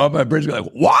my brain's like,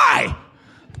 why?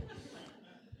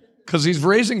 Because he's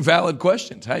raising valid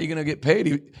questions. How are you going to get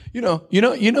paid? You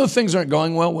know things aren't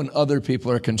going well when other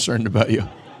people are concerned about you.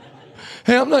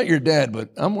 Hey, I'm not your dad, but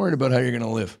I'm worried about how you're going to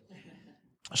live.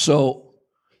 So,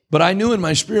 but I knew in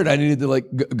my spirit I needed to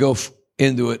go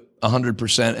into it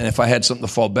 100%. And if I had something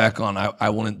to fall back on, I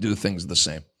wouldn't do things the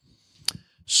same.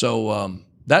 So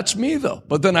that's me though.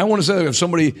 But then I want to say if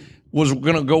somebody was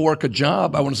going to go work a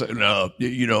job, I want to say,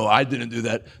 no, I didn't do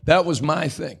that. That was my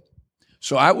thing.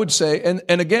 So I would say, and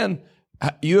again,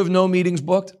 you have no meetings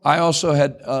booked. I also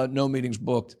had no meetings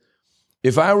booked.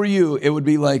 If I were you, it would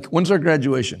be like, when's our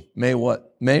graduation? May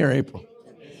what? May or April?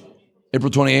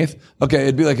 April 28th? Okay,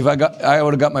 it'd be like if I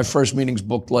would have got my first meetings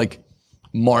booked like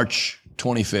March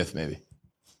 25th maybe.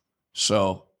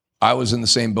 So I was in the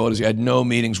same boat as you. I had no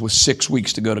meetings with 6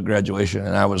 weeks to go to graduation,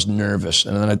 and I was nervous.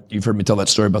 And then you've heard me tell that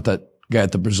story about that guy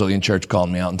at the Brazilian church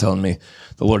calling me out and telling me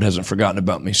the Lord hasn't forgotten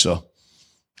about me. So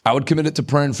I would commit it to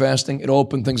prayer and fasting. It'll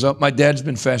open things up. My dad's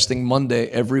been fasting Monday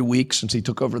every week since he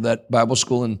took over that Bible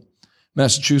school in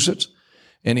Massachusetts.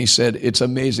 And he said, it's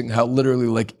amazing how literally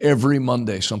like every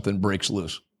Monday something breaks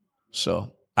loose.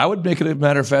 So I would make it a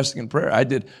matter of fasting and prayer. I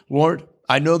did. Lord,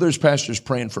 I know there's pastors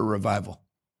praying for revival.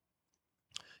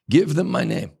 Give them my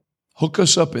name. Hook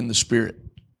us up in the spirit.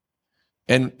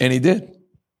 And he did,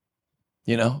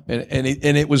 and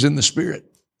it was in the spirit.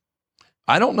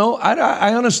 I don't know.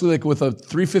 I honestly, like, with a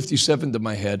 357 to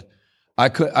my head, I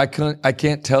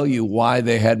can't tell you why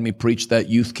they had me preach that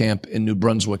youth camp in New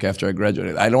Brunswick after I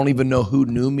graduated. I don't even know who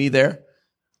knew me there.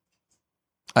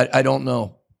 I don't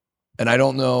know. And I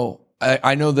don't know.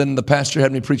 I know then the pastor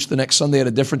had me preach the next Sunday at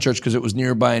a different church because it was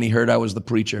nearby and he heard I was the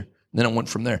preacher. And then it went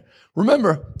from there.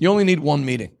 Remember, you only need one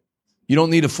meeting. You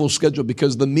don't need a full schedule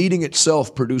because the meeting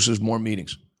itself produces more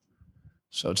meetings.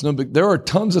 So it's no big. There are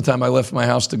tons of time I left my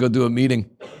house to go do a meeting,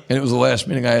 and it was the last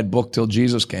meeting I had booked till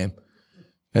Jesus came.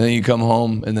 And then you come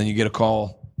home, and then you get a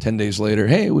call 10 days later.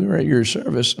 Hey, we were at your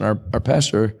service, and our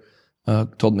pastor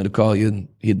told me to call you, and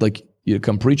he'd like you to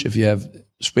come preach if you have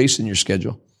space in your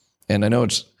schedule. And I know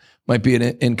it's might be an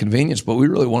inconvenience, but we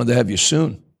really wanted to have you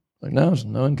soon. Like, no, it's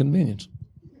no inconvenience.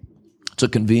 It's a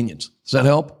convenience. Does that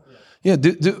help? Yeah.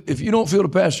 If you don't feel the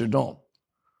pastor, don't.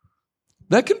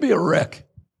 That can be a wreck.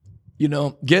 You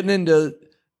know, getting into,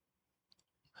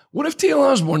 what if T.L.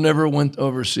 Osborne never went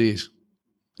overseas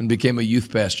and became a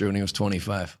youth pastor when he was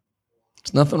 25?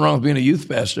 There's nothing wrong with being a youth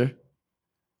pastor,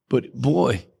 but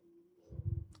boy,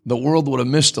 the world would have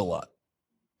missed a lot.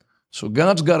 So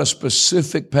God's got a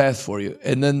specific path for you.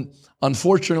 And then,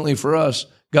 unfortunately for us,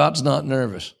 God's not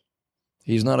nervous.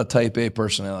 He's not a type A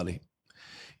personality.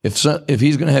 If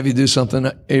he's going to have you do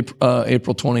something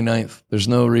April 29th, there's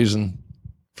no reason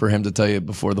for him to tell you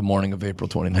before the morning of April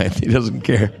 29th. He doesn't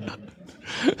care.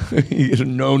 You get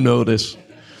no notice.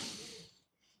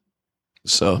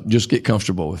 So just get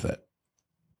comfortable with that.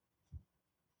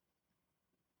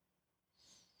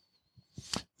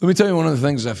 Let me tell you one of the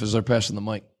things, Zeph, as they're passing the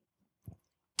mic.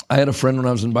 I had a friend when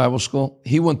I was in Bible school.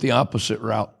 He went the opposite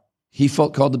route. He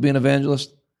felt called to be an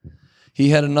evangelist. He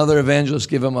had another evangelist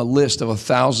give him a list of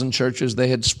 1,000 churches they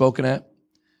had spoken at,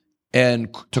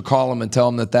 and to call him and tell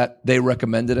him that they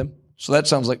recommended him. So that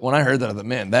sounds like, when I heard that, I thought,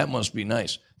 man, that must be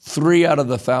nice. 3 out of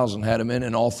the 1,000 had him in,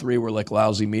 and all 3 were like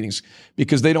lousy meetings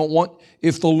because they don't want,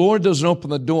 if the Lord doesn't open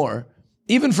the door,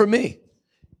 even for me,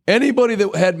 anybody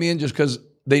that had me in just because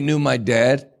they knew my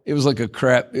dad, it was like a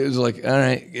crap. It was like, all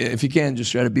right, if you can,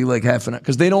 just try to be like half an hour,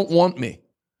 because they don't want me.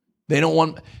 They don't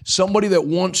want somebody that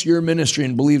wants your ministry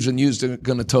and believes in you is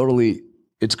going to totally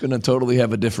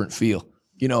have a different feel.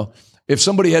 You know, if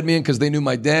somebody had me in because they knew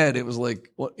my dad, it was like,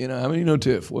 what, you know, how many you know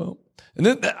Tiff? Well, and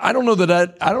then I don't know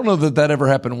that ever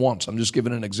happened once. I'm just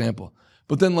giving an example.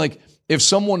 But then, like, if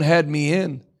someone had me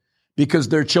in because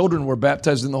their children were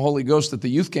baptized in the Holy Ghost at the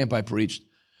youth camp I preached,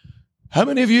 how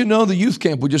many of you know the youth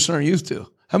camp we just sent our youth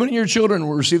to? How many of your children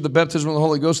will receive the baptism of the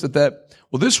Holy Ghost at that?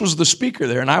 Well, this was the speaker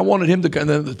there, and I wanted him to, and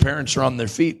then the parents are on their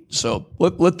feet. So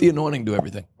let the anointing do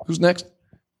everything. Who's next?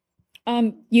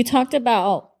 You talked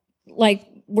about, like,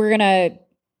 we're going to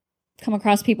come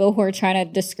across people who are trying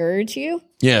to discourage you.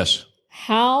 Yes.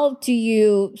 How do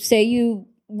you, say you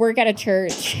work at a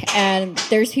church and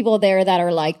there's people there that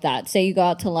are like that. Say you go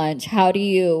out to lunch. How do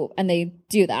you, and they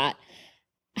do that.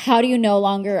 How do you no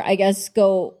longer, I guess,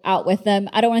 go out with them?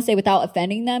 I don't want to say without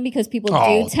offending them, because people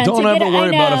do tend to get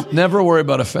it. Never worry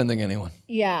about offending anyone.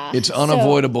 Yeah. It's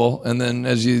unavoidable. And then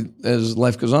as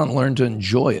life goes on, learn to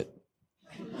enjoy it.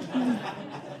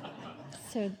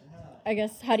 So I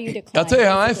guess, how do you decline? I'll tell you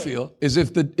how I feel, is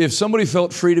if somebody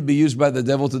felt free to be used by the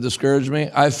devil to discourage me,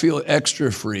 I feel extra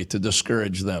free to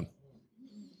discourage them.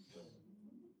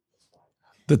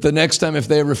 That the next time, if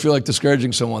they ever feel like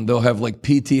discouraging someone, they'll have like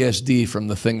PTSD from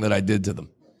the thing that I did to them.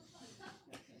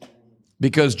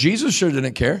 Because Jesus sure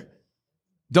didn't care.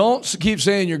 Don't keep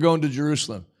saying you're going to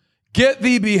Jerusalem. Get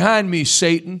thee behind me,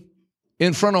 Satan,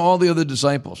 in front of all the other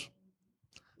disciples.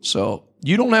 So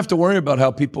you don't have to worry about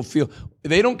how people feel.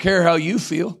 They don't care how you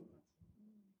feel.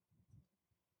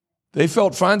 They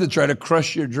felt fine to try to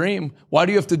crush your dream. Why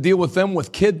do you have to deal with them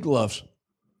with kid gloves?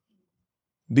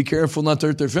 Be careful not to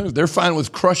hurt their feelings. They're fine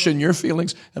with crushing your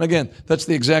feelings. And again, that's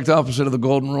the exact opposite of the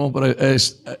golden rule.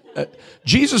 But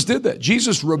Jesus did that.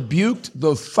 Jesus rebuked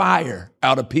the fire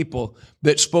out of people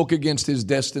that spoke against his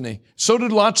destiny. So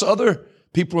did lots of other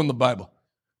people in the Bible.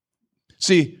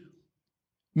 See,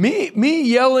 me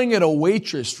yelling at a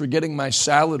waitress for getting my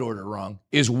salad order wrong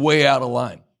is way out of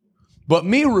line. But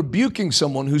me rebuking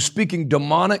someone who's speaking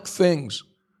demonic things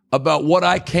about what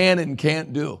I can and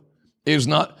can't do is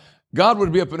not. God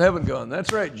would be up in heaven going,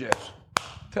 that's right, Jess.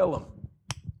 Tell them.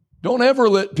 Don't ever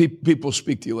let people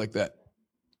speak to you like that.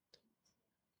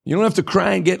 You don't have to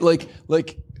cry and get like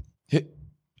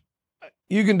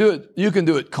you can do it. You can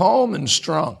do it calm and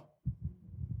strong.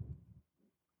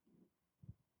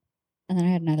 And then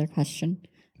I had another question.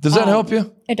 Does that help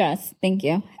you? It does. Thank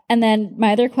you. And then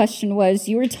my other question was,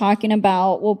 you were talking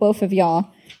about, well, both of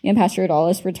y'all, you and Pastor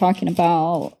Adalis were talking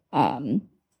about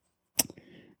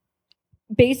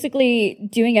basically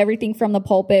doing everything from the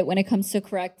pulpit when it comes to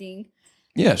correcting.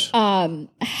 Yes.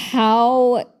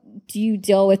 How do you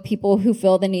deal with people who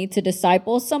feel the need to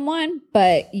disciple someone,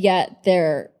 but yet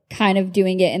they're kind of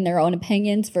doing it in their own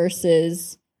opinions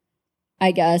versus,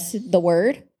 I guess, the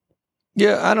word?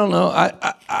 Yeah, I don't know.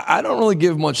 I don't really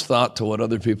give much thought to what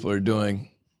other people are doing.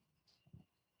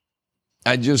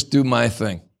 I just do my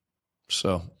thing.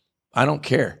 So I don't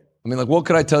care. I mean, like, what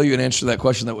could I tell you and answer that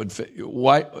question that would fit?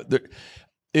 Why?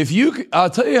 I'll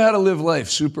tell you how to live life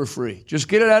super free. Just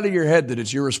get it out of your head that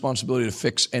it's your responsibility to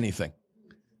fix anything.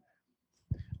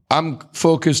 I'm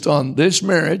focused on this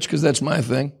marriage because that's my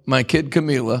thing, my kid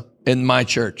Camila, and my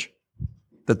church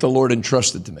that the Lord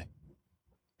entrusted to me.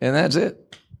 And that's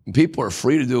it. And people are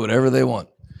free to do whatever they want.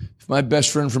 If my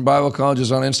best friend from Bible college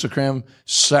is on Instagram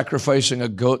sacrificing a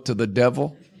goat to the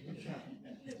devil,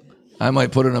 I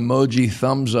might put an emoji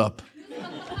thumbs up.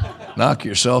 Knock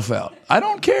yourself out. I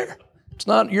don't care.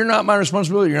 You're not my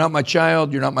responsibility. You're not my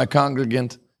child. You're not my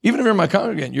congregant. Even if you're my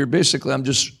congregant, I'm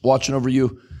just watching over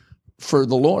you for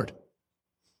the Lord.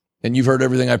 And you've heard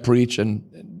everything I preach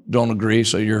and don't agree,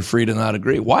 so you're free to not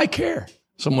agree. Why care?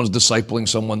 Someone's discipling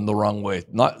someone the wrong way.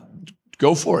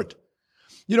 Go for it.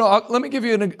 Let me give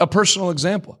you a personal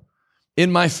example.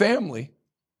 In my family,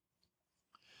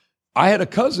 I had a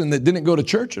cousin that didn't go to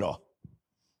church at all.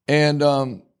 And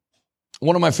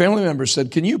one of my family members said,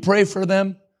 "Can you pray for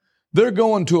them? They're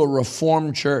going to a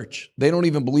Reformed church. They don't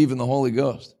even believe in the Holy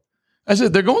Ghost." I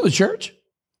said, "They're going to church?"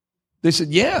 They said,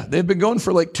 "Yeah, they've been going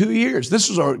for like 2 years. This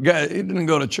was our guy. He didn't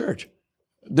go to church.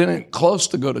 Didn't close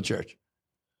to go to church."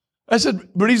 I said,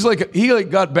 "But he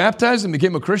got baptized and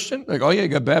became a Christian?" Like, "Oh yeah, he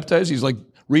got baptized. He's like,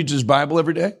 reads his Bible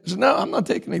every day." I said, "No, I'm not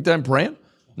taking any time praying.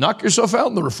 Knock yourself out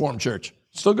in the Reformed church.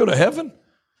 Still go to heaven.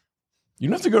 You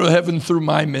don't have to go to heaven through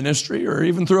my ministry or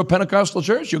even through a Pentecostal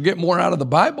church. You'll get more out of the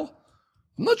Bible."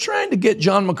 I'm not trying to get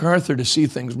John MacArthur to see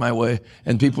things my way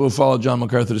and people who follow John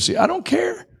MacArthur to see. I don't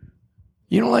care.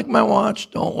 You don't like my watch?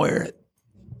 Don't wear it.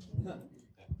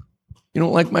 You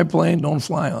don't like my plane? Don't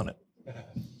fly on it.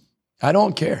 I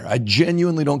don't care. I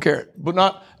genuinely don't care. But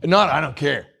not I don't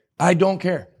care. I don't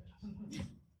care.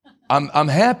 I'm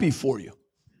happy for you.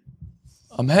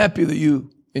 I'm happy that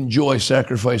you enjoy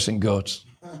sacrificing goats.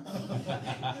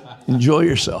 Enjoy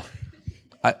yourself.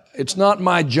 It's not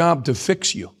my job to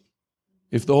fix you.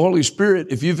 If the Holy Spirit,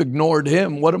 if you've ignored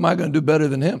him, what am I going to do better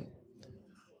than him?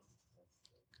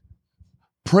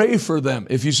 Pray for them.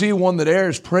 If you see one that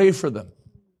errs, pray for them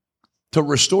to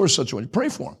restore such one. Pray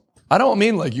for them. I don't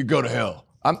mean like you go to hell.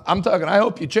 I'm talking, I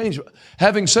hope you change.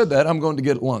 Having said that, I'm going to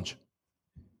get lunch.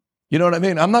 You know what I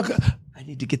mean? I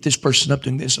need to get this person up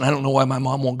doing this, and I don't know why my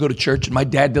mom won't go to church, and my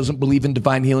dad doesn't believe in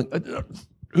divine healing.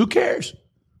 Who cares?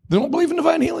 They don't believe in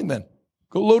divine healing then.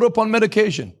 Go load up on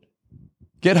medication.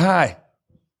 Get high.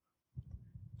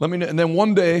 And then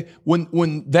one day,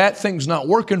 when that thing's not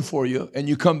working for you and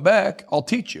you come back, I'll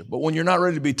teach you. But when you're not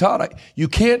ready to be taught, you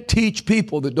can't teach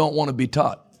people that don't want to be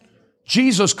taught.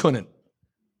 Jesus couldn't.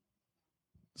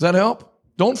 Does that help?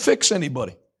 Don't fix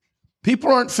anybody.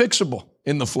 People aren't fixable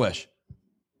in the flesh.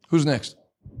 Who's next?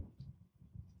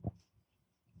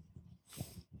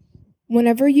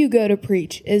 Whenever you go to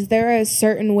preach, is there a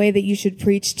certain way that you should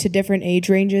preach to different age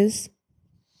ranges?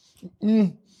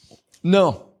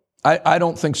 No. I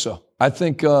don't think so. I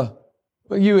think,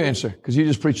 you answer, because you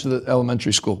just preached to the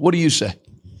elementary school. What do you say?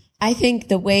 I think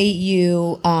the way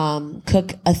you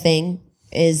cook a thing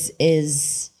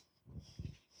is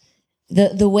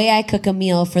the way I cook a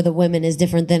meal for the women is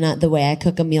different than the way I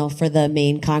cook a meal for the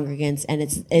main congregants, and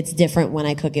it's different when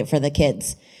I cook it for the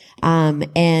kids.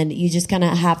 And you just kind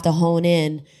of have to hone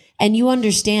in. And you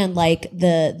understand like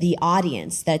the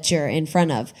audience that you're in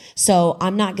front of. So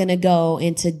I'm not going to go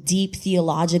into deep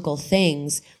theological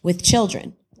things with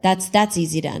children. That's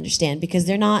easy to understand because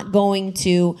they're not going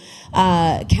to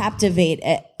captivate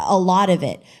a lot of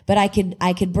it. But I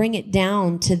could bring it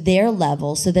down to their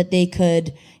level so that they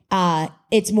could.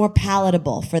 It's more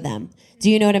palatable for them.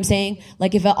 Do you know what I'm saying?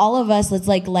 Like if all of us, let's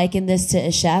like liken this to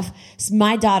a chef.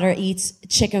 My daughter eats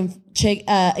chicken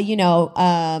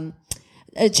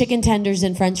tenders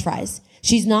and French fries.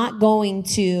 She's not going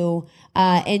to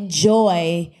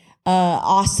enjoy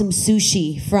awesome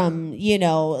sushi from,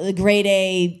 the grade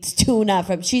A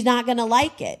tuna she's not going to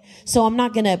like it. So I'm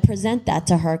not going to present that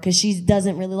to her because she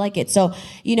doesn't really like it. So,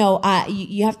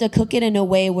 you have to cook it in a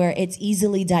way where it's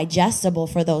easily digestible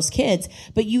for those kids,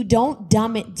 but you don't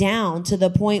dumb it down to the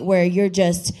point where you're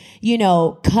just,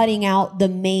 cutting out the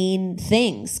main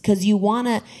things because you want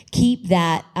to keep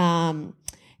that,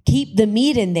 Keep the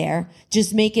meat in there,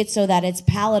 just make it so that it's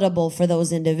palatable for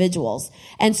those individuals.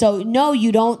 And so, no,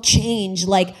 you don't change.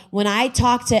 Like when I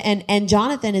talk to, and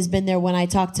Jonathan has been there when I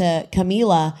talk to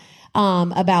Camila,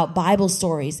 about Bible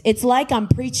stories. It's like I'm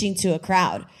preaching to a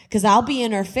crowd because I'll be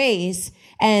in her face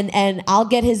and I'll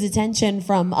get his attention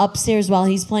from upstairs while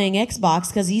he's playing Xbox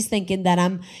because he's thinking that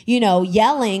I'm,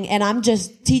 yelling and I'm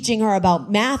just teaching her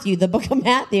about Matthew, the book of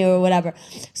Matthew or whatever.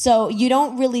 So you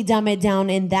don't really dumb it down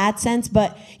in that sense,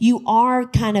 but you are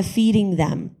kind of feeding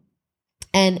them.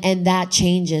 And that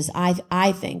changes.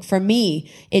 I think for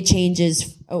me, it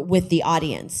changes with the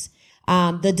audience.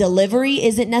 The delivery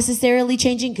isn't necessarily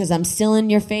changing because I'm still in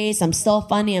your face. I'm still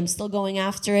funny. I'm still going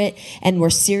after it. And we're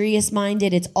serious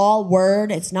minded. It's all word.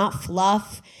 It's not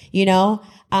fluff, but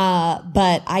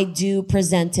I do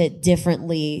present it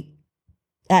differently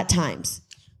at times.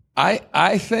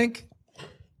 I think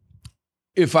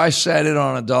if I sat in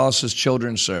on a Dallas's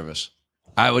children's service,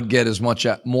 I would get as much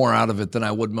more out of it than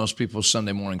I would most people's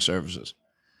Sunday morning services.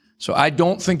 So I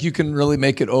don't think you can really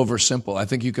make it over simple. I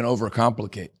think you can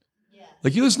overcomplicate.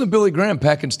 Like you listen to Billy Graham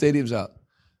packing stadiums out.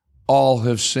 All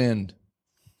have sinned.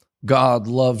 God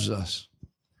loves us.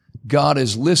 God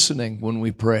is listening when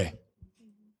we pray.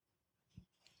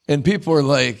 And people are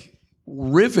like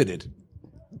riveted.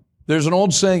 There's an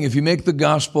old saying, if you make the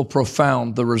gospel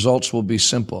profound, the results will be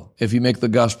simple. If you make the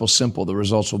gospel simple, the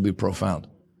results will be profound.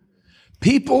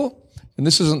 People, and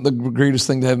this isn't the greatest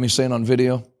thing to have me saying on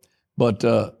video,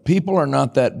 but people are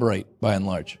not that bright by and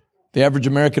large. The average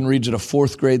American reads at a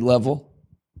 4th grade level.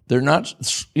 They're not,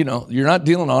 you're not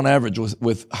dealing on average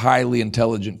with highly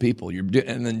intelligent people.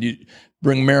 And then you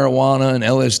bring marijuana and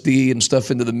LSD and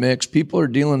stuff into the mix. People are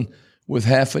dealing with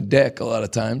half a deck a lot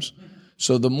of times.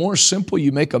 So the more simple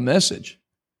you make a message,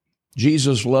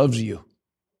 Jesus loves you.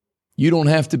 You don't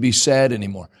have to be sad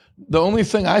anymore. The only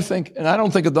thing I think, and I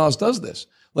don't think Adonis does this,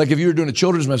 like if you were doing a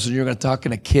children's message, you're going to talk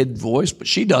in a kid voice, but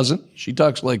she doesn't. She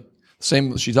talks like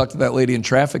she talked to that lady in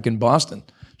traffic in Boston.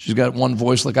 She's got one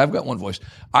voice like I've got one voice.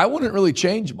 I wouldn't really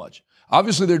change much.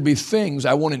 Obviously, there'd be things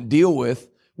I wouldn't deal with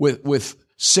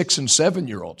 6 and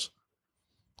 7-year-olds,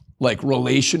 like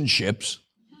relationships,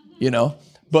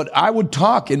 But I would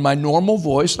talk in my normal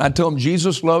voice, and I'd tell them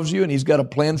Jesus loves you, and he's got a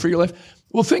plan for your life.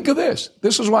 Well, think of this.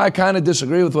 This is why I kind of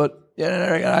disagree with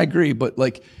I agree, but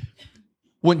like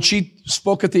when she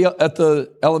spoke at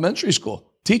the elementary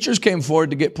school, teachers came forward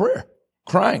to get prayer,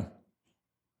 crying.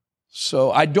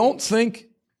 So I don't think...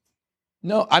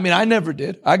 No, I mean, I never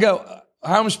did. How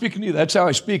I'm speaking to you, that's how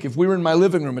I speak. If we were in my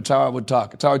living room, it's how I would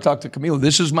talk. It's how I talk to Camila.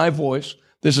 This is my voice.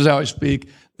 This is how I speak.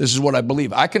 This is what I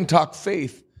believe. I can talk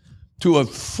faith to a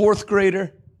 4th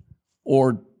grader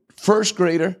or 1st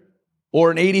grader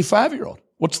or an 85-year-old.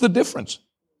 What's the difference?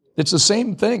 It's the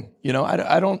same thing.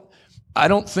 I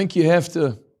don't think you have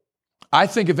to. I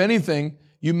think if anything,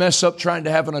 you mess up trying to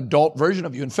have an adult version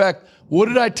of you. In fact, what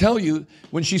did I tell you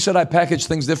when she said I package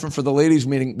things different for the ladies'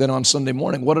 meeting than on Sunday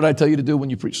morning? What did I tell you to do when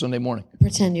you preach Sunday morning?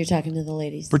 Pretend you're talking to the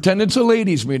ladies. Pretend it's a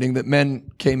ladies' meeting that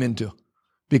men came into.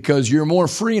 Because you're more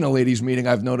free in a ladies' meeting,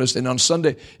 I've noticed. And on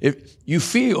Sunday, if you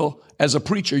feel as a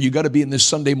preacher, you got to be in this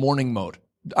Sunday morning mode.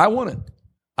 I want it.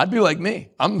 I'd be like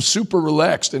me. I'm super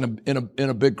relaxed in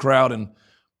a big crowd, and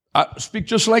I speak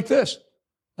just like this.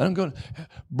 I don't go,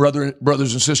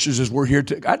 brothers and sisters, as we're here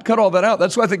I'd cut all that out.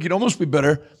 That's why I think you'd almost be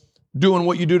better doing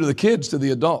what you do to the kids, to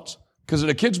the adults. Because at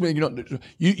a kids meeting,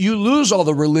 you lose all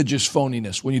the religious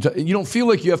phoniness when you don't feel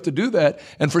like you have to do that.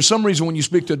 And for some reason, when you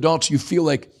speak to adults, you feel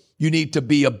like you need to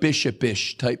be a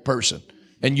bishop-ish type person.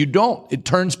 And you don't. It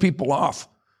turns people off.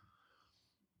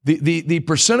 The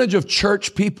percentage of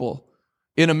church people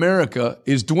in America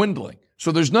is dwindling.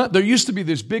 So there used to be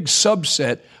this big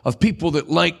subset of people that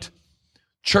liked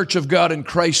Church of God in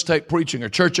Christ type preaching or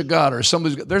Church of God or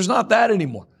there's not that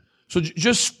anymore. So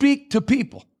just speak to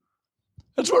people.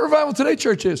 That's what Revival Today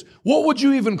Church is. What would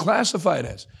you even classify it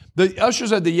as? The ushers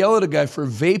had to yell at a guy for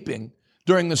vaping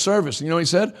during the service. And you know what he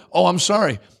said? Oh, I'm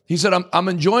sorry. He said, I'm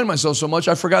enjoying myself so much,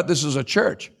 I forgot this is a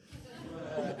church.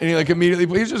 And he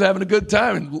immediately, he's just having a good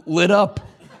time and lit up.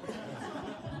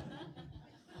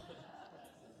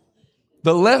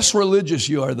 The less religious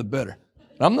you are, the better.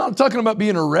 I'm not talking about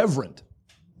being irreverent.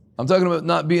 I'm talking about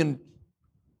not being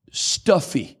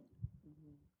stuffy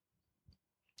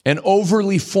and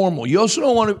overly formal. You also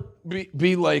don't want to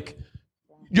be like,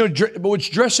 but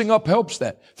which dressing up helps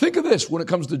that. Think of this when it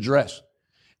comes to dress.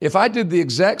 If I did the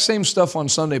exact same stuff on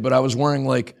Sunday, but I was wearing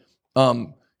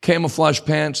camouflage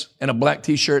pants and a black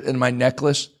t-shirt and my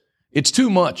necklace, it's too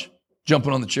much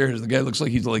jumping on the chairs. The guy looks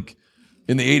like he's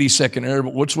in the 82nd air,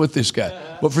 but what's with this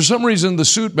guy? But for some reason, the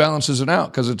suit balances it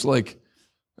out because it's like,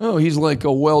 oh, he's like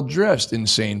a well-dressed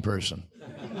insane person.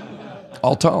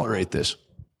 I'll tolerate this.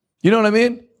 You know what I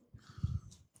mean?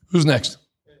 Who's next?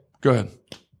 Go ahead.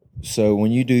 So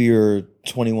when you do your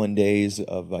 21 days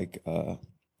of like,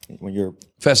 when you're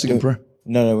fasting and prayer.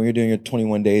 No, when you're doing your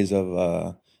 21 days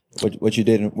of what you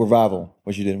did in revival,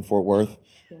 what you did in Fort Worth,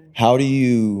 how do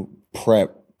you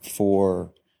prep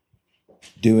for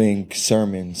doing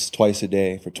sermons twice a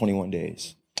day for 21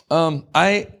 days?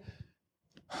 I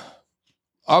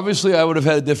would have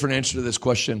had a different answer to this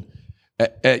question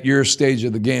at your stage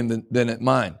of the game than at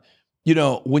mine. You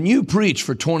know, when you preach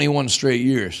for 21 straight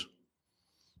years,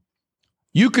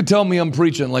 you could tell me I'm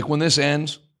preaching, like when this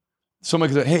ends,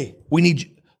 somebody could say, hey,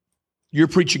 you're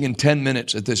preaching in 10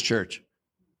 minutes at this church.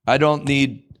 I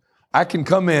can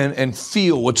come in and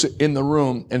feel what's in the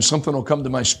room and something will come to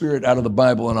my spirit out of the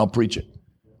Bible and I'll preach it.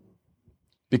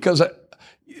 Because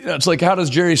it's like, how does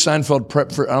Jerry Seinfeld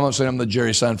prep for, I'm not saying I'm the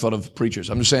Jerry Seinfeld of preachers.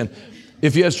 I'm just saying,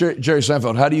 if you ask Jerry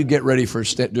Seinfeld, how do you get ready for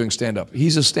doing stand-up?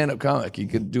 He's a stand-up comic. He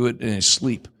could do it in his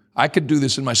sleep. I could do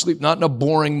this in my sleep, not in a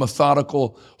boring,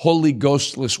 methodical, Holy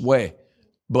Ghostless way,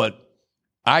 but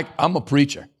I'm a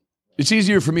preacher. It's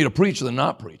easier for me to preach than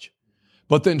not preach.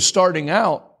 But then starting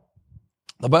out,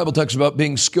 the Bible talks about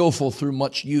being skillful through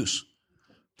much use.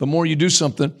 The more you do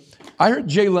something, I heard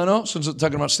Jay Leno, since I'm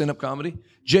talking about stand-up comedy,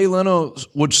 Jay Leno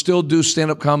would still do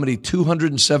stand-up comedy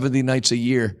 270 nights a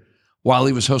year while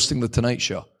he was hosting The Tonight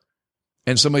Show.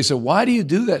 And somebody said, why do you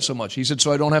do that so much? He said,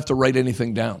 so I don't have to write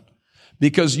anything down.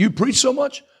 Because you preach so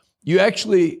much, you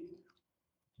actually,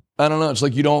 I don't know, it's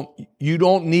like you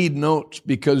don't need notes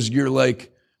because you're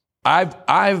like,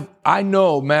 I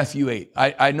know Matthew 8.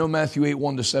 I know Matthew 8,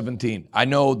 1-17. I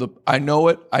know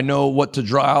it. I know what to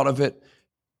draw out of it.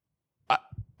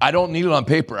 I don't need it on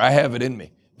paper. I have it in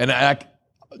me. And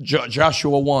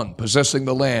Joshua 1, possessing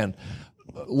the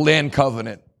land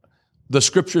covenant, the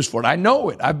scriptures for it. I know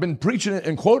it. I've been preaching it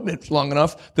and quoting it long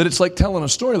enough that it's like telling a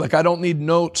story. Like I don't need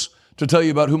notes to tell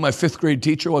you about who my 5th grade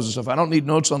teacher was and stuff. I don't need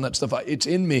notes on that stuff. It's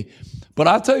in me. But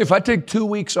I'll tell you, if I take 2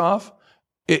 weeks off,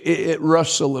 it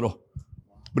rusts a little.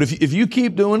 But if you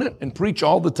keep doing it and preach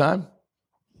all the time,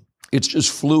 it's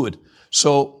just fluid.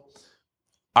 So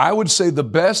I would say the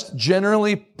best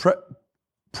generally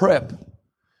prep,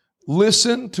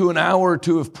 listen to an hour or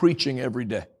two of preaching every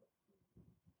day.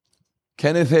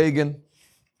 Kenneth Hagin,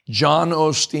 John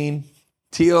Osteen,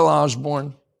 T.L.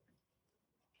 Osborne,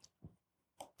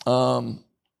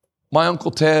 my Uncle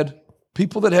Ted,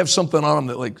 people that have something on them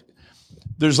that like,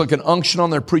 there's like an unction on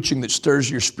their preaching that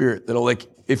stirs your spirit. That'll like,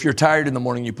 if you're tired in the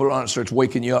morning, you put it on, it starts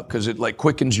waking you up because it like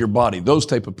quickens your body. Those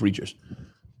type of preachers.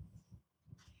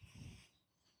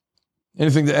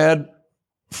 Anything to add,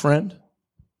 friend?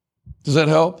 Does that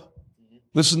help?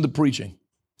 Listen to preaching.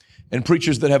 And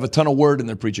preachers that have a ton of word in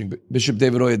their preaching. Bishop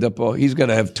David Oyedepo, he's got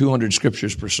to have 200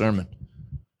 scriptures per sermon.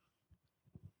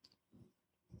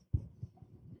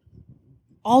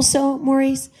 Also,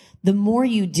 Maurice, the more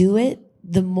you do it,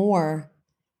 the more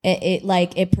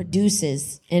it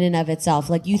produces in and of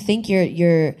itself. Like you think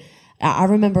you're I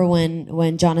remember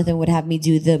when Jonathan would have me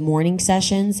do the morning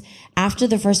sessions. After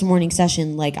the first morning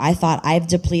session, like I thought I've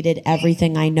depleted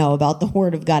everything I know about the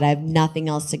Word of God. I have nothing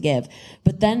else to give.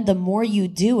 But then the more you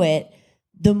do it,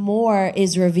 the more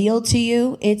is revealed to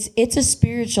you. It's a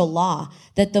spiritual law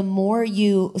that the more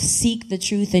you seek the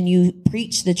truth and you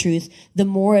preach the truth, the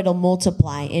more it'll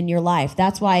multiply in your life.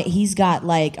 That's why he's got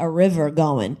like a river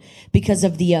going, because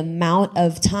of the amount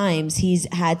of times he's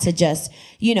had to just,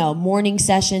 morning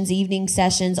sessions, evening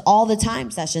sessions, all the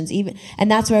time sessions, even.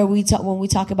 And that's where when we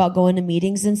talk about going to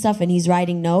meetings and stuff and he's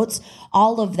writing notes,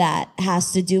 all of that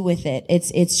has to do with it.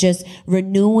 It's just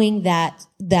renewing that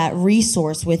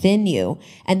resource within you.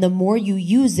 And the more you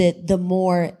use it, the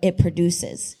more it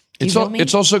produces.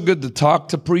 It's also good to talk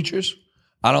to preachers.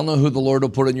 I don't know who the Lord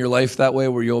will put in your life that way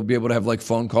where you'll be able to have like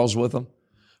phone calls with them.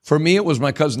 For me, it was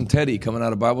my cousin Teddy coming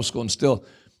out of Bible school, and still,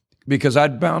 because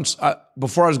I'd bounce,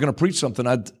 before I was going to preach something,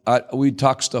 we'd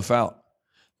talk stuff out.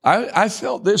 I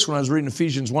felt this when I was reading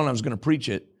Ephesians 1, I was going to preach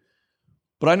it.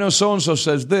 But I know so-and-so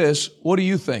says this, what do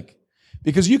you think?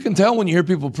 Because you can tell when you hear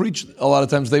people preach, a lot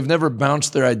of times they've never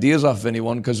bounced their ideas off of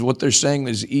anyone because what they're saying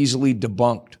is easily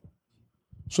debunked.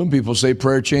 Some people say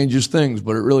prayer changes things,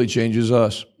 but it really changes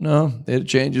us. No, it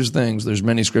changes things. There's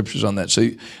many scriptures on that. So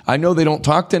I know they don't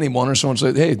talk to anyone or someone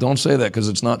say, hey, don't say that because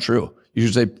it's not true. You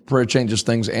should say prayer changes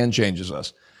things and changes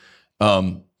us.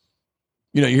 You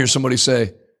hear somebody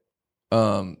say,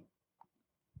 God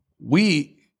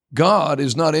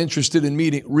is not interested in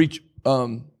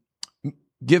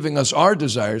giving us our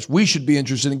desires. We should be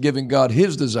interested in giving God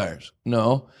his desires.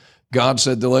 No, God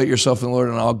said, delight yourself in the Lord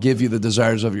and I'll give you the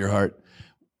desires of your heart.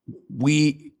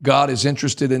 God is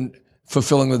interested in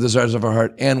fulfilling the desires of our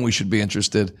heart, and we should be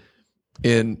interested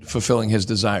in fulfilling his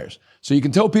desires. So you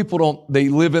can tell people they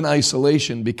live in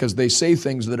isolation because they say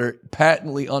things that are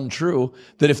patently untrue,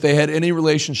 that if they had any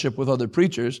relationship with other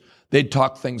preachers, they'd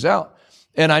talk things out.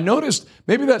 And I noticed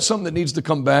maybe that's something that needs to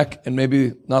come back, and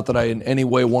maybe not that I in any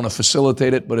way want to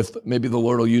facilitate it, but if maybe the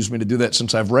Lord will use me to do that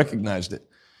since I've recognized it,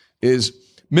 is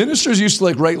ministers used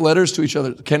to write letters to each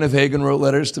other. Kenneth Hagin wrote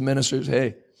letters to ministers.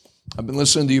 Hey, I've been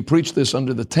listening to you preach this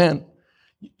under the tent.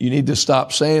 You need to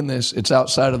stop saying this. It's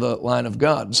outside of the line of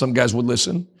God. And some guys would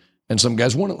listen, and some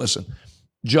guys wouldn't listen.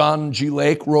 John G.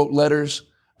 Lake wrote letters.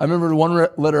 I remember one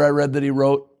letter I read that he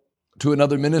wrote to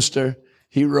another minister.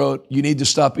 He wrote, you need to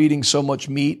stop eating so much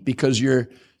meat because you're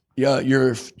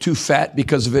too fat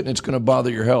because of it, and it's going to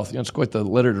bother your health. It's quite the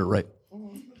letter to write.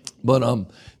 But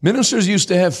ministers used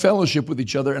to have fellowship with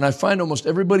each other, and I find almost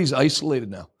everybody's isolated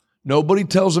now. Nobody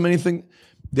tells them anything.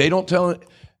 They don't tell.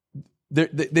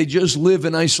 They just live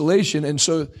in isolation. And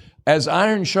so as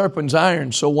iron sharpens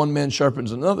iron, so one man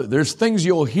sharpens another. There's things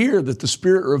you'll hear that the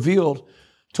Spirit revealed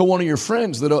to one of your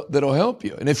friends that'll help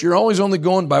you. And if you're always only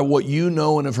going by what you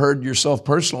know and have heard yourself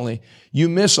personally, you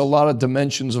miss a lot of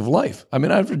dimensions of life. I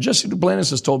mean, Jesse Duplantis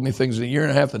has told me things in a year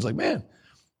and a half that's like, man,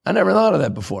 I never thought of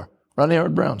that before. Rodney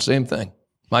Howard Brown, same thing.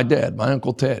 My dad, my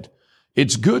Uncle Ted.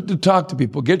 It's good to talk to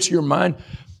people. Gets your mind.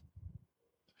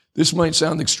 This might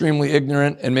sound extremely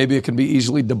ignorant, and maybe it can be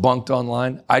easily debunked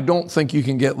online. I don't think you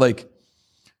can get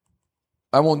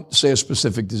I won't say a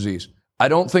specific disease. I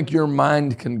don't think your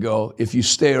mind can go if you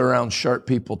stay around sharp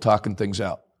people talking things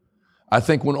out. I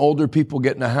think when older people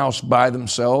get in a house by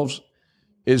themselves,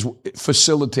 it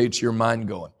facilitates your mind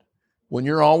going. When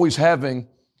you're always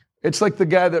it's like the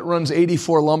guy that runs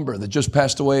 84 Lumber that just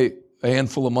passed away a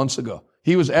handful of months ago.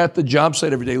 He was at the job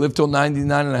site every day, lived till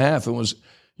 99 and a half, and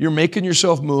you're making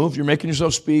yourself move, you're making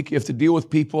yourself speak, you have to deal with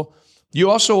people. You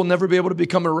also will never be able to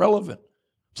become irrelevant.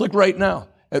 It's like right now,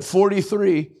 at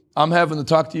 43, I'm having to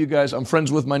talk to you guys. I'm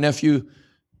friends with my nephew,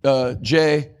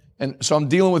 Jay, and so I'm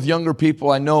dealing with younger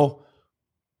people. I know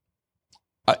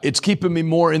it's keeping me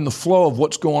more in the flow of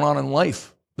what's going on in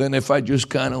life than if I just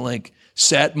kind of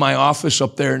sat in my office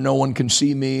up there and no one can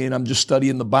see me and I'm just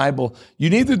studying the Bible. You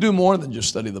need to do more than just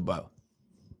study the Bible.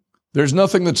 There's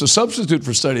nothing that's a substitute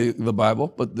for studying the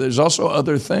Bible, but there's also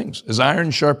other things. As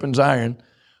iron sharpens iron,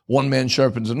 one man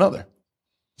sharpens another.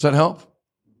 Does that help?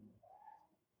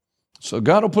 So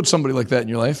God will put somebody like that in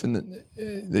your life and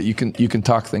that you can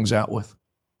talk things out with.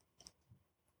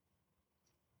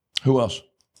 Who else?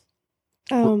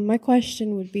 My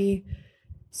question would be,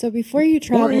 so before you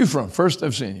travel... Where are you from? First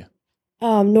I've seen you.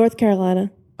 North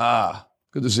Carolina.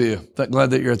 Good to see you.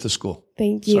 Glad that you're at the school.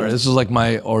 Thank you. Sorry, this is like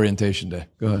my orientation day.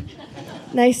 Go ahead.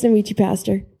 Nice to meet you,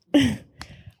 Pastor.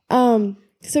 So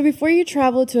before you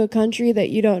travel to a country that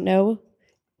you don't know,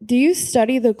 do you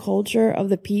study the culture of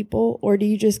the people, or do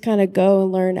you just kind of go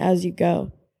and learn as you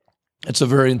go? It's a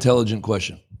very intelligent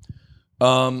question.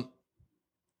 I'll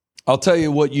tell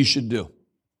you what you should do.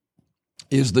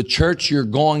 Is the church you're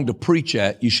going to preach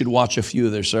at, you should watch a few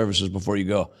of their services before you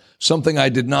go. Something I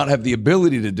did not have the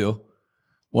ability to do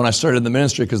when I started the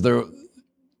ministry because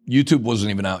YouTube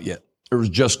wasn't even out yet. It was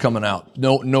just coming out.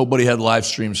 Nobody had live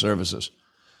stream services.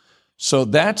 So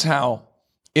that's how,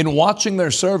 in watching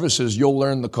their services, you'll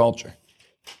learn the culture.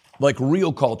 Like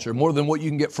real culture, more than what you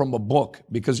can get from a book.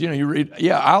 Because, you read,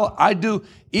 I do,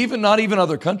 not even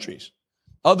other countries,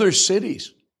 other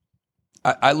cities.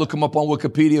 I look them up on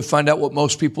Wikipedia, find out what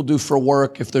most people do for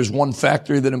work, if there's one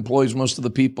factory that employs most of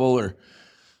the people or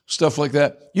stuff like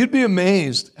that. You'd be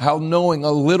amazed how knowing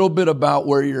a little bit about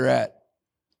where you're at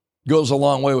goes a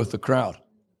long way with the crowd.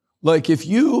 Like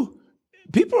you'd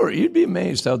be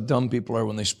amazed how dumb people are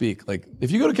when they speak. Like if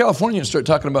you go to California and start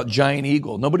talking about giant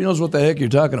eagle, nobody knows what the heck you're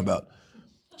talking about.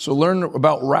 So learn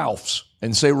about Ralph's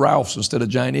and say Ralph's instead of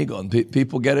giant eagle. And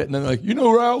people get it and they're like,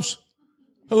 Ralph's?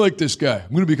 I like this guy. I'm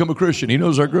going to become a Christian. He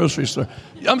knows our grocery store.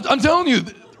 I'm telling you,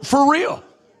 for real,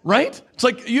 right? It's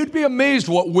like you'd be amazed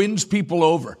what wins people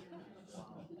over.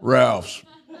 Ralph's.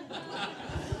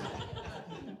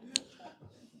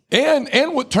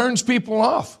 And what turns people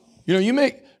off.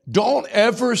 Don't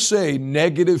ever say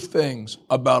negative things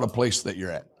about a place that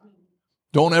you're at.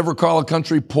 Don't ever call a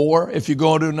country poor. If you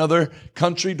go to another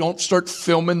country, don't start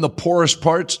filming the poorest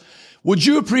parts. Would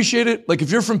you appreciate it? Like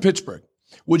if you're from Pittsburgh,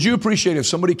 would you appreciate if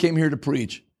somebody came here to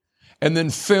preach and then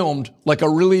filmed like a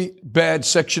really bad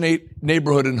Section 8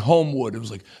 neighborhood in Homewood? It was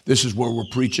like, this is where we're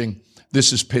preaching.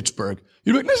 This is Pittsburgh.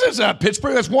 You'd be like, this is not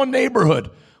Pittsburgh. That's one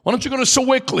neighborhood. Why don't you go to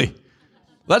Sewickley?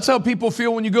 That's how people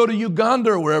feel when you go to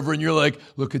Uganda or wherever and you're like,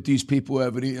 look at these people who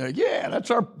have it. Like, yeah, that's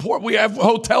our port. We have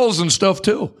hotels and stuff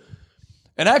too.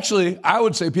 And actually, I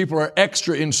would say people are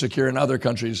extra insecure in other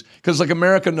countries because like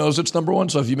America knows it's number one.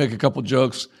 So if you make a couple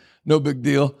jokes, no big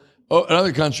deal. Oh, in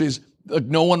other countries, like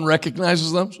no one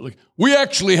recognizes them. So like, we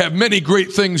actually have many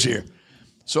great things here.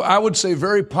 So I would say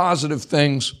very positive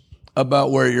things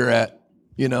about where you're at.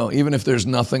 You know, even if there's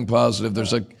nothing positive,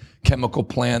 there's a chemical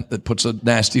plant that puts a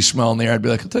nasty smell in the air. I'd be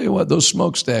like, I'll tell you what, those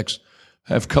smokestacks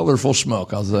have colorful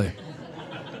smoke, I'll tell you.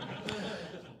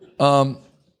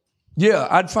 Yeah,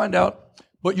 I'd find out.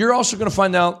 But you're also going to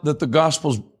find out that the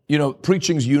gospel's, you know,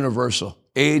 preaching's universal,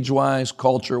 age-wise,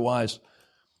 culture-wise.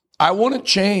 I wouldn't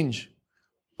change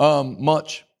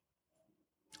much.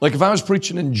 Like if I was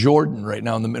preaching in Jordan right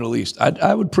now in the Middle East,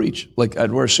 I would preach. Like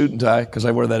I'd wear a suit and tie because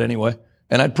I wear that anyway,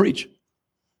 and I'd preach.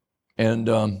 And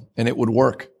it would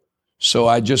work. So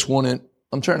I just wouldn't,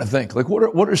 I'm trying to think, like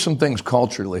what are some things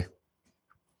culturally?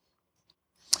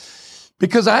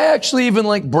 Because I actually even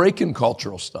like breaking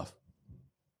cultural stuff.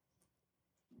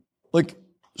 Like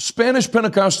Spanish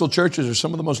Pentecostal churches are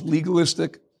some of the most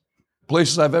legalistic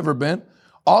places I've ever been.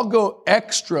 I'll go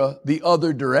extra the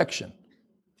other direction.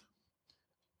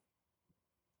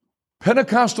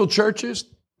 Pentecostal churches,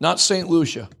 not St.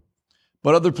 Lucia,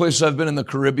 but other places I've been in the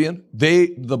Caribbean,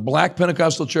 the black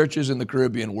Pentecostal churches in the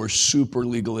Caribbean were super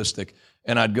legalistic.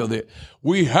 And I'd go there.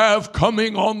 We have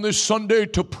coming on this Sunday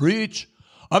to preach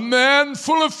a man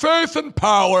full of faith and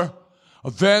power,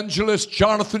 evangelist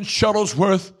Jonathan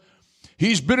Shuttlesworth.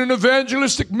 He's been in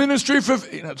evangelistic ministry for,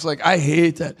 you know, it's like, I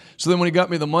hate that. So then when he got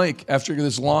me the mic, after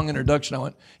this long introduction, I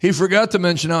went, he forgot to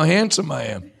mention how handsome I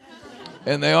am.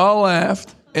 And they all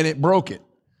laughed, and it broke it.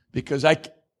 Because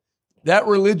that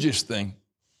religious thing,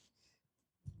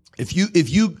 if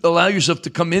you allow yourself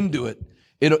to come into it,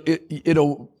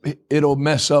 it'll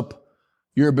mess up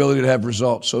your ability to have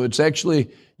results. So it's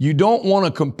actually, you don't want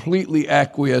to completely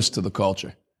acquiesce to the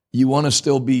culture. You want to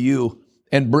still be you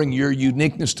and bring your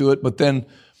uniqueness to it. But then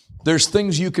there's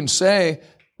things you can say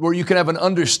where you can have an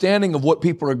understanding of what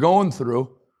people are going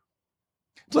through.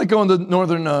 It's like going to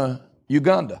northern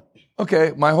Uganda.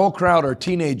 Okay, my whole crowd are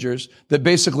teenagers that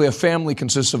basically a family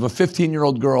consists of a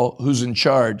 15-year-old girl who's in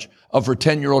charge of her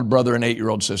 10-year-old brother and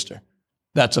 8-year-old sister.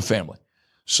 That's a family.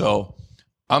 So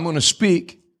I'm going to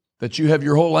speak that you have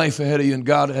your whole life ahead of you and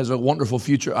God has a wonderful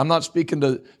future. I'm not speaking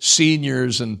to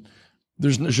seniors and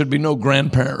there should be no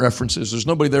grandparent references. There's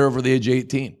nobody there over the age of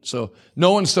 18. So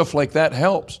knowing stuff like that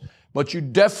helps. But you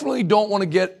definitely don't want to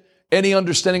get any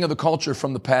understanding of the culture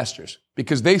from the pastors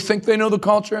because they think they know the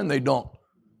culture and they don't.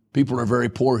 People are very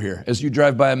poor here. As you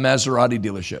drive by a Maserati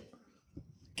dealership.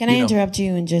 Can I interrupt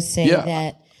you and just say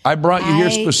that I brought you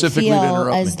here specifically to interrupt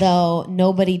me. I feel as though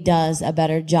nobody does a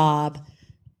better job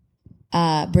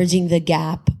bridging the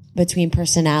gap between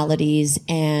personalities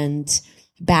and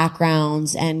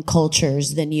backgrounds and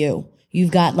cultures than you. You've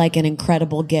got like an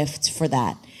incredible gift for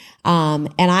that.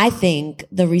 And I think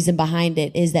the reason behind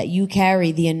it is that you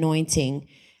carry the anointing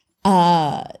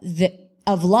of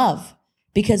love.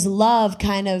 Because love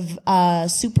kind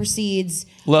of supersedes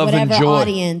love whatever and joy.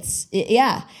 Audience.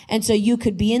 Yeah. And so you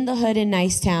could be in the hood in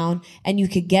Nicetown and you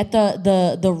could get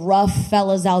the rough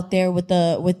fellas out there with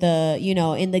the, you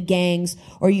know, in the gangs,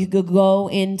 or you could go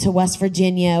into West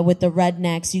Virginia with the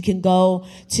rednecks. You can go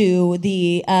to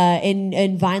the,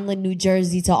 in Vineland, New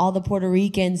Jersey, to all the Puerto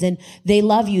Ricans, and they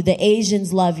love you. The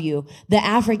Asians love you. The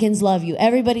Africans love you.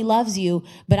 Everybody loves you.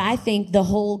 But I think the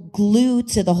whole glue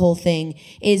to the whole thing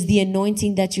is the anointing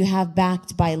that you have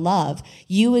backed by love.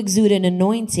 You exude an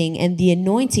anointing, and the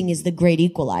anointing is the great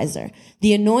equalizer.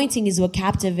 The anointing is what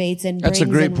captivates and brings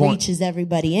and reaches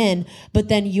everybody in. But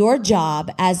then your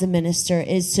job as a minister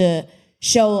is to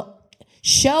show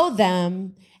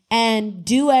them and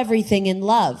do everything in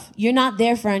love. You're not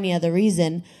there for any other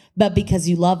reason, but because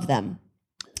you love them.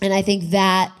 And I think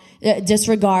that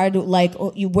disregard like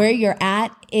where you're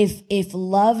at. If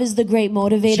love is the great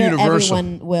motivator,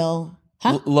 everyone will.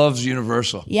 Huh? Love's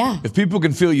universal. Yeah. If people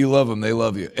can feel you love them, they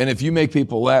love you. And if you make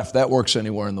people laugh, that works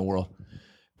anywhere in the world.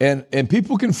 And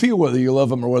people can feel whether you love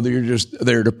them or whether you're just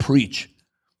there to preach.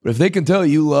 But if they can tell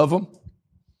you love them,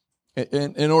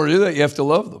 in order to do that, you have to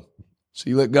love them. So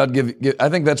you let God give. I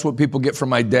think that's what people get from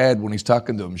my dad when he's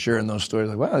talking to them, sharing those stories.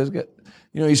 Like, wow, this guy,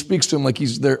 you know, he speaks to them like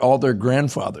he's all their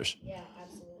grandfathers. Yeah,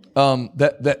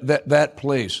 absolutely. That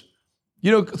place.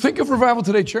 You know, think of Revival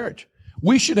Today Church.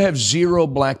 We should have 0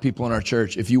 black people in our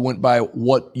church if you went by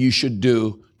what you should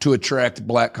do to attract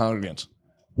black congregants.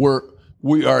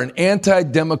 We are an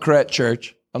anti-democrat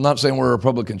church. I'm not saying we're a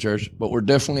Republican church, but we're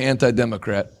definitely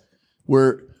anti-democrat.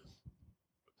 We're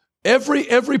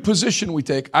every position we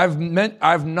take. I've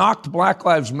knocked Black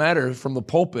Lives Matter from the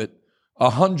pulpit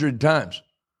 100 times,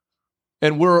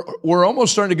 and we're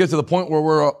almost starting to get to the point where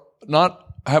we're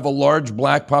not have a large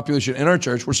black population in our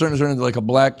church. We're starting to turn into like a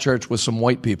black church with some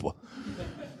white people.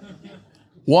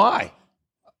 Why?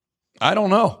 I don't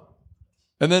know.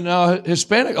 And then a lot of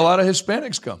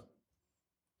Hispanics come.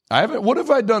 What have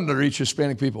I done to reach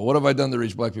Hispanic people? What have I done to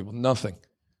reach black people? Nothing.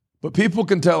 But people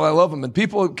can tell I love them, and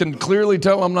people can clearly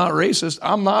tell I'm not racist.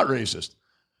 I'm not racist.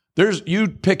 You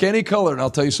pick any color, and I'll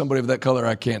tell you somebody of that color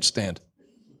I can't stand.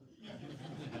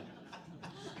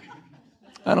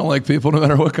 I don't like people no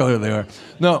matter what color they are.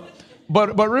 No,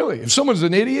 but really, if someone's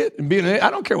an idiot and being an idiot, I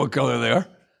don't care what color they are.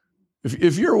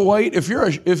 If you're white, if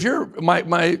you're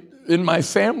in my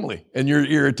family and you're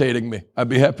irritating me, I'd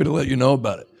be happy to let you know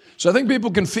about it. So I think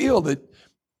people can feel that.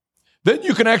 Then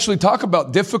you can actually talk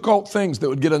about difficult things that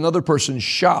would get another person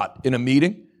shot in a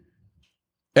meeting,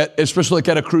 especially like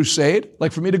at a crusade.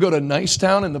 Like for me to go to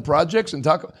Nicetown in the projects and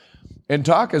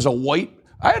talk as a white.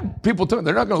 I had people tell me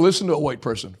they're not going to listen to a white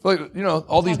person. Like,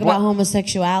 all these talk about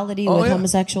homosexuality with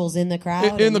homosexuals in the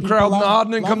crowd. In the crowd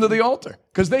nodding and come to the altar.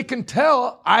 Because they can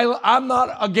tell I'm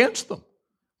not against them.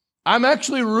 I'm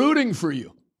actually rooting for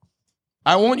you.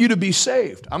 I want you to be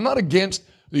saved. I'm not against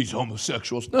these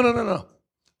homosexuals. No.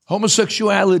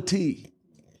 Homosexuality.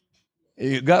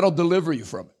 God will deliver you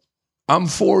from it. I'm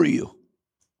for you.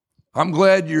 I'm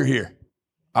glad you're here.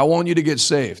 I want you to get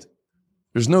saved.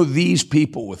 There's no these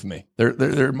people with me.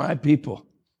 They're my people.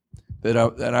 That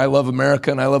I love America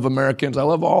and I love Americans. I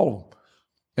love all of them.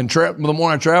 And the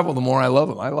more I travel, the more I love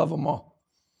them. I love them all.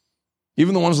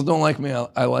 Even the ones that don't like me,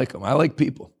 I like them. I like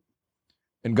people.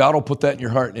 And God will put that in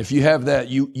your heart. And if you have that,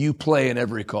 you play in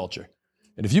every culture.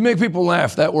 And if you make people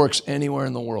laugh, that works anywhere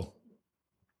in the world.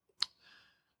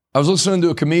 I was listening to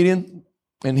a comedian,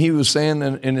 and he was saying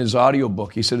in his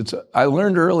audiobook, he said, I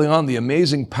learned early on the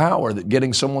amazing power that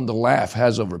getting someone to laugh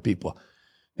has over people.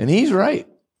 And he's right.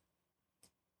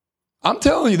 I'm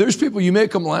telling you, there's people, you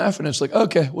make them laugh, and it's like,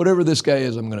 okay, whatever this guy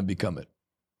is, I'm going to become it.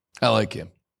 I like him.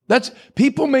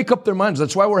 People make up their minds.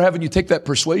 That's why we're having you take that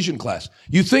persuasion class.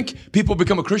 You think people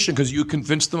become a Christian because you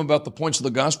convince them about the points of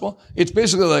the gospel? It's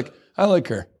basically like, I like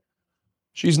her.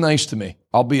 She's nice to me.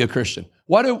 I'll be a Christian.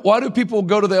 Why do people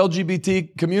go to the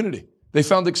LGBT community?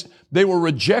 They were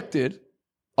rejected,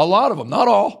 a lot of them, not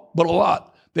all, but a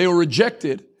lot. They were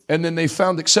rejected, and then they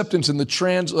found acceptance in the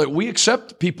trans. Like, we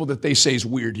accept people that they say is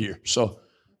weird here, and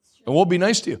we'll be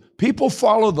nice to you. People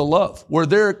follow the love.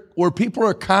 Where people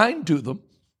are kind to them,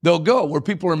 they'll go. Where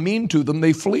people are mean to them,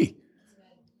 they flee.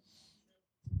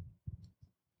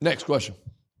 Next question.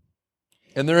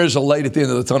 And there is a light at the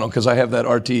end of the tunnel because I have that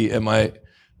RT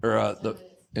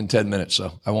in 10 minutes,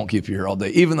 so I won't keep you here all day,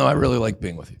 even though I really like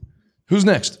being with you. Who's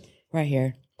next? Right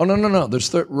here. Oh, no.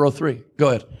 There's row 3. Go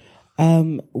ahead.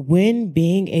 When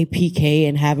being a PK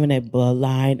and having a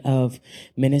bloodline of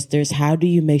ministers, how do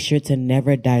you make sure to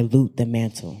never dilute the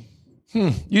mantle?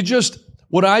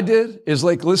 What I did is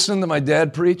like listening to my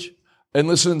dad preach and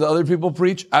listening to other people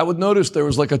preach. I would notice there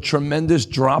was like a tremendous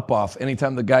drop off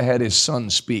anytime the guy had his son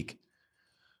speak.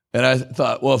 And I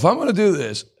thought, well, if I'm going to do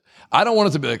this, I don't want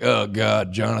it to be like, oh,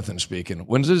 God, Jonathan speaking.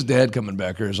 When's his dad coming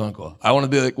back or his uncle? I want to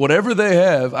be like, whatever they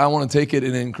have, I want to take it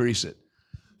and increase it.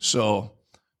 So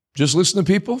just listen to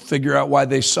people, figure out why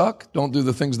they suck, don't do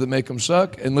the things that make them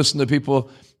suck, and listen to people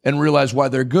and realize why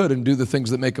they're good and do the things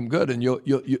that make them good. And you'll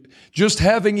just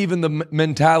having even the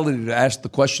mentality to ask the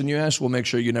question you ask will make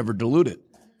sure you never dilute it.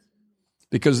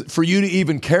 Because for you to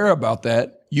even care about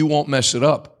that, you won't mess it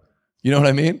up. You know what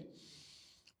I mean?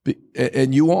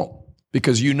 And you won't,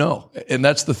 because you know. And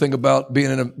that's the thing about being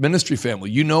in a ministry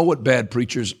family. You know what bad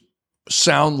preachers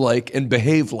sound like and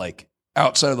behave like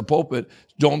outside of the pulpit.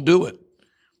 Don't do it.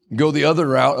 Go the other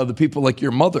route of the people like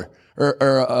your mother,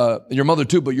 or your mother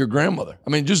too, but your grandmother. I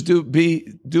mean, just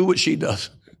do what she does.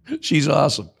 She's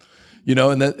awesome,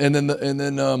 and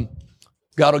then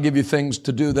God will give you things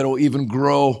to do that will even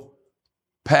grow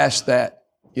past that.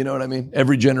 You know what I mean?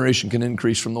 Every generation can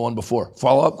increase from the one before.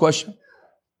 Follow-up question?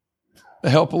 To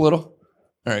help a little?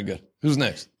 All right, good. Who's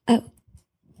next?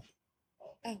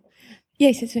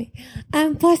 Yes, it's me.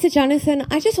 Pastor Jonathan,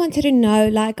 I just wanted to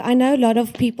know, I know a lot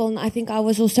of people, and I think I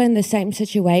was also in the same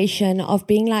situation of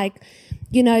being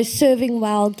serving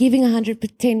well, giving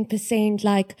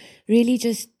 110%, really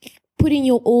just putting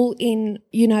your all in,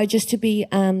 just to be,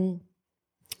 for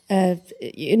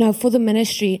the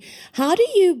ministry. How do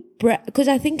you, because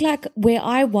I think where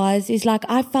I was is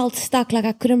I felt stuck,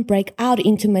 I couldn't break out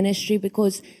into ministry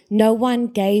because no one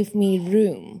gave me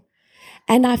room.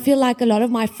 And I feel like a lot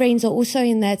of my friends are also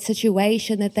in that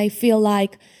situation, that they feel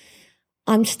like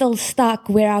I'm still stuck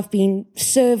where I've been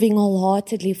serving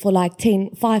wholeheartedly for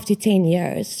 5 to 10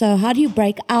 years. So how do you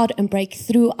break out and break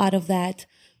through out of that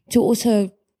to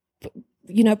also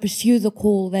pursue the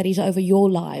call that is over your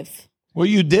life. Well,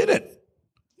 you did it.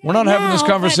 We're not having this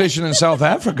conversation in South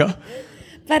Africa.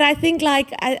 But I think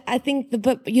I think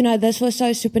this was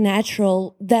so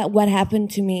supernatural that what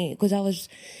happened to me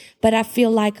but I feel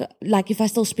like if I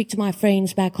still speak to my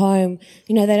friends back home,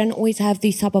 they don't always have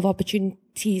these type of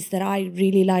opportunities that I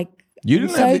really like. I'm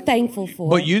so thankful for.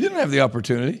 But you didn't have the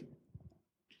opportunity.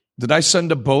 Did I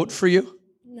send a boat for you?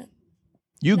 No.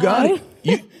 You got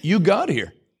it. You got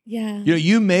here. Yeah.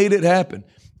 You made it happen.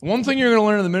 One thing you're going to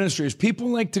learn in the ministry is people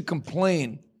like to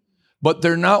complain, but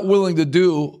they're not willing to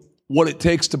do what it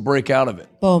takes to break out of it.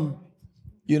 Boom.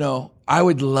 I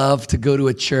would love to go to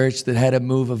a church that had a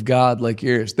move of God like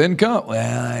yours. Then come.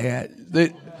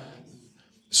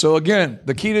 So again,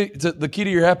 the key to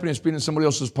your happiness being in somebody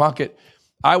else's pocket.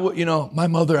 My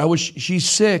mother, she's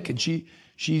sick and she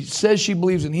says she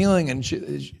believes in healing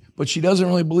but she doesn't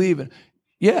really believe in.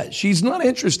 Yeah, she's not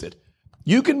interested.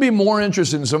 You can be more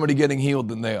interested in somebody getting healed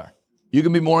than they are. You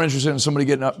can be more interested in somebody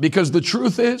getting up because the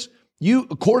truth is,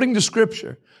 according to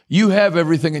Scripture, you have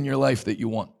everything in your life that you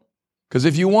want. Because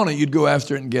if you want it, you'd go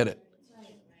after it and get it.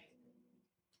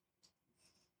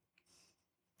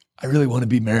 I really want to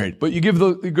be married. But you give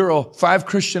the girl 5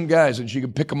 Christian guys and she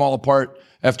can pick them all apart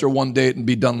after one date and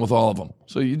be done with all of them.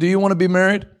 So do you want to be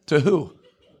married? To who?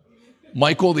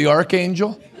 Michael the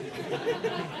Archangel?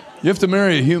 You have to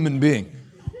marry a human being.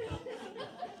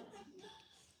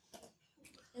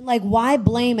 Like, why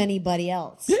blame anybody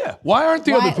else? Yeah. Why aren't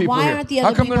the other people here? Why aren't the other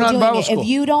How come people they're not in doing Bible it?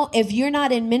 school? If you're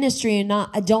not in ministry and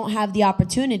don't have the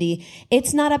opportunity,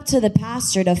 it's not up to the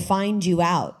pastor to find you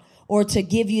out or to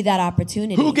give you that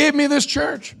opportunity. Who gave me this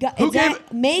church?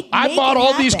 I bought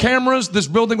all these cameras. This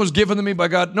building was given to me by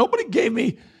God. Nobody gave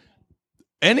me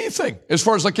anything as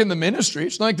far as like in the ministry.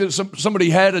 It's not like that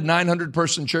somebody had a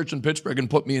 900-person church in Pittsburgh and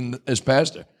put me in as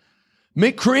pastor.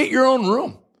 Create your own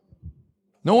room.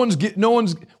 No one's, and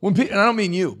I don't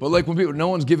mean you, but like no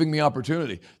one's giving me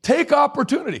opportunity. Take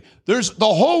opportunity. The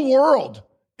whole world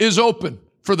is open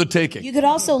for the taking. You could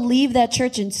also leave that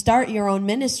church and start your own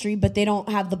ministry, but they don't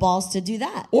have the balls to do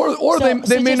that. Or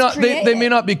they may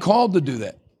not be called to do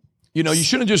that. You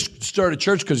shouldn't just start a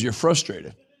church because you're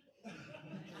frustrated.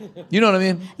 You know what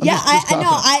I mean?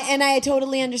 I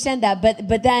totally understand that.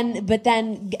 But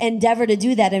then endeavor to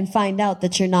do that and find out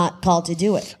that you're not called to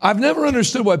do it. I've never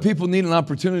understood why people need an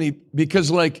opportunity because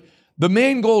the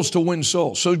main goal is to win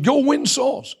souls. So go win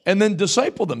souls and then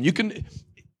disciple them.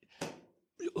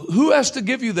 Who has to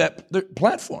give you that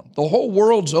platform? The whole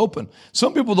world's open.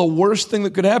 Some people, the worst thing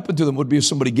that could happen to them would be if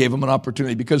somebody gave them an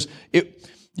opportunity because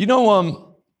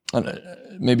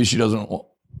maybe she doesn't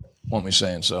want me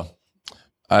saying so.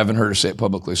 I haven't heard her say it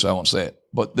publicly, so I won't say it.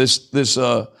 But this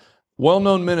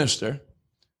well-known minister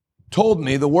told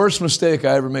me the worst mistake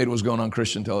I ever made was going on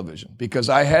Christian television because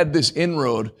I had this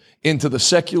inroad into the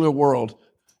secular world.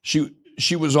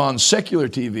 She was on secular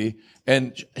TV,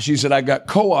 and she said, I got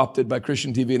co-opted by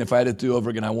Christian TV, and if I had it to do over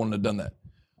again, I wouldn't have done that.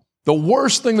 The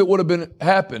worst thing that would have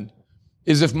happened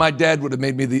is if my dad would have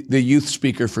made me the youth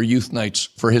speaker for youth nights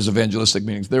for his evangelistic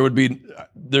meetings. There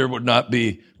would not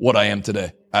be what I am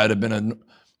today. I'd have been a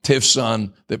Tiff's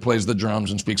son that plays the drums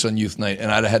and speaks on youth night,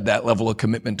 and I'd have had that level of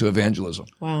commitment to evangelism.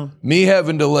 Wow. Me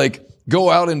having to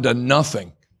go out into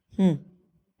nothing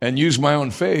and use my own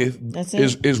faith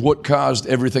is what caused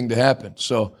everything to happen.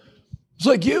 So it's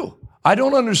like you. I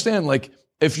don't understand,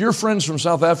 if your friends from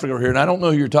South Africa were here, and I don't know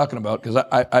who you're talking about because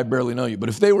I barely know you, but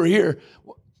if they were here,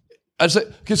 I'd say,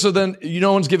 okay, so then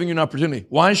no one's giving you an opportunity.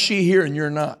 Why is she here and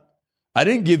you're not? I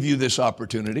didn't give you this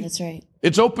opportunity. That's right.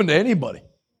 It's open to anybody.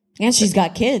 And she's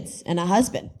got kids and a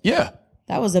husband. Yeah.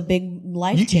 That was a big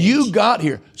life change. You got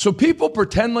here. So people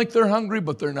pretend like they're hungry,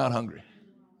 but they're not hungry.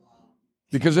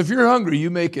 Because if you're hungry,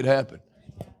 you make it happen.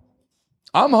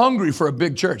 I'm hungry for a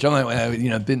big church. I'm like,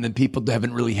 the people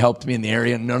haven't really helped me in the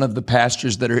area. None of the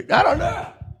pastors that are, I don't know.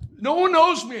 No one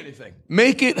knows me anything.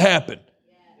 Make it happen.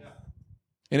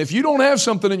 And if you don't have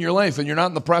something in your life and you're not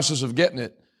in the process of getting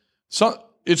it,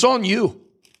 it's on you.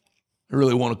 I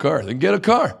really want a car. Then get a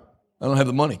car. I don't have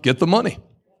the money. Get the money.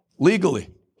 Legally.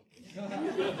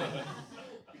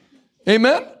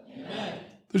 Amen?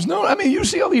 You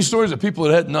see all these stories of people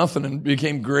that had nothing and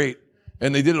became great,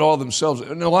 and they did it all themselves.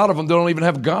 And a lot of them don't even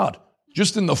have God,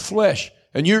 just in the flesh.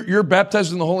 And you're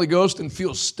baptized in the Holy Ghost and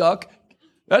feel stuck.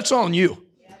 That's on you.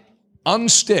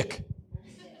 Unstick.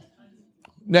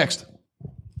 Next.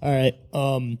 All right.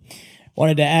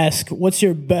 Wanted to ask, what's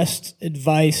your best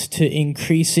advice to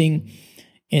increasing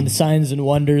in signs and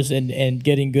wonders and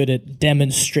getting good at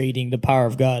demonstrating the power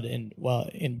of God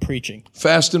in preaching?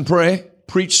 Fast and pray.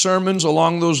 Preach sermons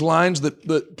along those lines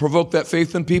that provoke that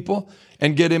faith in people.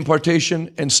 and get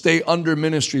impartation and stay under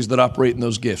ministries that operate in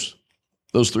those gifts.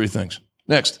 Those 3 things.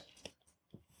 Next.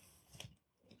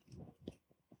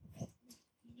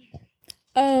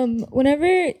 Someone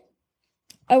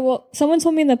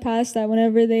told me in the past that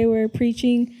whenever they were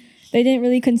preaching, they didn't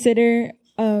really consider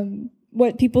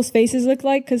what people's faces look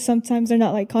like because sometimes they're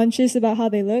not like conscious about how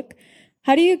they look.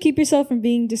 How do you keep yourself from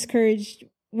being discouraged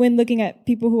when looking at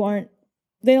people who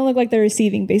they don't look like they're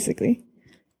receiving, basically?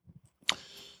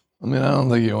 I mean, I don't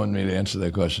think you want me to answer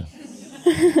that question.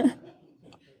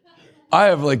 I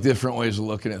have like different ways of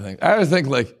looking at things. I would think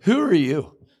like, who are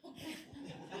you?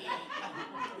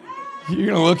 You're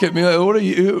going to look at me like, what are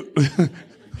you?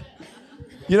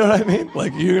 You know what I mean?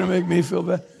 Like, you're going to make me feel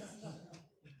bad?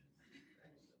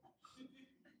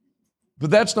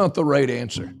 But that's not the right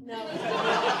answer. No.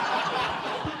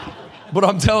 But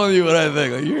I'm telling you what I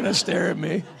think. Like, you're going to stare at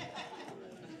me?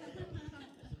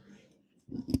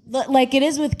 Like it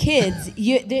is with kids.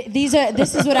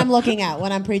 This is what I'm looking at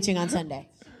when I'm preaching on Sunday.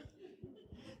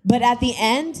 But at the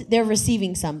end, they're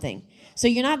receiving something. So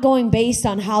you're not going based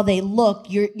on how they look.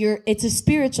 It's a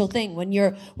spiritual thing. When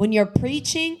you're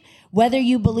preaching, whether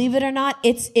you believe it or not,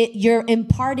 you're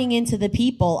imparting into the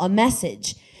people a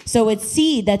message. So it's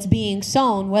seed that's being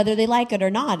sown, whether they like it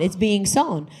or not. It's being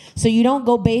sown. So you don't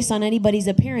go based on anybody's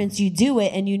appearance. You do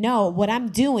it, and you know what I'm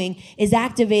doing is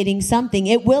activating something.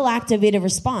 It will activate a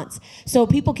response. So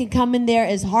people can come in there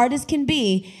as hard as can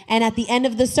be, and at the end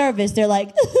of the service, they're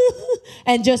like,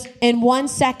 and just in 1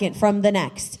 second from the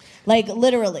next. Like,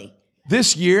 literally.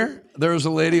 This year, there was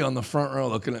a lady on the front row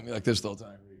looking at me like this the whole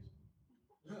time.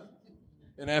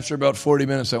 And after about 40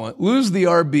 minutes, I went, lose the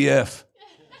RBF.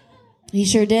 He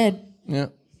sure did. Yeah.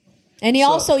 And he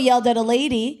also yelled at a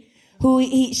lady who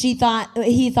he thought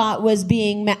was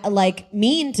being like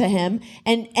mean to him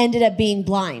and ended up being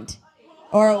blind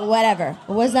or whatever.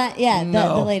 Was that? Yeah,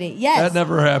 no, the lady. Yes. That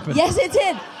never happened. Yes, it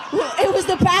did. It was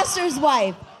the pastor's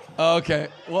wife. Okay.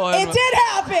 Well, it did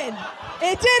happen.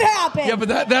 It did happen. Yeah, but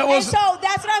that was. And so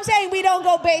that's what I'm saying. We don't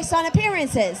go based on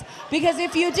appearances because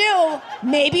if you do,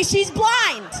 maybe she's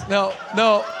blind. No.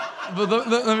 But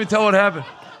let me tell what happened.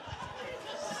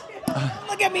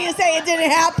 Look at me and say it didn't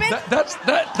happen.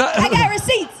 I got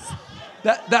receipts.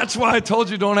 That's why I told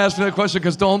you don't ask me that question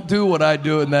because don't do what I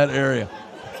do in that area.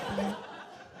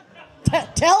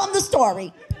 Tell them the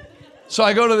story. So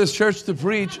I go to this church to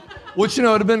preach, which, it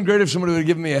would have been great if somebody would have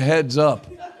given me a heads up.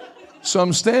 So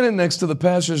I'm standing next to the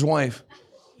pastor's wife,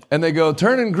 and they go,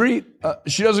 turn and greet.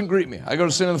 She doesn't greet me. I go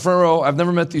to sit in the front row. I've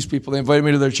never met these people. They invited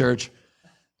me to their church,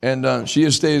 and she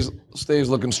just stays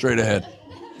looking straight ahead.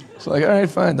 So like, all right,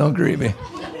 fine, don't greet me.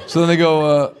 So then they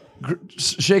go,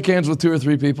 shake hands with 2 or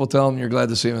 3 people, tell them you're glad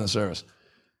to see them in the service.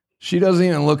 She doesn't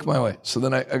even look my way. So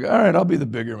then I go, all right, I'll be the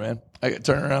bigger man. I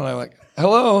turn around and I'm like,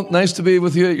 hello, nice to be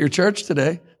with you at your church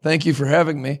today. Thank you for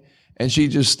having me. And she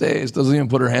just stays, doesn't even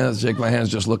put her hand out to shake my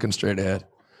hands, just looking straight ahead.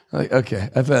 I'm like,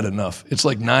 okay, I've had enough. It's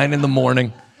like 9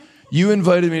 a.m. You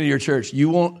invited me to your church.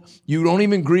 You don't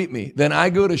even greet me. Then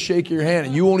I go to shake your hand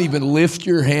and you won't even lift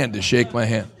your hand to shake my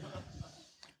hand.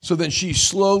 So then she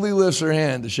slowly lifts her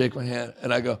hand to shake my hand.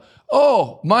 And I go,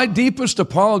 oh, my deepest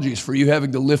apologies for you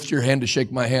having to lift your hand to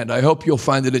shake my hand. I hope you'll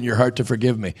find it in your heart to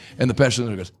forgive me. And the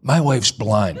pastor goes, my wife's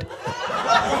blind.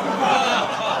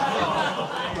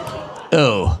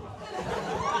 Oh.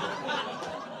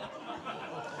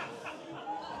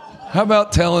 How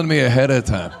about telling me ahead of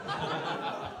time?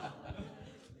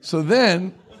 So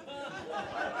then,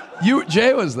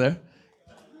 Jay was there.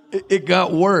 It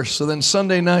got worse. So then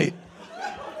Sunday night,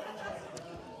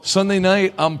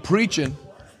 I'm preaching.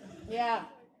 Yeah.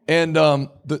 And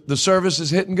the service is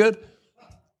hitting good.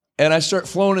 And I start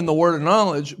flowing in the word of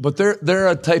knowledge, but they're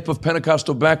a type of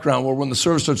Pentecostal background where when the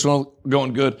service starts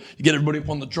going good, you get everybody up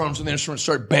on the drums and the instruments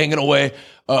start banging away.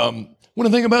 When I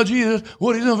think about Jesus,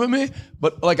 what he's done for me.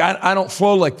 But like I don't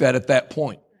flow like that at that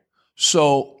point.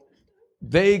 So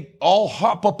they all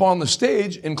hop up on the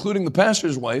stage, including the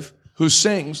pastor's wife, who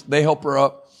sings. They help her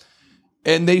up.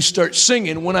 And they start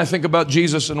singing when I think about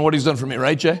Jesus and what he's done for me.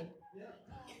 Right, Jay?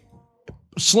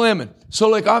 Slamming. So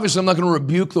like obviously I'm not going to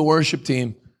rebuke the worship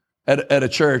team at a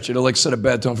church. It'll like set a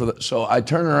bad tone for that. So I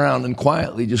turn around and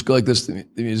quietly just go like this to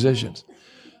the musicians.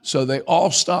 So they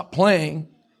all stop playing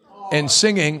and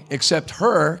singing except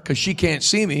her because she can't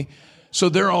see me. So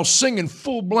they're all singing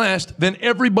full blast. Then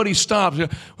everybody stops.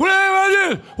 What are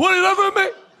you done for me?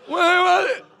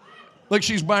 Like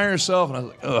she's by herself. And I was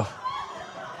like, ugh.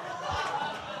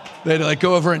 They had to like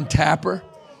go over and tap her.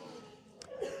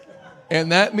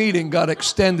 And that meeting got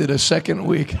extended a second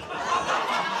week.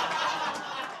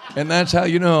 And that's how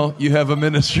you know you have a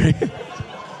ministry.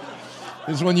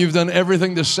 is when you've done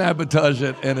everything to sabotage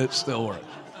it and it still works.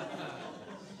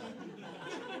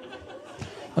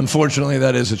 Unfortunately,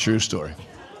 that is a true story.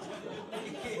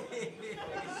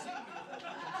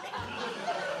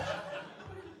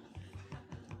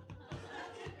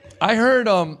 I heard,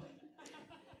 I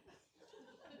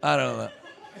don't know.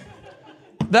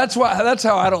 That's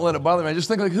how I don't let it bother me. I just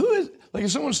think like, who is, like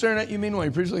if someone's staring at you meanwhile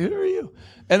you preach, like, who are you?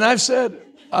 And I've said,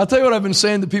 I'll tell you what I've been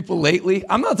saying to people lately.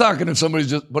 I'm not talking if somebody's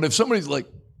just, but if somebody's like,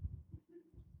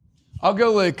 I'll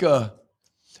go like,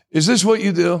 is this what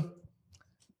you do?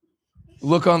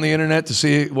 Look on the internet to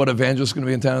see what evangelist's going to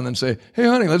be in town and then say, hey,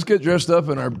 honey, let's get dressed up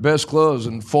in our best clothes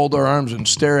and fold our arms and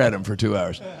stare at him for 2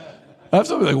 hours. I have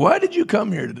to be like, why did you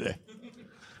come here today?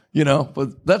 You know,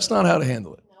 but that's not how to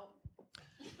handle it.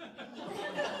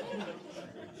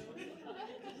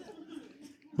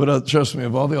 But trust me,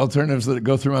 of all the alternatives that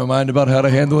go through my mind about how to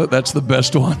handle it, that's the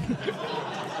best one.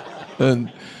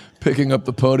 And picking up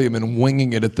the podium and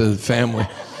winging it at the family.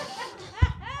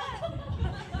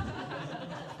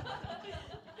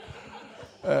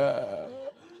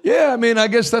 Yeah, I mean, I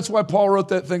guess that's why Paul wrote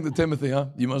that thing to Timothy, huh?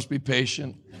 You must be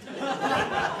patient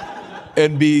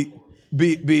and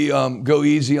go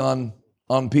easy on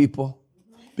people,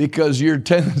 because your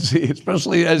tendency,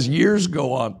 especially as years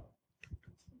go on.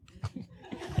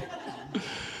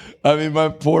 I mean, my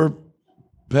poor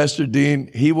Pastor Dean,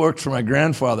 he worked for my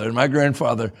grandfather, and my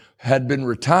grandfather had been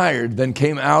retired, then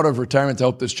came out of retirement to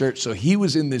help this church. So he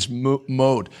was in this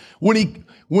mode. When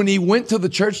he went to the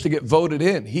church to get voted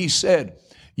in, he said,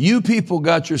 you people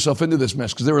got yourself into this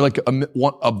mess, because they were like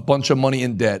a bunch of money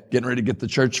in debt, getting ready to get the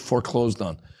church foreclosed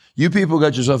on. You people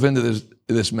got yourself into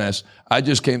this mess. I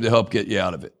just came to help get you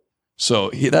out of it. So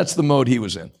that's the mode he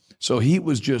was in. So he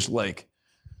was just like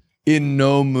in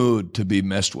no mood to be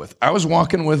messed with. I was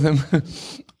walking with him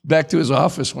back to his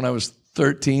office when I was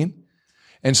 13,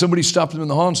 and somebody stopped him in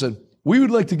the hall and said, we would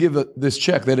like to give this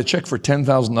check. They had a check for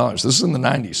 $10,000. This is in the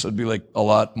 90s, so it'd be like a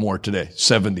lot more today,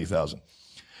 $70,000.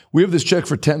 We have this check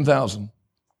for $10,000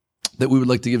 that we would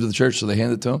like to give to the church, so they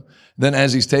hand it to him. Then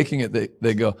as he's taking it,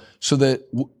 they go, so that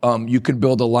you can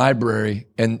build a library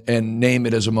and name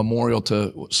it as a memorial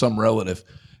to some relative.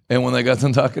 And when they got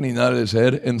done talking, he nodded his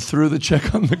head and threw the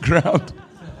check on the ground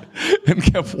and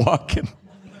kept walking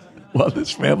while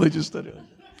this family just stood there.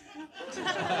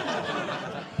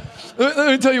 Let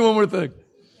me tell you one more thing.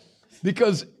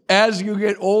 Because as you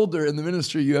get older in the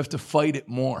ministry, you have to fight it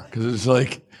more, because it's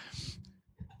like,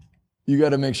 you got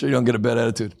to make sure you don't get a bad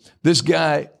attitude. This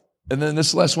guy, and then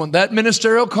this last one, that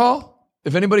ministerial call,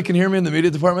 if anybody can hear me in the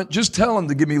media department, just tell them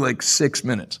to give me like 6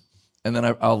 minutes, and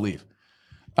then I'll leave.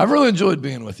 I've really enjoyed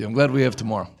being with you. I'm glad we have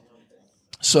tomorrow.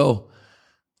 So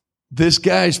this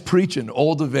guy's preaching,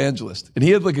 old evangelist, and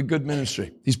he had like a good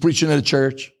ministry. He's preaching at a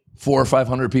church, 400 or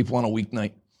 500 people on a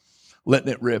weeknight, letting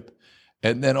it rip.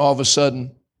 And then all of a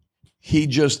sudden, he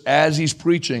just, as he's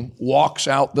preaching, walks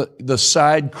out the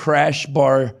side crash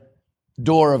bar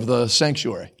door of the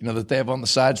sanctuary, that they have on the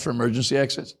sides for emergency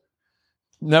exits.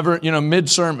 Never,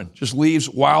 mid-sermon, just leaves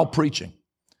while preaching.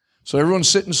 So everyone's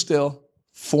sitting still,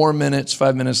 4 minutes,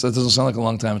 5 minutes. That doesn't sound like a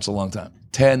long time. It's a long time.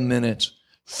 10 minutes,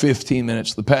 15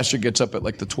 minutes. The pastor gets up at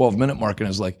like the 12-minute mark and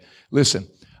is like, listen,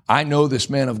 I know this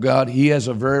man of God. He has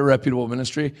a very reputable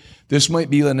ministry. This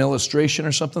might be an illustration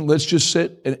or something. Let's just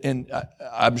sit, and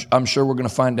I'm sure we're going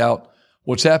to find out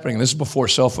what's happening. This is before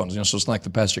cell phones, so it's not like the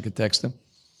pastor could text him.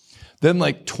 Then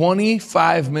like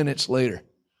 25 minutes later,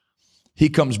 he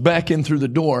comes back in through the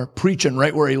door, preaching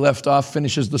right where he left off,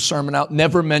 finishes the sermon out,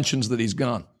 never mentions that he's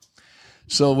gone.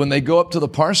 So when they go up to the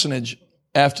parsonage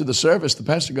after the service, the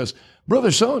pastor goes,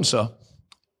 Brother so-and-so,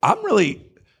 I'm really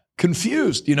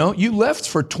confused. You left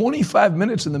for 25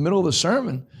 minutes in the middle of the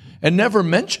sermon and never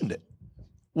mentioned it.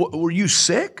 Were you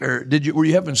sick, or were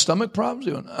you having stomach problems?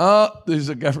 He went, there's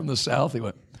a guy from the South. He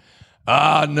went,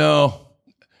 no.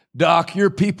 Doc, your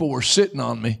people were sitting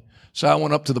on me, so I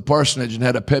went up to the parsonage and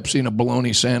had a Pepsi and a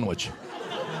bologna sandwich.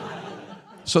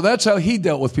 So that's how he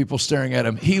dealt with people staring at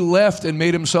him. He left and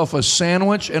made himself a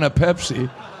sandwich and a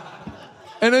Pepsi.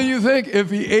 And then you think, if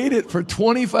he ate it for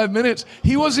 25 minutes,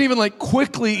 he wasn't even like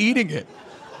quickly eating it,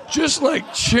 just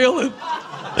like chilling.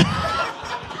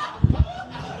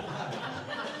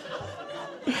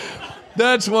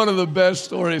 That's one of the best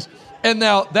stories. And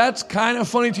now, that's kind of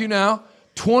funny to you now.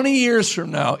 20 years from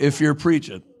now, if you're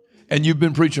preaching, and you've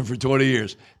been preaching for 20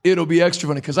 years, it'll be extra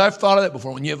funny, because I've thought of that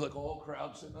before. When you have like a whole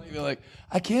crowd sitting on you, you're like,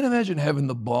 I can't imagine having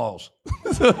the balls.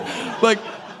 Like,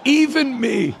 even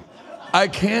me, I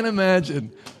can't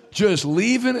imagine just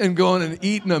leaving and going and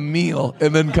eating a meal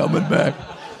and then coming back.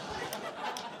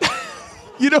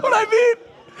 You know what I mean?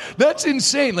 That's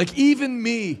insane. Like, even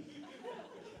me.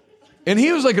 And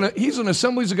he was he's an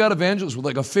Assemblies of God evangelist with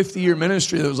like a 50-year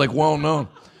ministry that was like well known.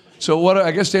 So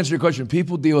I guess to answer your question,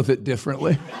 people deal with it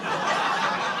differently.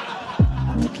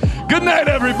 Good night,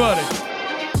 everybody.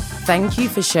 Thank you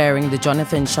for sharing the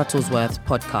Jonathan Shuttlesworth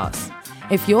podcast.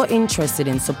 If you're interested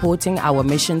in supporting our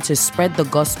mission to spread the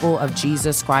gospel of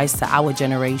Jesus Christ to our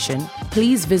generation,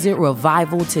 please visit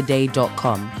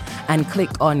revivaltoday.com and click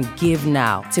on Give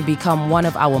Now to become one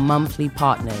of our monthly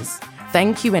partners.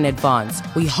 Thank you in advance.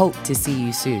 We hope to see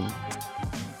you soon.